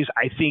movies,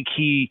 I think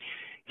he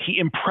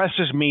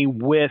impresses me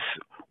with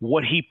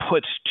what he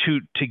puts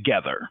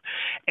together.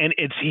 And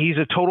he's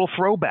a total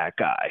throwback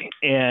guy,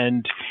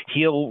 and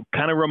he'll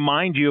kind of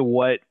remind you of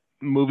what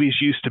movies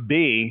used to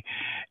be.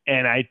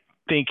 And I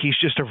think he's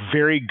just a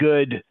very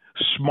good,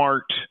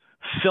 smart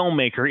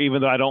filmmaker,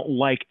 even though I don't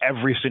like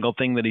every single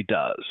thing that he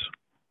does.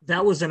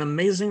 That was an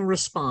amazing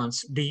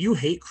response. Do you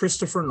hate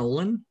Christopher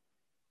Nolan?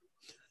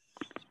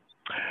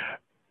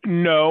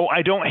 No,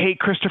 I don't hate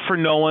Christopher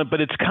Nolan,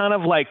 but it's kind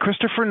of like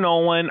Christopher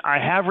Nolan I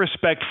have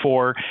respect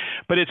for,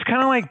 but it's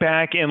kind of like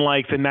back in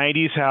like the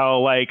 90s how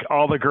like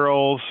all the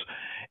girls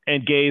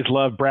and gays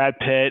love Brad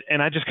Pitt,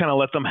 and I just kind of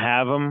let them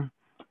have him,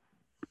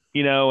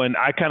 and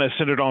I kind of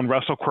centered on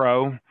Russell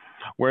Crowe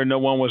where no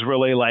one was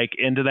really like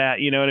into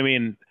that, you know what I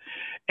mean?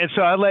 And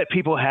so I let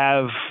people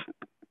have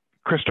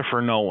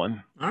Christopher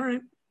Nolan. All right,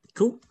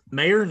 cool.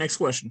 Mayor, next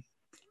question.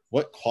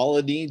 What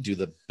quality do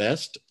the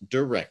best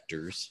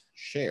directors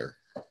share?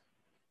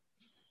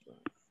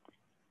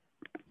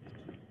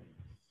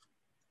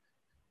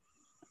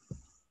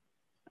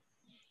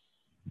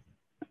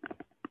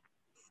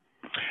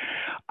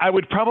 I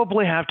would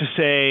probably have to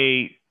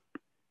say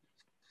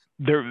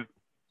their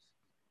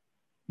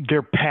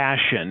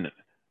passion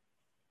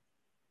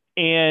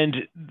and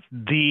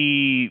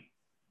the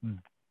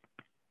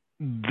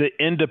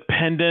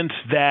independence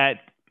that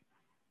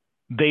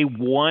they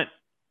want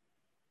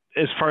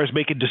as far as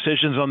making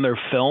decisions on their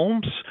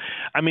films.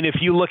 I mean,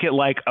 if you look at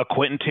like a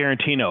Quentin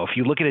Tarantino, if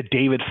you look at a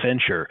David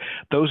Fincher,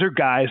 those are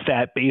guys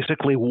that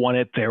basically want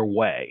it their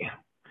way.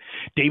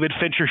 David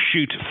Fincher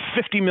shoots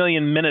 50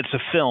 million minutes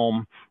of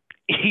film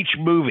each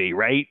movie,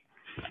 right?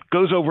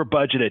 Goes over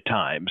budget at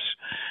times.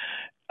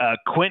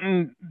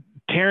 Quentin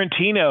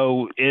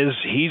Tarantino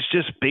he's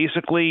just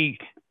basically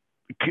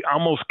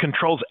almost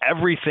controls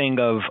everything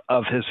of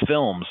his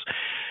films.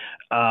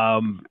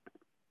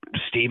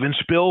 Steven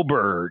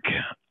Spielberg.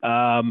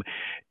 And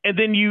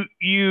then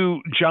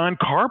you John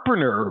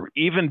Carpenter,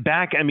 even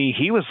back, I mean,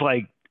 he was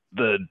like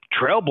the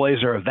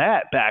trailblazer of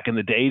that back in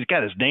the day. He's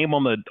got his name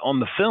on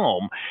the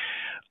film.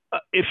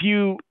 If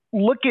you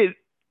look at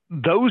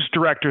those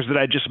directors that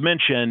I just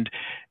mentioned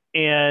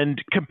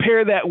and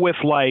compare that with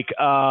like,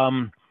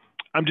 I'm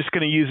just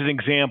going to use an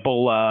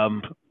example.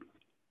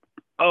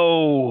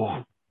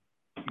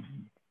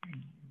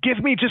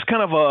 Give me just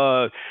kind of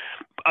a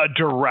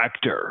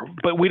director,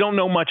 but we don't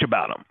know much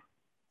about him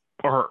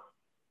or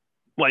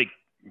like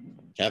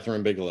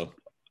Catherine Bigelow.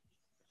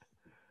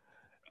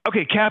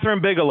 Okay.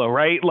 Catherine Bigelow,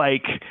 right?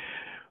 Like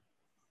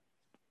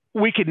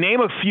we could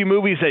name a few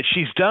movies that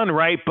she's done,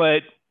 right?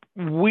 But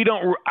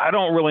I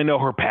don't really know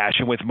her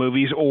passion with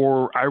movies,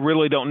 or I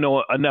really don't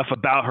know enough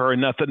about her,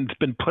 and nothing's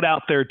been put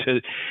out there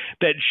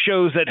that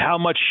shows that how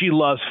much she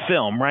loves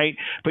film, right?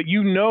 But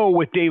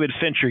with David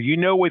Fincher,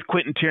 with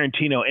Quentin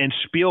Tarantino and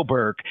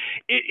Spielberg,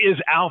 it is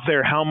out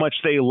there how much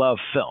they love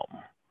film.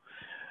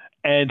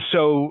 And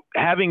so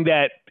having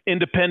that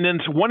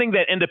independence, wanting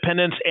that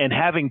independence and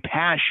having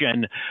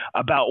passion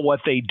about what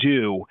they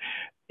do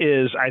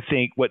is, I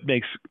think, what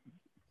makes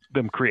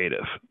them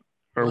creative,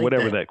 or like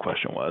whatever that. that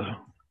question was.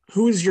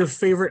 Who is your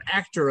favorite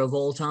actor of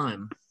all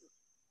time?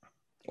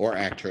 Or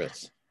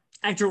actress.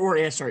 Actor or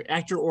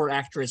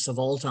actress of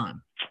all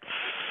time.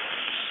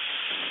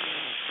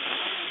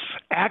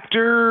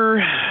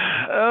 Actor,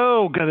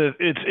 oh god,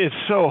 it's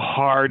so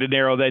hard to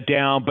narrow that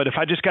down. But if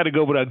I just got to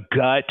go with a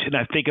gut, and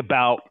I think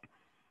about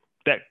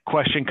that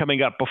question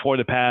coming up before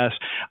the past,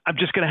 I'm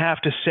just going to have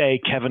to say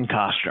Kevin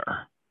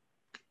Costner.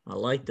 I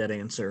like that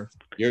answer.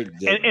 It's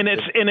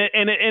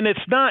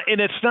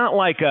not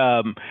like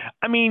I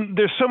mean,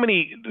 there's so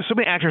many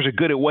actors are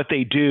good at what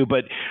they do,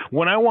 but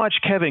when I watch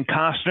Kevin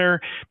Costner,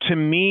 to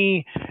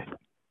me,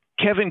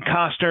 Kevin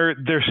Costner,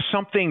 there's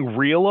something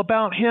real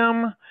about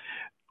him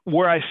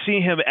where I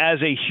see him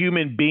as a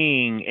human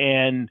being,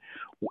 and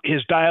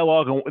his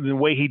dialogue and the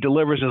way he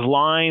delivers his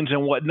lines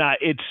and whatnot,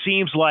 it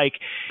seems like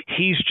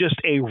he's just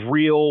a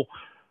real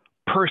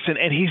person,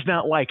 and he's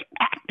not like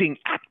acting.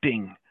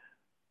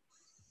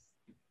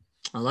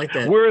 I like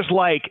that. Whereas,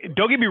 like,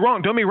 don't get me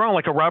wrong,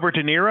 like a Robert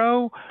De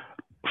Niro,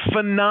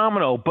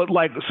 phenomenal. But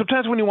like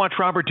sometimes when you watch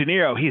Robert De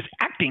Niro, he's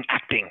acting.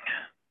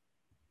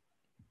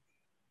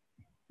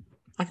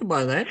 I can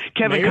buy that.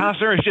 Kevin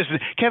Costner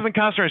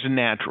is a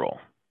natural.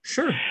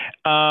 Sure.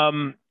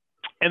 And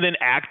then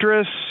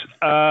actress,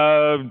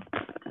 the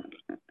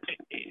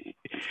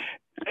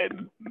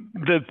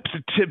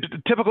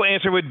typical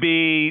answer would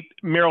be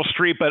Meryl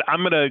Streep, but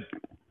I'm going to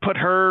put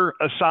her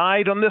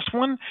aside on this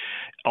one,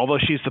 although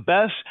she's the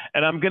best,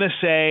 and I'm going to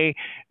say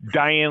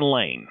Diane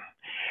Lane.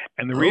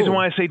 And the reason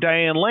why I say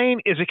Diane Lane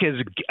is because,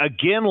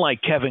 again,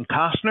 like Kevin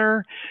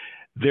Costner,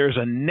 there's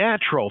a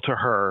natural to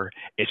her.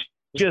 It's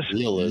just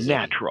realism.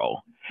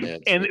 Natural. Yeah,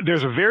 and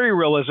there's a very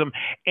realism,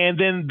 and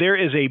then there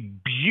is a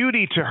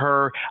beauty to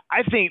her.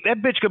 I think that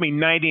bitch gonna be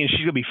 90 and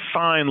she's gonna be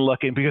fine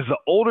looking, because the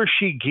older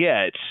she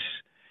gets,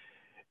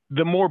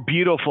 the more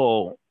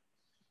beautiful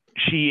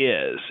she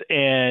is,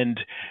 and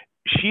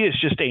she is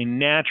just a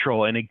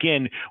natural. And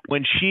again,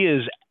 when she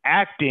is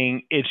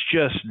acting, it's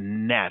just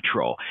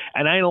natural.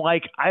 And I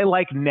like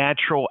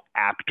natural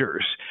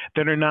actors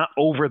that are not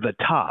over the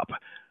top.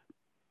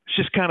 It's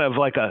just kind of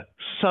like a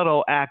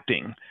subtle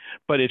acting,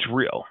 but it's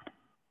real.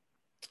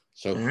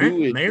 So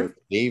who is your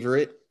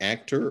favorite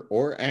actor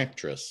or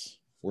actress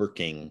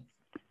working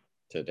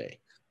today?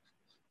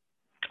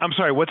 I'm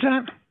sorry, what's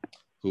that?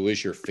 Who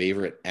is your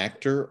favorite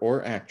actor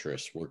or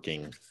actress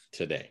working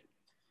today?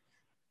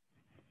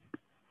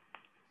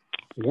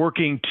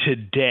 Working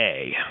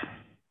today.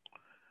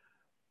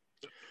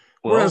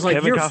 Well, whereas, like,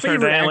 Kevin your Costner favorite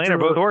and Diane Lane are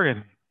both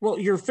working. Well,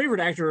 your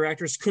favorite actor or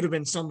actress could have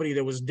been somebody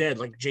that was dead,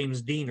 like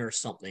James Dean or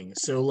something.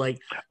 So,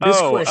 like, this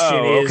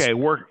question is,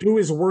 who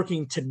is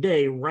working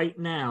today, right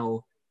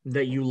now,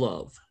 that you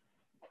love?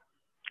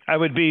 I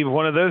would be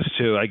one of those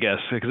two, I guess,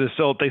 because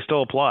they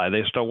still apply.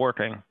 They're still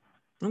working.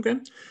 Okay.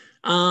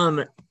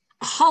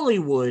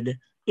 Hollywood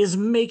is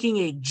making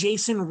a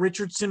Jason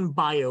Richardson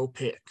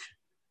biopic.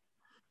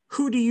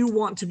 Who do you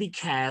want to be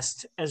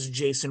cast as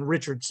Jason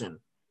Richardson?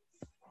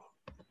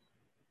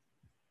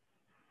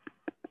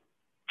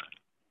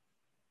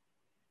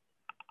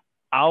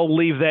 I'll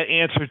leave that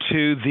answer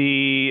to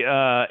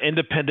the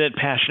independent,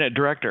 passionate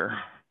director.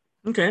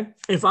 Okay.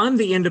 If I'm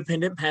the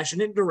independent,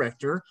 passionate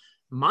director,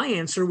 my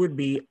answer would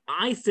be,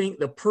 I think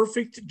the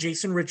perfect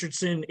Jason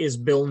Richardson is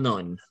Bill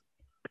Nunn.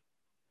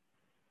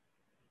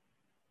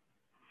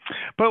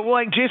 But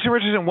like Jason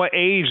Richardson, what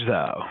age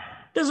though?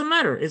 Doesn't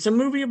matter. It's a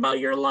movie about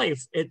your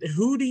life.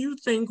 Who do you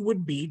think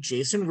would be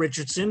Jason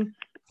Richardson?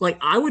 Like,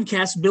 I would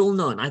cast Bill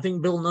Nunn. I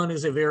think Bill Nunn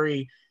is a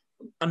very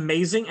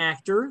amazing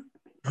actor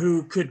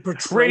who could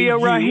portray Radio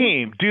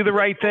Raheem. Do the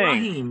right thing.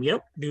 Raheem.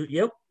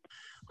 Yep.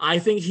 I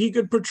think he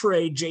could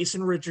portray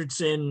Jason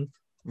Richardson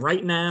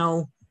right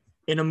now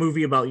in a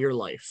movie about your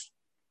life.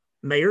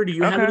 Mayor, do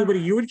you have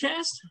anybody you would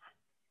cast?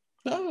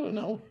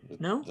 No.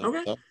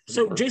 Okay.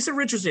 So Jason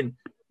Richardson,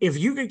 if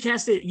you could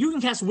cast it, you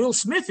can cast Will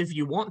Smith if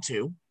you want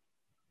to.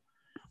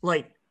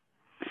 Like,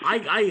 I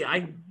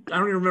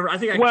don't even remember. I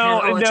think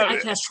I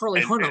cast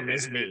Charlie Hunnam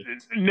as me.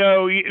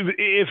 No,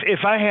 if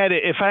I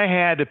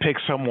had to pick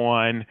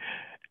someone,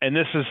 and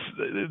this is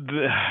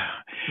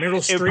Meryl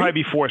Streep, it would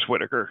probably be Forest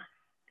Whitaker.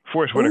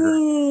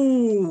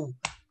 Ooh,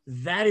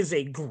 that is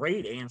a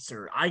great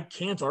answer. I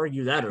can't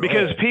argue that at all.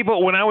 Because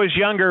when I was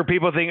younger,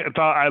 people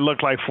thought I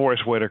looked like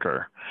Forest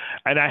Whitaker,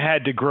 and I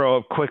had to grow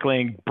up quickly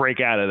and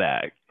break out of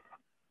that.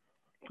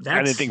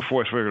 I didn't think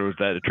Forest Whitaker was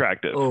that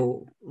attractive.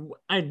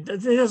 It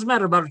doesn't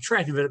matter about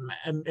attractive.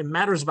 It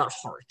matters about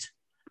heart,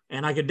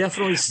 and I could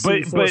definitely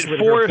see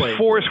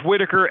Forest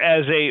Whitaker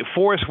as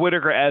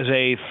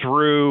a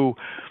through,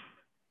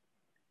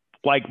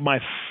 like my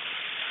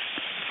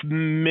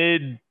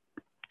mid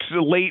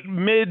to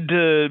mid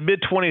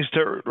 20s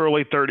to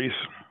early 30s.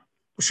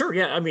 Sure,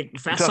 yeah. I mean,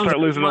 Fast Times at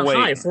Ridgemont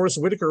High,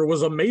 Forest Whitaker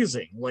was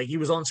amazing. Like, he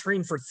was on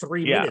screen for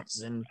 3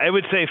 minutes. And I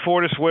would say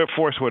Forest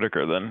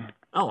Whitaker then.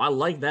 Oh, I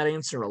like that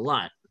answer a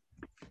lot.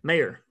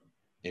 Mayor.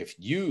 If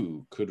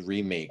you could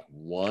remake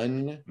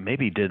one...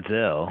 Maybe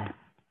Denzel.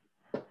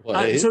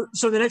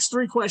 So the next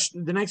three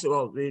questions,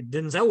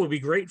 Denzel would be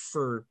great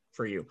for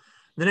you.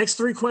 The The next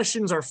three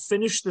questions are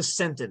finish the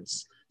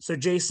sentence. So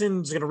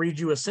Jason's going to read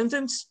you a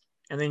sentence,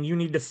 and then you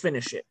need to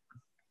finish it.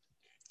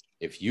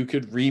 If you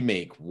could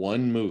remake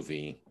one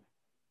movie... ...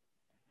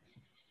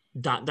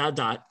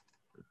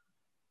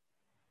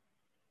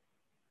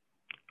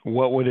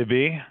 What would it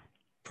be?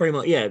 Pretty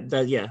much,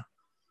 yeah.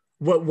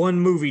 What one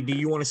movie do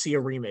you want to see a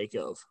remake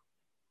of?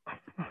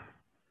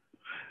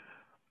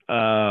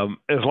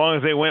 As long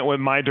as they went with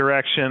my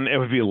direction, it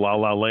would be La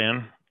La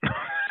Land.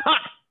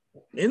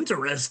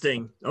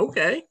 Interesting.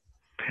 Okay.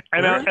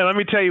 And let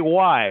me tell you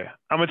why.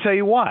 I'm going to tell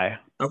you why.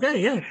 Okay,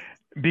 yeah.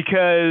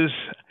 Because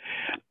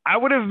I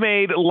would have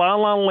made La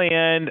La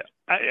Land.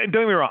 Don't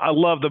get me wrong. I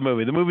love the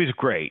movie. The movie's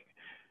great.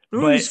 The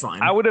movie's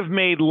fine. I would have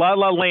made La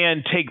La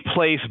Land take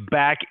place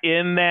back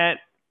in that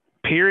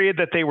period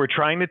that they were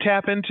trying to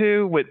tap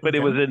into, but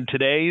it was in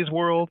today's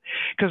world.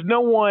 Because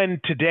no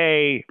one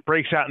today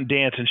breaks out and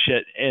dance and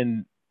shit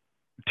in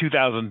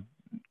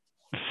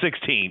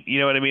 2016.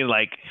 You know what I mean?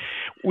 Like,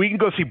 we can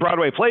go see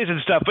Broadway plays and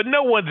stuff, but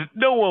no one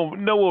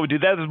would do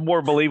that. Is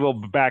more believable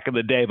back in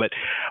the day. But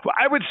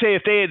I would say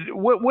if they had,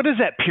 what is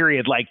that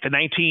period, like the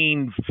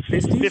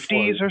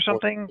 1950s or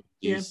something?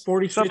 Yeah,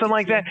 40, something 50s,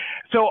 like that.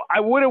 So I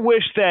would have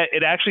wished that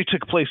it actually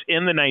took place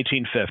in the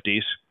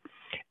 1950s,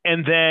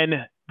 and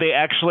then they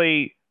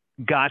actually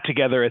got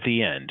together at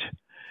the end.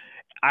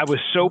 I was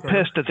so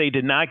pissed that they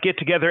did not get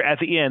together at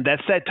the end.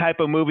 That's that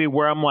type of movie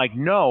where I'm like,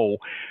 no,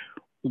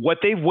 what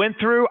they went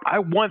through, I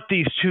want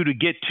these two to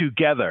get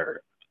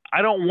together.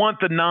 I don't want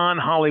the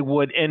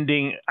non-Hollywood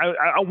ending.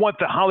 I want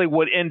the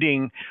Hollywood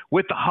ending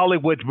with the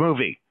Hollywood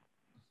movie.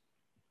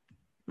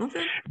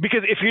 Okay.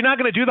 Because if you're not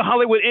going to do the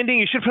Hollywood ending,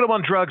 you should put them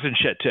on drugs and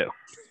shit too.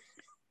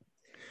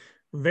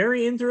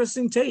 Very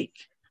interesting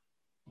take.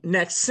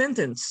 Next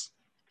sentence.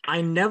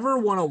 I never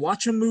want to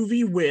watch a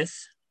movie with ...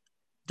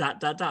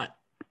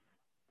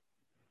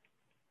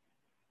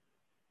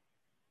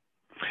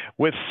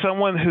 With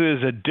someone who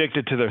is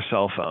addicted to their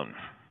cell phone.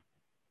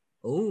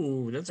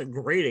 Oh, that's a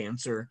great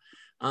answer.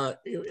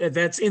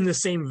 That's in the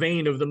same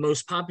vein of the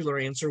most popular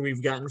answer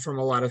we've gotten from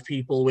a lot of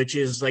people, which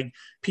is like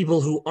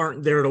people who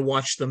aren't there to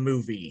watch the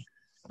movie.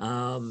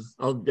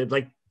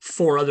 Like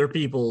 4 other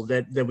people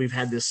that we've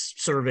had this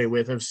survey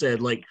with have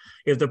said, like,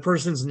 if the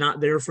person's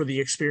not there for the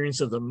experience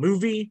of the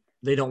movie,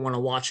 they don't want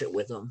to watch it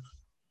with them.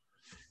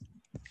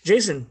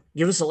 Jason,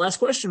 give us the last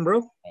question, bro.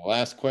 My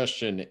last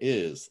question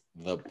is,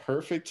 the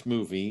perfect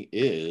movie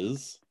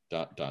is ...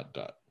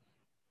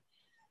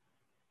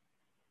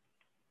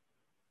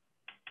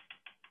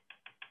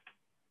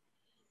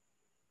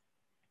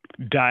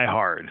 Die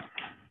Hard.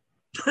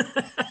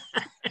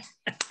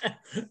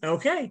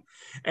 Okay.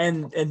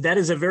 And that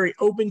is a very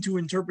open to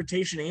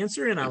interpretation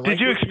answer. And I like. Did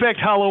you expect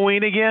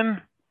Halloween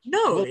again?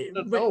 No,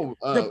 no.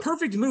 The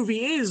perfect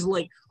movie is,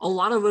 like, a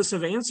lot of us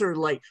have answered,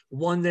 like,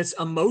 one that's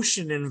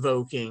emotion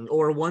invoking,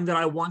 or one that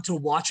I want to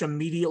watch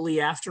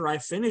immediately after I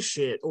finish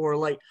it, or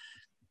like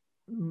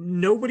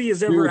nobody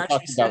has ever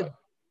actually said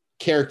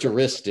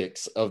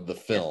characteristics of the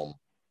film.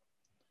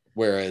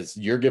 Whereas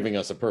you're giving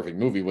us a perfect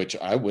movie, which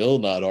I will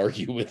not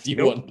argue with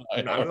you on.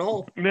 Not at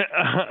all.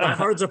 Die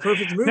Hard's a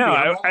perfect movie.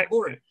 No,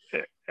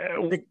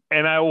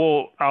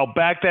 I'll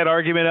back that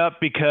argument up,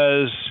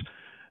 because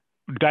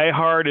Die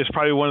Hard is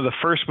probably one of the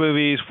first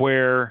movies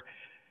where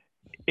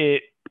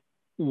it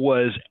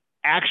was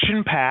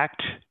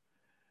action-packed,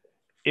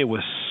 it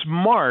was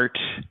smart,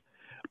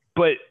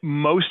 but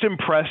most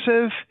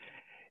impressive,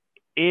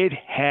 it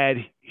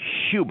had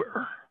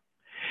humor.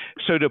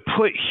 So to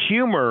put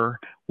humor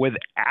with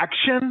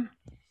action,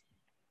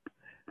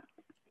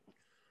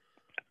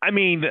 I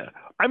mean,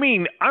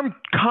 I'm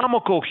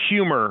comical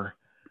humor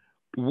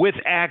with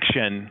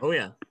action. Oh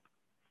yeah.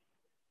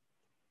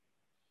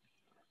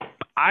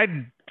 I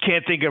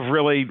can't think of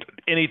really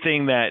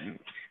anything that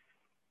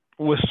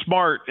was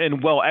smart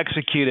and well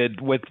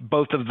executed with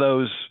both of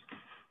those,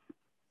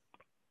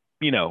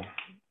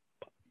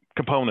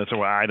 components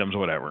or items or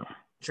whatever.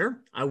 Sure.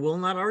 I will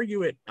not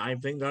argue it. I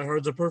think Die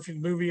Hard's a perfect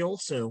movie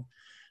also.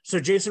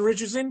 So Jason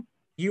Richardson,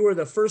 you are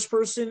the first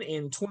person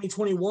in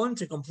 2021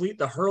 to complete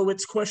the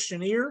Hurwitz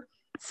questionnaire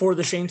for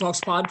the Shane Talks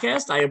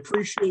podcast. I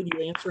appreciate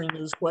you answering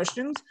those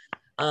questions.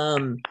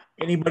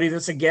 Anybody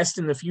that's a guest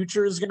in the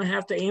future is going to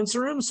have to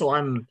answer them. So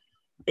I'm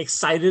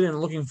excited and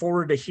looking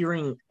forward to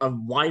hearing a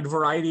wide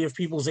variety of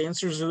people's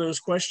answers to those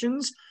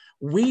questions.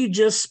 We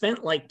just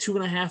spent like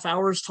 2.5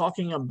 hours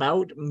talking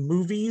about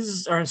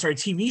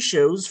TV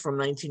shows from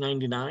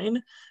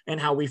 1999 and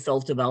how we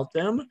felt about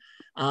them.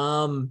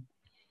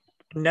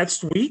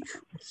 Next week,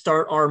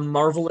 start our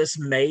Marvelous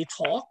May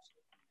talk.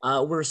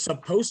 We're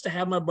supposed to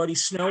have my buddy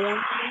Snow on,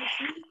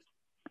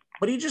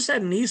 but he just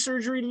had knee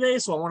surgery today,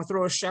 so I want to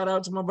throw a shout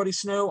out to my buddy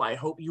Snow. I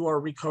hope you are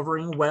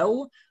recovering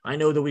well. I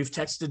know that we've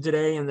texted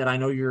today and that I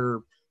know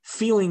you're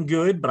feeling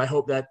good, but I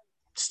hope that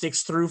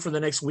sticks through for the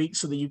next week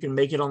so that you can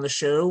make it on the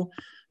show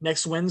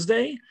next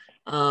Wednesday.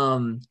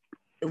 We're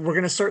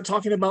going to start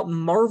talking about the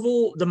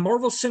Marvel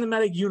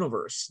Cinematic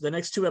Universe. The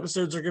next 2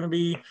 episodes are going to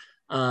be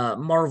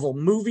Marvel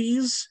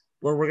movies,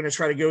 where we're going to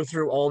try to go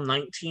through all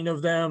 19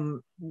 of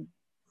them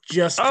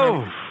just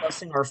kind of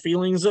discussing our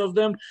feelings of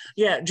them.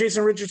 Yeah,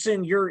 Jason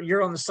Richardson,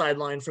 you're on the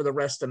sideline for the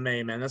rest of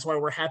May, man. That's why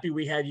we're happy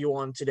we had you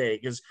on today,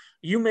 because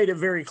you made it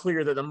very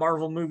clear that the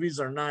Marvel movies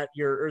are not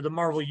or the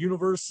Marvel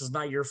universe is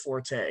not your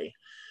forte.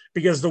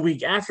 Because the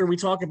week after we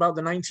talk about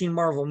the 19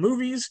 Marvel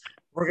movies,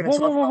 we're going to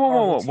talk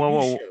about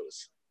Marvel TV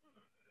shows.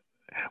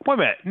 Wait a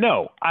minute.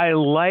 No, I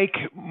like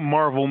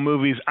Marvel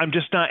movies. I'm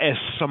just not as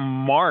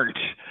smart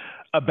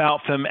about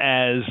them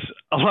as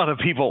a lot of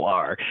people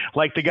are,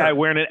 like the guy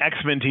wearing an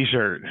X-Men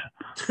t-shirt.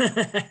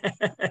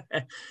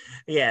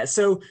 Yeah,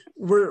 so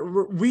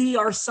we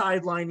are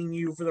sidelining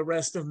you for the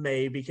rest of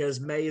May, because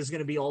May is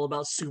going to be all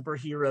about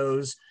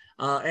superheroes.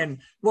 And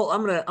well,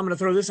 I'm gonna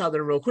throw this out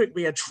there real quick.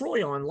 We had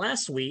Troy on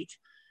last week,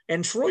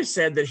 and Troy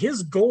said that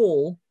his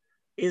goal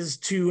is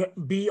to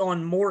be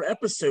on more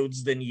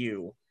episodes than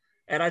you.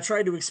 And I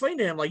tried to explain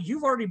to him, like,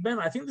 you've already been,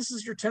 I think this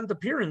is your 10th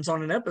appearance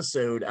on an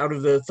episode out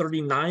of the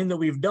 39 that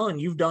we've done.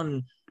 You've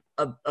done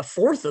a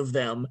fourth of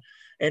them.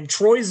 And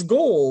Troy's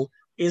goal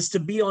is to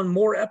be on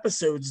more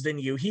episodes than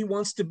you. He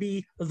wants to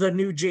be the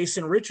new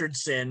Jason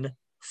Richardson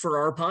for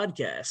our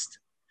podcast.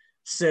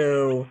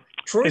 So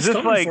Troy's is this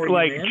coming for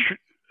you, man.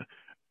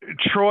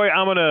 Troy,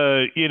 I'm going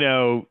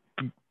to,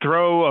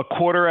 throw a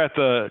quarter at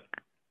the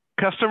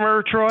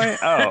customer, Troy?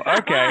 Oh,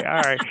 okay.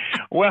 All right.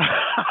 Well,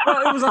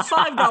 it was a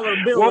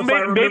 $5 bill. Well,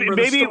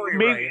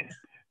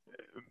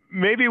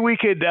 maybe we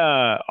could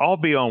all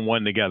be on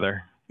one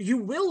together. You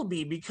will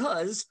be,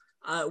 because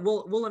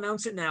we'll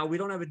announce it now. We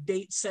don't have a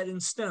date set in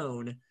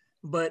stone,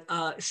 but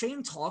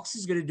Shane Talks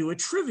is going to do a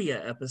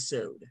trivia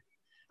episode.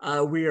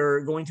 We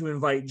are going to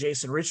invite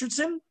Jason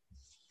Richardson,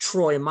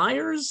 Troy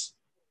Myers,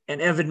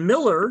 and Evan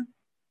Miller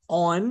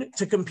on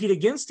to compete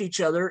against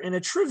each other in a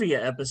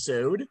trivia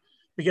episode,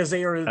 because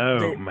they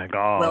are. My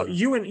God! Well,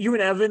 you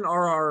and Evan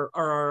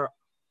are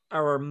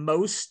our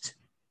most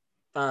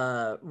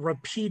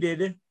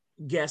repeated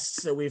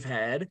guests that we've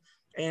had,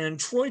 and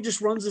Troy just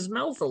runs his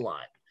mouth a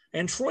lot.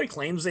 And Troy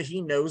claims that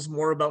he knows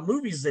more about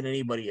movies than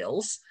anybody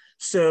else.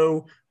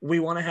 So we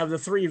want to have the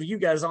three of you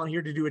guys on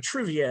here to do a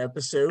trivia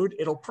episode.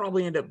 It'll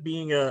probably end up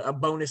being a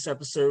bonus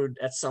episode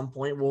at some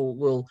point.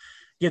 We'll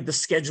get the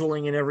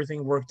scheduling and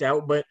everything worked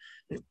out, but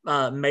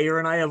Mayor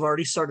and I have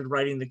already started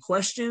writing the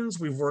questions.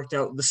 We've worked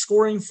out the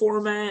scoring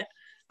format,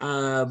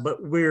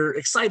 but we're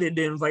excited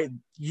to invite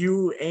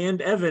you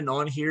and Evan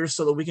on here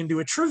so that we can do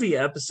a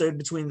trivia episode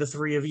between the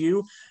three of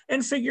you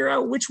and figure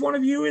out which one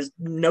of you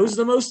knows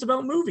the most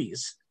about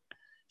movies.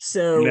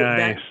 So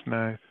nice.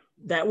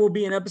 That will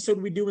be an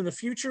episode we do in the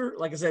future.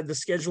 Like I said, the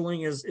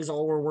scheduling is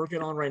all we're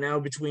working on right now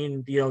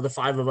between the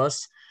five of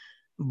us.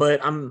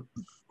 But I'm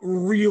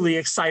really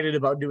excited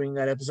about doing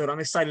that episode. I'm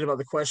excited about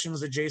the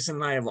questions that Jason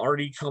and I have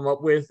already come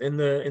up with in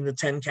the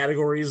 10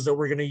 categories that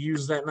we're going to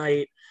use that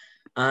night.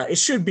 It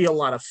should be a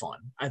lot of fun.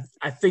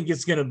 I think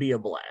it's going to be a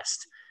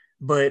blast.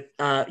 But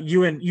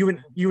you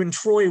and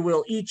Troy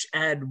will each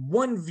add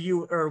one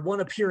view or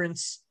one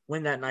appearance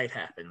when that night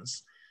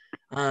happens.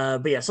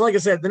 But yeah, so like I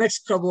said, the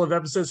next couple of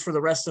episodes for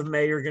the rest of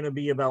May are going to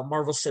be about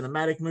Marvel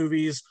Cinematic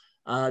Movies,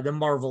 the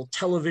Marvel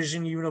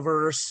Television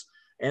Universe,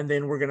 and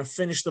then we're going to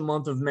finish the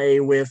month of May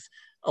with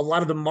a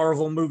lot of the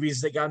Marvel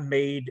movies that got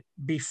made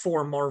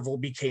before Marvel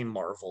became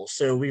Marvel.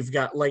 So we've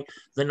got like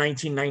the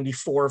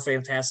 1994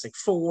 Fantastic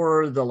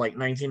Four, the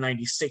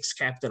 1996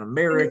 Captain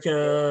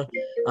America,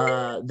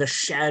 The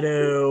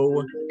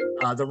Shadow,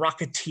 The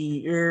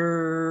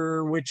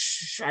Rocketeer,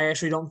 which I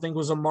actually don't think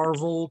was a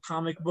Marvel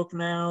comic book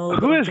now.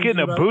 Who is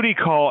getting a booty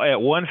call at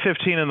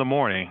 1:15 in the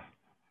morning?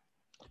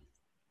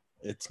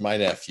 It's my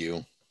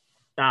nephew.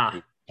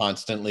 Who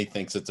constantly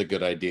thinks it's a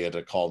good idea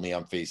to call me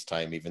on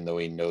FaceTime, even though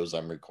he knows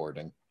I'm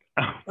recording.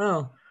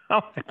 Oh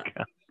my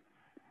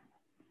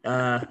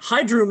God.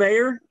 Hi, Drew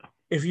Mayer.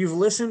 If you've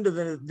listened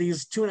to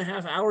these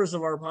 2.5 hours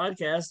of our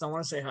podcast, I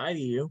want to say hi to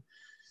you.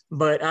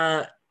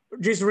 But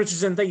Jason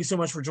Richardson, thank you so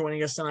much for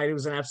joining us tonight. It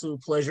was an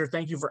absolute pleasure.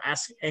 Thank you for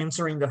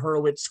answering the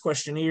Hurwitz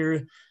questionnaire.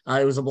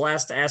 It was a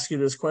blast to ask you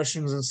those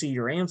questions and see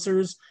your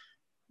answers.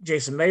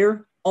 Jason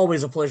Mayer,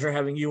 always a pleasure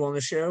having you on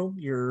the show.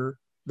 You're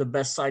the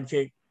best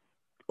sidekick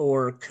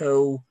or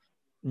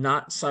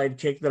not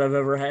sidekick that I've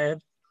ever had.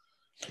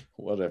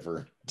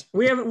 Whatever.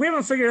 We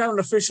haven't figured out an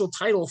official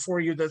title for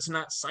you that's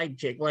not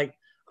sidekick. Like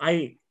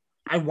I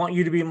want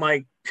you to be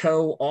my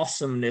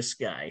co-awesomeness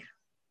guy.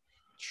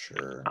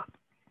 Sure.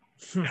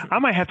 I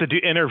might have to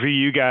interview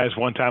you guys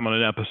one time on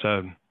an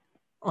episode.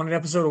 On an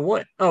episode of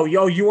what? Oh,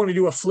 you want to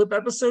do a flip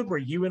episode where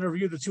you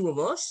interview the two of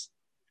us?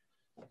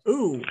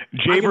 Ooh.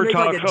 Jaybird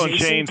Talks on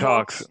Shane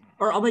Talks.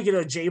 Or I'll make it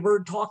a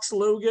Jaybird Talks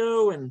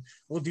logo, and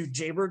we'll do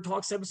Jaybird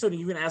Talks episode,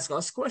 and you can ask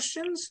us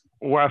questions?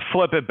 Where I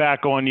flip it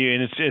back on you,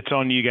 and it's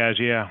on you guys,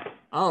 yeah.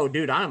 Oh,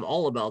 dude, I'm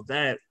all about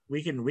that.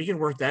 We can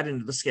work that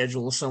into the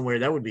schedule somewhere.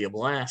 That would be a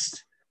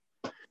blast.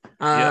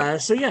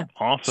 So, yeah.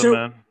 Awesome,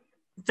 man.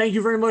 Thank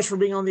you very much for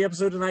being on the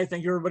episode tonight.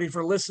 Thank you, everybody,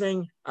 for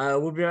listening.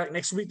 We'll be back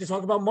next week to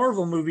talk about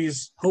Marvel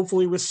movies,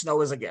 hopefully with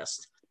Snow as a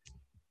guest.